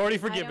 We've already I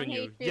don't forgiven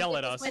you. hate you, Yell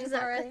but at just us. win for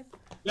us. Exactly.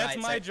 That's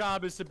Right, my so-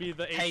 job is to be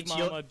the H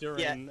mama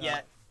during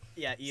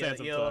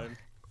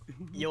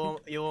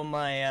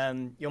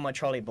You're my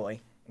trolley boy.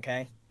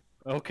 Okay.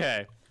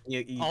 Okay.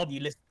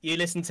 You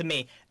listen to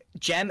me.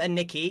 Jem and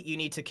Nikki, you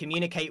need to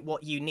communicate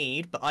what you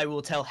need, but I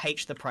will tell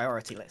H the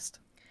priority list.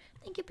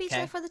 Thank you, PJ,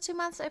 Okay. for the 2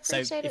 months. I So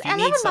appreciate if it. you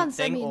need 11 months,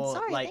 I something, mean. or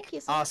Sorry, like thank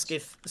you so ask much.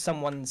 if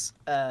someone's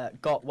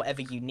got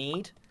whatever you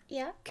need,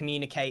 Yeah.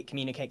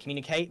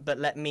 communicate, but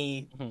let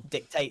me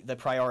dictate the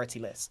priority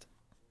list.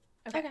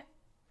 Okay.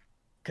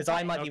 Because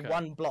I might be Okay.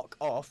 1 block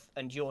off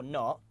and you're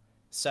not.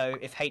 So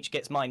if H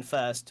gets mine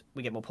first,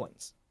 we get more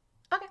points.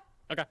 Okay.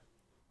 Okay.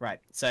 Right.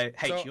 So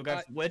H, So, you'll go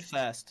for wood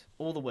first.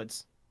 All the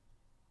woods.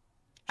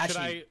 Should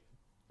Actually, I?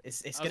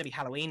 it's going to be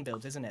Halloween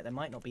builds, isn't it? There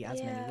might not be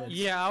as many Yeah. woods.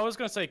 Yeah, I was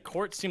gonna say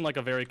court seemed like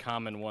a very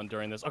common one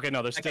during this. Okay,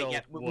 no, there's Okay, still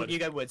yeah, wood. you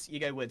go woods. You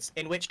go woods.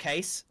 In which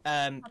case,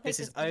 I'll take this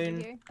is one to own.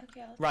 you.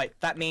 Okay. Right,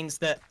 that means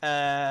that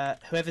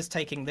whoever's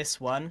taking this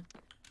one,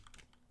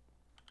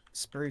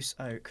 spruce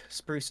oak.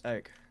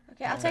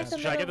 Okay, I'll take the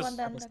Should I get middle a one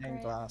then. Double stained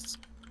Okay. glass.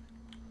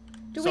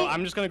 Do So we...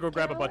 I'm just gonna go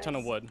grab a throw butt ton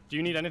of it? wood. Do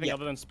you need anything Yeah.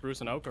 other than spruce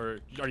and oak, or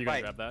are you gonna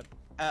Right. grab that?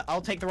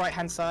 I'll take the right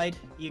hand side.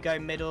 You go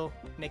middle,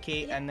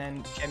 Nikki, Yeah. and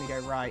then Jem, you go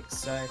right.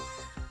 So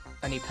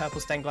I need purple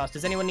stained glass.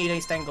 Does anyone need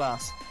any stained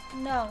glass?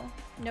 No.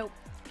 Nope.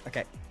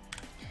 Okay.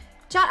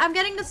 Chat, I'm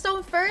getting the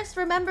stone first.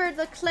 Remember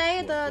the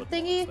clay, the Wood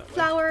thingy, that way.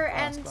 flower,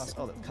 Glass, and glass.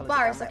 Oh, the colours are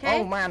bars, down okay? there.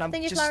 Oh man, I'm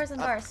Thingy, just. flowers, and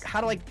bars. How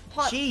do I?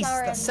 Pot, Jeez, flower,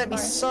 that and sent me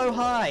bars. so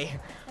high.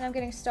 And I'm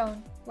getting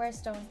stone. Where's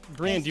stone?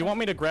 Brian, do you want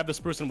me to grab the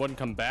spruce and wood and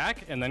come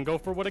back and then go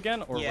for wood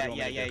again, or what do Yeah, you want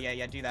me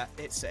to do? do that.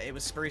 It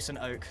was spruce and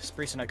oak.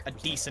 A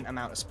decent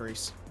amount of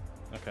spruce.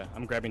 Okay,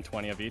 I'm grabbing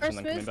 20 of each For and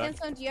then coming smooth back.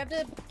 sandstone, do you have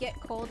to get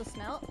coal to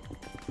smelt?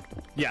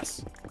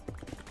 Yes.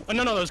 Oh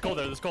no, there's coal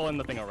there. There's coal in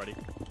the thing already.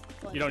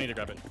 You don't need to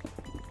grab it.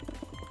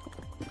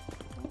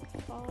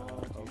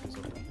 Oak is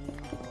over here.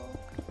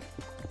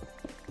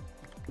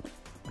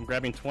 I'm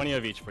grabbing 20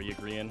 of each for you,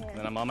 Grian, and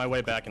then I'm on my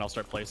way back and I'll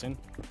start placing.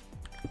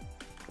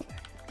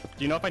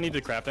 Do you know if I need to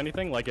craft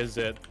anything? Like, is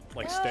it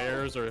like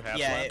stairs or half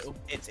Yeah,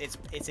 slabs?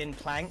 it's in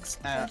planks.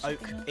 That should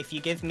Oak. be enough. If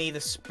you give me the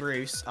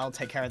spruce, I'll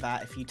take care of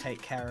that. If you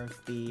take care of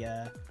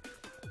the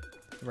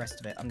rest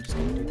of it, I'm just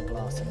gonna do the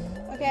glass.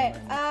 Okay,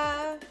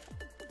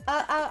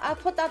 I'll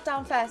put that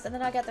down first, and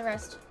then I'll get the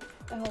rest.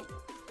 I hope.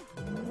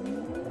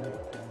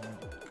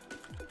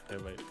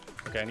 Okay, wait.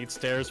 Okay, I need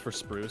stairs for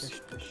spruce.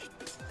 Stairs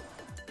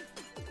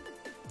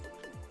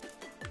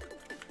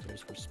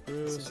for This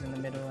spruce. is in the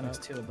middle and it's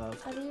 2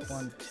 above. Are these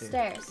 1, 2.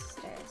 stairs?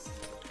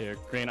 Here,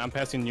 Green, I'm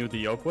passing you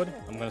the oak wood.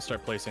 I'm gonna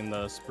start placing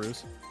the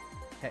spruce.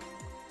 Okay.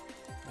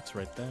 It's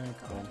right there.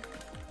 Boom.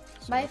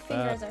 So My like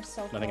fingers that. are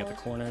so Nothing at cold.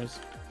 the corners.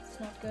 It's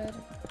not good.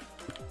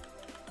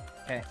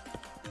 Okay.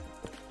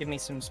 Give me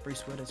some spruces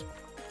as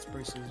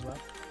well.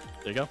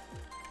 There you go.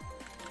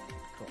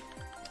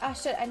 Ah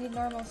shit, I need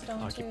normal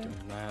stone I'll too. keep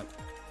doing that.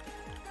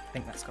 I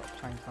think that's got a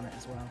plank on it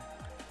as well.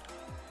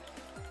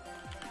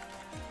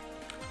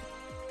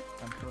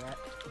 If I'm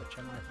correct, which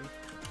I might be.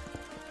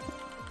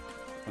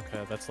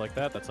 Okay, that's like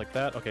that. That's like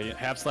that. Okay,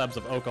 half slabs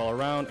of oak all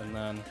around, and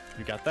then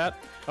you got that.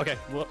 Okay,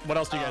 what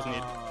else do you guys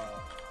need?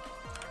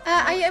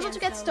 Are you able to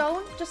get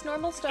stone? Just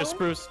normal stone? Just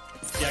spruce.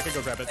 Yeah, I could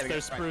go grab it. There we go,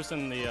 There's right. spruce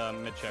in the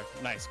mid chair.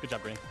 Nice, good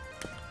job, Green.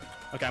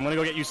 Okay, I'm gonna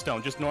go get you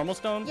stone. Just normal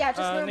stone. Yeah,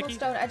 just normal Nikki?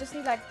 stone. I just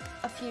need like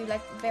a few,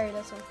 like very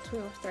little, 2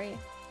 or 3.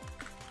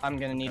 I'm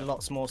gonna need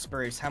lots more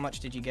spruce. How much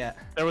did you get?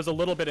 There was a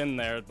little bit in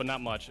there, but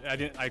not much. I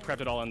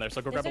crafted it all in there. So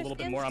go Is grab a there little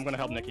bit skins more. I'm gonna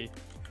help stone? Nikki.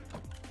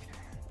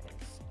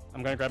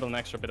 I'm gonna grab an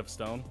extra bit of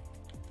stone.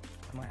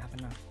 I might have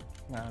enough.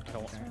 No, I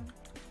don't.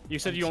 You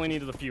said you only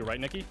needed a few, right,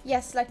 Nikki?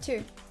 Yes, like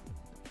 2.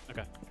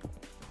 Okay.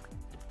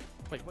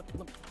 Wait, what?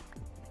 Oh,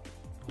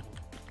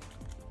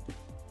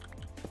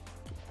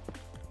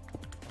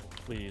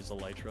 please,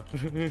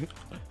 Elytra.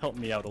 Help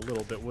me out a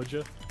little bit, would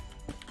you?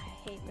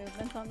 I hate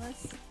movement on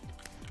this.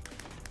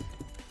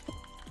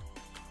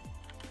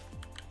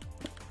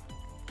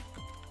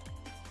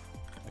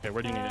 Okay,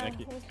 where do you need it,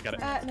 Nikki? Got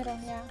it. Middle,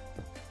 yeah.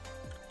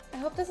 I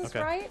hope this is Okay.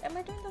 right. Am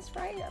I doing this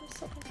right? I'm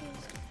so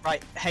confused.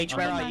 Right, H,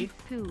 where are you?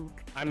 Poog.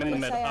 I'm in the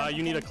Yes, mid. I am.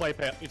 You need a clay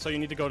pot, so you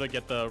need to go to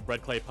get the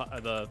red clay pot, I'll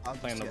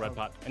clay in just the get- red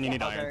pot, and you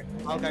need iron.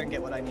 I'll go and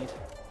get what I need.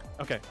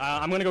 Okay,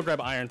 I'm gonna go grab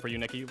iron for you,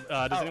 Nikki.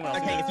 Does anyone else?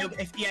 okay.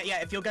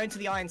 need- If you're going to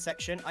the iron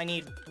section, I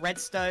need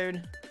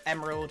redstone,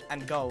 emerald,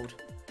 and gold.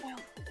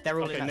 They're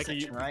all Okay, in that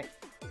Nikki, section, right?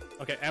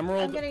 Okay, I'm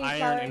emerald, gonna use iron,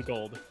 flowers. and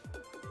gold.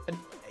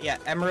 Yeah,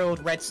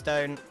 emerald,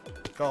 redstone,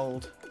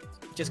 gold.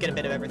 Just get a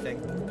bit of everything.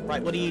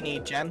 Right, what do you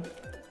need, Gem?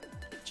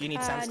 Do you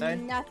need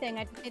sandstone? Nothing.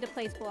 I just need to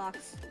place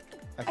blocks.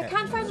 Okay. I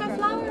can't find my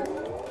flower.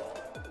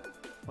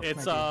 What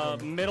It's can I do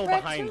for you? middle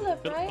Red behind.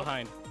 tulip, right?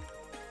 Behind.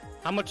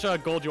 How much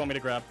gold do you want me to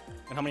grab?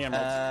 And how many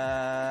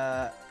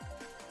emeralds?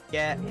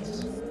 Get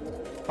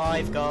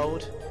 5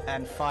 gold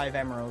and 5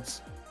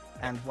 emeralds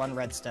and 1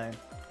 redstone.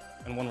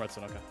 And 1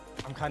 redstone. Okay.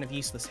 I'm kind of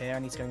useless here. I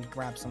need to go and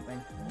grab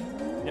something.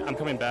 Yeah, I'm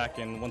coming back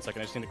in 1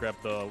 second. I just need to grab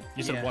the.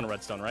 You said Yeah. 1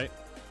 redstone, right?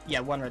 Yeah,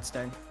 1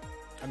 redstone.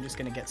 I'm just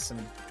gonna get some.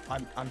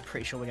 I'm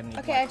pretty sure we're gonna need.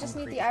 Okay, white I just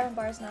need concrete. the iron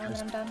bars now, and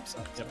then I'm done.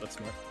 Yep, that's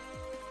smart.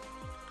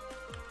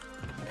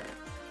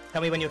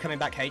 Tell me when you're coming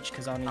back, H,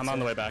 because I'll need. I'm on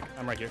the way back.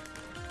 I'm right here.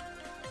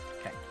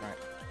 Okay, right.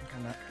 I'm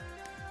coming back.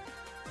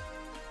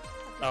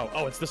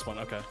 Oh, it's this one.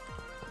 Okay.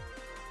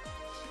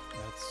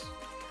 That's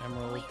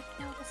emerald. Wait,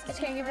 no, this is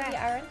Can you give me the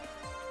incorrect. iron?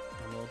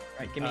 Emerald.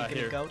 Right, give me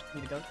Here. the gold. Give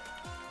me the gold.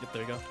 Yep,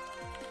 there you go.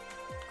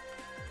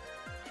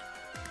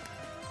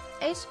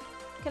 H,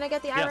 can I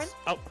get the iron? Yes.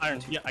 Oh,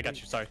 iron. Yeah, I got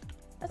you. Sorry.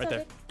 That's Right all there.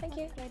 good. Thank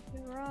you. What did I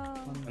do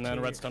wrong? And then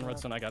redstone.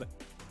 I got it.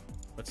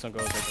 Redstone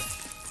goes right there.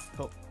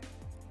 Cool.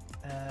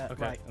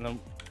 Okay. Right. And then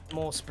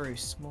More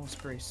spruce. More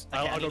spruce.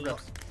 I'll I go need grab.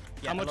 lots.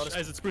 How a much lot of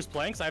is it? Spruce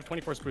planks? I have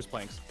 24 spruce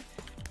planks.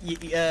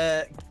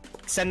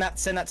 Send that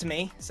to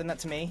me. Send that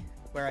to me.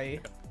 Where are you?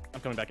 I'm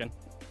coming back in.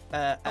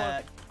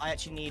 I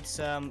actually need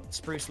some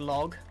spruce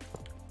log,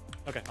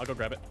 Okay, I'll go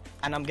grab it.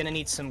 and I'm gonna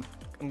need some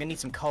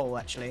coal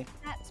actually.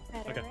 That's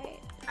better, Okay. right?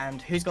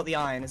 And who's got the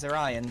iron? Is there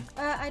iron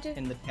I do.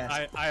 in the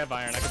chest? I have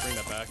iron. I can bring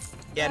that back.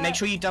 Yeah, make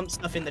sure you dump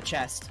stuff in the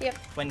chest. Yep.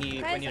 When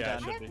you're Guys, Yeah, it I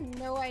done. should have be.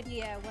 no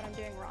idea what I'm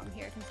doing wrong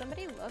here. Can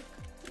somebody look?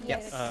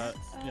 Yes.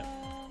 Yeah.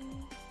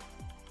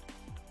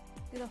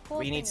 The whole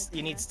Well, you thing need is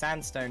you need here.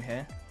 sandstone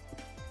here.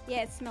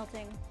 Yeah, it's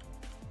smelting.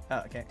 Oh,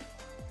 okay.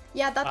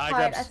 Yeah, that I part.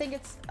 grabbed I think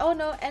it's. Oh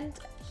no, and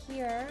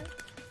here.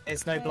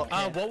 There's no block Wait.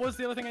 here. What was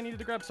the other thing I needed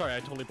to grab? Sorry, I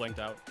totally blanked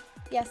out.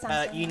 Yeah,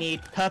 sandstone. You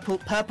need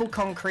purple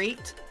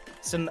concrete,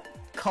 some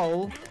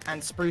coal,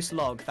 and spruce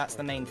log. That's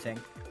the main thing.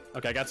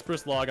 Okay, I got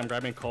spruce log. I'm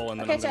grabbing coal, and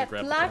then Okay, I'm gonna chat.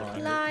 grab Black, the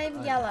coal.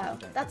 lime, yellow.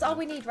 That's all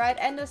we need, right?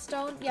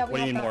 Endostone. Yeah, we What do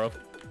have you need that. more of?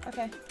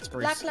 Okay.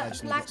 Spruce. Black, I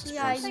just need black spruce.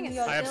 lime,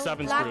 yellow. I have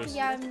 7 black spruce.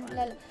 lime,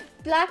 yellow.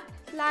 Black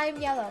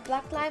lime, yellow.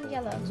 Black lime,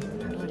 yellow.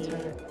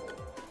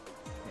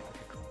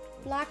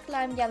 Black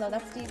lime, yellow.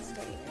 That's these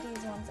three.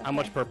 These ones. How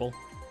much okay. purple?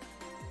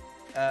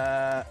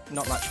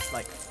 Not much.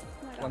 Like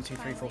Oh my 1, gosh, 2,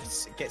 3, 4.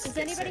 finally. Get Does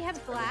get anybody six.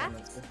 have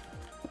glass?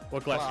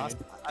 What glass Glass. you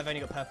need? I've only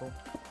got purple.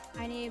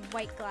 I need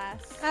white glass.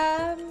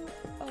 Oh,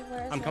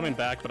 where is I'm it? coming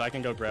back, but I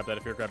can go grab that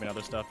if you're grabbing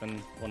other stuff in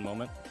one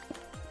moment.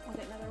 I'll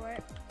get another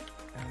word.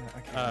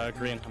 Okay.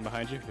 Green, I'm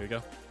behind you. Here you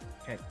go.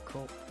 Okay.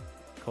 Cool.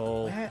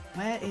 Coal.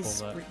 Where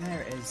is? Pull that.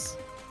 There it is.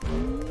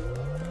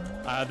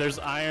 There's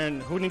iron.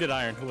 Who needed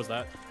iron? Who was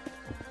that?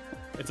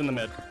 It's in the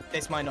mid.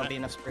 This might not be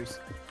enough spruce.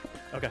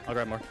 Okay, I'll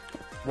grab more.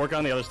 Work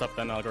on the other stuff,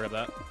 then I'll grab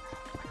that.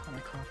 Why can't I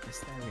craft this?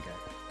 There we go.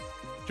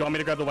 Do you want me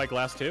to grab the white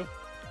glass too?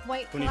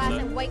 White Who needs glass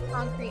that? and white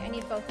concrete. I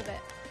need both of it.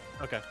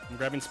 Okay, I'm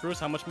grabbing spruce.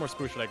 How much more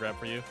spruce should I grab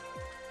for you?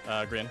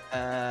 Green.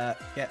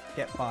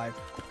 Get 5.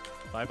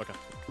 5? Okay.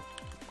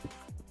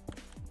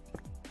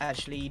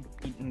 Actually,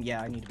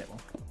 yeah, I need a bit more.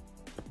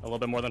 A little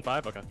bit more than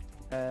 5? Okay.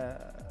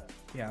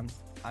 Yeah,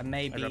 I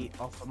may I grab- be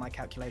off of my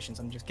calculations.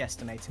 I'm just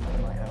guesstimating that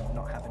I might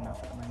not have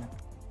enough at the moment.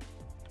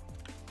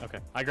 Okay.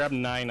 I grabbed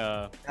 9,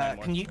 9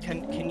 more. Can you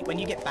when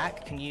you get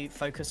back, can you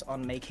focus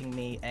on making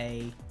me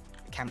a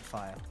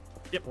campfire?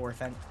 Yep. Or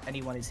if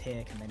anyone is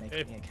here, can they make me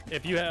a campfire?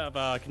 If you have,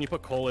 can you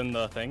put coal in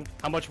the thing?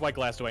 How much white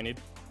glass do I need?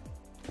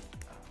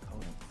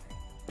 Hold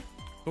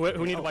on.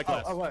 Who needed white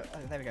glass?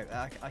 There we go.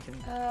 I can.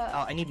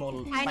 Uh, I need more.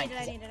 I like, need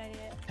it. I need it. I need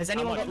it. Has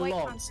anyone much? got White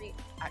logs? concrete.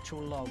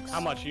 Actual logs? How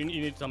much? You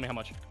need to tell me how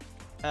much.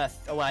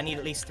 Well, I need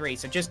at least 3.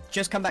 So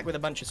just come back with a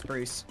bunch of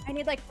spruce. I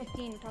need like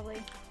 15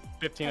 probably.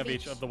 15 of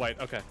each of the white.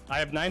 Okay. I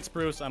have 9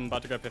 spruce. I'm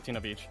about to grab 15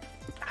 of each.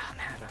 Ah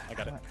man, I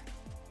got it.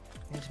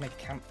 I need to make a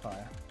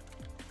campfire.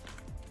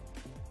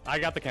 I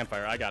got the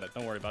campfire. I got it.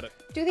 Don't worry about it.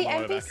 do the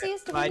I'm all the way back.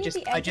 NPCs? Do we I need just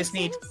the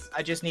NPCs?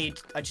 I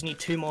just need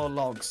 2 more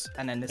logs,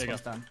 and then this There you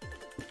one's go. done.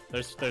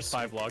 There's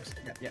 5 logs.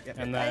 Yep.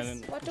 And Guys,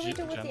 then what do we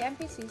do with Gem. the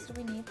NPCs?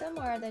 Do we need them,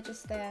 or are they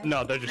just there?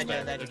 No, they're just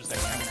They're there. just They're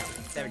just hanging there.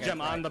 out. There we go. Gem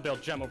right. on the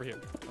build. Gem over here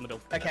on the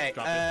build. Okay,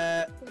 Drop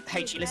it.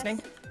 H, you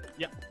listening?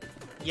 Yep.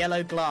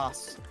 Yellow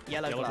glass.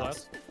 Yellow Yellow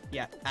glass. glass?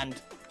 Yeah, and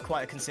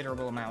quite a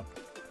considerable amount,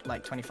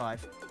 like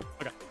 25.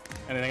 Okay.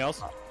 Anything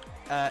else?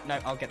 No,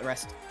 I'll get the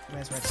rest.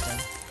 Where's redstone?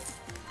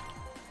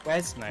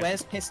 Nice.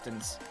 Where's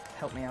pistons?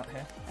 Help me out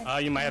here.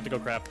 You might have to go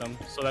craft them.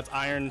 So that's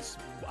iron, Does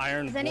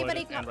anybody wood,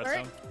 and got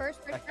redstone. birch?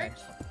 Birch. Okay.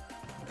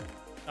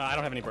 I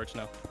don't have any birch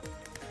now.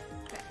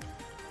 Okay.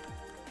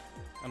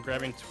 I'm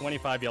grabbing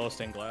 25 yellow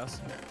stained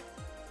glass.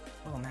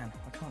 Oh man,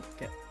 I can't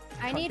get.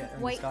 I can't need get in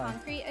the white sky.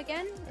 concrete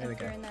again There we if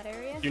you're go. in that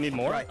area. Do you need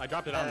more? Right. I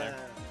dropped it on there.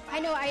 I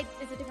know.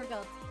 It's a different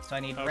build. So I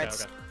need Okay,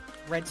 okay.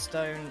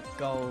 redstone,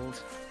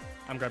 gold,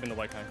 I'm grabbing the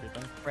white concrete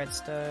then.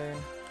 redstone.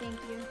 Thank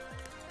you.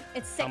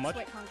 It's 6 How much?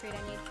 white concrete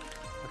I need.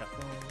 Okay.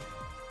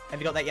 Have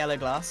you got that yellow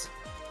glass?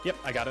 Yep,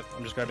 I got it.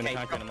 I'm just grabbing Okay, the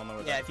concrete drop- and I'm on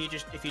my way Yeah, back.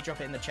 if you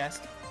drop it in the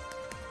chest.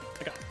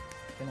 Okay.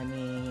 Gonna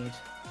need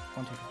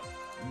 1, 2,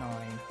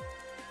 9.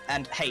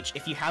 And H,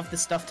 if you have the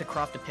stuff to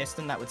craft a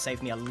piston, that would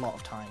save me a lot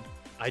of time.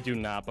 I do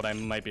not, but I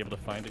might be able to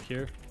find it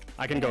here.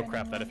 I can go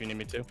craft that if you need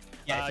me to.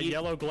 Yeah, if you-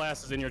 Yellow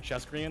glass is in your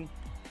chest, Green.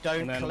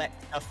 Don't And then-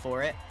 collect stuff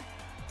for it.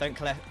 Don't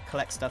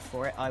collect stuff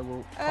for it. I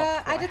will. pop I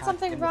what did have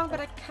something in the wrong, but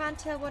chest. I can't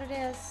tell what it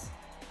is.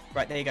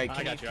 Right, there you go.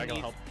 I got you. I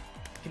gotta help.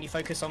 Can you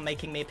focus on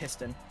making me a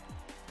piston?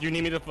 You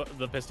need me the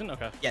piston?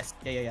 Okay. Yes.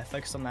 Yeah.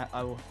 Focus on that.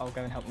 I'll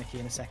go and help Nikki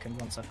in a second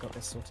once I've got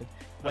this sorted.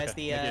 Where's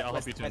Okay, the? Nikki, I'll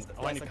help you too.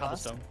 Oh, I need glass?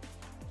 cobblestone.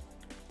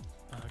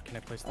 Can I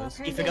place this?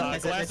 Okay. You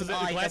forgot Glass there's is an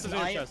eye. glass is There's in an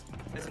your eye. chest.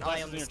 There's an Glass eye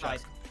is on in this your side.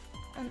 chest.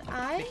 An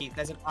eye? Nikki,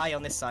 there's an eye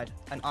on this side.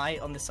 An eye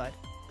on this side.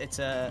 It's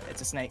a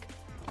snake.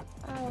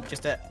 Oh.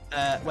 Just a.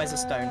 Where's a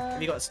stone?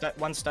 Have you got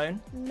one stone?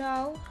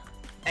 No.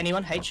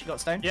 Anyone? H, you got a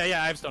stone? Yeah,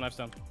 I have stone. On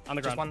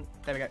the Just ground. one.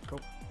 There we go. Cool.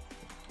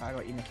 I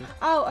got you, Nikki.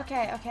 Oh,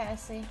 okay, I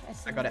see.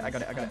 I got it.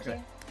 Thank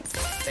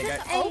There you go.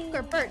 Oak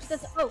or birch?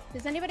 That's oak.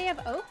 Does anybody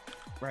have oak?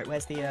 Right.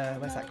 Where's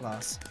that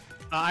glass?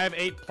 I have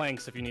 8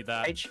 planks if you need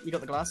that. H, you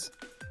got the glass?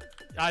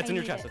 It's in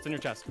your need chest. it. It's in your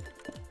chest.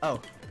 Oh.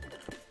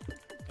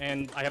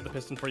 And I have the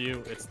piston for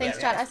you. It's Thanks,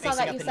 there. Chad. I saw Facing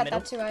that up you in said the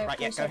that too. I Right,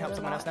 yeah, go appreciate help it a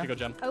someone else lot. now. Here you go,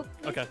 Gem. Oak.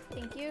 Okay.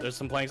 Thank you. There's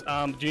some planks.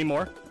 Do you need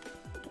more?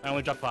 I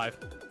only dropped 5.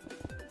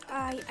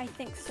 I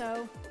think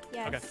so.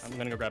 Yes. Okay, I'm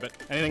gonna go grab it.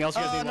 Anything else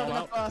you guys need not to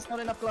enough glass. Not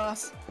enough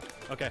glass.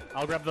 Okay,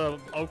 I'll grab the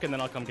oak and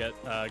then I'll come get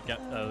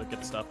the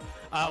stuff.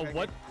 Okay.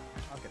 What?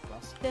 I'll get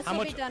glass. This How will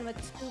much- be done with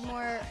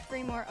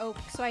 3 more oak.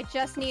 So I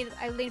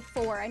need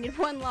 4. I need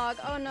 1 log.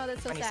 Oh no,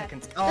 that's so 20 sad.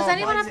 seconds. Does Oh,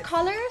 anyone why is have it-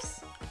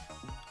 colors?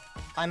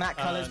 I'm at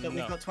colors, but no.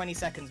 we've got 20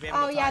 seconds. We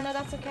haven't Oh got yeah, time. no,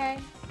 that's okay.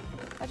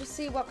 I'll just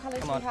see what colors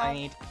Come we on,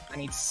 have. I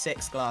need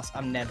 6 glass.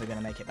 I'm never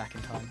gonna make it back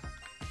in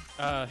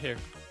time. Here,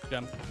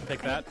 Gem,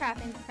 take I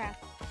that. need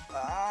craft.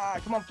 Ah,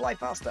 come on, fly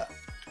faster.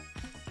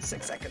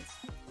 6 seconds.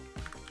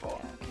 Yeah, okay.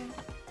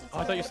 Oh,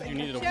 I thought you said you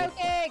needed a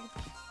Joking!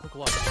 wood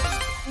log.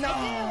 No.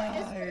 I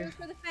just threw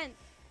for the fence.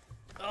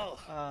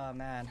 Oh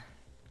man.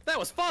 That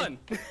was fun.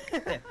 Yeah,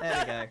 there we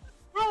go. That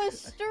was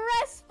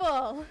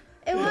stressful.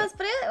 It was,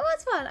 but it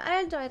was fun. I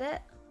enjoyed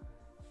it.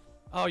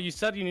 Oh, you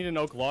said you need an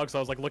oak log, so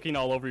I was like looking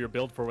all over your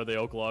build for where the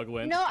oak log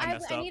went. No, I I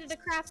messed up. needed to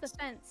craft the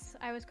fence.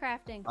 I was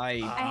crafting.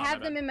 I I have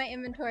my them bad. in my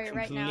inventory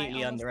right now. I completely almost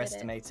did it.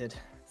 underestimated.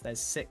 There's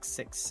 6,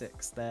 6,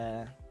 6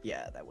 there.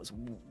 Yeah, that was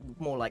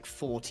more like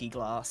 40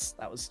 glass.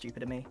 That was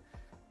stupid of me.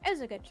 It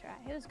was a good try.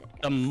 It was good.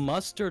 The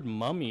mustard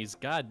mummies,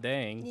 god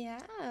dang. Yeah.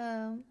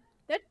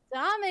 They're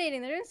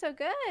dominating. They're doing so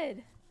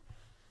good.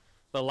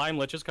 The lime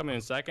liches coming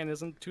in second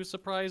isn't too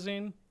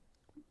surprising.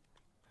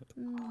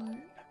 I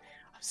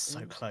was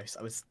so close.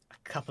 I was a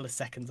couple of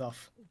seconds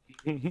off.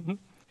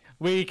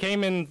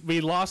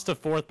 We lost to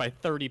 4th by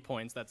 30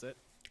 points, that's it.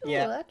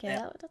 Yeah. Ooh, okay.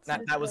 yeah.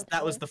 That's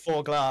That was the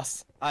 4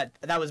 glass.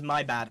 That was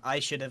my bad. I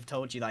should have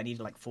told you that I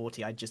needed like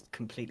 40. I just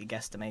completely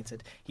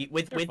guesstimated.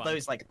 With fine.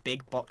 those like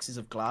big boxes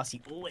of glass, you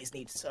always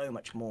need so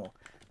much more.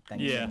 Than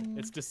you Yeah, do.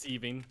 it's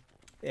deceiving.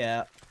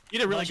 Yeah. You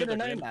did I really should good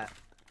have there, known Jane. that.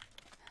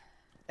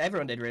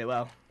 Everyone did really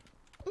well.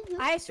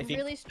 I If you-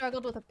 really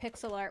struggled with a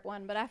pixel art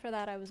one, but after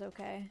that I was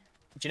okay.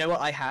 Do you know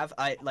what I have?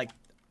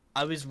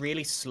 I was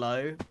really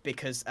slow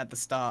because at the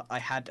start I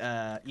had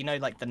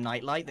like the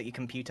night light that your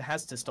computer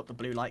has to stop the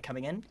blue light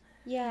coming in.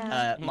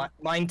 Yeah.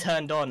 Mine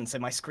turned on, so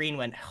my screen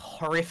went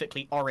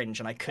horrifically orange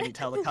and I couldn't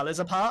tell the colors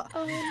apart.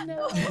 Oh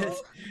no.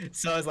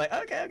 So I was like,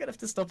 okay, I'm gonna have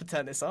to stop and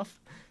turn this off.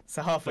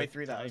 So halfway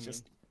through that, I was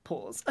just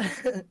pause.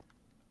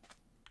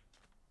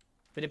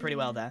 We did pretty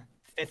well there.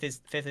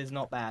 Fifth is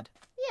not bad.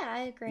 Yeah, I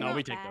agree. No, Not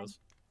we take bad. those.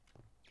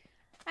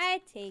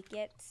 I take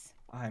it.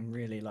 I'm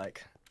really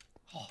like,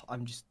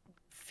 I'm just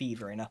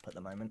fevering up at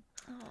the moment.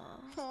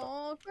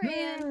 Oh,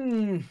 Gran.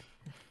 Mm.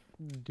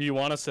 Do you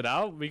want to sit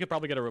out? We could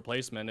probably get a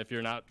replacement if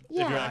you're not.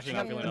 Yeah, if you're actually not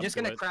actually. feeling I'm up just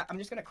to gonna it. crack. I'm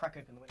just gonna crack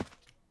open the window.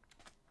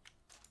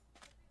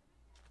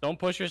 Don't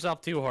push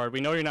yourself too hard.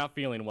 We know you're not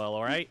feeling well.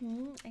 All right.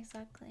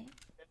 Exactly.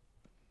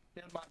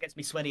 Mark gets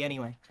me sweaty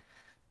anyway.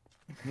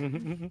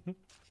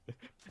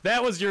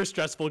 That was your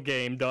stressful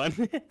game done.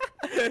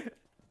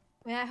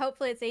 Yeah,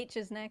 hopefully it's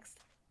H's next.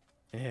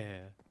 Yeah.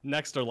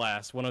 Next or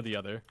last, one or the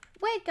other.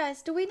 Wait,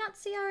 guys, do we not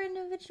see our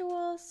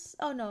individuals?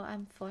 Oh no,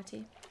 I'm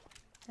 40.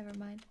 Never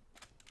mind.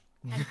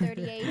 I'm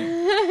 38.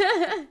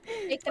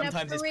 Making a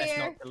Sometimes it's best career.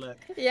 not to look.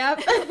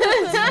 Yep.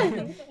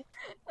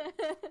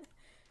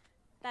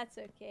 That's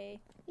okay.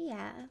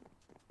 Yeah.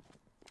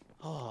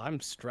 Oh, I'm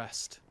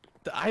stressed.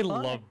 I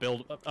love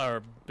build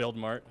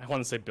mart. I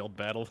want to say build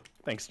battle.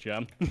 Thanks,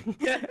 Gem.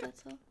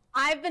 That's all.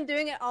 I've been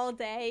doing it all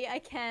day. I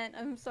can't.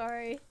 I'm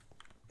sorry.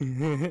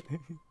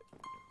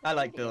 I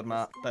like build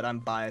mart, but I'm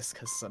biased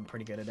because I'm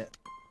pretty good at it.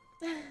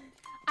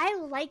 I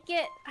like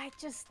it.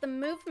 The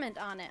movement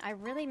on it. I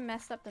really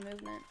messed up the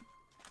movement.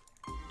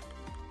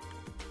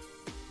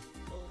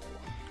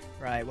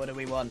 Right, what do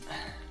we want?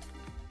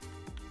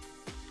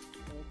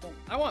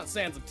 I want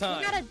Sands of Time.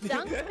 You got a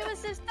dunk to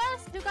assist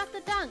us? Who got the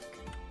dunk?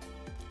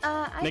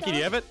 I Nikki, don't. do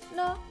you have it?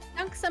 No.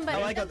 Dunk somebody.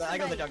 Oh, I got dunk the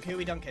somebody. dunk. Who are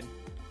we dunking?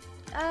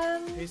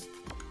 Who's?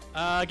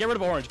 Get rid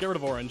of orange. Get rid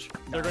of orange.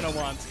 They're gonna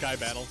want Sky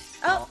Battle.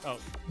 Oh. Oh.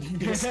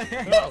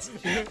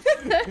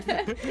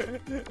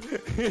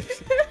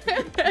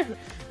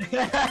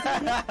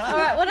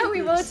 Alright, what are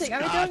we voting?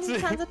 Are we doing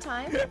Scott. Sands of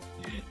Time?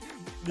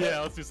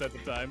 Yeah, let's do Sands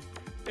of Time.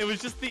 It was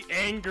just the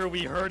anger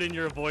we heard in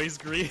your voice,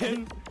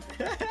 Green.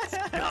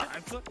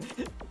 Scott.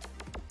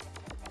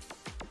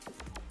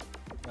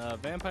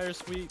 Vampire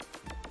Suite,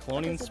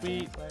 Cloning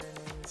Suite.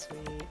 Cloning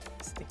Suite,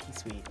 Sticky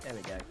Suite. There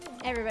we go.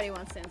 Everybody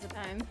wants Sands of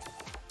Time.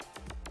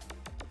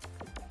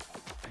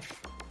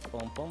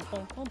 Boom, boom,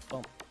 boom, boom,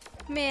 boom.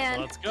 Man,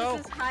 Let's go.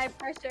 this is high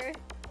pressure.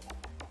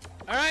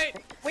 All right.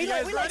 We you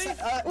like, guys we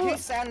like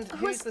ready?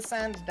 who's the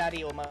sand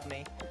daddy or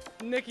mummy?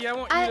 Nikki, I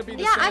want you to be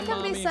the yeah, sand I can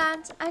mommy. be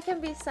sand. I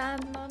can be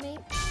sand, mommy.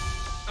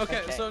 Okay,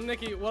 Okay. so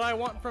Nikki, what I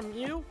want from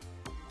you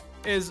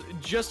is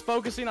just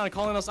focusing on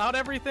calling us out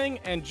everything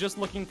and just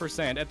looking for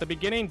sand. At the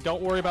beginning,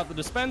 don't worry about the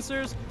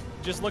dispensers.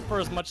 Just look for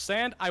as much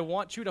sand. I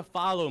want you to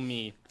follow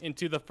me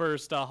into the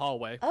first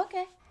hallway.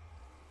 Okay.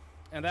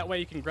 And that way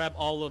you can grab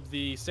all of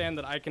the sand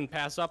that I can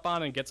pass up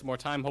on and get some more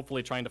time,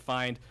 hopefully trying to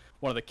find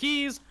one of the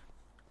keys.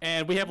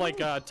 And we have like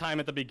time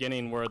at the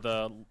beginning where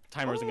the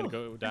timer isn't going to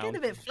go down. I'm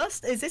getting a bit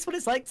flustered. Is this what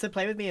it's like to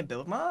play with me in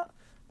Build Mart?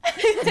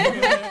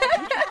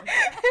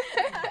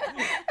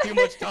 Too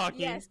much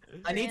talking. Yes.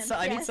 I need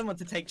yes. someone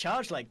to take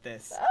charge like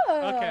this.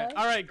 Okay,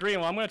 all right, Green.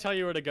 Well, I'm going to tell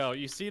you where to go.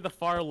 You see the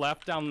far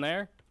left down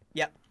there?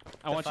 Yep.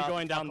 I want you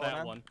going down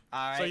that one.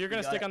 All So right, you're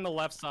going to you stick got on the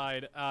left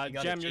side. got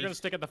it, Jem, you're going to Chief.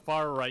 stick at the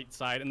far right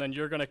side, and then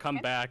you're going to come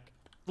back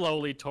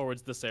slowly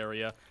towards this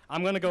area.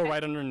 I'm going to go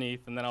right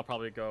underneath, and then I'll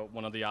probably go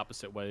one of the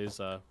opposite ways.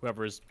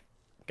 Whoever's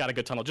got a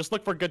good tunnel. Just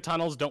look for good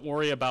tunnels. Don't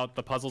worry about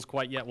the puzzles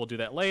quite yet. We'll do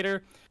that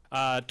later.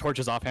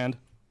 Torches offhand.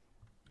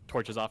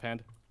 Torches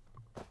offhand.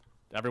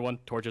 Everyone,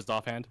 torches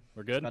offhand.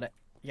 We're good? Got it.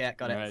 Yeah,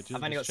 got it. Alright, just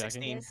I've only got checking.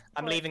 16. Yes,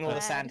 I'm leaving all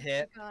the flag. sand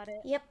here. Got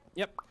it. Yep.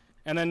 Yep.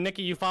 And then,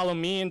 Nikki, you follow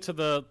me into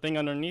the thing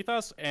underneath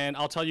us, and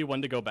I'll tell you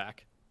when to go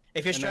back.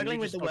 If you're And then struggling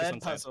you with just the focus word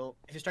on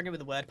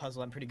sand.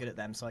 puzzle, I'm pretty good at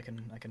them, so I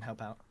can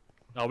help out.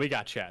 Oh, we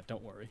got chat.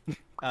 Don't worry.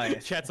 Oh,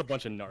 yes. Chat's a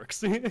bunch of narcs.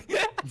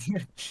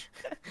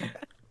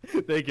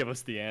 They give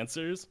us the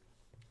answers.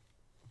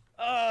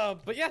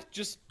 But yeah,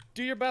 just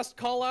do your best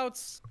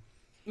call-outs.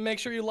 Make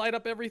sure you light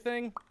up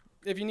everything.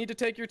 If you need to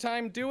take your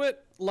time, do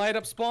it. Light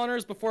up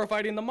spawners before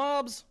fighting the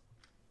mobs.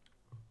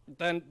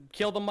 Then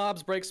kill the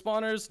mobs, break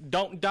spawners.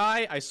 Don't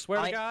die. I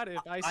swear to God, if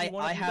I see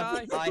one of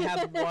you die. I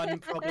have one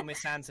problem with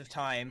Sands of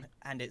Time,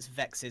 and it's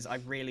Vexes.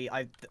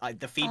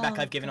 The feedback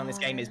Oh, I've given on this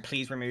game is God.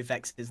 please remove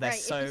Vexes. They're Right,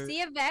 so. if you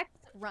see a Vex,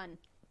 run.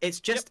 It's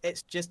just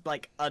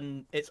like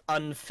it's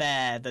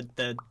unfair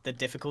the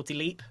difficulty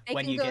leap They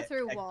when can you go get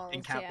through walls,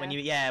 when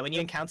you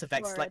encounter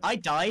Vexes. Like Lord. I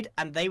died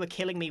and they were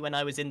killing me when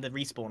I was in the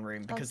respawn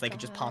room because they could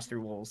just God. pass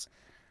through walls.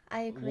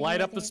 I agree. Light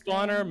with up the you,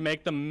 spawner, Graham.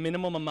 make the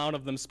minimum amount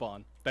of them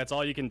spawn. That's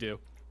all you can do.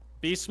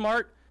 Be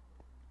smart.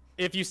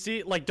 If you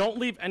see, like, don't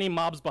leave any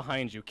mobs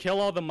behind you.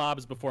 Kill all the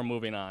mobs before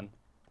moving on.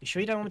 You sure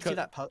you don't want to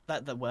do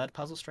the word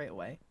puzzle straight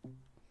away?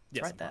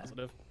 Yes, right I'm there.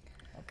 positive.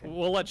 Okay.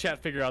 We'll let chat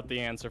figure out the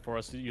answer for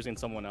us using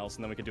someone else,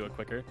 and then we can do it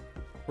quicker.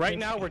 Right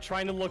now, we're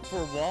trying to look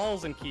for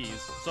walls and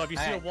keys. So if you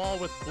see a Alright. wall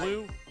with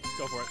blue,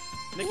 go for it.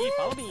 Nikki,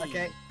 follow me.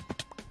 Okay.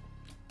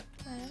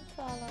 I'm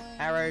following.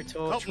 Arrow,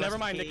 Oh, torch. never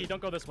mind, recipe. Nikki.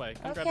 Don't go this way.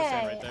 Come Okay, grab the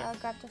sand right there. I'll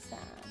grab the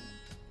sand.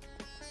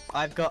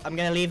 I'm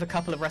gonna leave a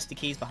couple of rusty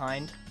keys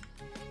behind.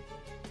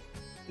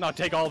 No,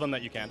 take all of them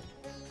that you can.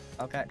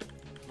 Okay.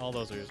 All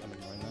those are yours. I'm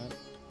ignoring that.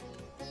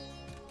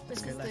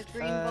 This go is the left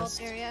green vault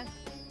first. area.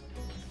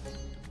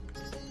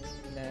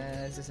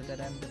 Is this a dead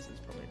end? This is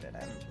probably a dead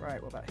end.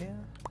 Right, what about here?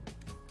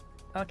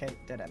 Okay,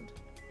 dead end.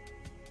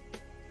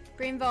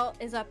 Green vault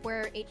is up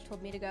where H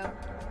told me to go.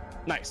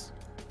 Nice.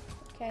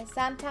 Okay,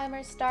 sand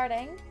timer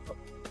starting.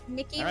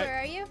 Nikki, All right. where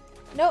are you?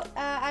 No,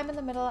 I'm in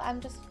the middle. I'm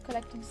just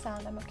collecting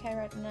sand. I'm okay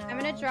right now. I'm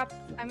gonna drop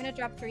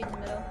 3 in the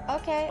middle.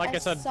 Okay, Like I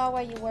said- saw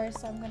where you were,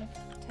 so I'm gonna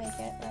take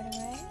it right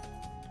away.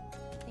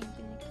 Thank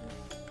you, Nikki.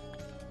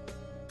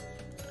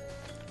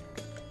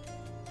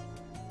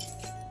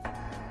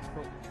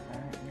 Cool.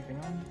 Alright, moving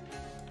on.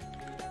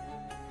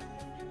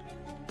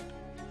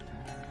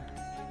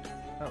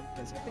 Oh,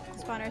 there's a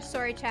Spawner.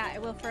 Sorry, chat. I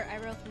will from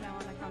now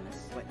on. I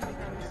promise. Wait, I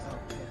promise. oh,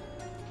 yeah.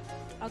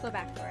 I'll go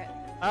back for it.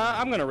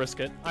 I'm gonna risk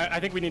it. I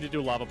think we need to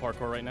do lava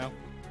parkour right now.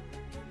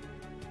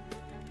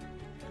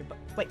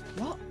 Wait,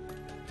 what?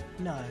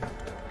 No.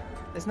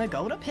 There's no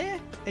gold up here?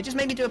 It just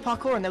made me do a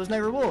parkour and there was no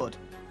reward.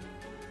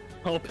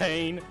 Oh,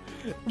 pain.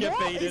 Get What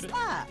baited. is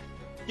that?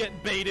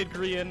 Get baited,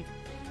 Grian.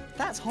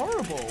 That's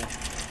horrible.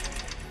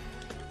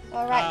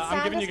 Alright, I'm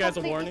sand giving is you guys a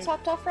completely warning.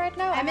 topped off right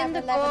now. I'm I in have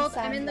the 11 gold.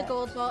 sand I'm in the left.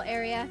 gold vault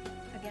area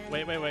again.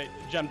 Wait.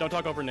 Jem, don't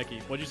talk over Nikki.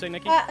 What'd you say,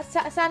 Nikki?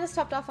 Sand is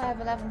topped off. I have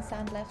 11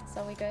 sand left,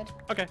 so we're good.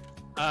 Okay.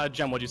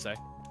 Jem, what'd you say?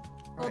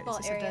 Right, is vault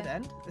this a area. dead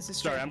end? This is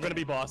Sorry, straight I'm gonna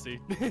be here. bossy.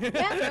 No,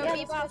 Yeah,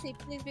 be bossy.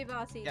 Please be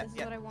bossy. Yeah, This is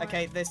yeah. what I want.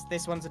 Okay,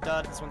 this one's a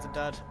dud. This one's a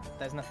dud.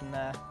 There's nothing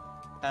there.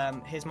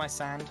 Here's my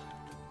sand.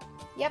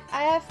 Yep,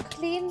 I have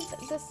cleaned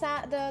the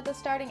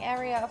starting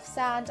area of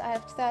sand. I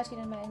have 13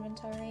 in my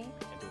inventory.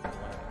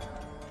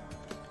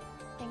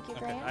 Thank you, Okay,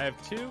 Graham. I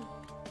have 2.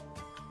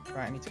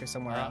 Right, I need to go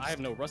somewhere else. I have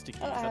no rusty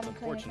keys. Oh, I That's haven't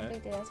cleaned it unfortunate.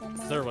 completely. There's one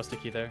more. Is there a rusty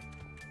key there?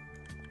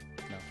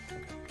 No.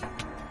 Okay.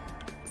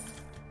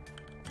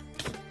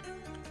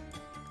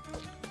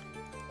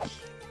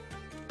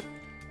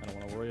 I don't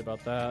want to worry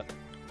about that.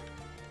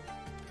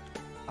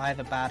 I have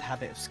a bad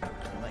habit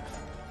of like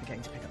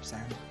forgetting to pick up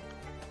sand.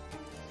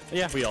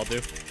 Yeah, we all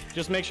do.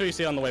 Just make sure you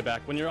see it on the way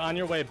back. When you're on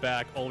your way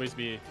back, always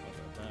be...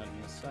 I'll do that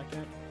in a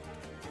second.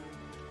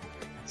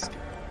 Let's go.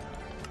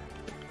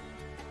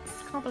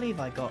 I can't believe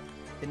I got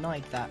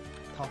denied that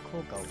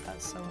parkour gold.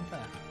 That's so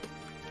unfair.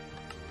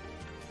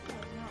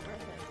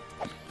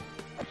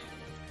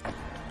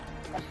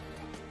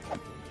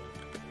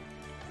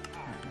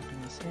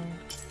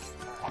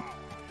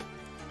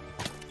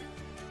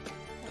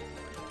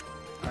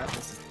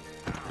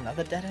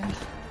 another dead end.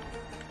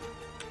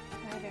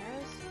 I have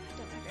arrows? I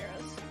don't have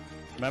arrows.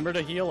 Remember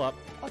to heal up.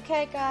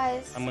 Okay,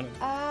 guys.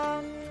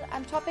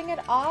 I'm topping it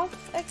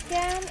off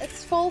again.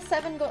 It's full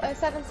 7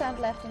 sand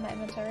left in my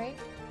inventory.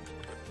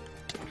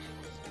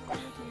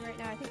 Right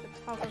now, I think the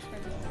toggle's for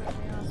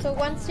me. So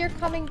once you're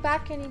coming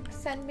back, can you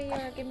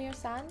give me your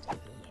sand?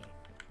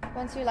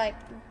 Once you like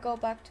go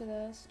back to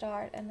the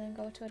start and then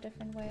go to a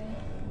different way.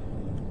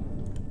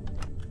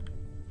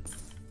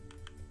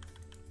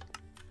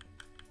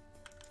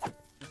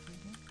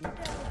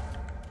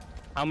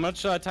 How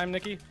much time,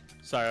 Nikki?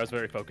 Sorry, I was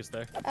very focused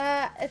there.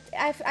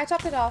 I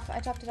topped it off.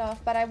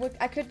 But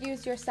I could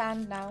use your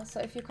sand now. So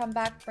if you come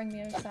back, bring me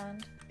your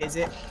sand. Is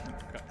it?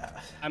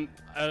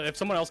 If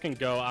someone else can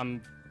go,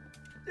 I'm.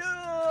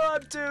 Oh,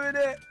 I'm doing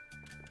it.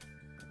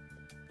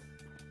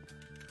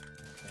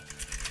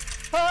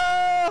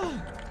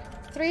 Oh!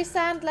 3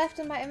 sand left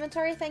in my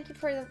inventory. Thank you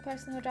for the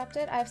person who dropped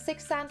it. I have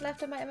 6 sand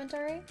left in my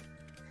inventory.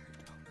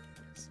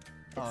 It's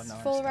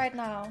full right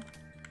now.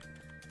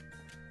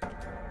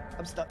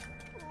 I'm stuck.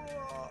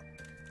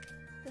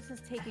 This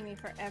is taking me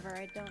forever.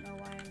 I don't know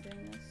why I'm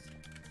doing this.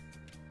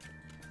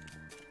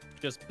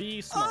 Just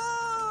be smart.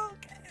 Oh,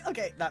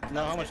 okay.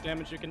 Know how much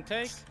damage you can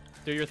take.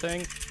 Do your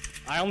thing.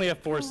 I only have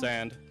 4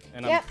 sand,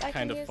 and Yep, I'm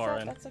kind of far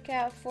in. That's okay.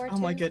 I have 4 Oh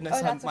my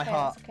goodness, my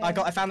heart.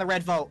 Okay. I found the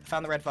red vault.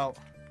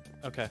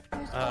 Okay.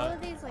 There's all of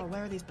these, like... Oh,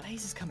 where are these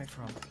blazes coming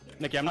from?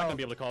 Nikki, I'm not gonna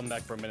be able to call them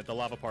back for a minute. The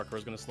lava parkour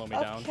is gonna slow me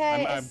down.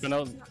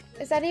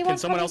 Is anyone Can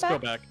someone else back? go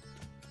back?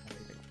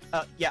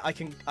 Yeah, I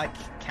can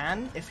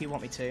if you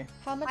want me to.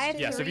 How much?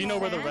 Yes, if you know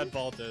where the red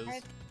vault is. I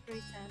have 3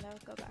 sand. I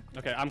would go back.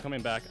 Okay, I'm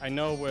coming back. I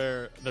know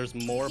where there's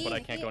more, but I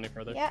can't go any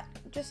further. Yeah,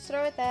 just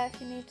throw it there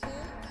if you need to.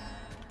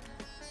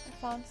 I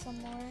found some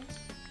more.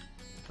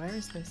 Where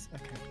is this?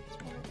 Okay.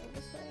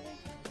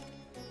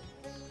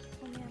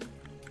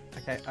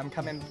 Okay, I'm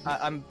coming.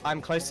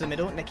 I'm close to the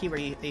middle. Nikki, are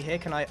you here?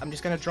 I'm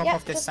just gonna drop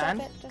off this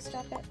sand. Just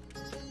drop it.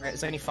 Right,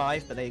 it's only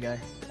 5, but there you go.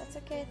 That's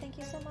okay. Thank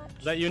you so much.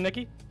 Is that you,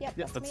 Nikki? Yep,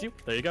 Yes, that's me. you.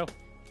 There you go.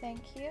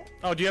 Thank you.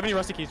 Oh, do you have any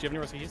rusty keys?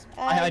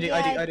 I do. Yeah,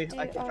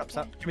 I can drop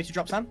some. Can we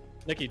drop some?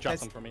 Nikki, drop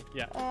some for me.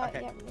 Yeah.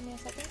 Okay. Yeah, give me a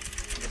second.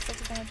 I'm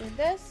just gonna do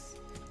this.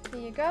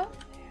 Here you go.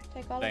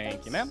 Take all of those.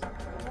 Thank you, ma'am.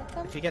 You're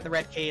welcome. If you get the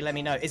red key, let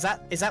me know. Is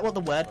that what the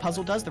word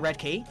puzzle does? The red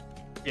key?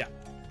 Yeah.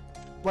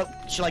 Well,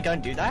 shall I go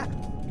and do that?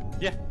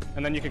 Yeah,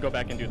 and then you could go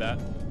back and do that.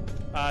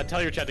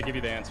 Tell your chat to give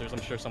you the answers.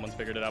 I'm sure someone's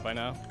figured it out by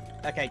now.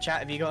 Okay,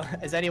 chat.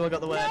 Has anyone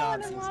got the word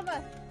answers? I'm in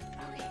lava.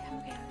 Okay.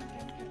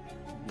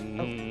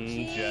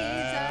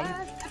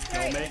 Jam.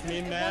 Don't make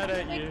me mad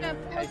at you.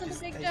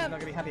 He's not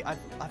gonna be happy.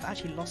 I've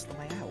actually lost the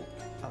way out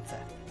up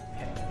there.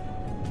 Okay.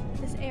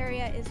 This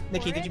area is.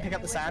 Nikki, did you pick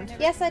up the sand?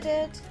 Yes, I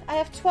did. I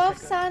have 12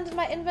 sand in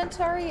my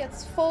inventory.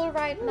 It's full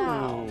right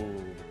now.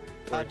 Ooh.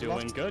 We're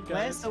doing good, guys.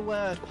 Where's the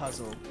word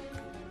puzzle?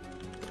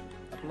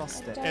 I've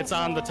lost it. It's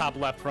on the top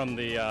left from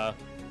the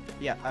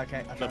Yeah.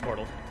 Okay. the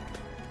portal.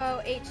 Oh,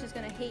 H is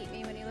gonna hate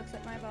me when he looks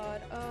at my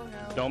VOD. Oh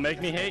no. Don't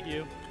make me hate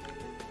you.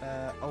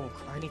 I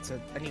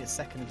need a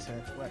second to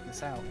work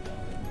this out.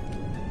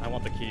 I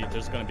want the key.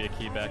 There's gonna be a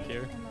key back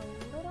here.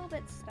 I'm a little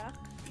bit stuck.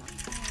 Not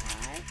gonna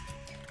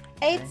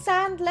lie. 8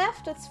 sand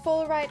left. It's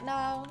full right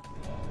now.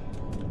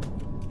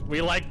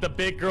 We like the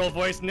big girl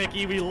voice,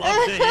 Nikki. We love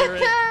to hear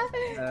it. Oh,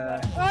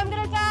 I'm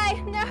gonna die.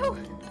 No.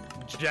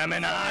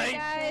 Gemini.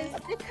 Guys, I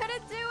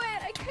couldn't do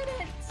it. I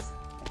couldn't.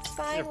 It's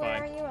fine. You're Where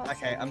fine. are you? I'll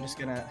Okay, save I'm you. just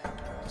gonna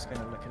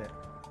look at it.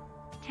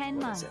 10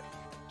 What months. is it?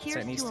 Here's So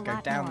it needs to to a go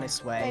lot down more.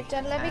 this way. Wait,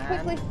 Jen, let me and-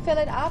 quickly fill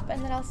it up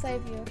and then I'll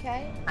save you,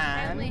 okay?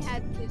 I only And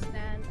had 2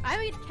 sand.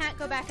 I can't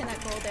go back in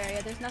that gold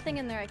area. There's nothing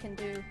in there I can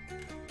do.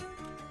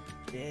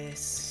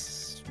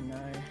 this. No.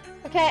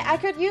 Okay, I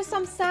could use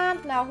some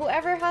sand now.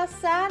 Whoever has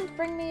sand,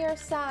 bring me your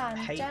sand.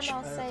 Jen, I'll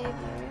H-O-R. save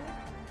you.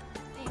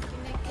 Thank you,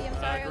 Nikki. I'm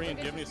sorry. Green, I'll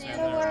go give me get the sand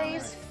No there.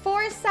 worries.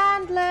 4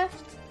 sand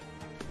left.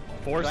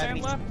 4 Do I have sand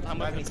any- left? How do I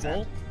much have any is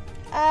full?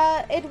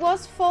 It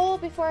was full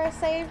before I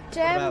saved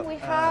Gem. about, We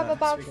have so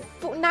about we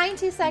get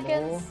 90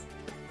 seconds.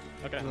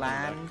 Okay. I'm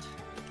Land.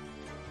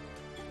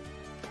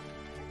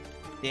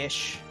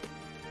 Dish.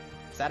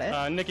 Is that it?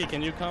 back. Nikki,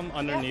 can you come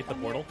underneath the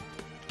I'm portal?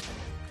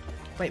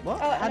 Wait,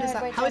 what? Oh, How no, does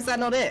that? wait, How is that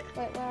not it?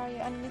 Wait, where are you?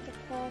 Underneath the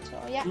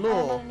portal. Yeah, I'm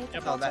Law. underneath the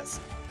Oh, portal. that's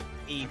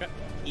E. Okay.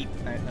 E.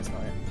 No, that's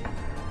not it.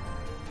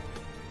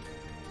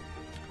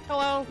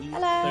 Hello. E.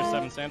 Hello. There's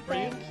 7 sand for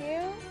you. Thank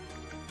you.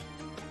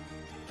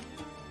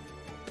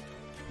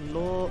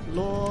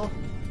 Law.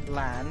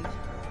 Land.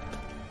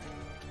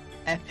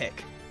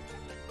 Epic.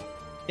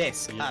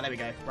 This. Yeah. Ah, there we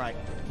go. Right.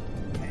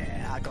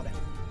 Yeah, I got it.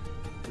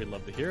 We'd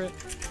love to hear it.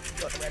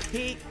 Got the red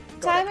key.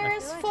 Got Timer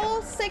is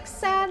full. 6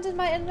 sand in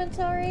my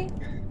inventory. it.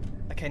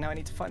 Okay, now I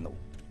need to find the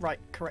right,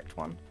 correct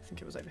one. I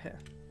think it was over here.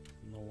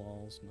 No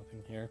walls,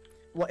 nothing here.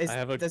 What is? I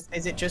have a-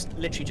 Is it just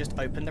literally just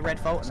open the red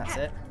vault and that's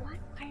it? What?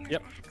 Iron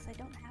Yep. axe. I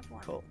don't have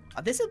one. Cool.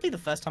 This will be the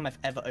first time I've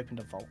ever opened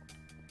a vault.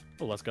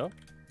 Well, let's go.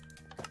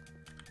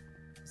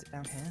 Is it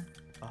down here?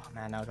 Oh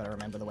man, now I gotta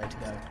remember the way to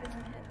go.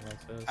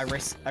 What's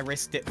this? I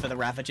risked it for the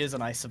Ravagers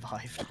and I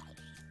survived.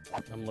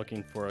 I'm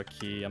looking for a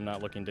key. I'm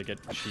not looking to get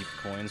cheap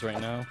coins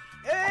right now.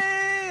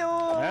 Hey!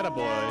 Oh, Attaboy.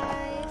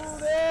 Nice.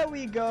 There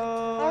we go.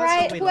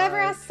 Alright, whoever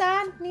has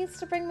sand needs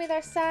to bring me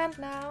their sand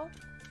now.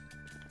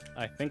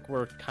 I think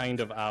we're kind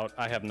of out.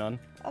 I have none.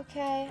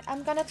 Okay,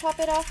 I'm gonna top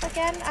it off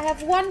again. I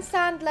have 1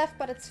 sand left,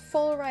 but it's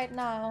full right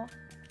now.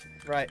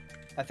 Right,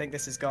 I think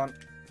this is gone.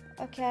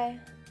 Okay,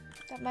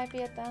 that might be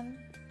it then.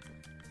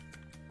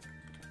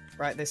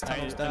 Right, this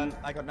tunnel's done.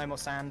 I got no more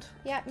sand.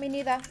 Yeah, me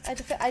neither.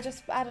 I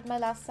just added my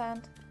last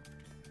sand.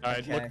 Alright,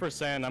 Okay. look for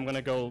sand. I'm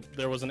gonna go.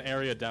 There was an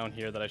area down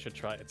here that I should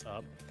try. It's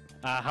up.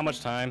 How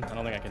much time? I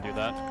don't think I can do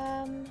that.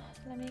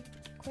 Let me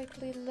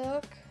quickly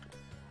look.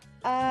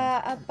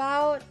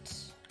 About,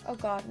 oh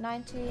god,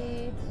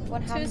 90,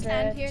 100, 2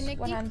 sand here, Nikki.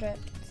 100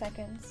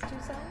 seconds. 2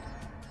 sand?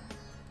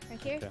 Right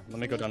here. Okay, let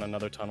me go down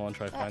another tunnel and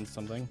try to find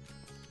something.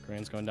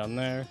 Green's going down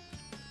there.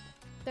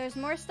 There's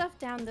more stuff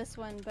down this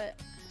one, but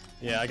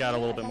Yeah, I got a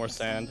little bit more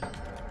sand.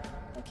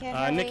 Okay,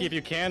 hurry. Nikki, if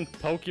you can,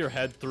 poke your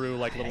head through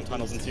like little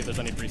tunnels and see if there's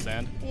any free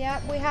sand.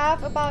 Yeah, we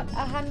have about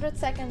 100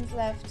 seconds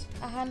left.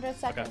 100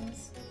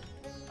 seconds.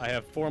 I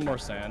have 4 more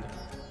sand,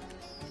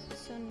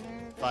 so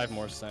nervous. 5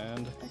 more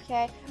sand.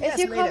 Okay. Yes,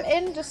 if you made come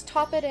it. in, just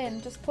top it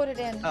in. Just put it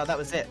in. Oh, that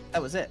was it.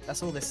 That was it.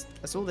 That's all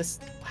this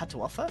had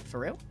to offer? For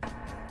real?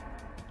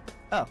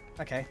 Oh,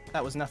 okay.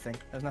 That was nothing.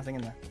 There was nothing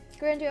in there.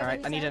 Green, do you have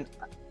Alright, any I need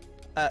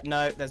sand?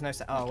 no, there's no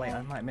oh wait,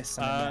 I might have missed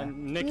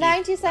something there. Nikki,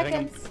 90 I think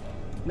I'm- seconds.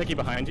 Nikki,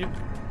 behind you.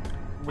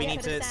 We Yeah, need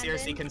put a to sand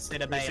seriously in.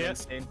 consider Do you see bailing it?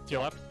 soon. To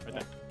your left, right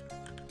there.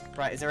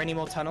 Right, is there any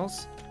more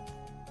tunnels?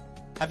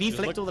 Have you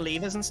Just flicked look- all the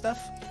levers and stuff?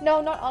 No,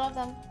 not all of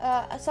them.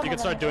 Some You of can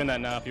start them. doing that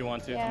now if you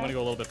want to. Yeah. I'm gonna go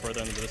a little bit further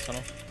into this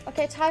tunnel.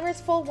 Okay,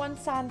 timer's full. 1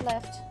 sand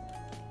left.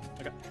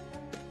 Okay.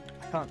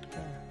 I can't.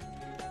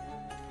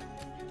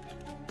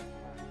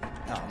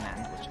 Oh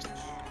man, that was just.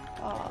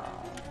 Oh.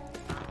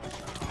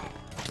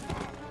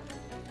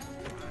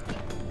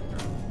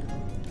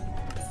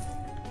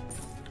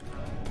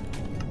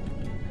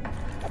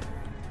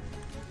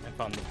 I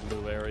found the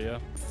blue area.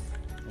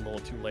 A little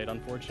too late,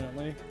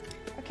 unfortunately.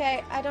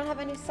 Okay, I don't have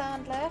any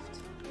sand left.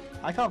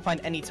 I can't find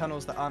any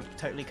tunnels that aren't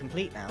totally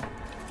complete now.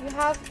 You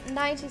have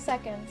 90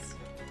 seconds.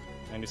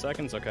 90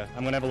 seconds? Okay.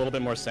 I'm gonna have a little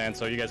bit more sand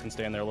so you guys can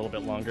stay in there a little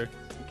bit longer.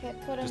 Okay,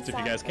 put in Just if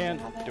sand. you guys when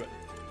can, have do it.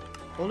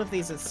 All of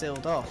these are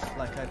sealed off.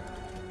 Like I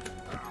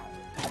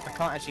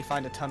can't actually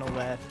find a tunnel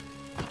where.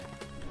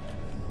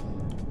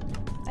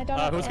 I don't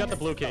have Who's got any. the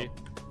blue key?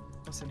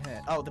 What's in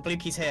here? Oh, the blue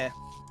key's here.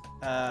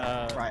 Right,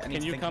 I need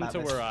Can to you think come about to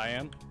this. where I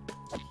am?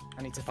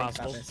 I need to think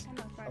Possible. about this. I'm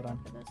not far Hold enough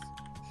on. for this.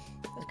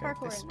 There's Okay,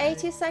 parkour this in there.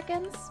 80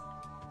 seconds.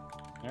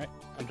 Alright.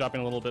 I'm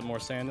dropping a little bit more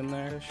sand in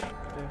there. Push, I'm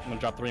push. gonna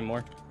drop 3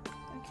 more.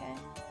 Okay.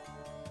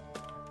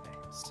 Okay,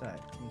 so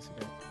needs to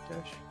go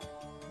push.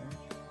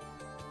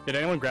 Did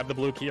anyone grab the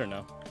blue key or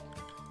no?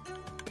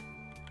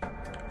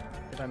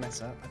 Did I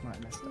mess up? I might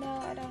have messed up. No,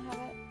 I don't have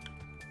it.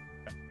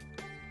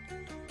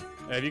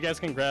 If you guys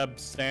can grab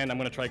sand, I'm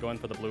gonna try going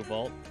for the blue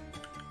vault.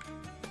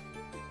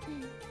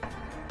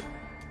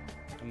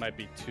 I might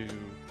be too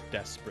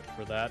desperate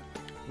for that.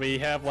 We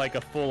have like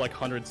a full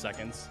 100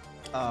 seconds.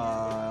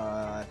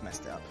 I've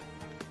messed it up.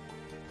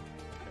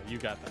 Okay, you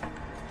got that.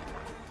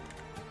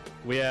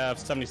 We have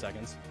 70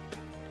 seconds.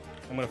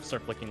 I'm gonna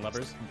start flicking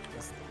levers.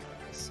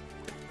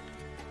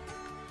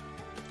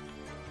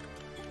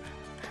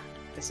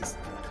 This is.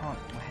 I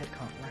can't. My head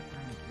can't wrap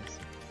around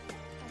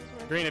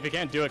this. Green, if you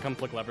can't do it, come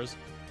flick levers.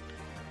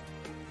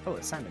 Oh,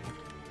 it's sanding.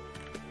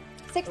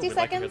 60 we'd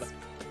like to hear seconds.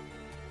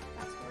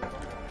 That's horrible.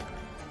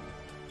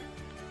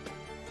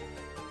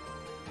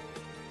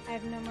 I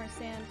have no more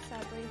sand,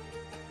 sadly.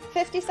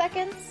 50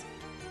 seconds.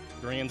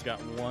 Green's got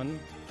 1.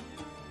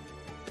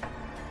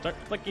 Start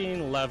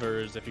flicking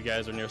levers if you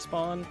guys are near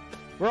spawn.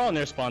 We're all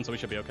near spawn, so we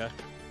should be okay.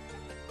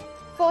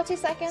 40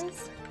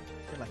 seconds.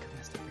 I feel like I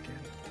messed up again.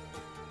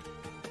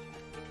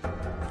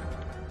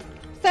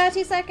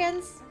 30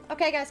 seconds.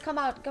 Okay, guys, come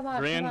out. Come out.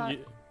 Green, come out.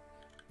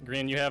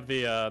 Green, you have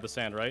the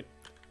sand, right?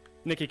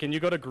 Nikki, can you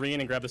go to Green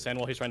and grab the sand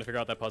while he's trying to figure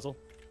out that puzzle?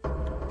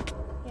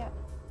 Yeah.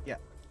 Yeah.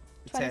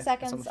 It's 20 here. It's on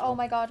the seconds. floor. Oh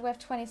my god, we have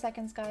 20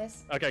 seconds,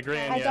 guys. Okay,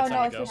 Green, I yeah, don't it's know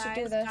time if to we go. should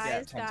do this.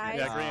 Guys, Yeah, guys.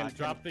 Yeah, Green, I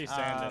drop the can-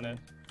 sand in it.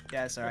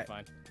 Yeah, it's We're alright.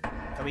 fine.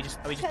 Are we just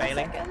 10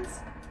 bailing? seconds.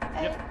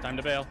 Yep, time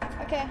to bail.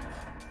 Okay.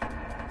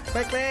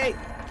 Quickly!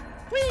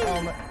 Whee!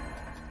 Oh, my...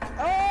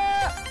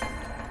 Ah!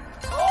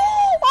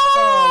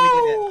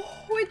 Oh,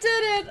 we did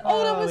it!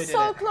 Oh, that Oh, we was did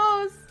so it.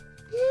 close.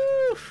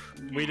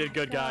 We did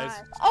good, guys.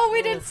 Gosh. Oh,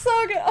 we did so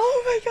good.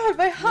 Oh my god,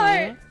 my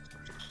heart.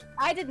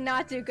 I did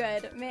not do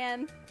good,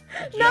 man.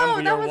 No,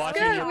 we that are was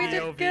watching good. your We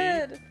did POV.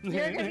 good.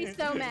 You're gonna be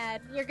so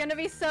mad. You're gonna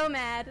be so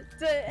mad.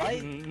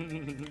 Wait,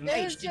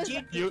 was did just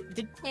you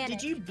panic.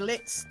 did you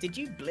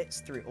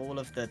blitz through all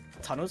of the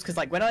tunnels? Because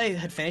like when I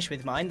had finished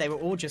with mine, they were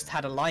all just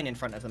had a line in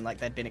front of them, like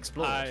they'd been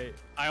explored.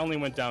 I only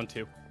went down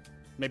 2.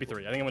 Maybe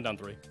 3. I think I went down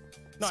 3.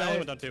 No, So- I only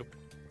went down 2.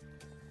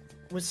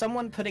 Was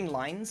someone putting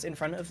lines in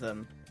front of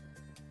them?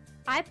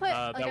 I put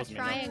that like a was me,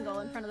 no. triangle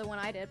in front of the one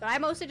I did, but I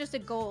mostly just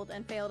did gold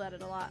and failed at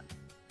it a lot.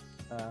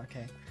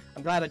 Okay.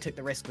 I'm glad I took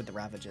the risk with the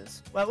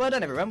Ravagers. Well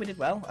done everyone, we did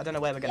well. I don't know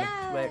where we're gonna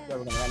where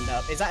we're gonna end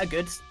up. Is that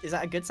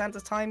a good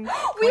Santa's time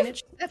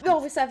coinage? No,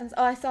 we're seventh.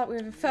 Oh, I thought we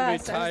were We first. I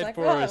was tied like,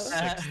 for whoa. a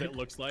sixth, it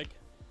looks like.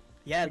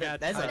 Yeah, We got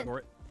there's tied for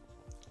it.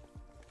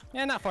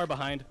 Yeah, not far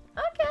behind.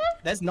 Okay.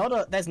 there's not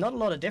a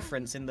lot of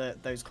difference in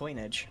those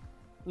coinage.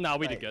 No,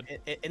 we Like, did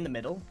good. In the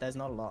middle, there's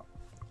not a lot.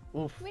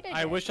 Oof. We did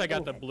I good. wish I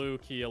got the blue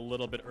key a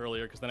little bit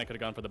earlier, because then I could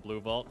have gone for the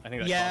blue vault. I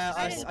think that Yeah, cost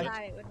us a I little didn't bit.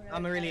 buy it when we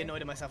I'm were really there.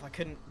 annoyed at myself. I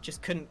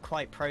couldn't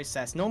quite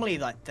process. Normally,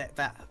 like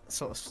that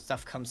sort of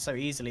stuff comes so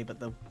easily, but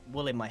the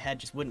wool in my head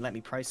just wouldn't let me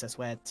process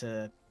where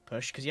to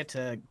push, because you have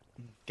to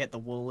get the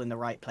wool in the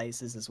right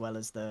places as well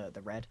as the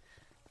red.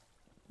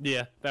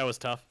 Yeah, that was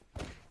tough.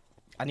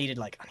 I needed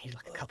like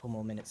a couple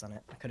more minutes on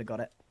it. I could have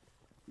got it.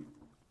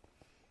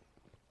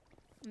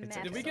 Max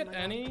Did we get on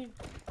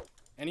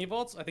any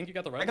vaults? I think you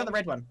got the red I got one. the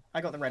red one.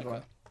 I got the red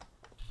one.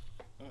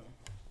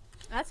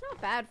 That's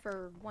not bad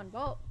for one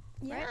vault.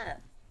 Yeah.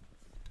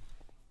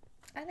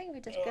 I think we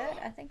did good.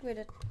 I think we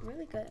did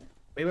really good.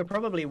 We were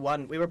probably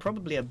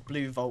a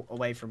blue vault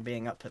away from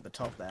being up at the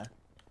top there.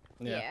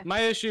 Yeah.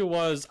 My issue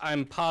was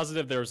I'm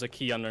positive there was a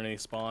key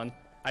underneath spawn.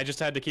 I just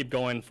had to keep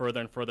going further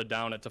and further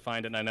down it to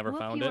find it, and I never Whoop,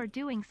 found you are it.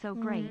 doing so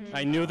great.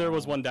 I knew there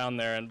was one down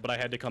there, but I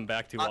had to come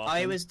back too often.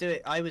 I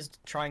was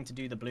trying to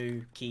do the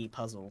blue key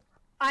puzzle.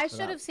 I So should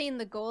that- have seen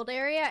the gold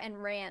area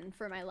and ran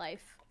for my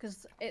life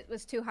because it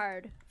was too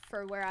hard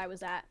for where I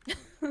was at.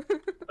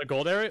 The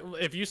gold area?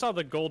 If you saw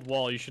the gold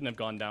wall, you shouldn't have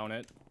gone down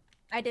it.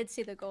 I did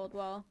see the gold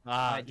wall.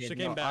 Ah, I you did should have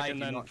came not- back I and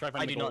do then not- try to I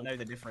find the do gold. not know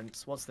the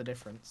difference. What's the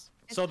difference?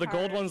 So the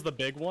gold hard. one's the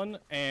big one,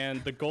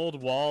 and the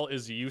gold wall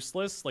is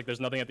useless. Like, there's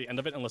nothing at the end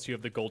of it unless you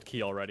have the gold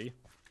key already.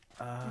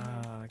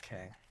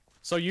 Okay.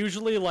 So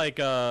usually, like,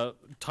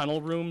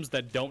 tunnel rooms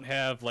that don't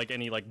have, like,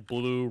 any, like,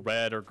 blue,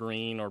 red, or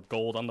green, or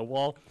gold on the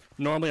wall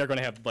normally are going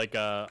to have, like,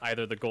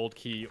 either the gold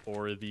key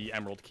or the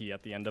emerald key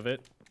at the end of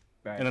it.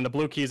 Right. And then the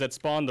blue key is at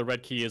spawn, the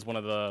red key is one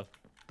of the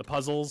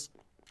puzzles,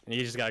 and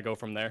you just gotta go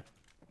from there.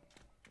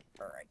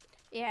 Alright.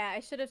 Yeah, I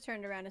should have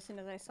turned around as soon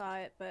as I saw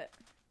it, but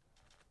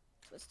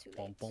it was too late.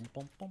 Bum, bum,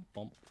 bum, bum,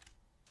 bum.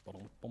 Bum,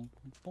 bum,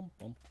 bum, bum,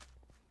 bum.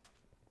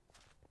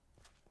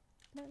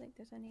 I don't think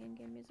there's any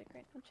in-game music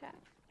right now, chat.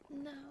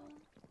 No.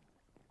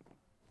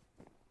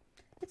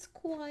 It's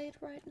quiet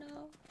right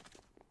now.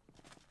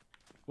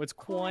 What's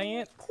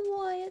quiet?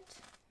 Quiet.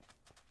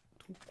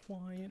 Too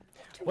quiet.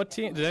 What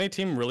team? Did any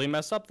team really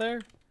mess up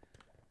there?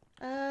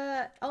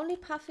 Only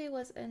Puffy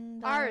was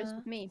in the Ours,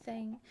 me.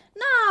 thing.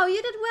 No,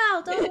 you did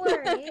well. Don't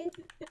worry.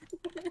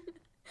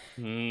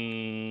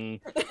 You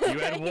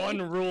had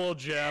one rule,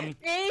 Gem.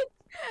 Hey,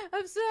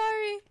 I'm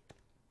sorry.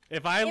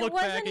 If I look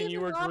wasn't back and you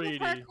even were lava greedy,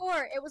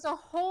 Parkour. It was a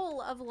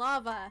hole of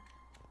lava.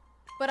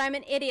 But I'm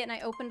an idiot and I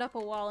opened up a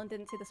wall and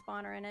didn't see the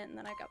spawner in it, and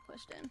then I got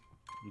pushed in.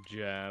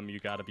 Gem, you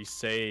gotta be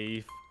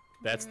safe.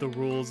 That's the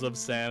rules of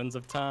Sands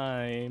of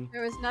Time.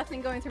 There was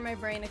nothing going through my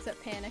brain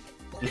except panic.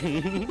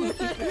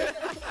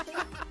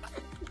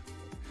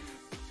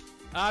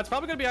 It's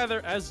probably gonna be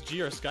either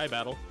SG or Sky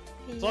Battle.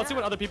 So let's see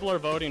what other people are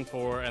voting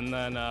for, and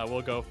then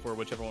we'll go for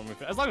whichever one we.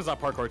 As long as it's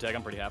not parkour tag,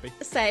 I'm pretty happy.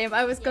 Same.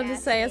 I was going Yeah,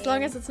 to say, as long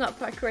same. as it's not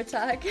parkour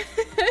tag.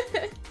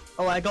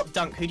 Oh, I got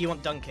dunk. Who do you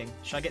want dunking?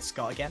 Should I get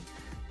Scott again?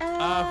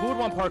 Who would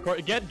want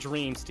parkour? Get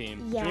Dream's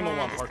team. Dream will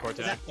want Yeah. parkour Is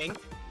tag. that pink?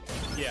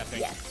 Yeah, thanks.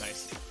 Yes.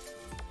 Nice.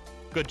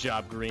 Good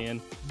job,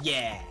 Green.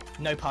 Yeah.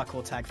 No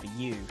parkour tag for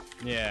you.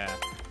 Yeah.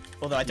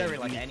 Although I don't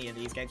really like any of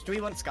these games. Do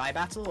we want Sky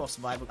Battle or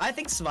Survival? I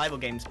think Survival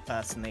games,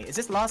 personally. Is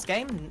this last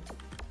game?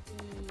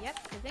 Yep,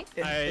 I think.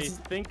 I This is-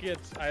 think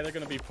it's either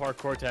gonna be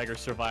parkour tag or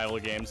survival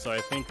games, so I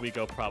think we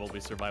go probably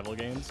survival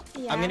games.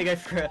 Yeah. I'm gonna go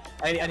for.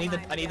 I need Fine,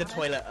 the yeah.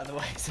 toilet,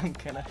 otherwise I'm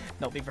gonna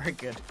not be very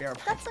good. Be right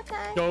back. That's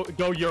okay.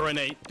 Go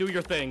urinate. Do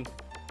your thing.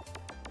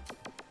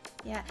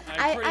 Yeah.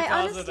 I'm pretty I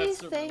positive honestly that's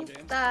survival think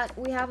games. that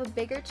we have a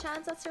bigger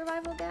chance at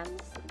survival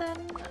games than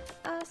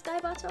Sky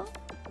Battle.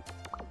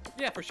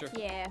 Yeah, for sure.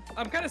 Yeah.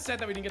 I'm kind of sad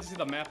that we didn't get to see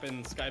the map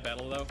in Sky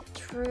Battle though.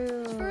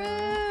 True.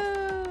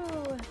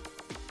 True.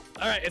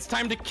 All right, it's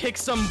time to kick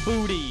some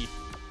booty.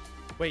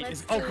 Wait,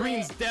 Let's oh do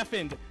Green's it.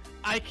 deafened.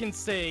 I can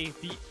say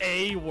the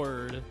A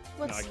word.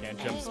 What's no, I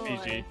can't. A? Jump Oh,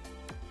 PG.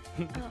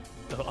 Oh.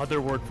 The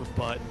other word for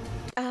butt.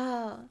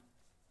 Oh.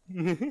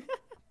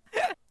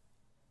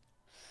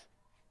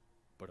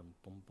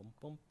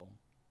 Ba-dum-bum-bum-bum-bum.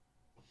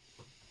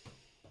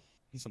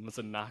 Someone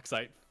said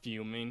Noxite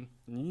fuming.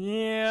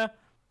 Yeah.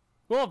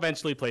 We'll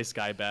eventually play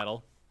Sky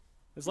Battle.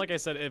 It's like I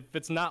said, if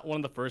it's not one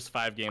of the first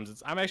 5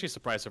 games, I'm actually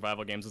surprised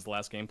Survival Games is the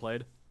last game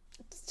played.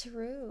 It's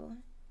true.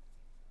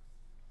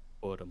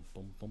 That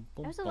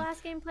was the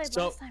last game played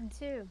So- last time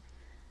too.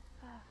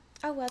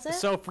 Oh, was it?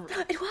 So for,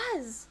 It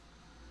was.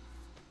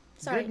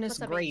 Sorry. Goodness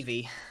what's up,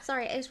 gravy.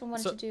 Sorry, I just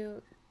wanted So- to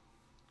do.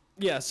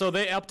 yeah, so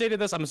they updated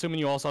this. I'm assuming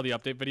you all saw the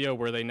update video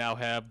where they now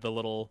have the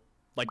little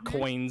like Mm-hmm.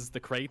 coins, the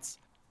crates.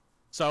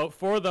 So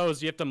for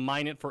those, you have to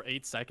mine it for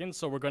 8 seconds.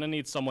 So we're gonna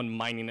need someone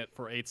mining it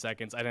for 8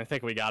 seconds. I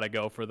think we gotta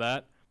go for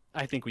that.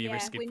 I think we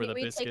risk it for the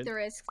we biscuit. take the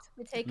risks.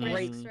 We take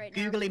Great. risks right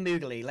now. Googly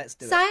moogly. Let's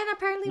do it. Cyan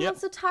apparently Yep.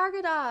 wants to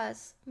target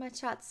us. My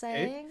chat's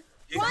saying.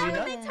 Why Who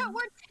are they does?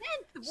 we're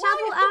 10th?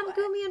 Shovel and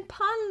Gumi and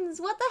Puns.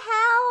 What the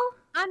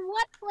hell? On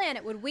what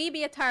planet would we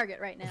be a target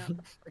right now?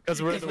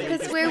 Because we're the Because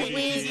weakest we're PvP.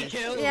 weak.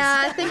 kills.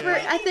 Yeah,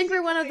 I think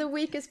we're one of the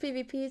weakest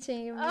PvP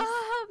teams.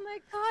 Oh my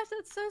gosh,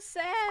 that's so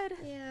sad.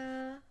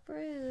 Yeah,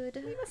 rude.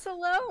 Leave us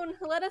alone.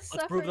 Let us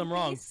suffer. prove in them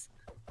wrong. peace.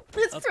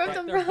 Let's Let's prove bite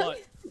them their wrong.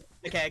 butt.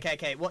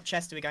 Okay. What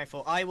chest are we going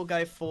for? I will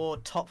go for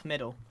top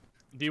middle.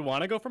 Do you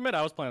want to go for mid?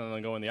 I was planning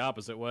on going the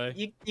opposite way.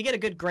 You get a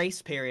good grace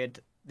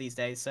period these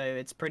days, so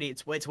it's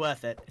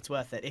worth it. It's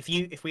worth it.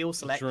 If we all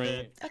select the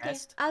Dream. Okay,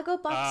 chest. I'll go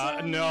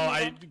bottom.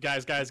 No,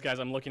 guys,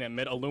 I'm looking at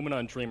mid. Illumina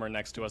and Dream are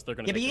next to us. They're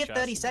gonna. Yeah, but take you the get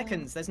 30 chest.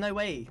 seconds. There's no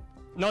way.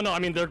 No, I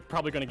mean they're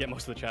probably gonna get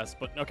most of the chests,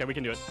 but okay, we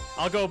can do it.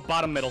 I'll go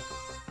bottom middle.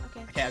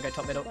 Okay. Okay, I'll go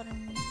top middle.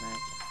 Bottom right.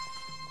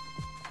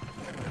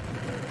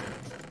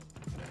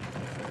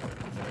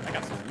 I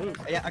got some loot.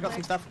 Yeah, I got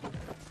some stuff.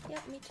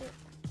 Yep, me too.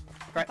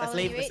 Right, let's Follow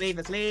leave. you, Let's H. leave.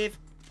 Let's leave.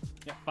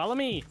 Yeah, follow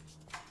me.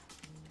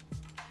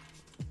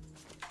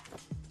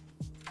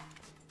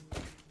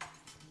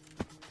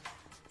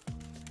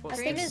 What's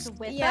Dream this? is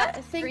with Yeah, us.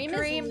 I think Dream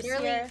Dream's is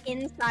literally here.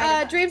 inside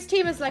of us. Dream's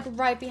team is like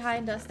right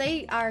behind us.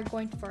 They are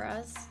going for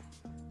us.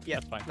 Yeah,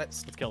 That's fine.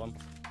 let's. Let's kill him.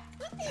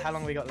 How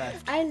long we got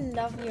left? I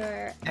love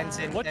your. Ends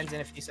in What? ends in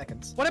a few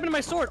seconds. What happened to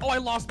my sword? Oh, I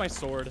lost my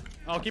sword.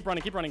 Oh, keep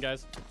running,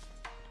 guys.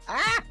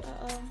 Ah!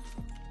 Uh-oh.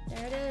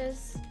 There it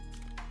is.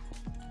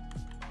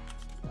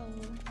 Oh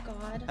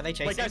god. Are they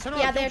chasing? Wait, guys, turn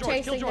around. Yeah, kill they're George.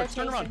 chasing, Kill George.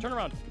 they're Turn around. chasing. Turn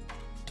around.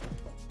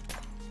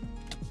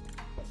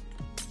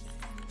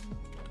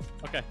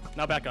 Okay,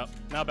 now back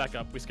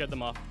up. We scared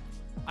them off.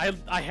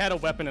 I had a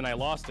weapon and I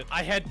lost it.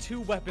 I had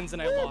 2 weapons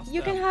and I lost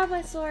You them. can have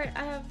my sword.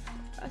 I have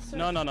a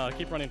sword. No.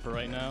 Keep running for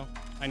right now.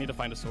 I need to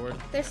find a sword.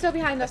 They're still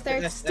behind us. They're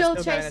They're still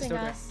still going, they're chasing still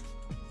going. us.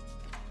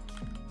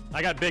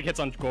 I got big hits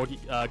on Gogi.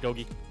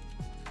 Gogi.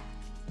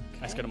 I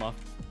Okay. scared him off.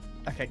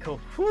 Okay, cool.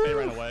 They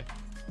ran away.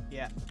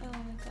 Yeah. Oh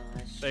my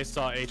gosh. They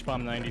saw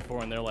H-Bomb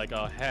 94 and they're like,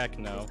 oh heck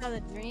no. How the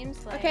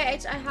dreams like. Okay,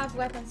 H, I have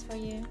weapons for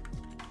you.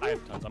 I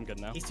have tons. I'm good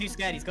now. He's too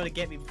scared. He's got to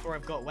get me before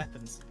I've got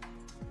weapons.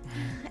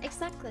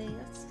 Exactly.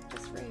 That's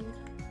just rude.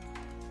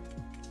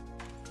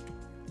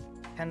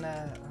 Can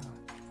this?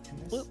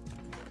 Bloop.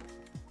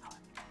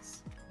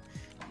 Yes.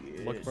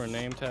 Look for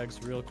name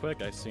tags real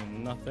quick. I see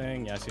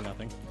nothing. Yeah, I see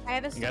nothing. I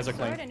have a You guys are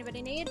sword. clean.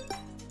 Anybody need?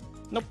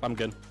 Nope, I'm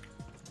good.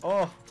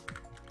 Oh,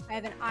 I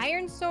have an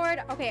iron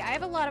sword. Okay, I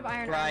have a lot of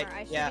iron right.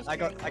 armor. Yeah, I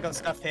got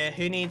stuff here.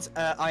 Who needs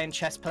iron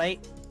chest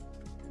plate?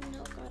 No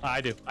god. I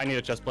do. I need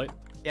a chest plate.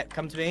 Yeah,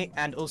 come to me.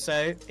 And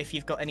also, if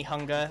you've got any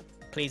hunger,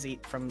 please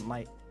eat from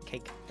my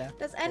cake there.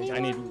 Does There you go.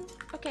 anyone? need-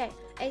 Okay,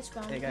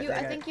 H-bomb. There you go, You, there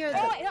I you think go. you're.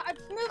 Oh, The... I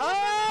moved.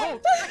 Oh!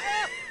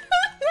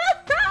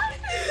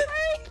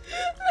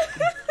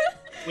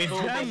 We've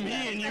all Yeah, been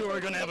me and you are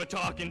gonna have a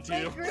talking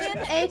to.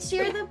 H,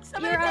 you're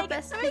Somebody our take it,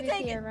 best somebody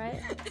take PvPer,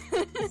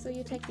 right? So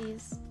you take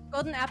these.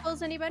 Golden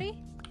apples, anybody?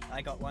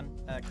 I got one.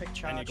 Quick I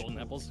charge. need golden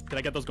apples. Can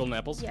I get those golden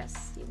apples?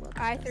 Yes, you will.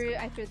 I threw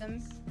them.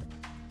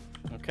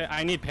 Okay,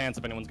 I need pants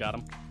if anyone's got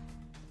them.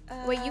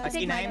 Wait, you I can see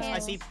take my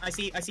names. pants.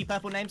 I see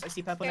purple names. I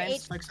see purple Here,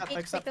 names. H, Focus up. H,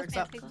 Focus take up. those Focus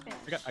pants, up. take those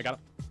pants. I got it.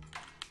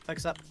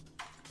 Focus up.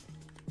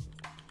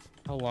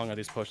 How long are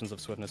these potions of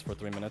swiftness for?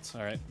 3 minutes.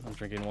 All right, I'm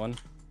drinking one.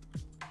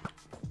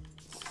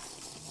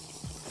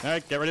 All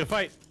right, get ready to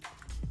fight.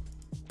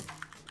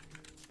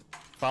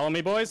 Follow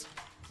me, boys.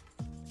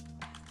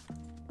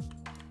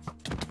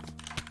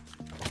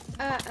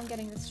 I'm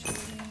getting this tree.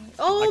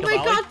 Oh Like a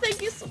my volley? god,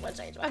 thank you so much,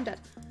 H. I'm dead.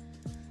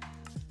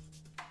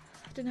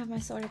 Didn't have my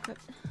sword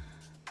equipped.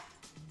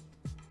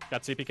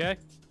 Got CPK.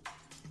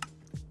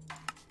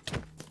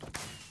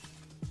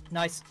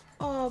 Nice.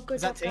 Oh, good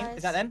Is that job, team? guys.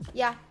 Is that them?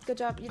 Yeah, good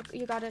job.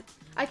 You got it.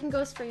 I can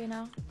ghost for you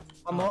now.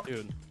 One more.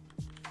 Dude.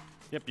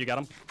 Yep, you got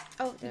him.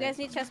 Oh, You guys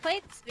need chest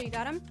plates? So you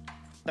got them?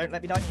 Don't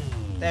let me die.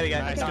 There we go.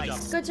 Nice, Nice. good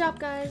job. Good job,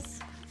 guys.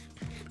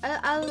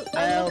 I'll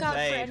Well look out for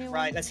played. anyone.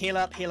 Right, let's heal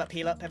up,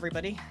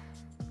 everybody.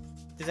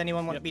 Does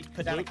anyone want Yep. me to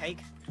put down a Luke? cake?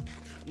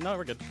 No,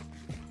 we're good.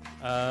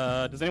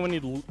 Does anyone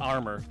need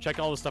armor? Check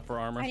all the stuff for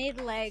armor. I need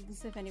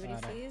legs if anybody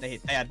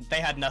sees. They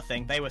had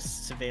nothing. They were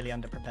severely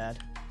underprepared.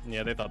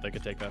 Yeah, they thought they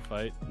could take that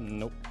fight.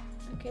 Nope.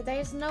 Okay, there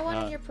is no one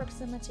in Uh, your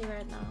proximity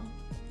right now.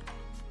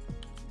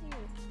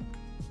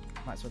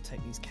 Might as well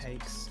take these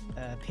cakes.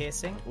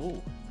 Piercing.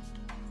 Ooh.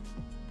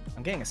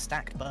 I'm getting a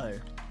stacked bow.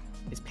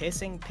 Is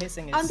piercing?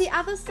 Piercing is. On the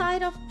other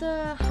side of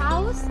the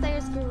house,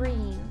 there's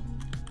green.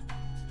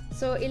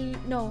 So,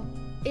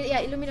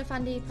 Illumina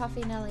Fandi,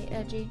 Puffy, Nelly,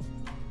 G.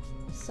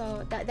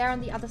 So, they're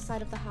on the other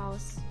side of the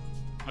house.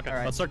 Okay, All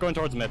right. let's start going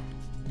towards mid.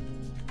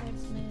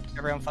 Towards mid.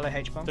 Everyone follow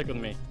H-bomb. Stick with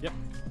me. Yep.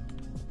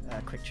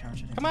 Quick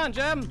charge. Come on,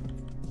 Gem.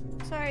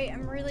 Sorry,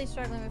 I'm really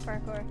struggling with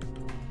parkour.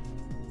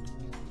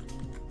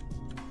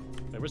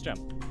 Wait, where's Gem?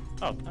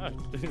 Oh,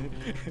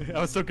 I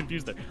was so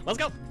confused there. Let's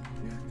go.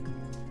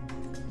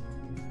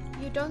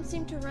 You don't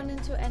seem to run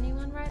into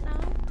anyone right now.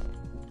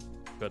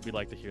 Good, we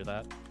like to hear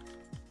that.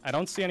 I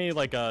don't see any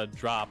like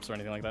drops or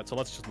anything like that, so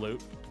let's just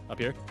loot up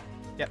here.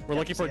 Yep. We're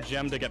looking for see it.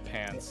 Gem to get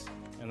pants,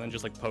 and then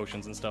just like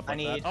potions and stuff like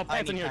that. Oh, I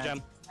pants in need here,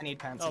 pants. Gem. I need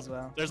pants Oh, as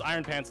well. there's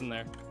iron pants in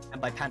there.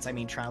 And by pants I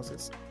mean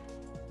trousers.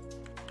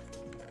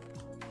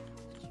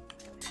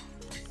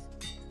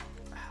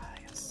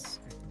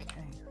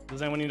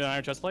 Does anyone need an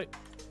iron chest plate?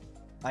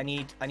 I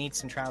need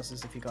some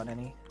trousers if you got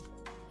any.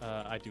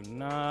 I do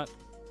not.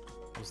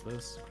 What's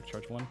this? Quick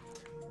charge 1.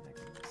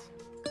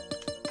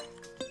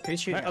 Who's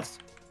shooting Right, us?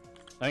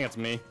 I think it's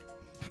me.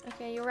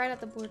 Okay, you're right at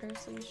the border,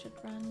 so you should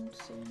run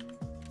soon.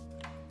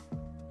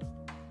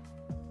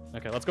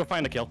 Okay, let's go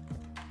find a kill.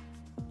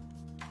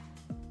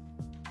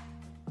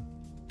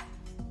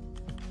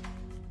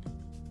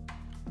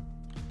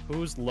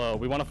 Who's low?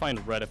 We want to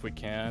find red if we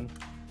can.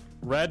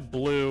 Red,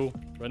 blue.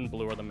 Red and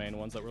blue are the main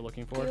ones that we're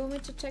looking Do for. you want me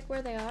to check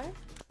where they are?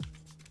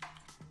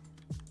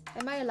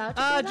 Am I allowed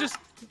to do Just,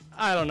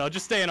 I don't know,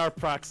 just stay in our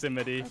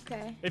proximity. that?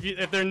 Okay.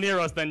 If they're near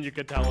us, then you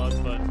could tell us,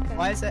 but... Okay.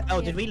 Why is it? Oh,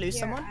 did Here- we lose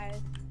here, someone?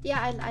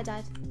 Yeah, I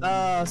died.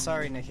 Oh,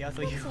 sorry, Nikki. I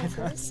thought you That's were all with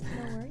good. us.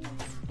 No worries.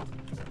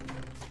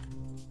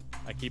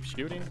 I keep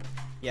shooting.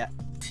 Yeah.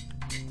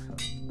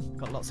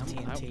 Got lots of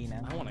TNT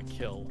now. I want to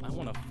kill. I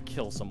want to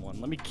kill someone.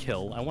 Let me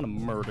kill. I want to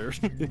murder.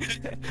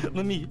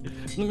 let me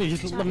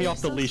off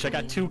the so leash. I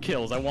got sweet. 2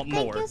 kills. I want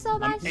more. Thank you so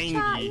much, I'm chat.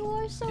 angry. You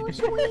are so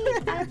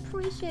sweet. I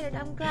appreciate it.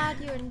 I'm glad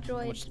you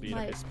enjoyed Much speed.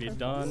 my Okay, speed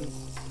performance.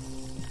 done.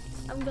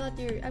 I'm glad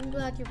you're.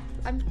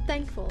 I'm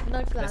thankful. I'm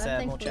not glad. There's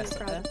I'm more thankful you're chests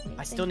up proud there. of me.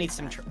 I still Thank need you,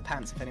 some chat.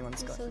 pants if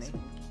anyone's You're got so any.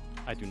 sweet.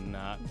 I do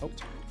not. Oh,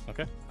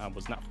 okay. I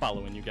was not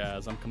following you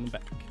guys. I'm coming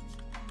back.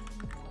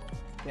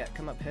 Yeah,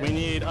 come up here. We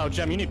need. Oh,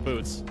 Gem, you need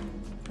boots.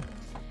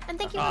 And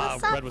thank you for the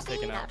sub Red was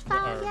taken out.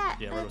 not found yet.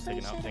 Yeah, Red was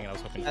taken out. Dang it, I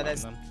was hoping to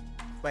there's- find them.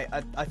 Wait,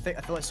 I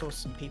thought I saw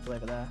some people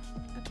over there.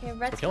 Okay,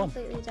 Red's kill 'em.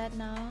 completely dead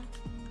now.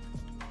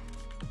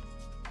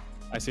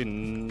 I see.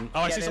 Oh,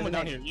 I see there's someone a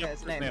down name. here. Yeah, Yep,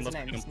 there's a name. let's There's a beat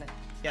name. him. There's a name.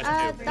 Yeah,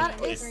 Uh, there's that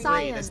three. is There's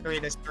Cyan. three.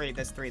 There's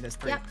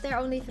three. Yep, there are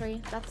only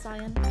 3. That's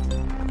Cyan.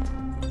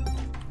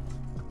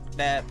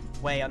 They're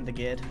way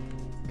undergeared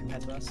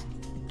compared to us.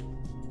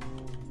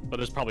 But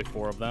there's probably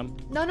 4 of them.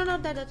 No, they're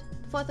dead.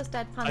 4th is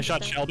dead. Pun's I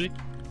shot dead. Shelby.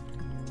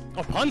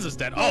 Oh, Puns is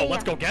dead. Yeah, Oh, yeah.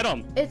 let's go get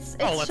him. It's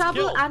Oh, let's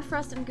Shovel kill. and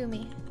Frost and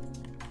Gumi.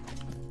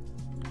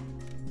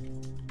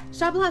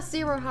 Shovel has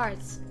 0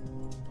 hearts.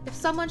 If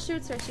someone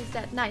shoots her, she's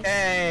dead. Nice.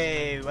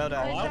 Hey, well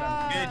done. Good Well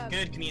done. job.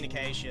 Good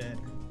communication.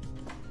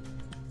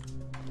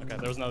 Okay,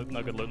 there was no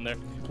good loot in there.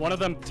 One of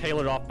them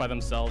tailored off by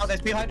themselves. Oh, there's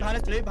behind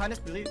us, blue. Behind us,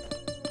 blue.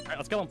 Alright,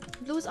 let's kill him.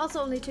 Blue's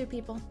also only 2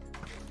 people.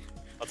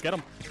 Let's get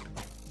him.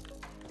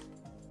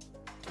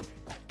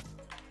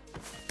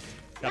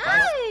 Got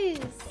Puns. Nice!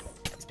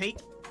 It's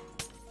Pete.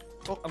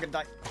 Oh, I'm gonna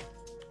die.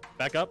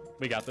 Back up.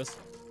 We got this.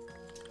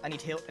 I need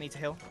to heal.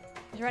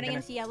 He's running gonna-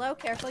 into yellow.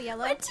 Careful,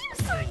 yellow. My team's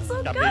doing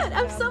so Got good. me.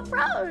 I'm so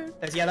proud.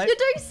 There's yellow. You're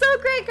doing so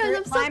great, guys.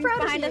 I'm so Limes proud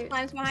of behind us, you.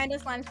 limes behind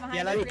us, limes behind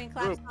Yellow. us. Green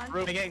claps on.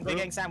 We're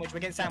getting sandwiched. We're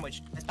getting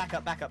sandwiched. Let's back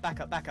up.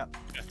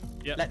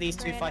 Yep. Let these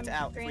two Brian, fight it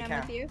out if Brian, we I'm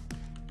can. with you.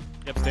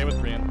 Yep, stay with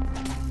Brian.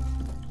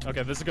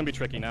 Okay, this is gonna be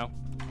tricky now.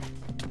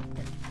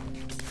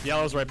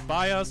 Yellow's right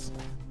by us.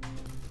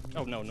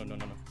 Oh, no.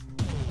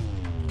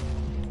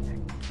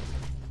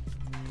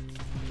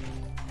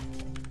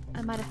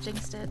 I might have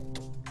jinxed it.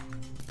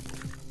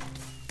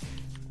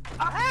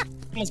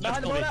 Almost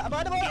Behind the Shelby. border.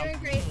 Behind the border. Doing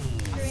great.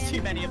 There's Brian.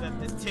 too many of them.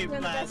 There's too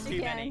Doing the there's best you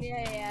too can. many.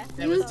 Yeah.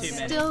 There You was too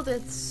many. still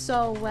did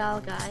so well,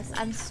 guys.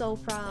 I'm so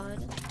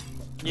proud.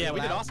 Yeah,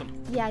 we did Wow. awesome.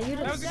 Yeah, you did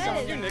That was so good job,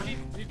 well. you, Nikki.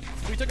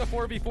 We took a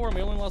 4v4 and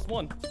we only lost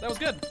 1. That was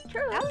good.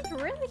 True. That was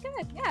really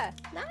good. Yeah.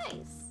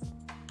 Nice.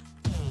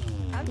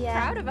 I'm Yeah.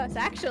 proud of us,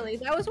 actually.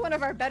 That was one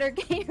of our better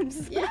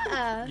games.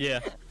 Yeah. Yeah.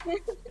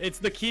 It's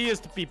the key is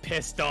to be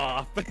pissed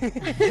off.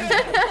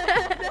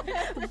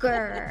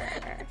 Grr.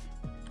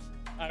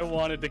 I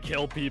wanted to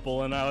kill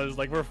people and I was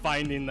like, we're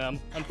finding them.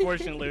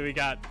 Unfortunately, we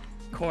got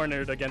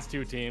cornered against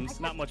 2 teams.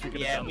 Not much we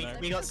could Yeah, have done there.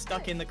 we got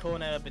stuck in the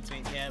corner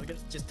between. Yeah, we got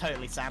just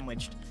totally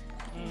sandwiched.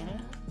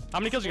 How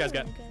many kills you guys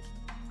got? Really good.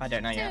 I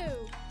don't know yet. 2.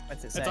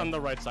 What's it say? It's on the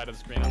right side of the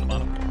screen on the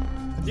bottom.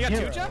 You got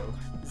 2, Jeff?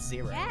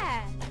 0.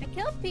 Yeah. I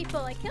killed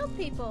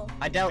people.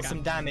 I dealt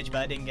some damage, but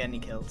I didn't get any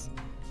kills.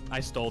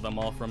 I stole them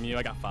all from you.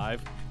 I got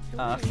 5.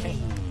 Okay.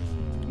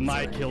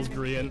 My kills,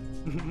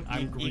 Grian.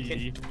 I'm You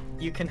greedy.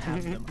 You can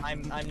have them.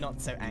 I'm not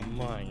so angry.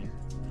 Mine.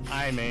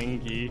 I'm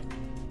angry.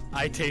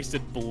 I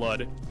tasted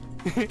blood.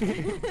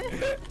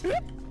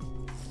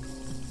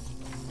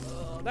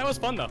 That was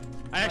fun though.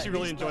 I actually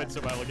really enjoyed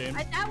survival games.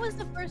 That was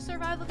the first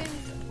survival game.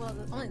 Well,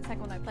 only the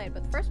second one I played,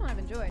 but the first one I've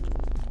enjoyed.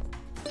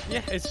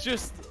 Yeah, it's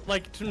just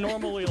like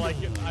normally like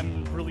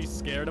I'm really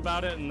scared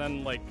about it, and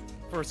then like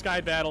for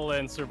Sky Battle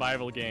and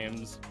survival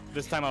games,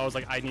 this time I was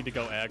like I need to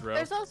go aggro.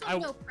 There's also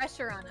no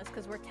pressure on us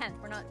because we're 10th.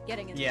 We're not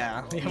getting in.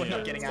 Yeah, we're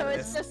not getting out So of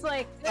it's this. just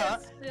like.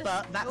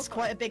 But that's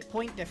quite a big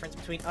point difference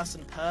between us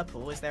and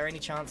Purple. Is there any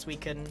chance we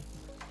can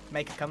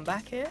make a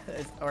comeback here,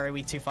 or are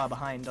we too far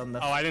behind on the?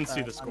 Oh, I didn't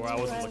see the score. I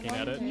wasn't looking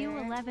at it. You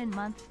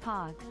 11-month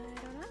pog.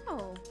 I don't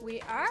know.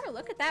 We are.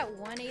 Look at that.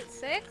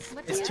 186.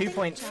 What do It's you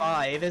think,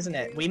 2.5, isn't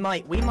it? We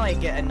might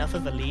get enough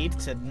of a lead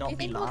to Do not you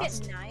be think we'll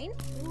last. get 9?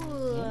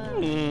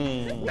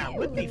 Ooh. That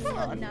would be Ooh,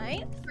 fun.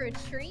 9 for a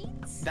treat?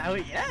 That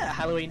would, yeah,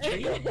 Halloween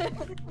treat.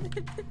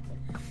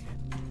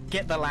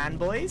 Get the land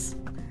boys.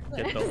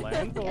 Get the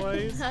land,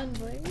 boys. Hand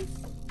boys.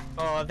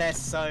 Oh, they're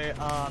so.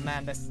 Oh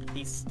man,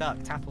 He's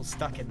stuck. Tapple's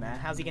stuck in there.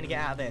 How's he gonna get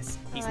out of this?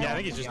 He's Yeah, I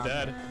think he's just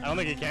dead. I don't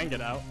think he can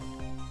get out.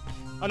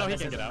 Oh no, he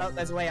can get out. Oh,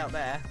 there's a way out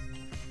there.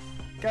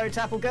 Go,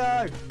 Tapple,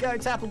 go! Go,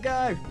 Tapple,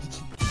 go!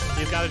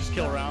 He's gotta just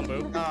kill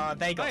Rambo. Oh,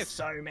 they got Nice.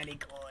 so many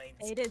coins.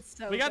 They did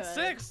so We got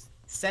good. 6.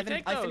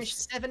 I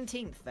finished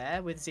 17th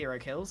there with 0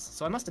 kills,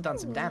 so I must have done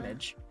some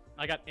damage.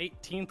 I got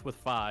 18th with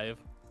 5.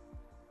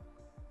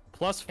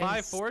 Plus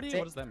 540?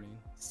 What does that mean?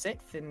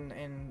 6th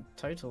in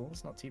total.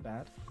 It's not too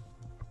bad.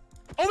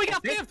 Oh, we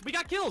got 5th! We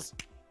got kills!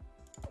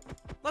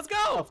 Let's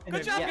go!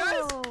 Good job, yeah.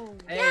 guys! Oh.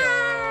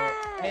 Heyo!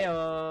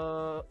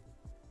 Heyo!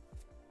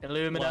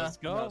 Illumina. Let's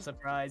go. Not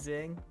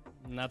surprising.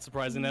 Not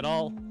surprising at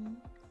all.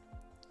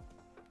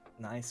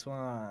 Nice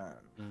one.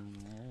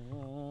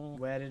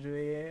 Where did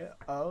we?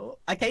 Oh,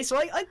 okay. So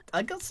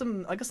I got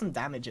some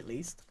damage at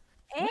least.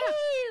 Hey,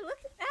 look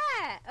at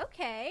that.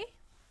 Okay.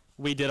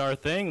 We did our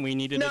thing. We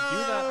needed to do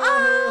that.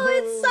 Oh,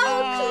 it's so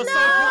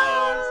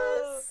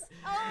close.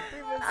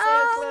 We were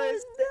so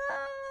close.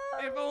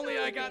 If only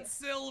I got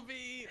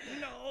Sylvie.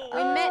 No.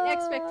 We met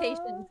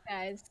expectations,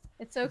 guys.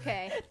 It's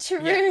okay.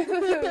 True.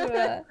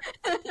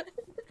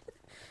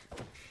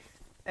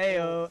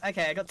 Heyo.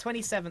 Okay, I got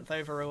 27th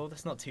overall.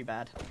 That's not too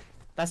bad.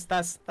 That's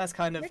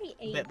kind of a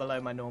 38. bit below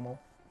my normal.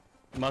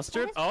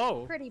 Mustard? That's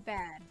Oh. Pretty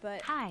bad,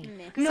 but Hi.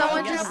 meh.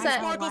 Someone yeah, just said.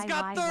 Sparkles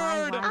got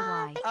third.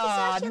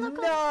 Ah,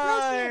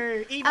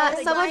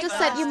 no! Someone just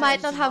said you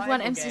might not have won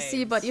Survival MCC,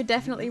 games. but you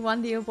definitely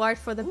won the award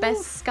for the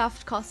best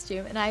scuffed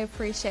costume, and I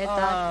appreciate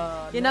that.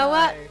 Oh, You know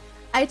what? no.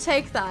 I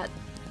take that.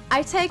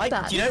 I take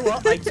that. Do you know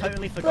what? I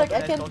totally forgot Look, I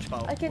that can- there's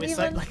dodgeball. I can we're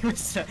even- I don't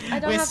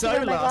we're have to so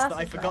wear my lost that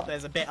I glasses forgot now.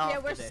 there's a bit Yeah, after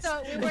we're this.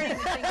 so we weren't even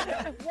thinking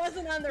about it. It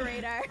wasn't on the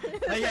radar.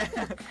 Oh, yeah.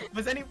 That Did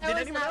was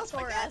anyone not else for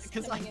forget? us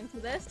Because coming into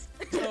this.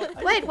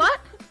 Wait, what?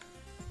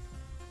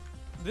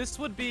 This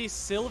would be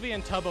Sylvie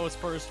and Tubbo's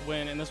first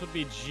win, and this would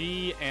be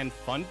G and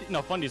Fundy.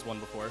 No, Fundy's won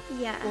before.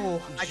 Yeah. Oh,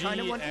 I G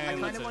kind of want. I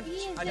and kind of what's want.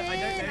 it? I G don't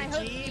is in. I know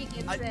hope G. G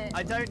gets it.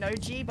 I don't know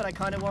G, but I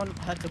kind of want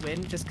her to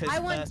win just because I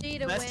want G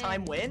to first win.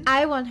 time win.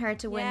 I want her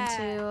to win Yeah.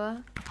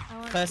 too. I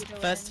want First you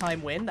to first win.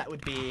 time win. That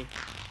would be.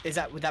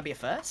 Would that be a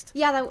first?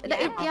 Yeah,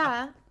 Yeah.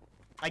 yeah.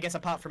 I guess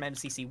apart from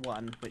MCC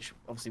 1, which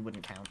obviously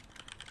wouldn't count.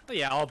 But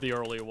yeah, all the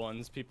earlier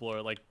ones. People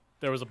are like,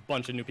 there was a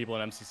bunch of new people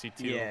in MCC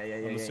too. Yeah,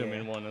 I'm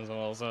assuming one as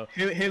well. So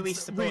Who we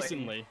supporting?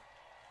 recently,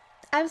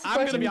 I'm I'm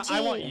supporting gonna be. G. I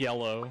want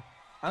yellow.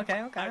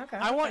 Okay.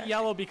 I want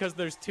yellow because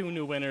there's 2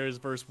 new winners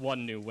versus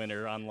 1 new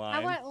winner online. I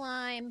want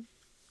lime.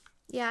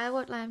 Yeah, I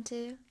want Lime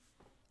too.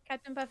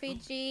 Captain Puffy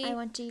G. I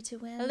want G to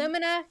win.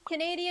 Illumina.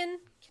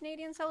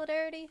 Canadian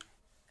solidarity.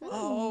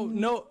 Oh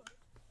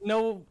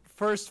no!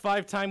 First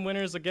 5-time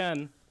winners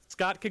again.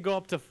 Scott could go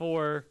up to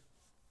 4.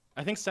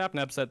 I think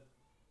Sapnap's at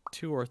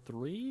 2 or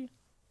 3.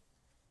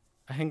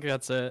 I think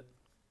that's it.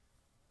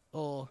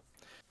 Oh,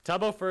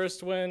 Tubbo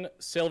first win.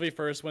 Sylvie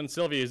first win.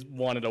 Sylvie's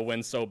wanted to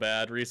win so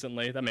bad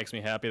recently. That makes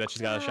me happy that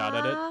she's got a shot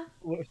at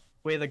it.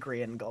 We're the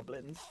green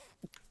goblins.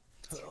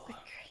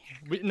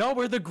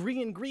 We're the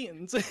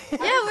greens. Yeah,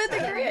 we're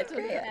the Green.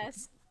 green.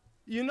 Yes.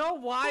 You know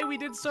why we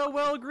did so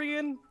well,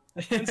 Green,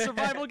 in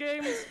survival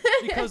games?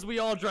 Because we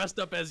all dressed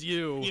up as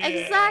you. Yeah.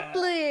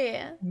 Exactly.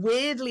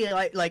 Weirdly,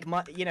 like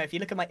my, if you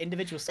look at my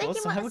individual Thank scores,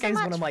 you survival so games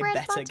is much, one of my Fred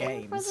better Bunting, for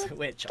games, the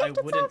which I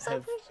gifted wouldn't subs. I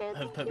have appreciate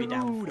it. put Thank me you.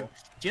 down for.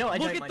 Do you know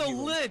what? I Look don't at mind the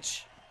you.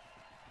 lich.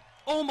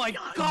 Oh my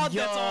god,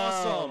 that's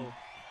awesome.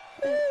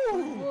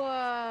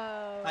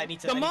 Whoa. I need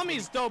to. The I need to-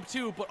 mummy's dope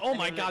too, but oh I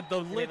my need to god, the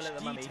look- lich I need to look at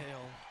the mummy. detail.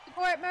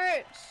 Support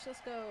merch.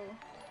 Let's go.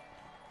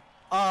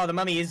 Oh, the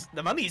mummy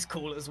is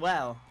cool as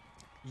well.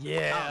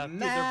 Yeah, Oh dude,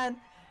 they're- man.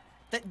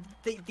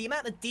 The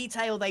amount of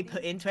detail they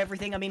put into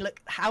everything. I mean, look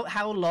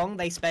how long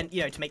they spent,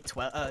 to make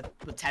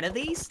 10 of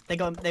these.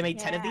 They made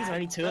 10 of these, and Yeah.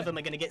 only 2 of them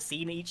are gonna get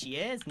seen each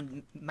year. It's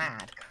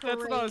mad. That's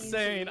what I was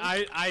saying.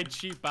 Crazy. I'd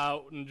cheap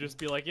out and just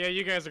be like, yeah,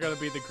 you guys are gonna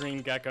be the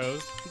green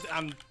geckos.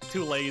 I'm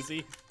too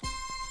lazy.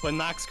 But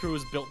Nox Crew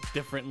is built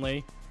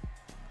differently.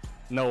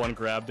 No one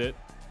grabbed it.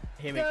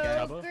 Here we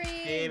Go go. green.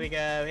 Here we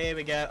go. Here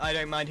we go. I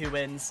don't mind who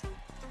wins.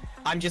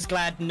 I'm just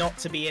glad not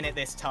to be in it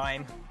this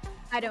time.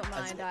 I don't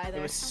mind either.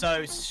 It was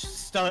so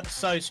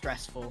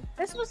stressful.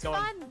 This was Go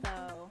on. fun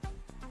though.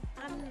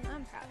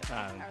 I'm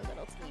proud of our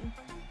little team.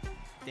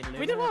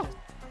 We did well.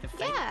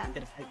 Yeah.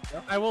 Did a fake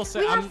job. I will say,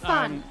 We I'm, had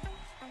fun.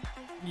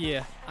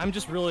 yeah, I'm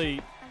just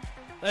really.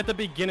 At the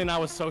beginning, I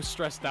was so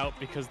stressed out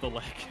because the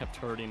leg kept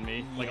hurting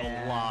me like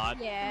Yeah. a lot.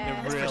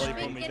 Yeah. It really the put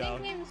me beginning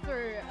down. games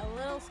were a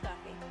little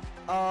stuffy.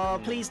 Oh,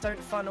 please don't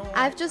funnel.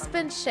 I've just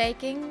been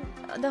shaking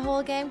the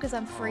whole game because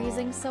I'm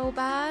freezing so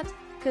bad.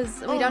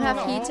 Because we don't have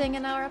Oh. heating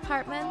in our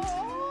apartment. No.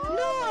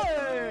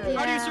 How do you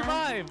Yeah.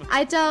 survive?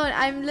 I don't.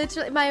 I'm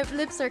literally. My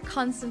lips are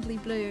constantly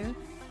blue.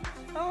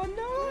 Oh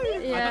no.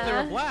 Yeah. I thought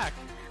they were black.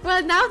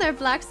 Well, now they're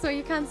black, so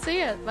you can't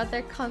see it, but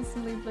they're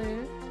constantly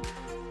blue.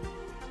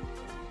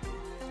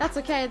 That's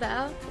okay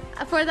though.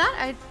 For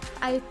that,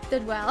 I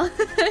did well.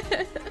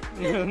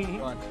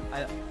 Go on.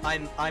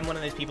 I'm one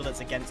of those people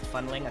that's against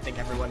funneling. I think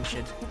everyone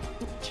should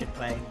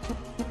play.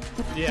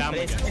 Yeah, I'm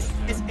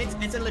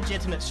it's a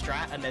legitimate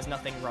strat, and there's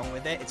nothing wrong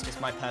with it. It's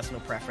just my personal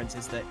preference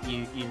is that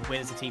you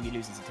win as a team, you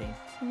lose as a team.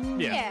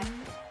 Yeah.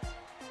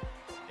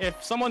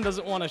 If someone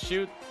doesn't want to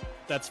shoot,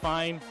 that's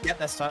fine. Yep,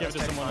 that's fine. Give it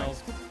to someone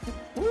else.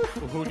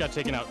 Who got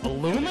taken out?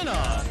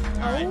 Illumina!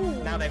 Alright,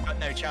 now they've got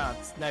no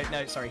chance. No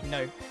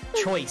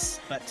choice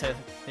but to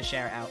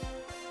share it out.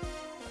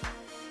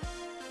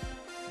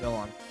 Go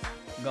on.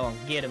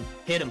 Get him.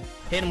 Hit him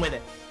with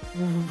it.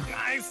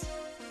 Nice!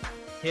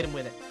 Hit him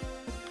with it.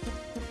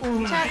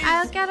 Chat,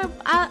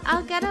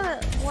 I'll get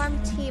a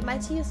warm tea. My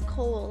tea is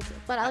cold,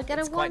 but I'll get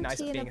a warm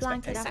tea and a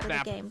blanket after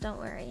the game. Don't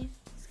worry.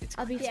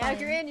 I'll be fine. Yeah,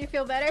 Green, you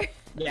feel better?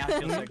 Yeah, I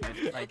feel so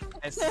good. Like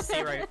there's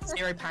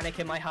zero panic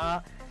in my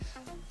heart.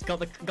 Got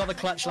the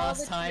clutch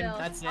last time.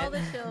 That's it. All the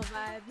chill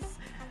vibes.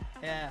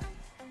 Yeah.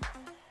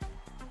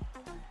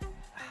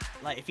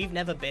 Like if you've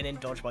never been in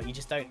dodgeball, you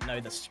just don't know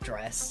the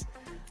stress.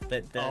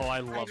 I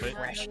love it.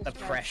 The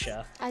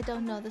pressure. I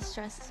don't know the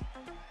stress.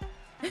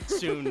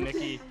 Soon,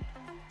 Nikki.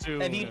 Soon.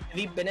 Have you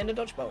been in a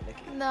dodgeball,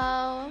 Nikki?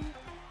 No.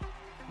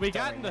 We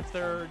got in the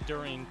third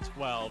during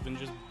 12 and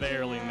just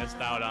barely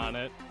missed out on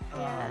it. Oh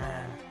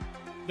man.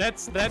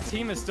 That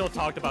team is still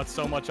talked about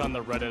so much on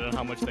the Reddit and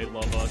how much they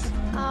love us.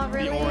 Oh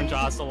really? The orange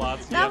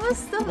ocelots. That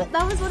was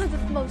one of the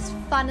most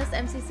funnest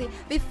MCC.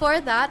 Before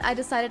that, I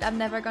decided I'm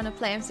never gonna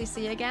play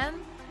MCC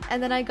again,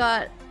 and then I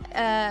got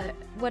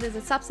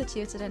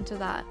substituted into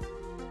that,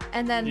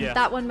 and then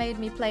that one made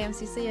me play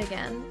MCC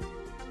again.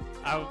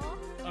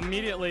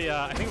 Immediately,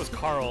 I think it was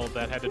Carl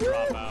that had to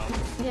drop out.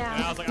 Yeah.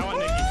 And I was like, I want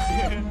Nikki.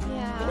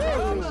 Yeah, I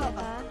appreciate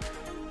that.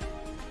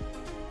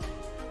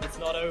 It's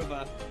not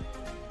over.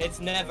 It's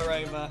never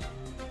over.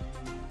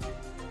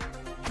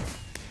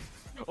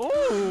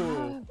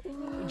 Ooh!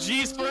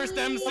 G's first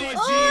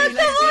MCC!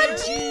 Let's go,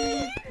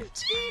 G!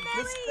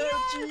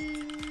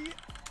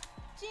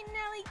 G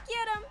Nelly,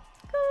 get him!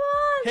 Come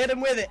on! Hit him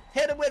with it!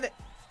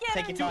 Get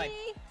Take him, your time.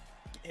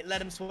 G.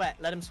 Let him sweat,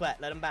 let him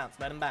bounce.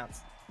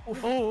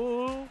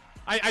 Oh!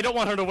 I don't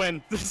want her to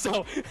win,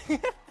 so...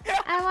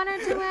 I want her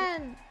to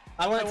win!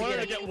 I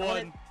wanted to get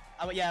one.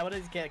 I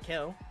wanted to get a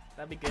kill.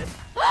 That'd be good.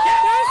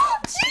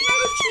 Let's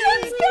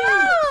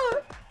go!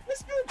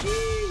 Let's go, G!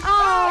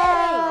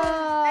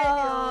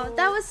 Oh,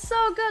 that was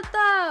so good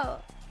though.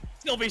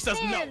 Sylvie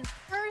says no.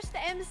 Her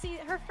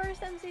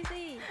first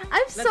MCC.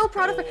 I'm so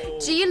proud of her.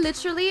 G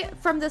literally,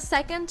 from the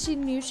second she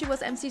knew she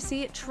was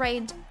MCC,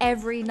 trained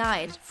every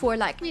night for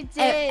like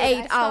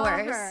 8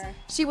 hours.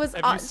 She was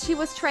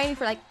training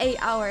for like 8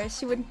 hours.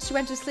 She went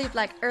to sleep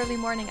like early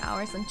morning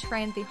hours and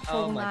trained the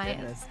whole night.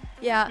 Goodness.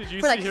 Yeah,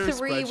 for like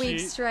 3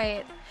 weeks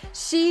straight.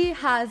 She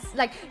has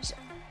like,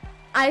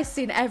 I've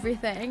seen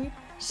everything.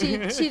 She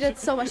did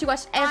so much. She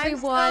watched every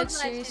watch.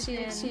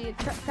 She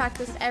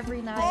practiced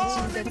every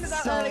night. She did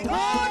so much.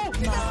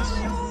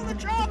 Oh, the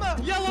drama!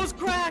 Yellow's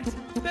cracked.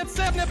 That's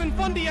Sapnap and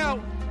Fundy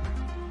out.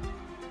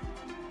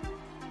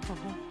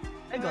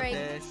 I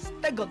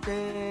got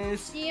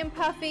this. G and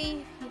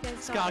Puffy, you guys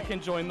got Scott it. can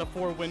join the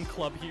 4-win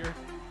club here.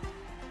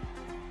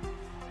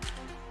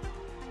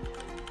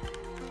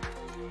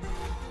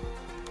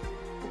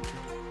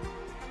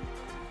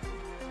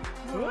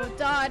 Oh,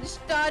 dodge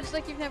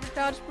like you've never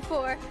dodged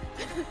before.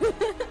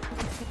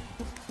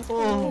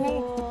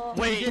 Oh,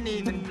 wait, he didn't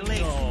even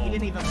blink. No. He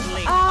didn't even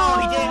blink.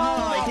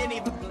 Oh. He didn't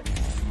even blink.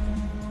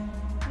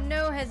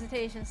 No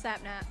hesitation,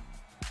 Sapnap.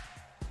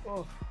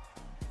 Oh.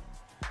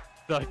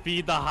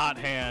 Feed the hot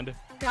hand.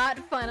 Got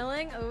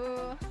funneling.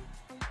 Ooh.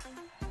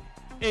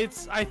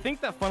 I think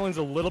that funneling's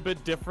a little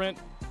bit different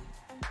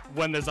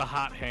when there's a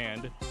hot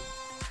hand.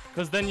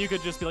 Because then you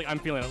could just be like, I'm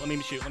feeling it, let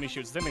me shoot.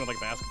 Same thing with like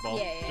basketball.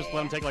 Just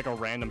let him take like a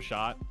random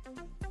shot.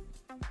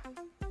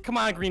 Come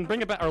on, Green,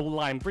 bring it back, or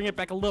Lime, bring it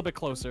back a little bit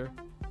closer.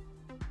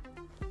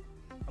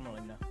 Come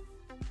on, now.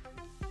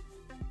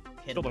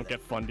 Still don't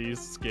get Fundy's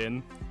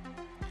skin.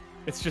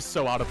 It's just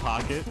so out of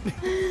pocket.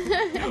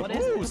 What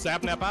is Ooh, it?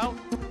 Sapnap out.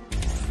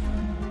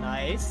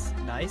 Nice.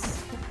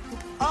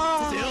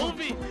 Oh!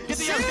 Sylvie! Get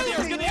the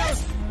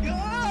arrows!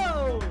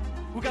 Go!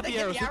 Who got the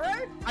arrows?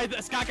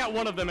 Scott got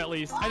one of them at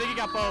least. I think he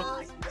got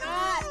both.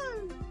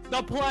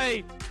 The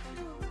play!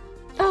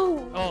 Oh!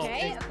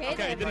 Okay, it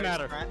didn't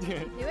matter. They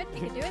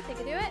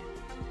can do it.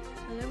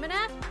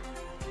 Illumina.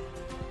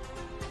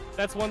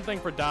 That's one thing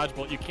for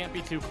dodgeball. You can't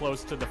be too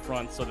close to the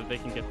front so that they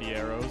can get the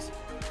arrows.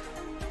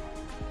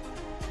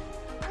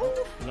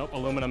 Nope,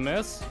 Illumina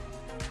miss.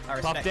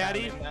 Puff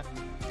Daddy.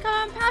 Come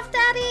on, Puff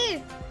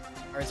Daddy!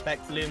 I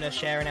respect Luna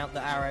sharing out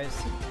the arrows.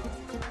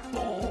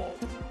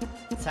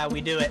 That's how we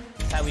do it.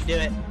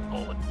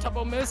 Oh,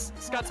 Tuppo miss.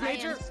 Scott's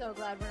major. I am so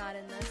glad we're not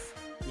in this.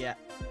 Yeah.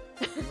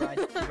 You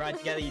ride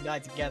together, you die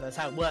together. That's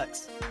how it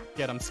works.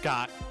 Get him,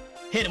 Scott.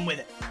 Hit him with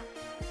it.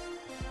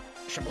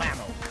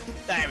 Shablamo.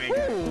 There we go.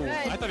 Ooh,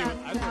 I thought he was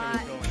going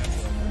after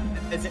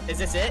it. Is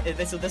this it?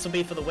 This will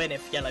be for the win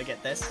if Yellow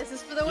get this. This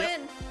is for the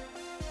win.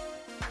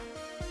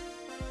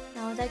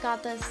 No, they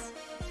got this.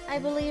 I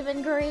believe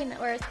in green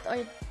or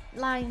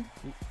line.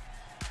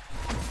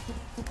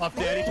 Puff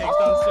Daddy takes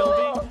down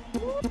Sylvie.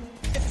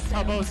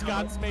 Tubbo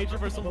Scott's Major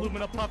versus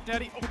Illumina Puff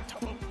Daddy. Oh,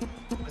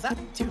 Tubbo. Was that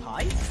too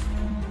high?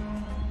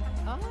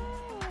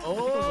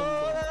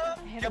 Oh!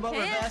 Come on,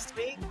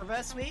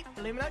 reverse sweep.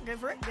 Illumina, go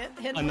for it.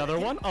 Hit Another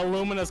one.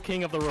 Illumina's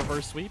king of the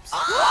reverse sweeps.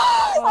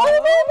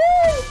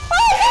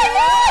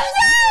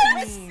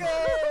 Let's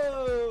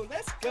go!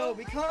 Let's go!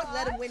 We can't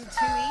let him win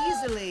too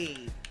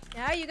easily.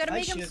 Yeah, you gotta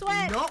make him sweat.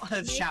 I should not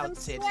have shouted.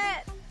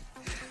 Sweat.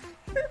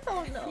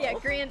 Oh no. Yeah,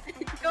 Grant,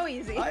 go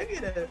easy. I'm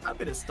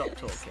gonna stop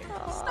talking.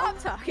 Stop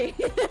talking.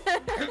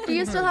 Do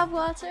you still have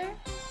water?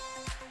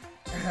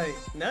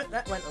 No,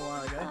 that went a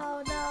while ago.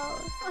 Oh no.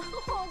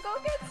 Oh, go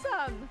get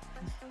some.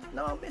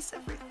 No, I'll miss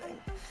everything.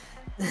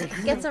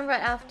 Get some right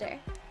after.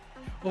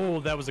 Oh,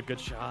 that was a good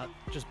shot.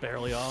 Just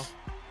barely off.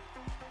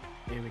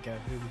 Here we go.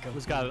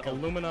 Who's got it?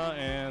 Illumina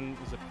and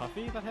is it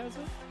Puffy that has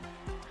it?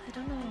 I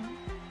don't know.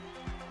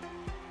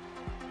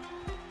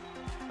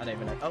 I don't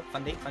even know. Oh,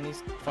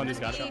 Fundy's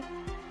got it.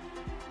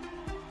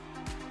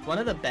 One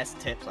of the best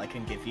tips I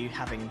can give you,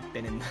 having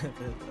been in the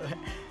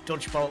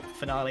Dodgeball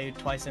finale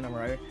twice in a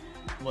row,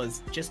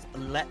 was just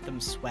let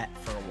them sweat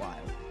for a while.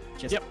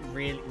 Just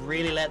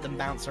really let them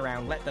bounce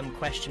around. Let them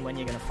question when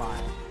you're gonna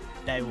fire.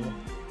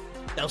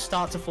 They'll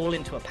start to fall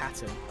into a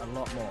pattern a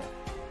lot more.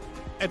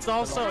 It's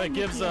also, it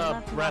gives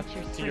breath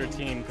to your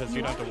team because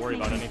you don't have to worry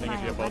about anything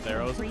if you have both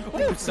arrows.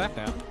 Oh, set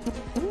now.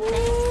 Thank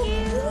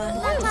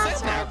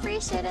you. I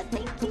appreciate it.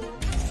 Thank you.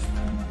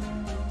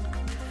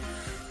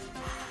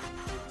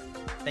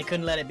 They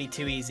couldn't let it be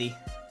too easy.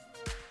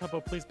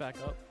 Tubbo, please back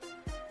up.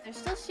 They're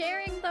still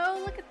sharing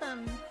though. Look at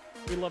them.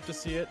 We love to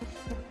see it.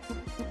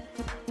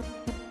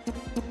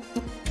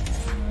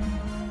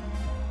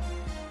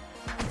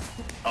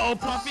 Oh,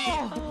 Puffy!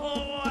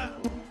 Oh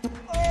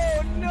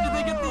no! Did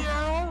they get the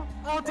arrow?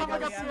 Oh, Tubbo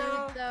got the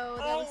arrow! So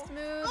that was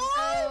smooth.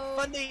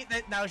 Fundy,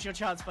 now's your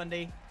chance,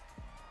 Fundy.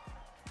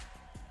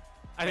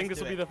 I think this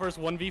will be the first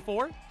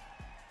 1v4.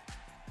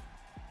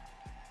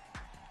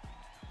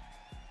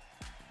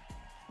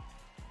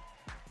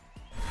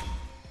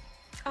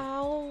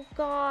 Oh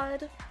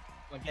God.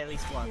 Well, get at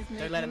least one.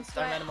 Don't let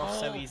him off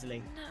so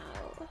easily.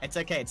 No. It's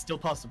okay. It's still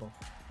possible.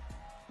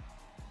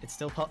 It's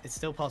still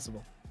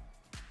possible.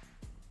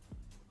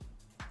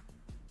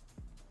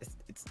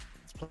 It's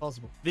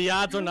plausible. The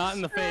odds are not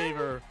in the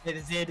favor.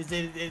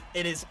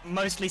 It is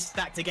mostly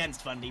stacked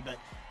against Fundy, but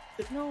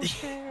no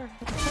fair.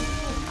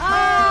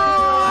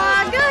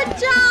 Oh, good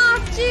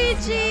job,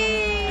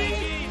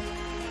 GG.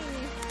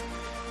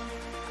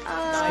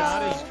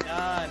 Scott is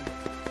done.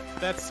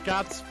 That's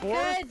Scott's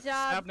fourth, Good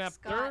job, Snapnap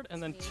third,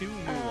 and then 2 new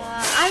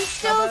ones. I'm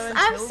so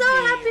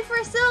happy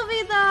for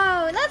Sylvie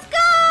though. Let's go!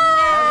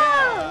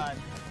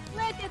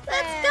 Look at Let's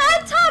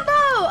that. go, Tubbo!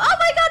 Oh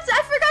my God,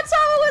 I forgot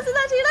Tubbo was in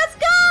that team. Let's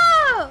go!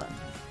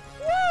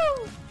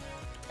 Woo!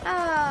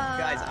 Oh.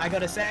 Guys, I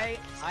gotta say,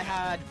 I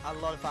had a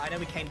lot of fun. I know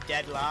we came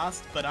dead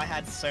last, but I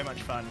had so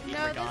much fun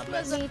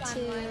regardless. This was a Me fun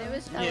too. one. It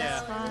was fun.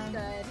 Yeah. It was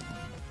good.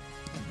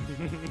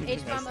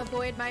 H-bomb,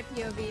 avoid my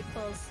POV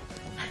pulls.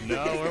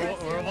 No,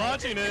 we're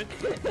watching it.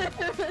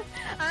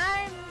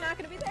 I'm not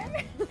gonna be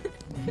there.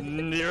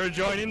 You're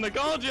joining the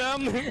call,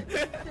 Gem.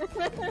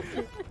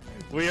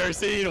 We are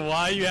seeing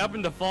why you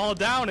happened to fall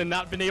down and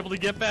not been able to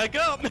get back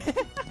up.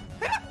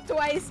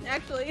 Twice,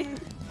 actually.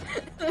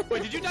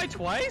 Wait, did you die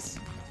twice?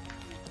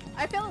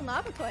 I fell in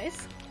lava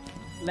twice.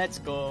 Let's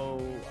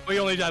go. We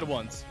only died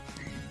once.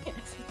 Yes.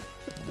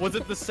 Was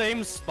it the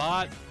same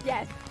spot?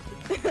 Yes.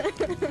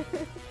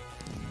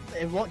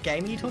 In what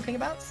game are you talking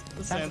about?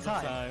 Sands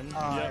of Time.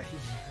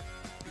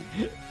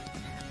 Yep.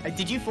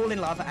 Did you fall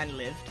in lava and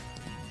lived?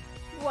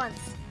 Once.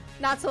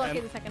 Not so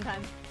lucky the second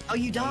time. Oh,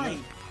 you died.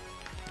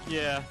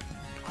 Yeah.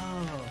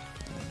 Oh.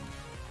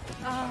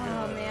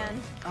 Oh man.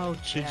 Oh,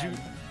 Did Jen.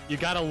 you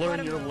gotta learn What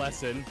a your moment.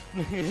 lesson.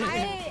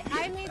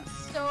 I made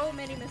so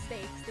many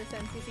mistakes this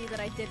MCC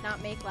that I did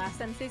not make last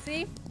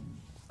MCC.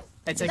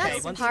 It's okay.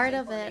 That's Once part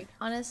of it,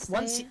 honestly.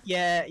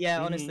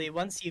 honestly,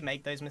 once you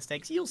make those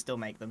mistakes, you'll still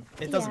make them.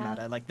 It doesn't Yeah.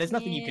 matter. Like, there's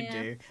nothing you can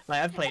Yeah. do.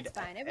 Like, I've played. It's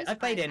fine. It was I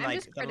played fine. in I'm like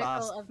just the critical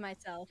last. of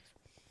myself.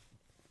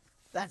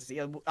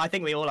 I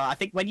think we all are. I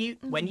think when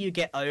you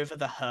get over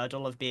the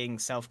hurdle of being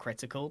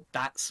self-critical,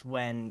 that's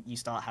when you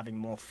start having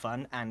more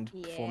fun and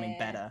performing Yeah.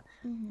 better.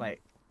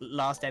 Like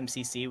last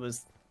MCC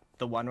was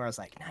the one where I was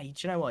like, nah, you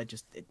know what?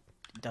 It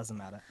doesn't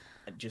matter.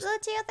 Just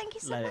Lutia, thank you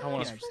so let much it,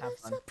 wanna- just have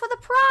fun. for the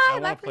I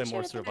prime. want to play appreciate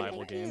more it. survival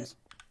Thank you. games.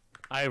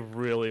 I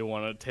really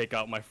want to take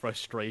out my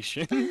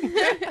frustration.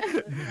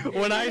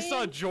 When I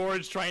saw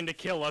George trying to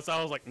kill us,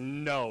 I was like,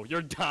 no,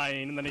 you're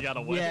dying, and then he got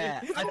away.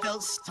 Yeah, I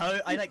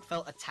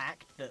felt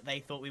attacked that they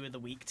thought we were the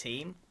weak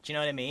team. Do you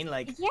know what I mean?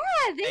 Like, Yeah,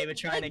 they were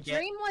trying to get.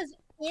 Dream was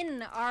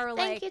in our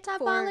Thank like you,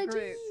 core Topology.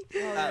 group.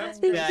 That's.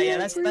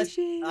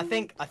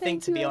 I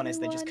think to be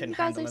honest, they just couldn't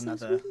handle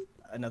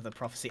another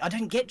prophecy. I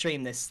don't get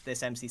Dream this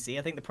MCC.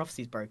 I think the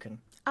prophecy's broken.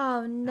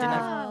 Oh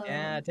no.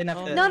 Didn't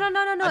have to. No.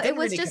 I It didn't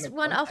was really just kind of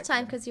one off contact time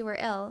them. because you were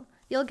ill.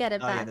 You'll get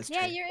it Oh, yeah, back. that's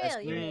Yeah, true. you're That's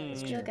ill. true. You're ill.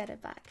 That's You'll true. get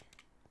it back.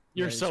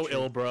 You're That is so true.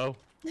 ill, bro.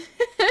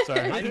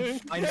 Sorry.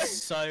 I'm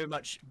so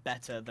much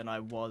better than I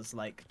was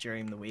like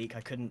during the week.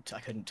 I couldn't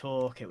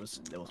talk. It was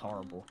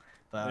horrible.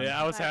 But,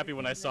 yeah, I was happy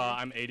when I saw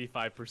I'm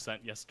 85%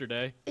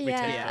 yesterday.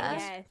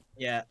 Yeah.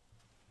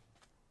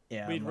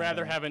 Yeah. We'd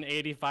rather have an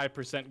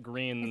 85%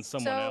 green than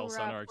someone else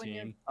on our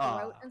team.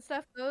 Throat and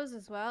stuff goes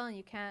as well, and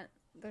you can't.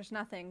 There's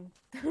nothing.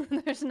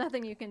 There's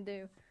nothing you can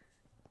do.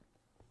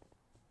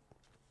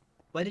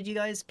 Where did you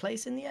guys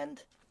place in the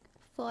end?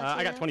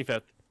 I got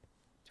 25th.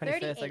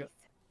 25th.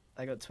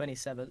 I got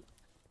 27th.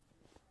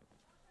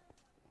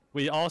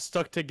 We all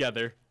stuck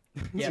together.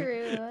 Yep.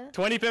 True.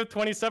 25th,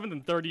 27th,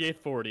 and 38th,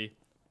 40.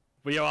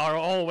 We are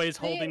always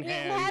holding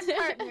hands. We had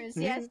partners,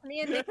 yes.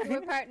 Me and Nick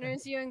were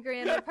partners. You and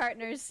Grian were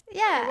partners.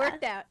 Yeah. It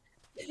worked out.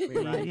 We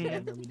ride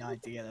together, we die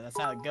together. That's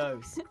how it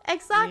goes.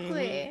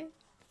 Exactly.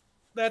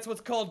 That's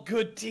what's called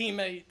good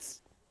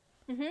teammates.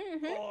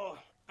 Oh,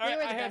 I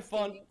had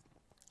fun.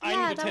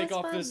 I need to take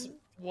off this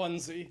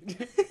onesie.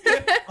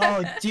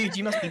 Oh, dude,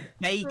 you must be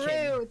baking.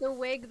 True, the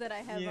wig that I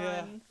have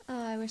on.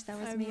 Oh, I wish that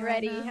was I'm me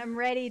ready. right now. I'm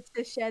ready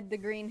to shed the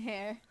green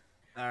hair.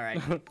 All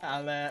right,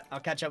 I'll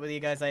catch up with you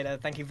guys later.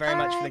 Thank you very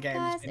much for the game.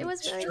 Guys, it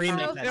was really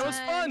extremely fun. pleasant. It was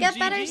fun. Get GG.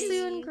 better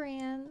soon,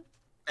 Gran.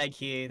 Thank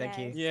you.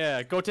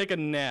 Yeah, go take a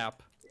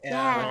nap.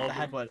 Yeah.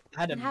 I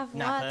had a Have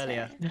nap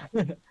water.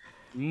 earlier.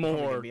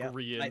 More Probably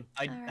green.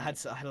 I had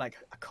like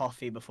a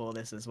coffee before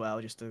this as well,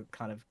 just to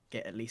kind of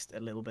get at least a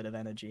little bit of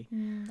energy.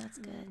 That's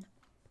good.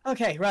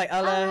 Okay, right.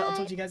 I'll Alright.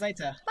 talk to you guys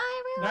later.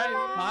 Bye,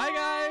 everyone. Bye,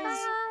 guys.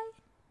 Bye.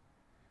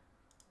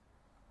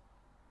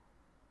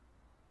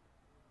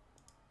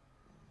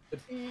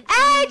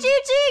 Hey,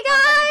 GG,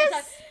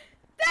 guys!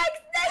 Thanks,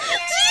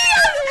 Nick!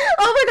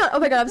 Oh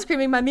my god, I'm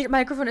screaming. My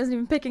microphone isn't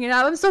even picking it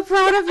up. I'm so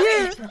proud of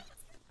you.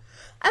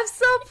 I'm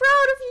so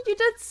proud of you. You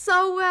did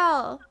so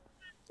well.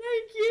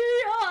 Thank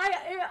you.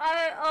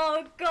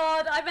 Oh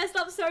god, I messed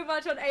up so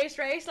much on Ace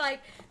Race.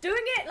 Like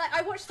doing it, like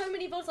I watched so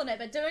many VODs on it,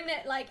 but doing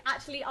it like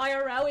actually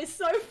IRL is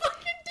so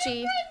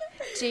fucking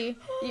different.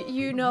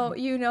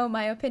 You know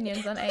my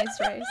opinions on Ace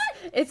Race.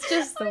 It's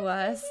just the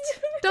worst.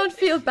 Don't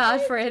feel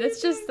bad for it.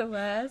 It's just the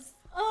worst.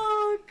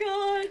 Oh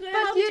god.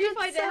 How did you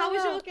find it? How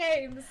was your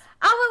games?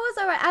 Oh,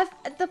 it was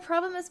alright. The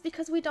problem is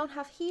because we don't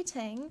have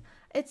heating.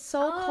 It's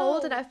so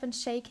cold and I've been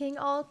shaking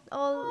all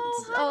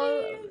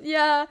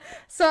yeah.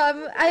 So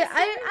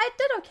I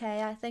did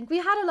okay. I think we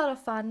had a lot of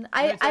fun.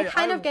 I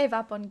kind of gave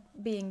up on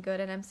being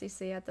good in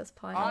MCC at this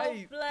point.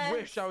 I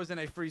wish I was in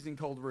a freezing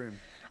cold room.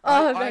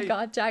 Oh my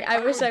god, Jack! I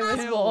wish I was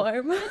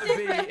warm.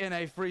 Be in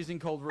a freezing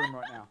cold room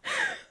right now.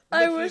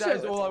 I Literally, wish that I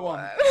is was all I warm.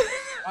 want.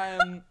 I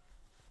am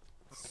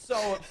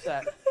so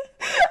upset.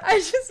 I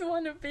just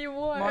want to be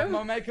warm.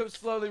 My makeup's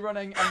slowly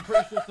running. I'm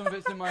pretty sure some of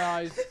it's in my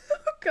eyes.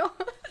 Oh god.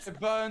 It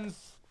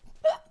burns.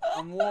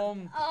 I'm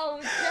warm. Oh,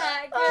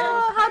 Jack.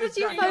 Oh, how did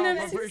you find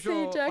I'm pretty MCC,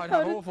 sure Jack? I'd How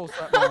have did awful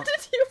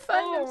you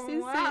find MCC?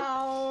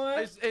 Wow.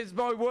 It's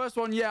my worst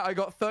one yet. I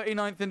got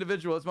 39th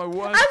individual. It's my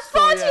worst. I'm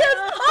 40th! yet.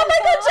 Oh my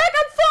god, Jack,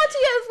 I'm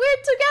 40th!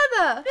 We're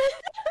together!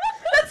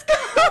 Let's go!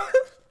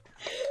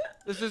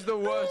 This is the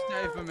worst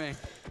day for me.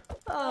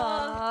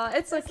 Aw,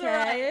 it's okay.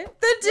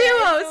 alright. The duo,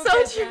 Yeah, so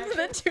it's true, okay,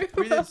 the duo.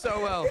 We did so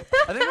well.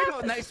 I think we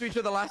got next to each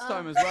other last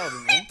time as well,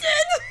 didn't we?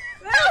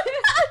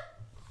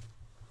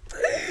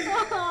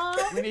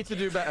 We need to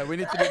do better. We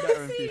need to do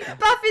better in future.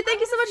 Buffy, thank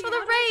you so much for the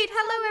raid.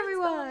 Hello,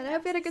 everyone. I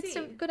hope you had a good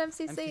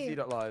MCC.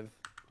 MCC.live.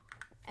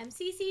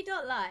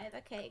 MCC.live.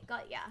 Okay,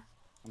 got ya.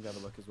 I'm gonna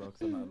have a look as well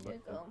because I'm not looking.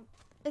 Google.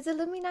 Is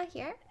Illumina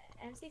here?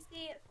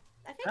 MCC.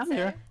 I think I'm so.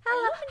 here.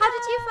 Hello. How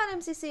did you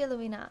find MCC,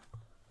 Illumina?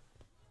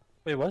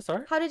 Wait, what?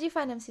 Sorry? How did you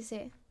find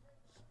MCC?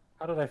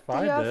 How did I Did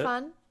find you have it?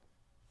 fun?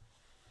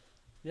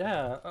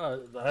 Yeah, I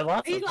had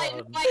lots He's of like, fun.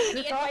 invite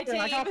me in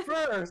my I got team.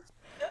 first.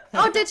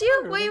 Oh, did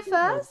you? Were you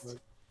first?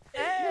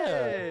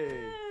 Hey!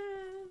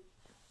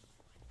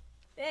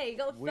 Yeah, you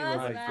got We first,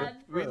 love, man.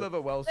 we love a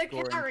The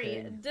well-scoring carry.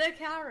 king. The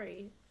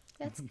carry.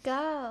 Let's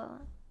go.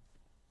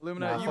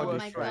 Lumina, Nah, you oh were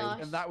my straight, gosh.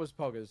 and that was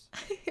poggers.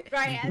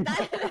 Right, and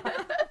that...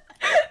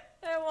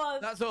 It was.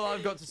 That's all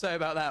I've got to say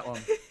about that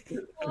one.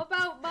 What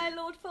about my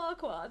Lord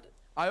Farquaad?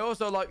 I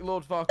also like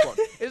Lord Farquaad.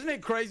 Isn't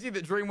it crazy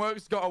that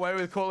DreamWorks got away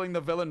with calling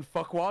the villain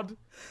Fuckwad?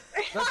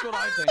 That's what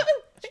I think.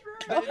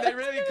 They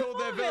really called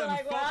their villain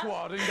like that.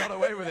 Fuckwad and got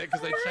away with it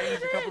because they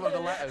changed a couple of the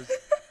letters.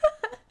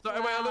 So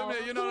wait,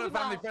 Illumina, you're not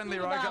family friendly,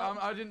 right?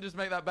 I didn't just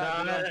make that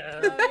bad. No,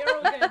 you're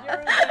all good. You're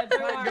all good.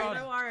 Don't Thank worry. God.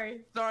 Don't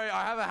worry. Sorry,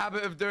 I have a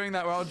habit of doing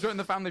that where I'll join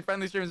the family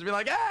friendly streams and be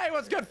like, hey,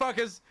 what's good,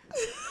 fuckers?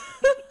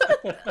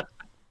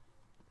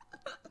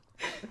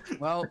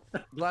 Well,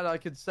 glad I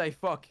could say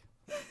fuck.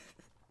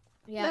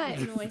 Yeah, Nice.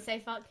 you can always say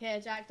fuck here,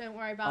 Jack. Don't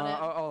worry about it.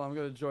 Oh, I'm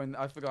gonna join.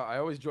 I forgot. I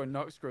always join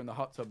Noxcrew in the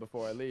hot tub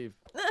before I leave.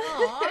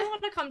 Oh, I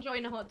want to come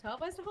join the hot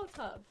tub. Where's the hot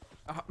tub?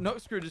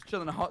 Noxcrew just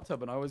chill in a hot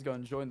tub, and I always go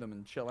and join them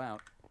and chill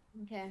out.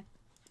 Okay.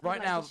 Right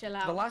like now, to chill the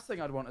out. last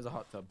thing I'd want is a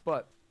hot tub,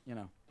 but you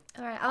know.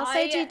 Alright, I'll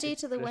say GG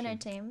to the winner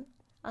team.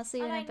 I'll see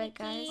you in a Alright, bit,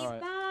 guys. Nikki.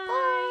 Alright.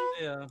 Bye.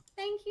 Yeah.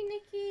 Thank you,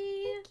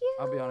 Nikki. Thank you.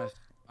 I'll be honest.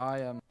 I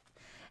am.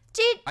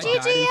 I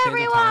died GG, in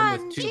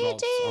everyone! with 2 GG!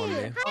 volts only.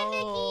 Hi, Nikki! I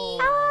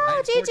Oh,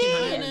 had 1400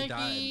 GG! and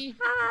died.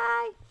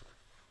 Hi!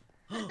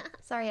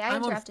 Sorry, I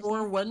I'm on interrupted 4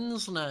 you.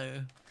 wins now.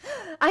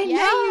 I Yeah,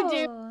 know.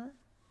 you do.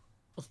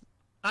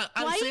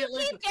 Why do you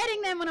keep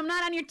getting them when I'm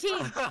not on your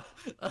team?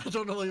 I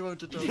don't know what you want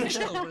to tell me. I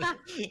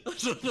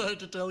don't know how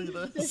to tell you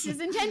this. This is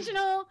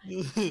intentional.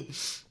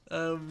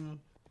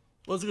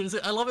 What was I going to say?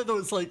 I love it though.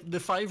 It's like the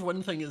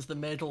 5-win thing is the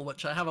medal,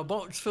 which I have a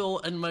box full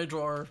in my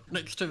drawer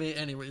next to me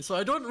anyway. So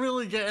I don't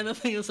really get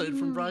anything aside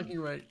from bragging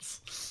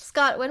rights.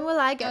 Scott, when will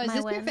I get is my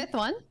this win? your 5th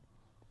one?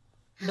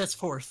 That's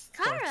 4th.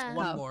 Kara.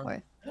 One Oh, more.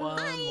 4th.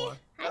 One more.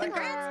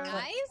 Congrats,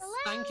 guys.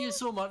 Thank you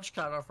so much,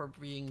 Kara, for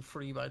being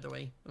free, by the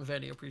way.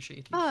 Very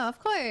appreciated. Oh, of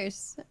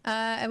course.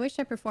 I wish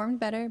I performed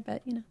better,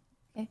 but you know.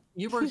 Okay.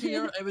 You were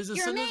here. It was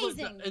You're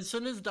amazing. as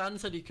soon as Dan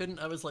said he couldn't,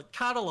 I was like,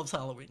 Kara loves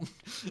Halloween.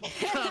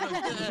 Kara,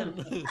 get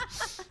in.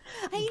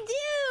 I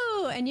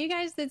do, and you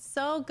guys did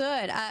so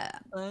good.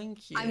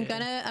 Thank you. I'm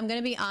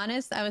gonna be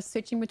honest. I was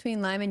switching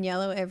between lime and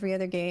yellow every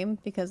other game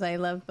because I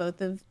love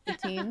both of the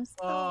teams.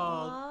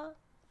 Oh.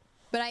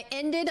 But I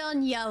ended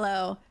on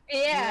yellow.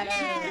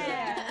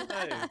 Yeah.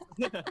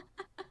 Nice.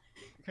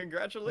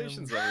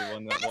 Congratulations,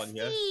 everyone that won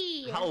here.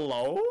 Bessie.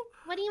 Hello?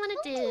 What do you want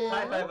to do?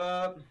 High five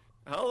up.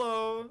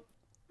 Hello.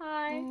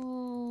 Hi.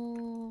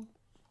 Oh.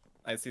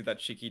 I see that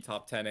cheeky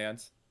top 10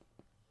 ant.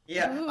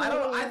 Yeah, I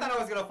don't. I thought I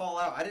was gonna fall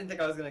out. I didn't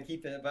think I was gonna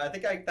keep it, but I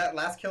think that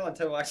last kill on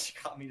Toe actually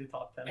got me to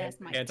top 10. That's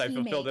my And I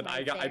fulfilled it.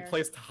 teammate right I there.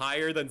 placed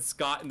higher than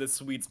Scott in the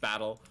sweets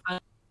battle.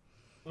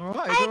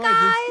 Alright, Hey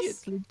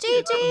guys!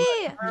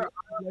 GG! I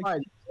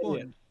replied.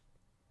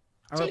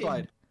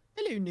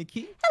 Hello,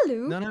 Nikki.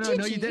 Hello. No, no, no,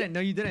 no, you GG. didn't. No,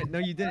 you didn't. No,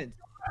 you didn't.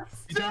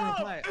 You didn't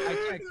reply. I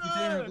checked. You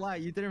didn't reply.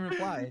 You didn't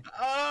reply.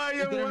 Oh,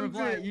 You didn't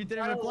reply. You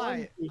didn't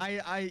reply.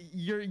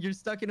 You're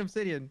stuck in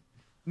Obsidian.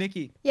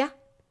 Nikki. Yeah.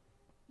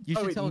 You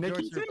should wait, tell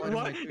Nikki George to reply did to my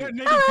what? tweet. No,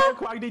 Nikki told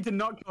Quaggy to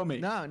not kill me.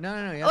 No, no,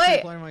 no, no. You have Wait. to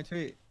reply to my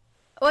tweet.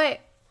 Wait.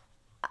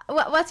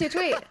 What's your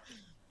tweet?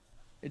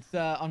 It's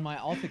on my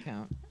alt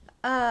account.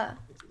 Uh.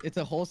 It's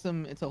a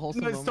wholesome. It's a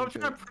wholesome. No, stop moment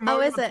trying to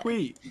promote is your it?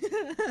 tweet.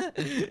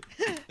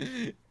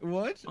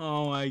 What?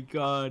 Oh my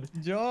god.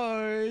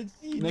 George.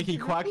 Nikki,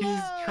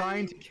 Quacky's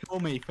trying to kill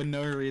me for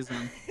no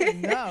reason.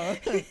 No.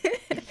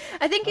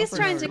 I think he's for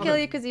trying no to reason. kill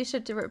you because you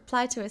should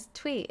reply to his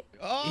tweet.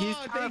 Oh, He's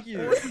thank trying to you.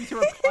 force me to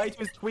reply to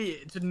his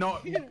tweet to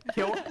not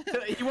kill.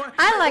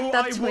 I like "Oh,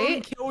 that I tweet."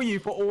 won't kill you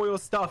for all your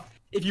stuff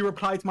if you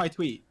reply to my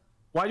tweet.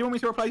 Why do you want me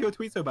to reply to your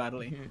tweet so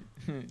badly?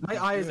 My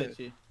eye is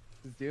itchy.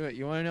 Let's do it.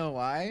 You want to know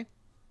why?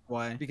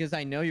 Why? Because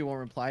I know you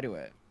won't reply to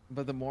it.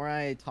 But the more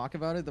I talk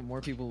about it, the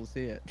more people will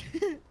see it.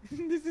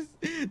 This is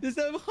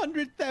a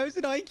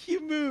 100,000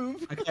 IQ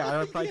move. Okay, I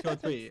replied to your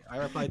tweet. I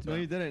replied to No, it.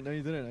 you didn't. No,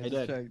 you didn't. I just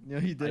did. checked. No,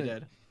 you didn't. I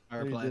did. I No,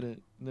 you replied.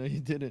 didn't. No, you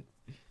didn't.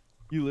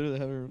 You literally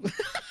haven't.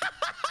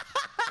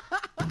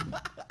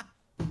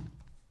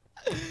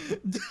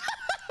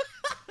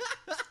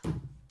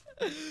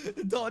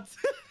 Dots.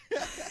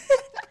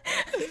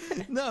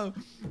 No,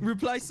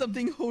 reply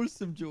something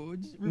wholesome,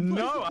 George.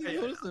 Reply No, something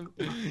wholesome.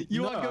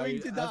 You are no,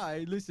 going to that's-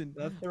 die. Listen,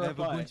 that's the I have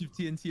a reply. bunch of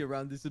TNT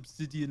around this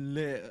obsidian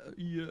layer.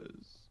 Yes.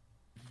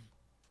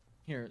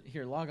 Here,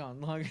 log on,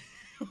 log.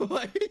 All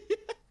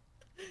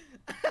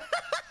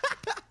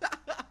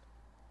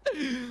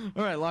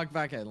right, log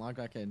back in, log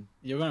back in.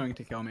 You're going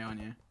to kill me,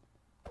 aren't you?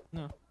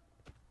 No.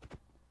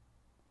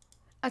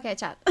 Okay,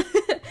 chat.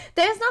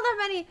 There's not that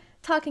many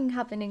talking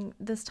happening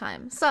this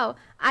time. So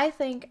I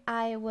think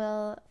I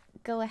will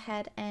go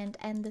ahead and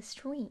end the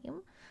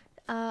stream.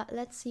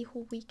 Let's see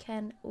who we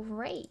can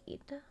raid.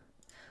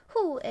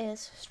 Who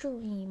is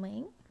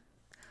streaming?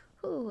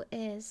 Who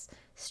is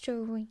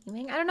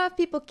streaming? I don't know if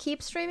people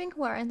keep streaming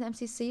who are in the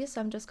MCC, so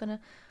I'm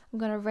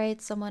gonna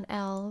raid someone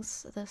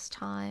else this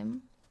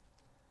time.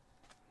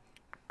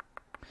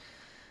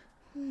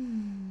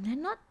 There's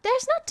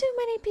not too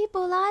many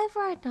people live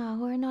right now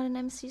who are not in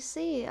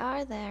MCC,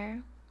 are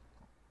there?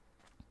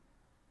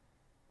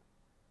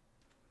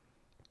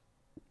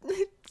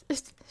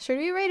 Should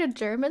we raid a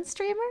German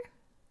streamer?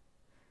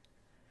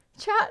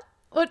 Chat,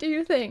 what do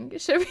you think?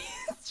 Should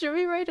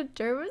we raid a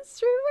German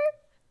streamer?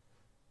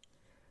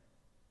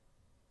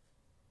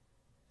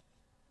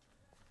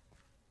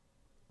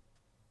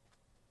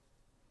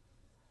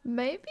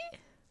 Maybe?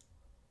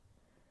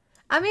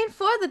 I mean,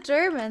 for the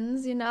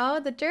Germans, you know,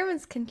 the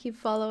Germans can keep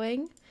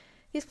following.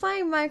 He's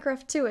playing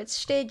Minecraft too, it's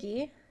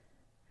Steggy.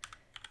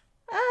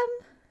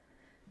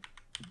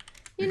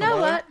 You know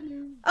what?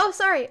 Oh,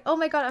 sorry. Oh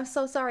my god, I'm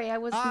so sorry.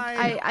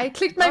 I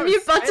clicked my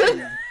mute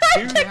button.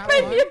 I clicked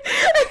my mute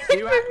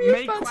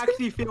Make button.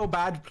 Quaxy feel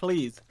bad,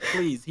 please.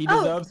 Please, he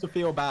deserves to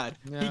feel bad.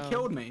 He No.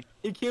 killed me.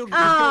 He killed me.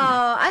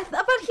 Oh,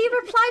 but he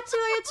replied to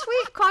your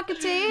tweet,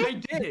 Cockatee. I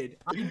did.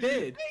 I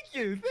did. Thank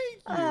you, thank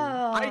you.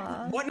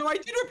 Oh. No, I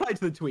did reply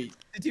to the tweet.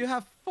 Did you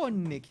have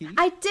fun, Nikki?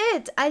 I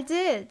did.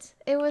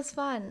 It was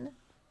fun.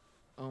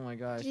 Oh my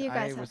gosh, Did you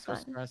guys I was have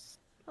so fun? stressed.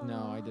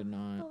 No, I did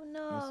not. Oh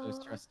I was no. so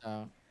stressed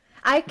out.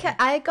 I've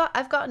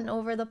gotten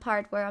over the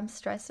part where I'm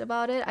stressed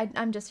about it.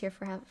 I'm just here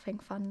for having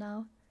fun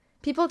now.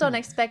 People don't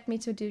expect me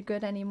to do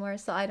good anymore,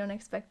 so I don't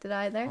expect it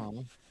either.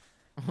 Aw.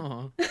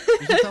 Oh, you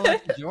should tell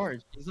that to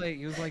George.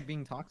 He was like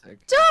being toxic.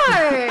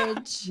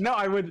 George. No,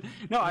 I would.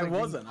 No, I Like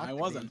being wasn't. I toxic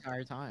wasn't. the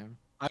entire time.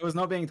 I was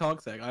not being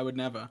toxic. I would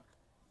never.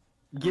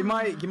 Give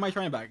my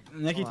trainer back.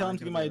 Nikki, Hold tell on, him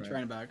to give give my it right.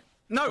 trainer back.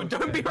 No,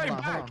 don't be right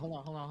back.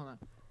 Hold on.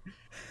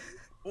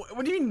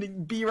 What do you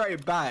mean be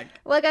right back?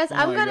 Well, guys, Oh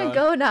I'm my gonna God.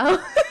 go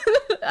now.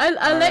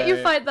 I'll let you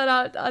Alright. find that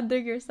out under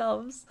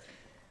yourselves.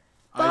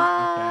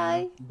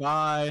 Bye. Okay.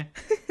 Bye.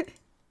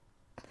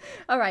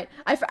 All right,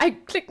 I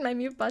clicked my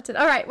mute button.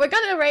 All right, we're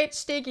gonna rate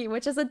Stegi,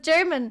 which is a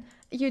German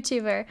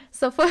YouTuber.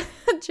 So for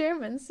the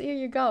Germans, here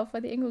you go. For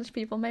the English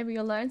people, maybe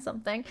you'll learn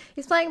something.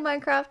 He's playing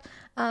Minecraft.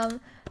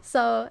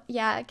 So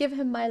yeah, give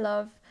him my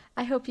love.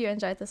 I hope you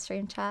enjoyed the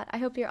stream, chat. I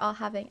hope you're all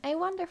having a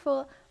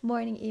wonderful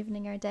morning,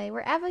 evening, or day,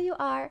 wherever you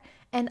are.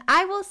 And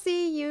I will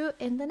see you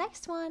in the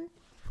next one.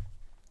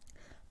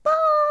 Bye!